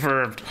mastermind,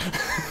 confirmed.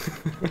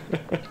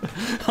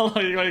 How long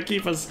are you going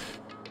to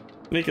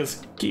make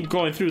us keep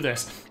going through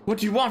this? What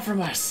do you want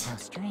from us? How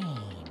strange.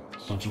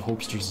 Bunch of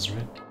hopesters is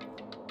right.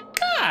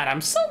 God, I'm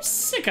so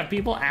sick of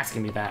people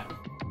asking me that.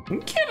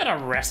 Give it a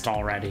rest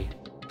already.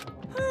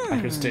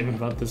 Accurate statement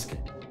about this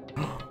game.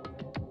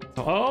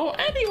 Oh,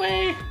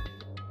 anyway.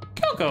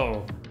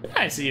 Coco, did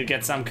I see you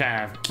get some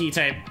kind of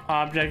key-type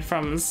object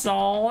from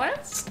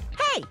Celeste?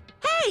 Hey!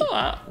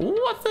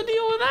 What's the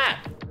deal with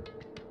that?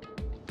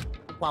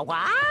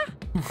 What?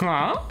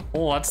 Huh?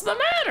 What's the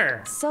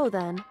matter? So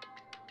then,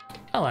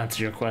 I'll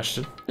answer your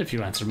question if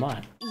you answer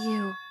mine.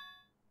 you...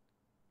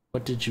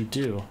 What did you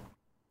do?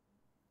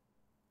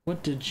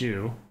 What did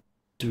you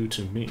do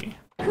to me?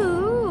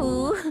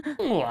 Ooh.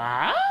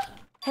 What?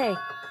 Hey,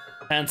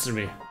 Answer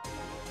me.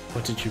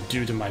 What did you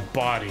do to my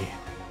body?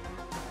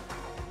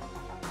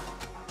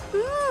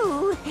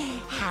 Ooh,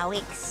 how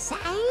exciting.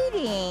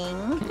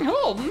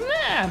 Oh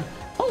man!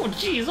 Oh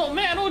jeez, oh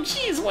man, oh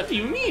jeez, what do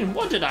you mean?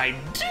 What did I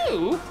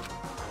do?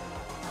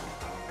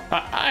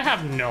 I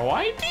have no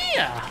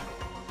idea.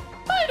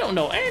 I don't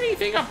know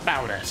anything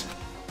about it.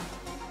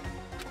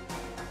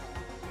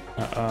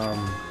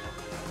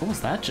 What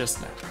was that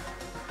just now?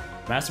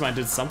 Mastermind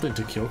did something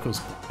to Kyoko's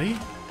body?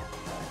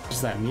 What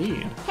does that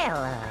mean?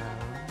 Hello.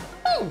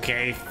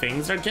 Okay,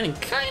 things are getting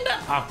kinda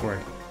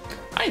awkward.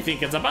 I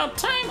think it's about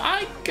time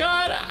I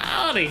got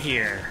out of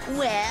here.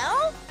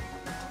 Well?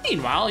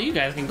 Meanwhile, you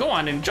guys can go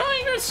on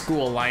enjoying your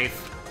school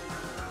life.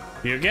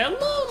 If you get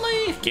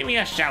lonely, give me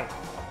a shout.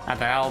 Not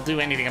that I'll do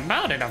anything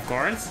about it, of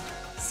course.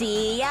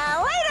 See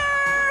ya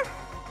later!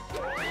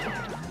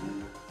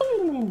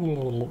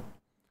 Ooh.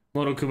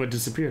 Monokuma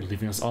disappeared,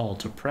 leaving us all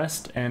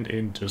depressed and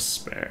in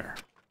despair.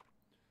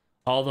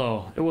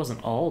 Although, it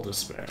wasn't all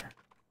despair.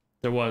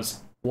 There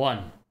was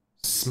one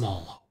small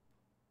hope.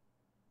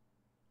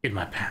 In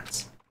my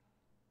pants.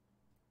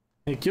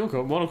 Hey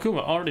Kyoko, Monokuma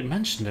already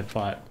mentioned it,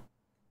 but...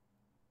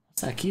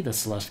 What's that key that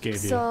Celeste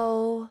gave you?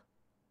 so...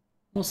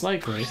 Most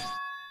likely, it's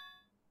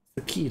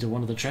the key to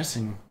one of the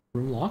dressing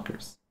room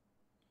lockers.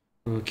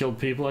 You killed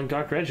people and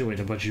got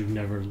graduated, but you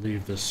never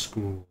leave the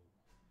school.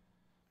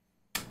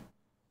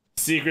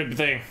 Secret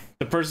thing.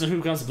 The person who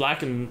becomes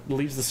black and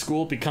leaves the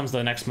school becomes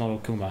the next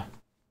Monokuma.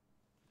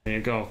 There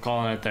you go,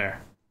 calling it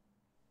there.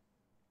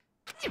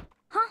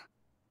 Huh?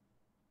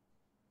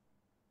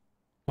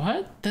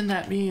 What? Then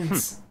that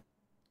means...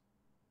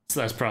 So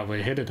that's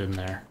probably hid it in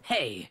there.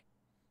 Hey,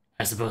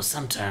 I suppose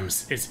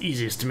sometimes it's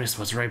easiest to miss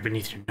what's right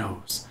beneath your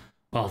nose.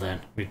 Well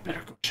then, we'd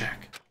better go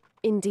check.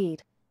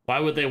 Indeed. Why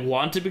would they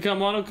want to become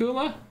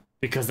Monokuma?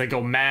 Because they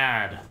go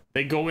mad.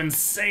 They go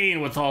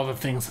insane with all the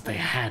things that they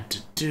had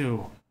to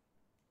do.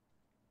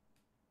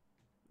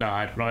 No,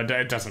 I don't know.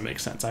 It doesn't make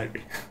sense. I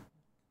agree.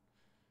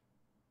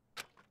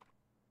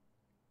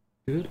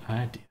 Good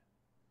idea.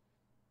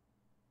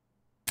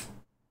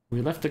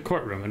 We left the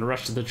courtroom and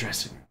rushed to the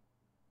dressing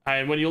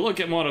room. When you look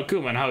at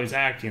Monokuma and how he's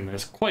acting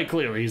this, quite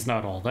clearly he's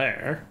not all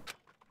there.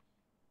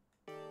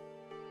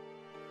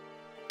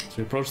 So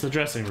we approached the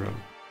dressing room.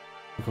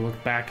 He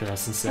looked back at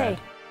us and said,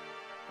 Hey.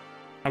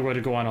 I'm going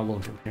to go on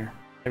alone from here.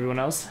 Everyone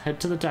else, head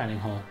to the dining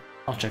hall.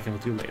 I'll check in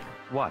with you later.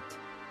 What?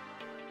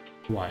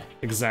 Why,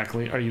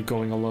 exactly, are you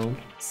going alone?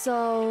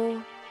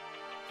 So...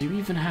 Do you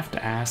even have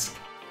to ask?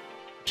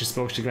 She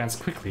spoke. She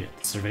glanced quickly at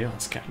the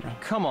surveillance camera.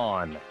 Come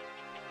on.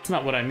 That's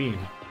not what I mean.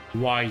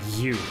 Why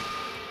you?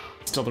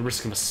 Still the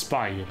risk of a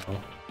spy, you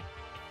know.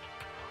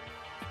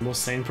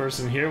 Most sane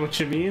person here, what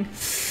you mean?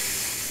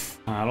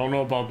 I don't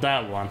know about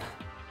that one.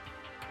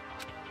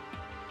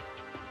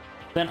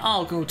 Then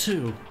I'll go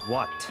too.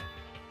 What?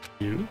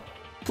 You?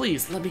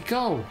 Please, let me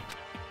go.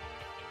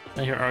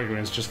 I hear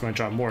arguing is just going to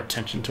draw more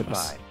attention to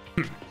us.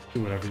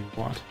 Do whatever you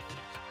want.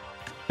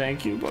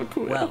 Thank you,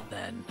 Bakuya. Well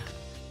then.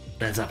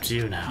 That's up to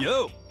you now.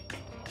 Yo!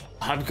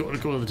 I'm going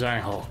to go to the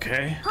dining hall,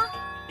 okay?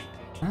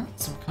 Huh?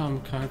 So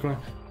come,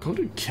 go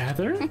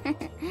together?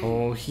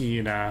 Oh,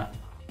 Hina.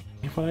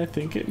 What I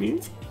think it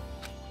means?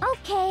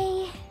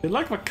 Okay. They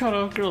like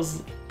Makoto.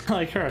 Girls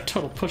like her are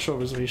total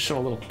pushovers when you show a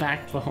little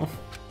backbone.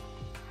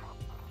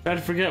 Try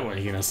to forget what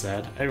Hina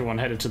said. Everyone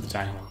headed to the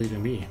dining hall,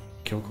 leaving me,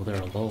 Kyoko, there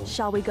alone.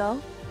 Shall we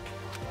go?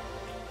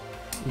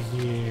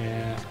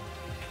 Yeah.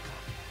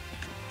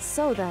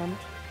 So then.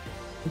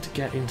 To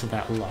get into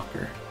that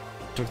locker.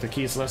 Took the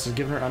keys Celeste had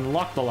given her and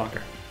unlocked the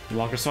locker. The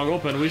locker swung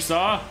open. We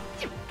saw.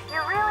 You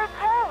really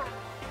came.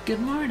 Good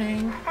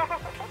morning.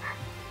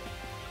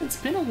 It's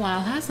been a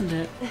while, hasn't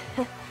it?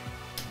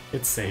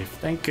 It's safe,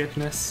 thank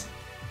goodness.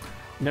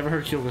 Never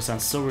heard Kyoko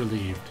sound so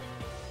relieved.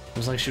 It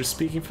was like she was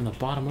speaking from the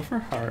bottom of her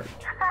heart.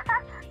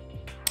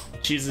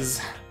 Jesus,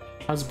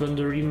 husband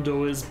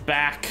Arindo is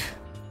back.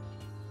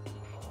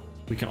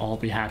 We can all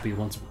be happy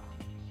once.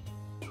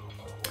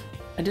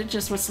 I did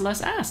just what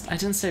Celeste asked. I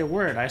didn't say a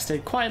word. I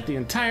stayed quiet the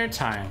entire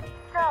time.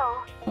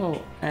 So?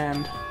 Oh,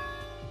 and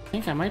I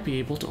think I might be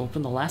able to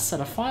open the last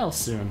set of files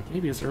soon.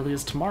 Maybe as early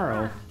as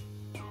tomorrow.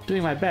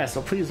 Doing my best,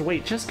 so please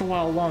wait just a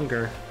while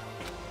longer.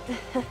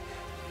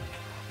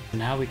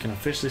 Now we can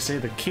officially say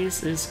the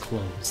case is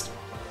closed.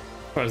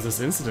 As far as this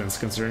incident is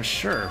concerned,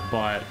 sure,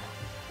 but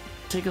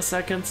take a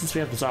second since we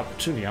have this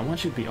opportunity. I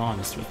want you to be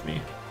honest with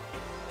me.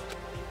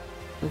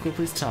 Kyoko,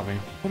 please tell me,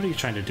 what are you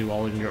trying to do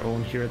all on your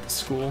own here at the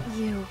school?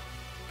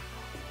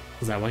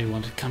 Is that why you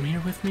wanted to come here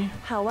with me?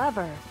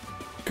 However...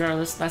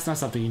 Regardless, that's not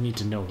something you need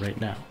to know right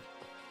now.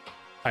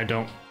 I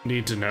don't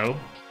need to know?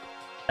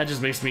 That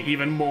just makes me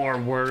even more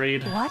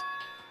worried. What?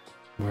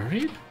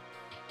 Worried?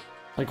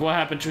 Like what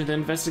happened during the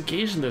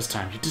investigation this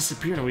time? You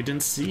disappeared and we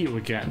didn't see you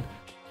again.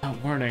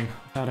 Without warning,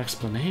 without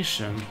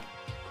explanation.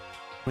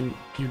 When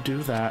you do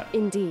that...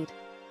 Indeed.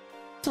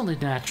 It's only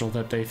natural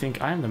that they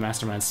think I'm the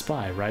mastermind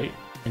spy, right?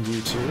 And you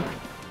too?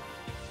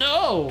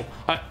 No!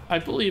 I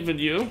believe in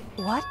you.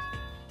 What?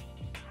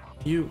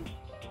 You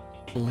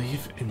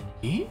believe in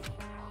me?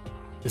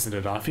 Isn't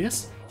it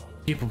obvious?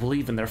 People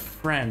believe in their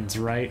friends,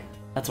 right?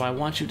 That's why I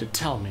want you to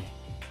tell me.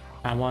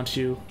 I want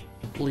you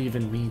to believe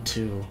in me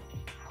too.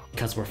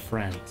 Because we're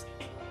friends.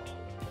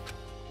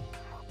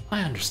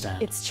 I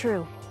understand. It's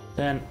true.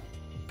 Then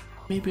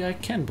maybe I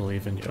can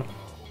believe in you.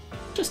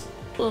 Just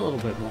a little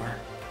bit more.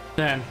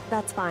 Then...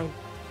 That's fine.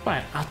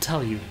 Fine, I'll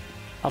tell you.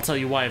 I'll tell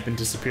you why I've been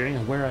disappearing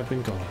and where I've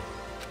been going.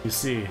 You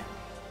see...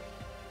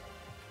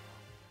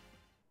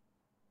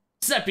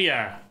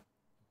 Sepia!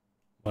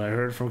 What I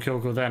heard from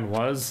Kyoko then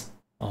was...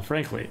 Well,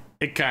 frankly,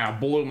 it kinda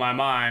blew my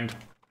mind.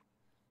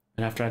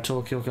 And after I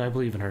told Kyoko I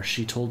believe in her,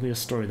 she told me a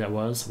story that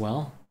was,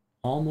 well,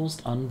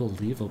 almost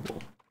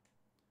unbelievable.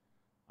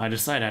 I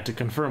decided I had to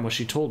confirm what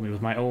she told me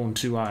with my own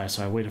 2 eyes,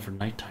 so I waited for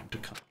nighttime to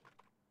come.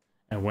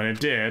 And when it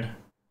did,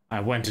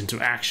 I went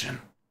into action.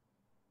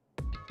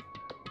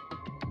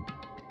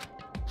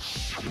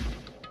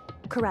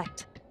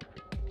 Correct.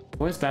 The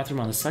boys' bathroom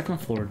on the 2nd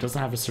floor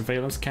doesn't have a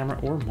surveillance camera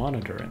or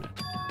monitor in it.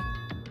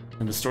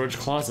 And the storage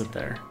closet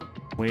there,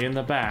 way in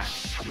the back.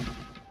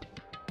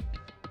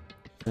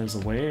 There's a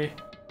way in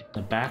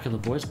the back of the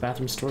boys'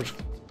 bathroom storage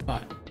closet.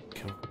 But,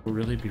 can we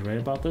really be right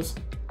about this?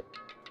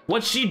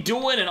 What's she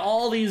doing in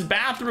all these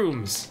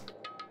bathrooms?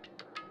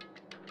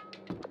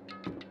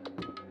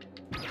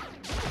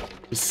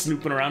 Just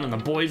snooping around in the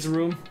boys'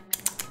 room.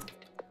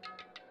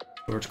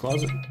 Storage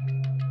closet.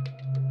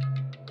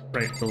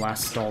 Right, the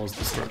last stall is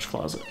the storage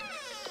closet.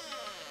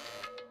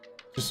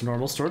 Just a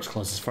normal storage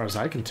closet as far as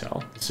I can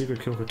tell. The secret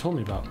Kyoko told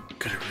me about.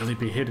 Could it really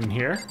be hidden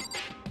here?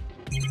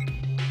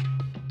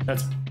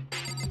 That's...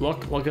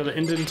 Look at the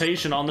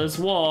indentation on this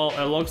wall.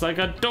 It looks like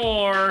a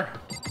door.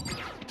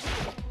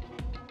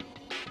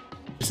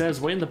 She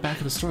says, way in the back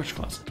of the storage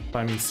closet. But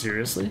I mean,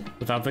 seriously?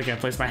 Without thinking, I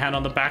placed my hand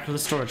on the back of the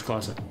storage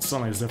closet. It's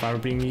suddenly as if I were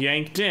being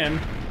yanked in.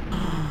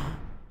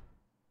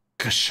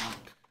 Kashunk.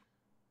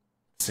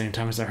 At the same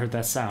time as I heard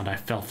that sound, I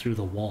fell through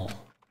the wall.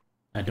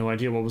 I had no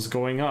idea what was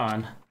going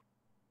on.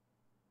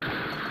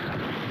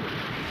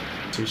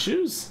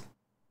 Tissues?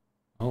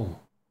 Oh.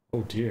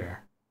 Oh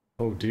dear.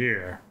 Oh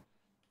dear.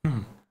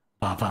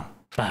 Ba-bum,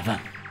 ba-bum,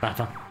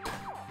 ba-bum.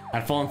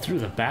 I'd fallen through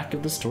the back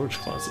of the storage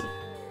closet.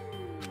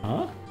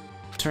 Huh?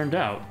 Turned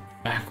out,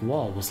 back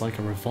wall was like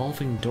a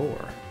revolving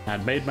door.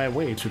 I'd made my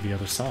way to the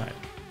other side.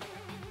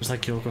 Just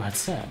like Kyoko had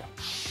said.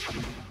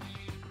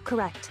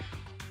 Correct.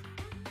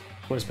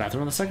 Boys'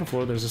 bathroom on the 2nd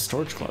floor, there's a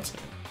storage closet.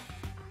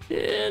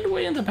 And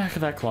way in the back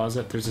of that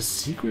closet, there's a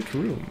secret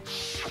room.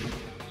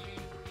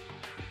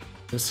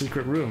 The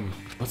secret room.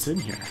 What's in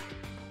here?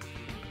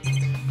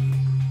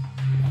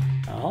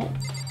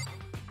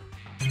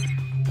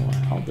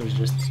 Well, there's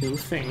just two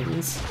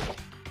things.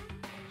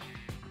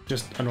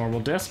 Just a normal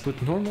desk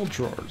with normal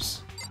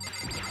drawers.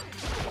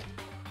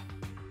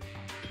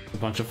 A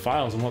bunch of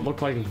files and what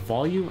looked like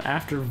volume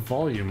after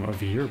volume of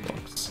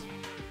yearbooks.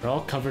 They're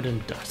all covered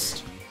in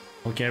dust.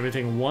 Looking at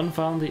everything, one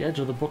file on the edge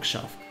of the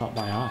bookshelf caught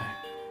my eye.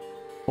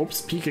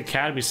 Hope's Peak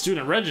Academy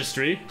Student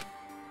Registry.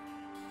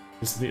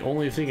 This is the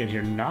only thing in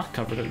here not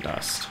covered in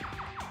dust.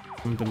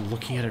 I've been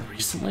looking at it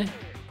recently.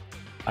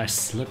 I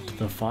slipped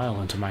the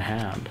file into my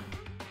hand.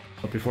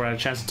 But before I had a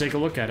chance to take a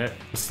look at it,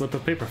 a slip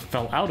of paper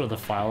fell out of the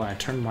file and I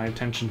turned my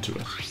attention to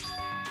it.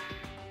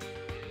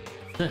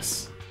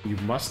 This, you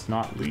must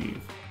not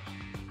leave.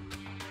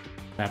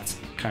 That's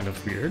kind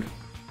of weird.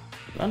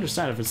 I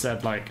understand if it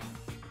said, like,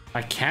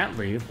 I can't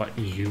leave, but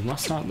you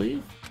must not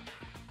leave?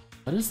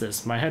 What is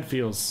this? My head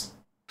feels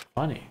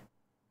funny.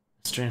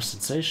 A strange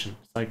sensation.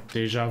 It's like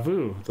deja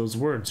vu. Those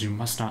words, you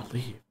must not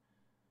leave.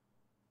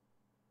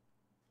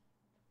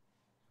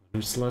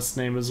 Celeste's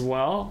name as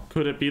well.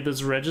 Could it be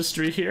this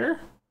registry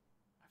here?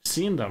 I've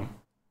seen them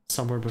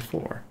somewhere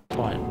before,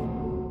 but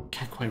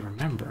can't quite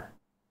remember.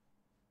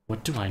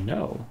 What do I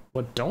know?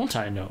 What don't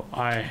I know?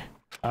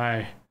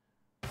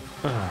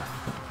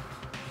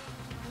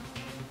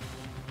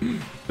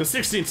 The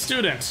 16th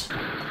student!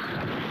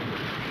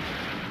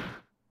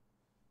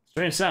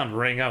 Strange sound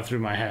rang out through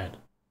my head.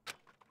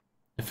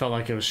 It felt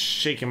like it was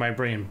shaking my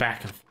brain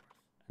back and forth.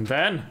 And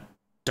then,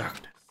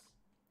 darkness.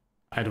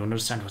 I don't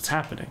understand what's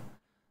happening.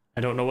 I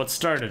don't know what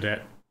started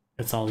it.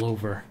 It's all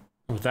over.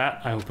 And with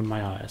that, I opened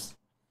my eyes.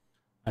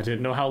 I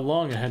didn't know how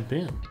long it had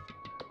been.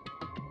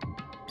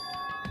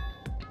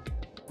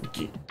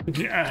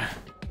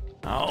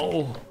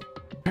 Oh.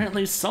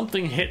 Apparently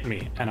something hit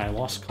me, and I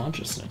lost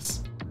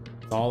consciousness.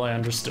 That's all I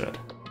understood.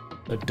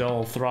 The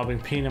dull, throbbing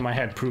pain in my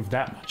head proved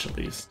that much, at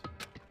least.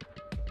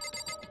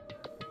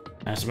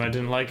 Asked him I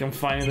didn't like him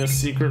finding this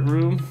secret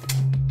room.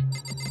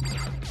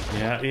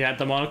 Yeah, he had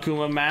the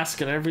Monokuma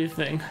mask and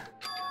everything.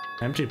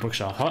 Empty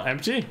bookshelf, huh?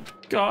 Empty?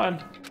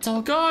 Gone. It's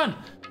all gone.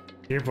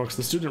 Yearbooks,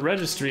 the student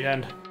registry,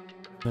 and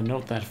the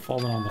note that had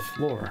fallen on the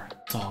floor.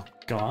 It's all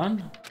gone?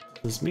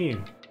 What does this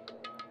mean?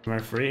 My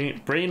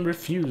brain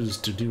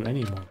refused to do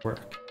any more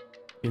work.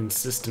 The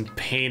insistent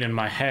pain in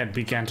my head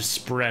began to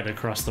spread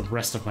across the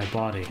rest of my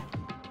body.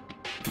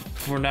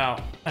 For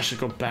now, I should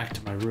go back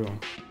to my room.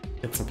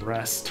 Get some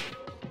rest.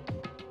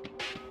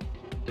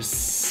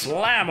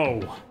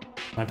 Slammo!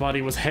 My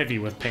body was heavy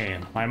with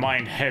pain, my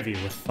mind heavy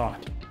with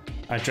thought.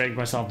 I dragged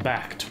myself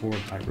back toward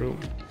my room.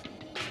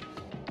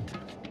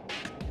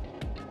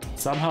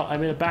 Somehow I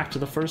made it back to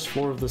the first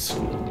floor of the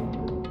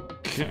school.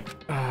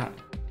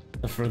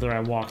 The further I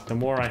walked, the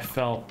more I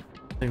felt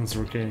things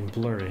were getting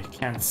blurry.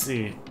 Can't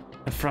see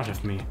in front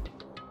of me.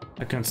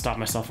 I couldn't stop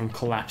myself from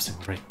collapsing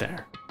right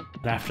there.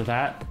 And after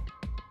that...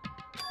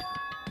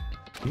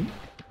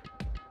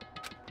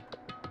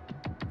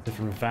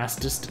 From a vast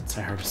distance,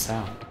 I heard a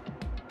sound.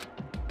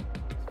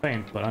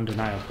 Faint, but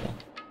undeniable.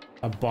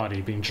 A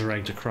body being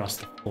dragged across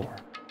the floor.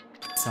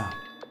 Sound.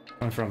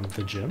 Coming from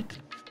the gym?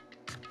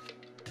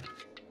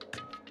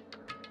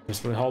 I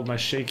held my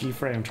shaky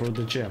frame toward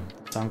the gym.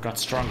 The sound got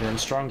stronger and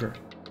stronger.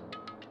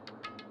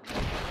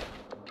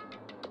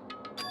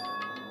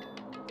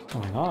 What's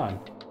going on?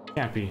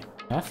 Can't be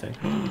nothing.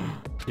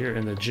 You're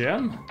in the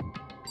gym?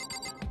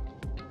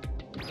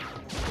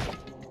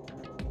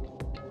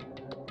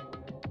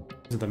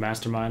 Is it the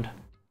mastermind?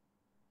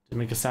 Didn't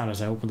make a sound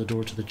as I opened the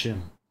door to the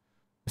gym.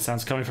 The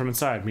sounds coming from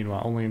inside,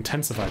 meanwhile, only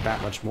intensified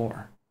that much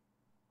more.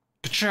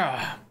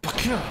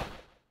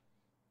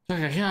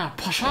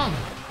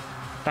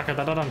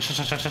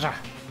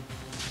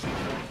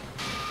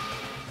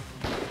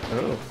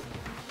 Oh.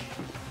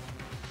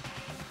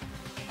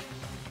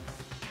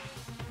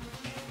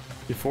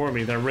 Before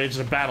me, there raged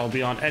a battle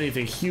beyond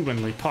anything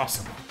humanly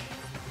possible.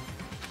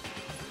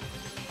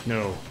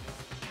 No,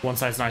 one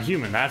side's not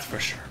human, that's for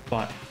sure,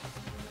 but...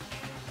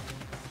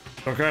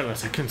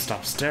 Regardless, I couldn't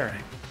stop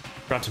staring.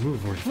 Got to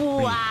move or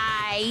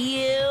Why,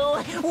 you?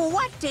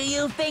 What do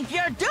you think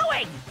you're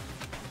doing?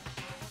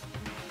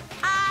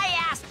 I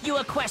asked you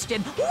a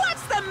question.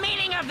 What's the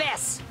meaning of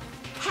this?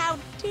 How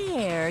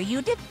dare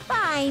you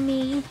defy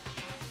me?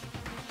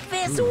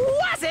 This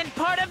wasn't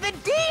part of the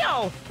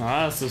deal!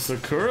 Ah, so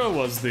Sakura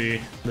was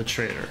the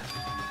traitor.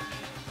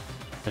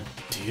 A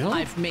deal?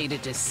 I've made a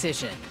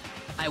decision.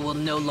 I will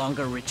no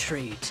longer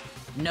retreat.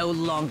 No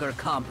longer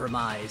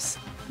compromise.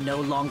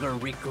 No longer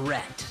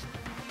regret.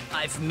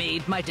 I've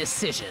made my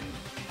decision.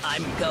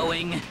 I'm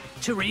going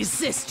to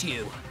resist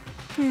you.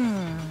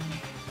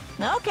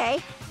 Okay,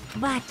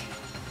 but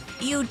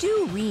you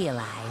do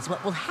realize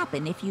what will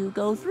happen if you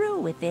go through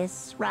with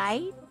this,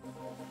 right?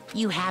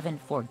 You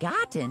haven't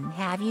forgotten,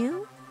 have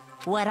you?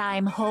 What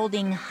I'm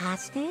holding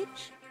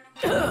hostage?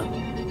 What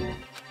am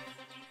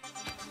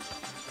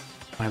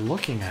I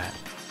looking at?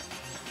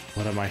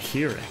 What am I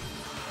hearing?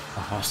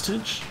 A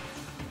hostage?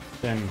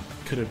 Then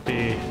could it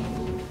be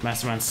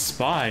Mastermind's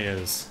spy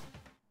is...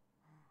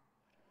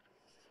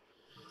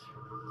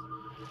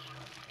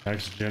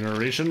 Next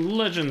Generation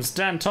Legend,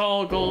 stand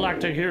tall,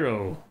 galactic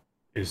hero.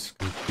 is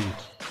complete.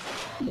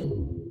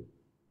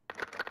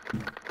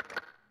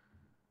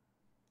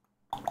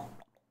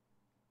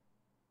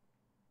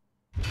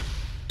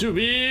 To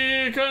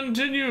be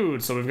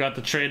continued. So we've got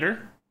the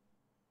trader.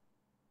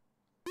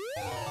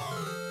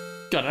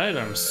 Got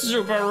items.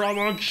 Super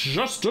Robot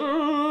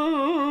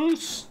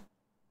Justice.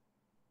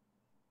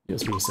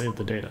 Yes, we'll save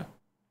the data.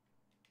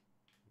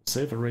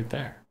 Save it right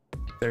there.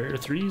 There,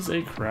 three's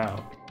a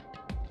crowd.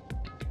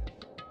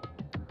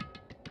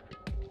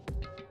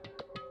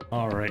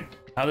 Alright.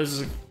 Now this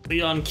is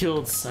Leon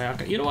killed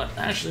Sayaka. You know what?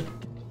 Actually,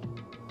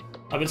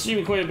 I've been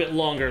streaming quite a bit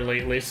longer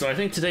lately, so I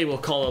think today we'll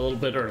call it a little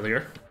bit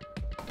earlier.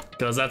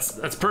 Because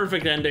that's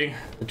perfect ending.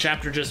 The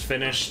chapter just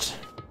finished.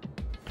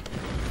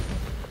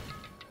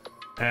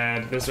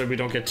 And this way we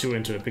don't get too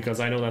into it,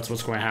 because I know that's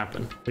what's going to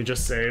happen. We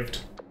just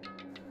saved.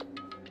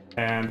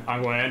 And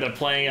I'm going to end up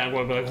playing, I'm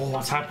going to be like, oh,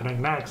 what's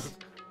happening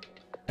next?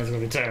 It's going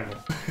to be terrible.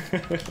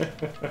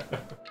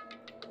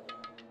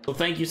 So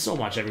thank you so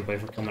much, everybody,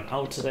 for coming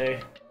out today.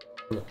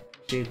 Really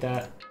appreciate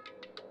that.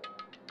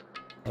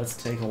 Let's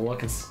take a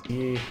look and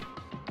see.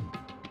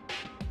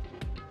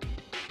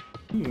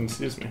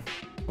 Excuse me.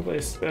 Nobody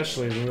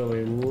especially is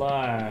really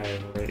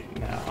live right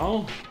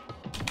now.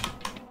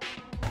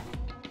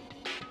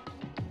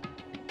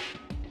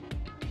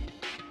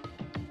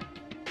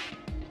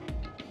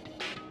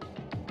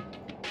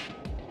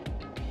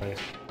 Right.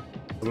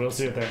 So we'll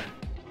see it there.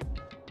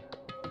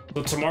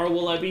 So tomorrow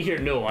will I be here?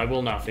 No, I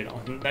will not,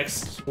 Fino.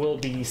 Next will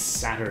be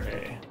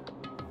Saturday.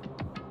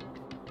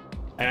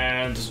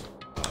 And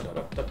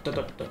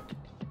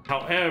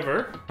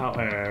however,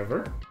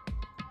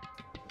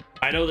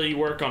 I know that you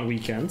work on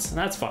weekends, and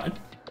that's fine.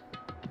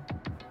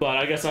 But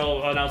I guess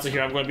I'll announce it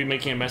here. I'm going to be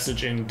making a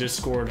message in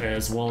Discord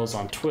as well as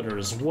on Twitter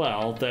as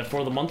well, that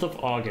for the month of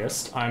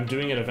August, I'm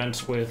doing an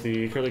event with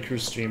the Curly Crew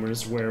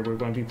streamers where we're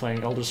going to be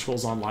playing Elder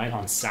Scrolls Online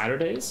on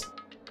Saturdays.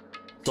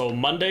 So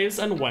Mondays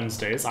and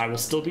Wednesdays, I will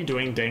still be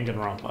doing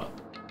Danganronpa.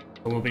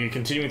 We'll be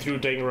continuing through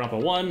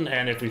Danganronpa 1,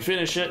 and if we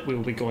finish it, we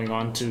will be going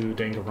on to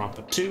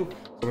Danganronpa 2. So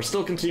we're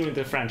still continuing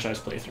the franchise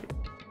playthrough.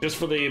 Just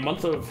for the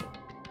month of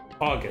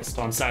August,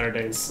 on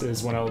Saturdays,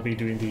 is when I will be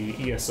doing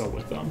the ESO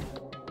with them.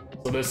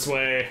 So this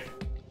way,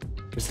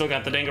 we still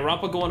got the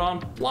Danganronpa going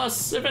on.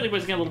 Plus, if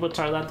anybody's getting a little bit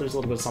tired of that, there's a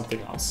little bit of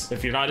something else.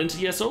 If you're not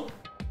into ESO,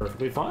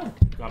 perfectly fine.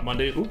 Got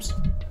Monday, oops.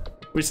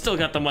 We still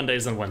got the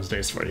Mondays and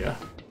Wednesdays for you.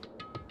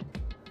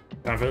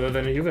 Not further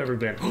than you've ever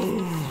been.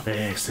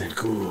 Excellent,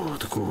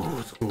 good.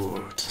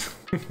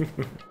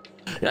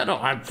 Yeah, no,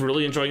 I'm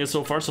really enjoying it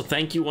so far, so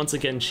thank you once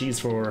again, Cheese,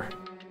 for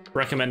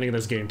recommending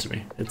this game to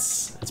me.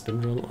 It's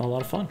been a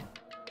lot of fun.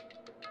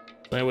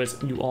 So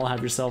anyways, you all have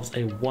yourselves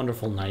a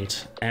wonderful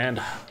night, and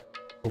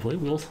hopefully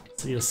we'll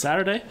see you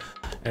Saturday.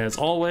 As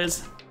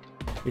always,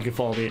 you can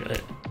follow me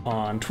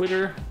on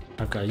Twitter.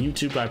 I've got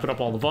YouTube, I put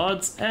up all the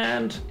VODs,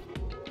 and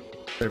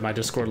my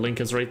Discord link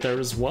is right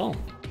there as well.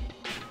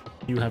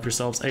 You have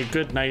yourselves a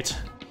good night.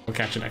 We'll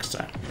catch you next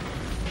time.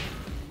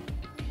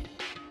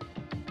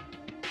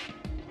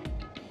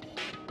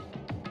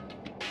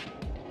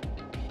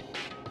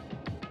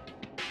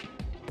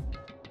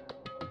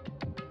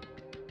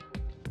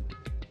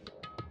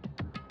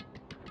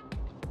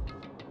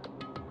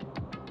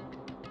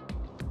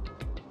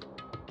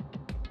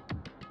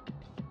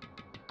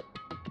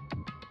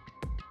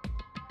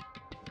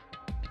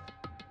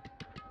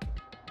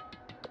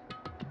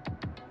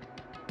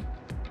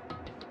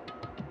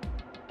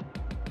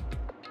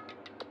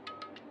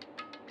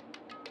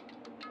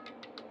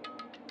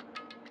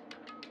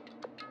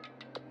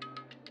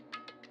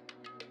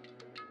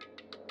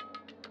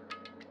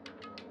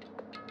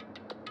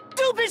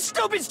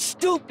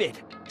 Stupid!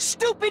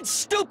 Stupid,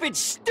 stupid,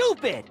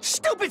 stupid!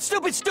 Stupid,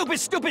 stupid, stupid,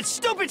 stupid,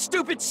 stupid,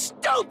 stupid,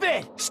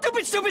 stupid!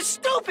 Stupid, stupid,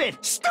 stupid!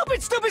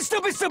 Stupid, stupid,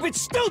 stupid, stupid,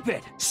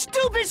 stupid!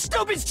 Stupid,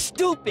 stupid,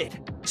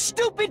 stupid!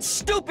 Stupid,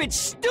 stupid,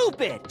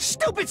 stupid!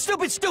 Stupid,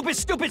 stupid, stupid,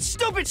 stupid,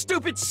 stupid,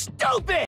 stupid, stupid!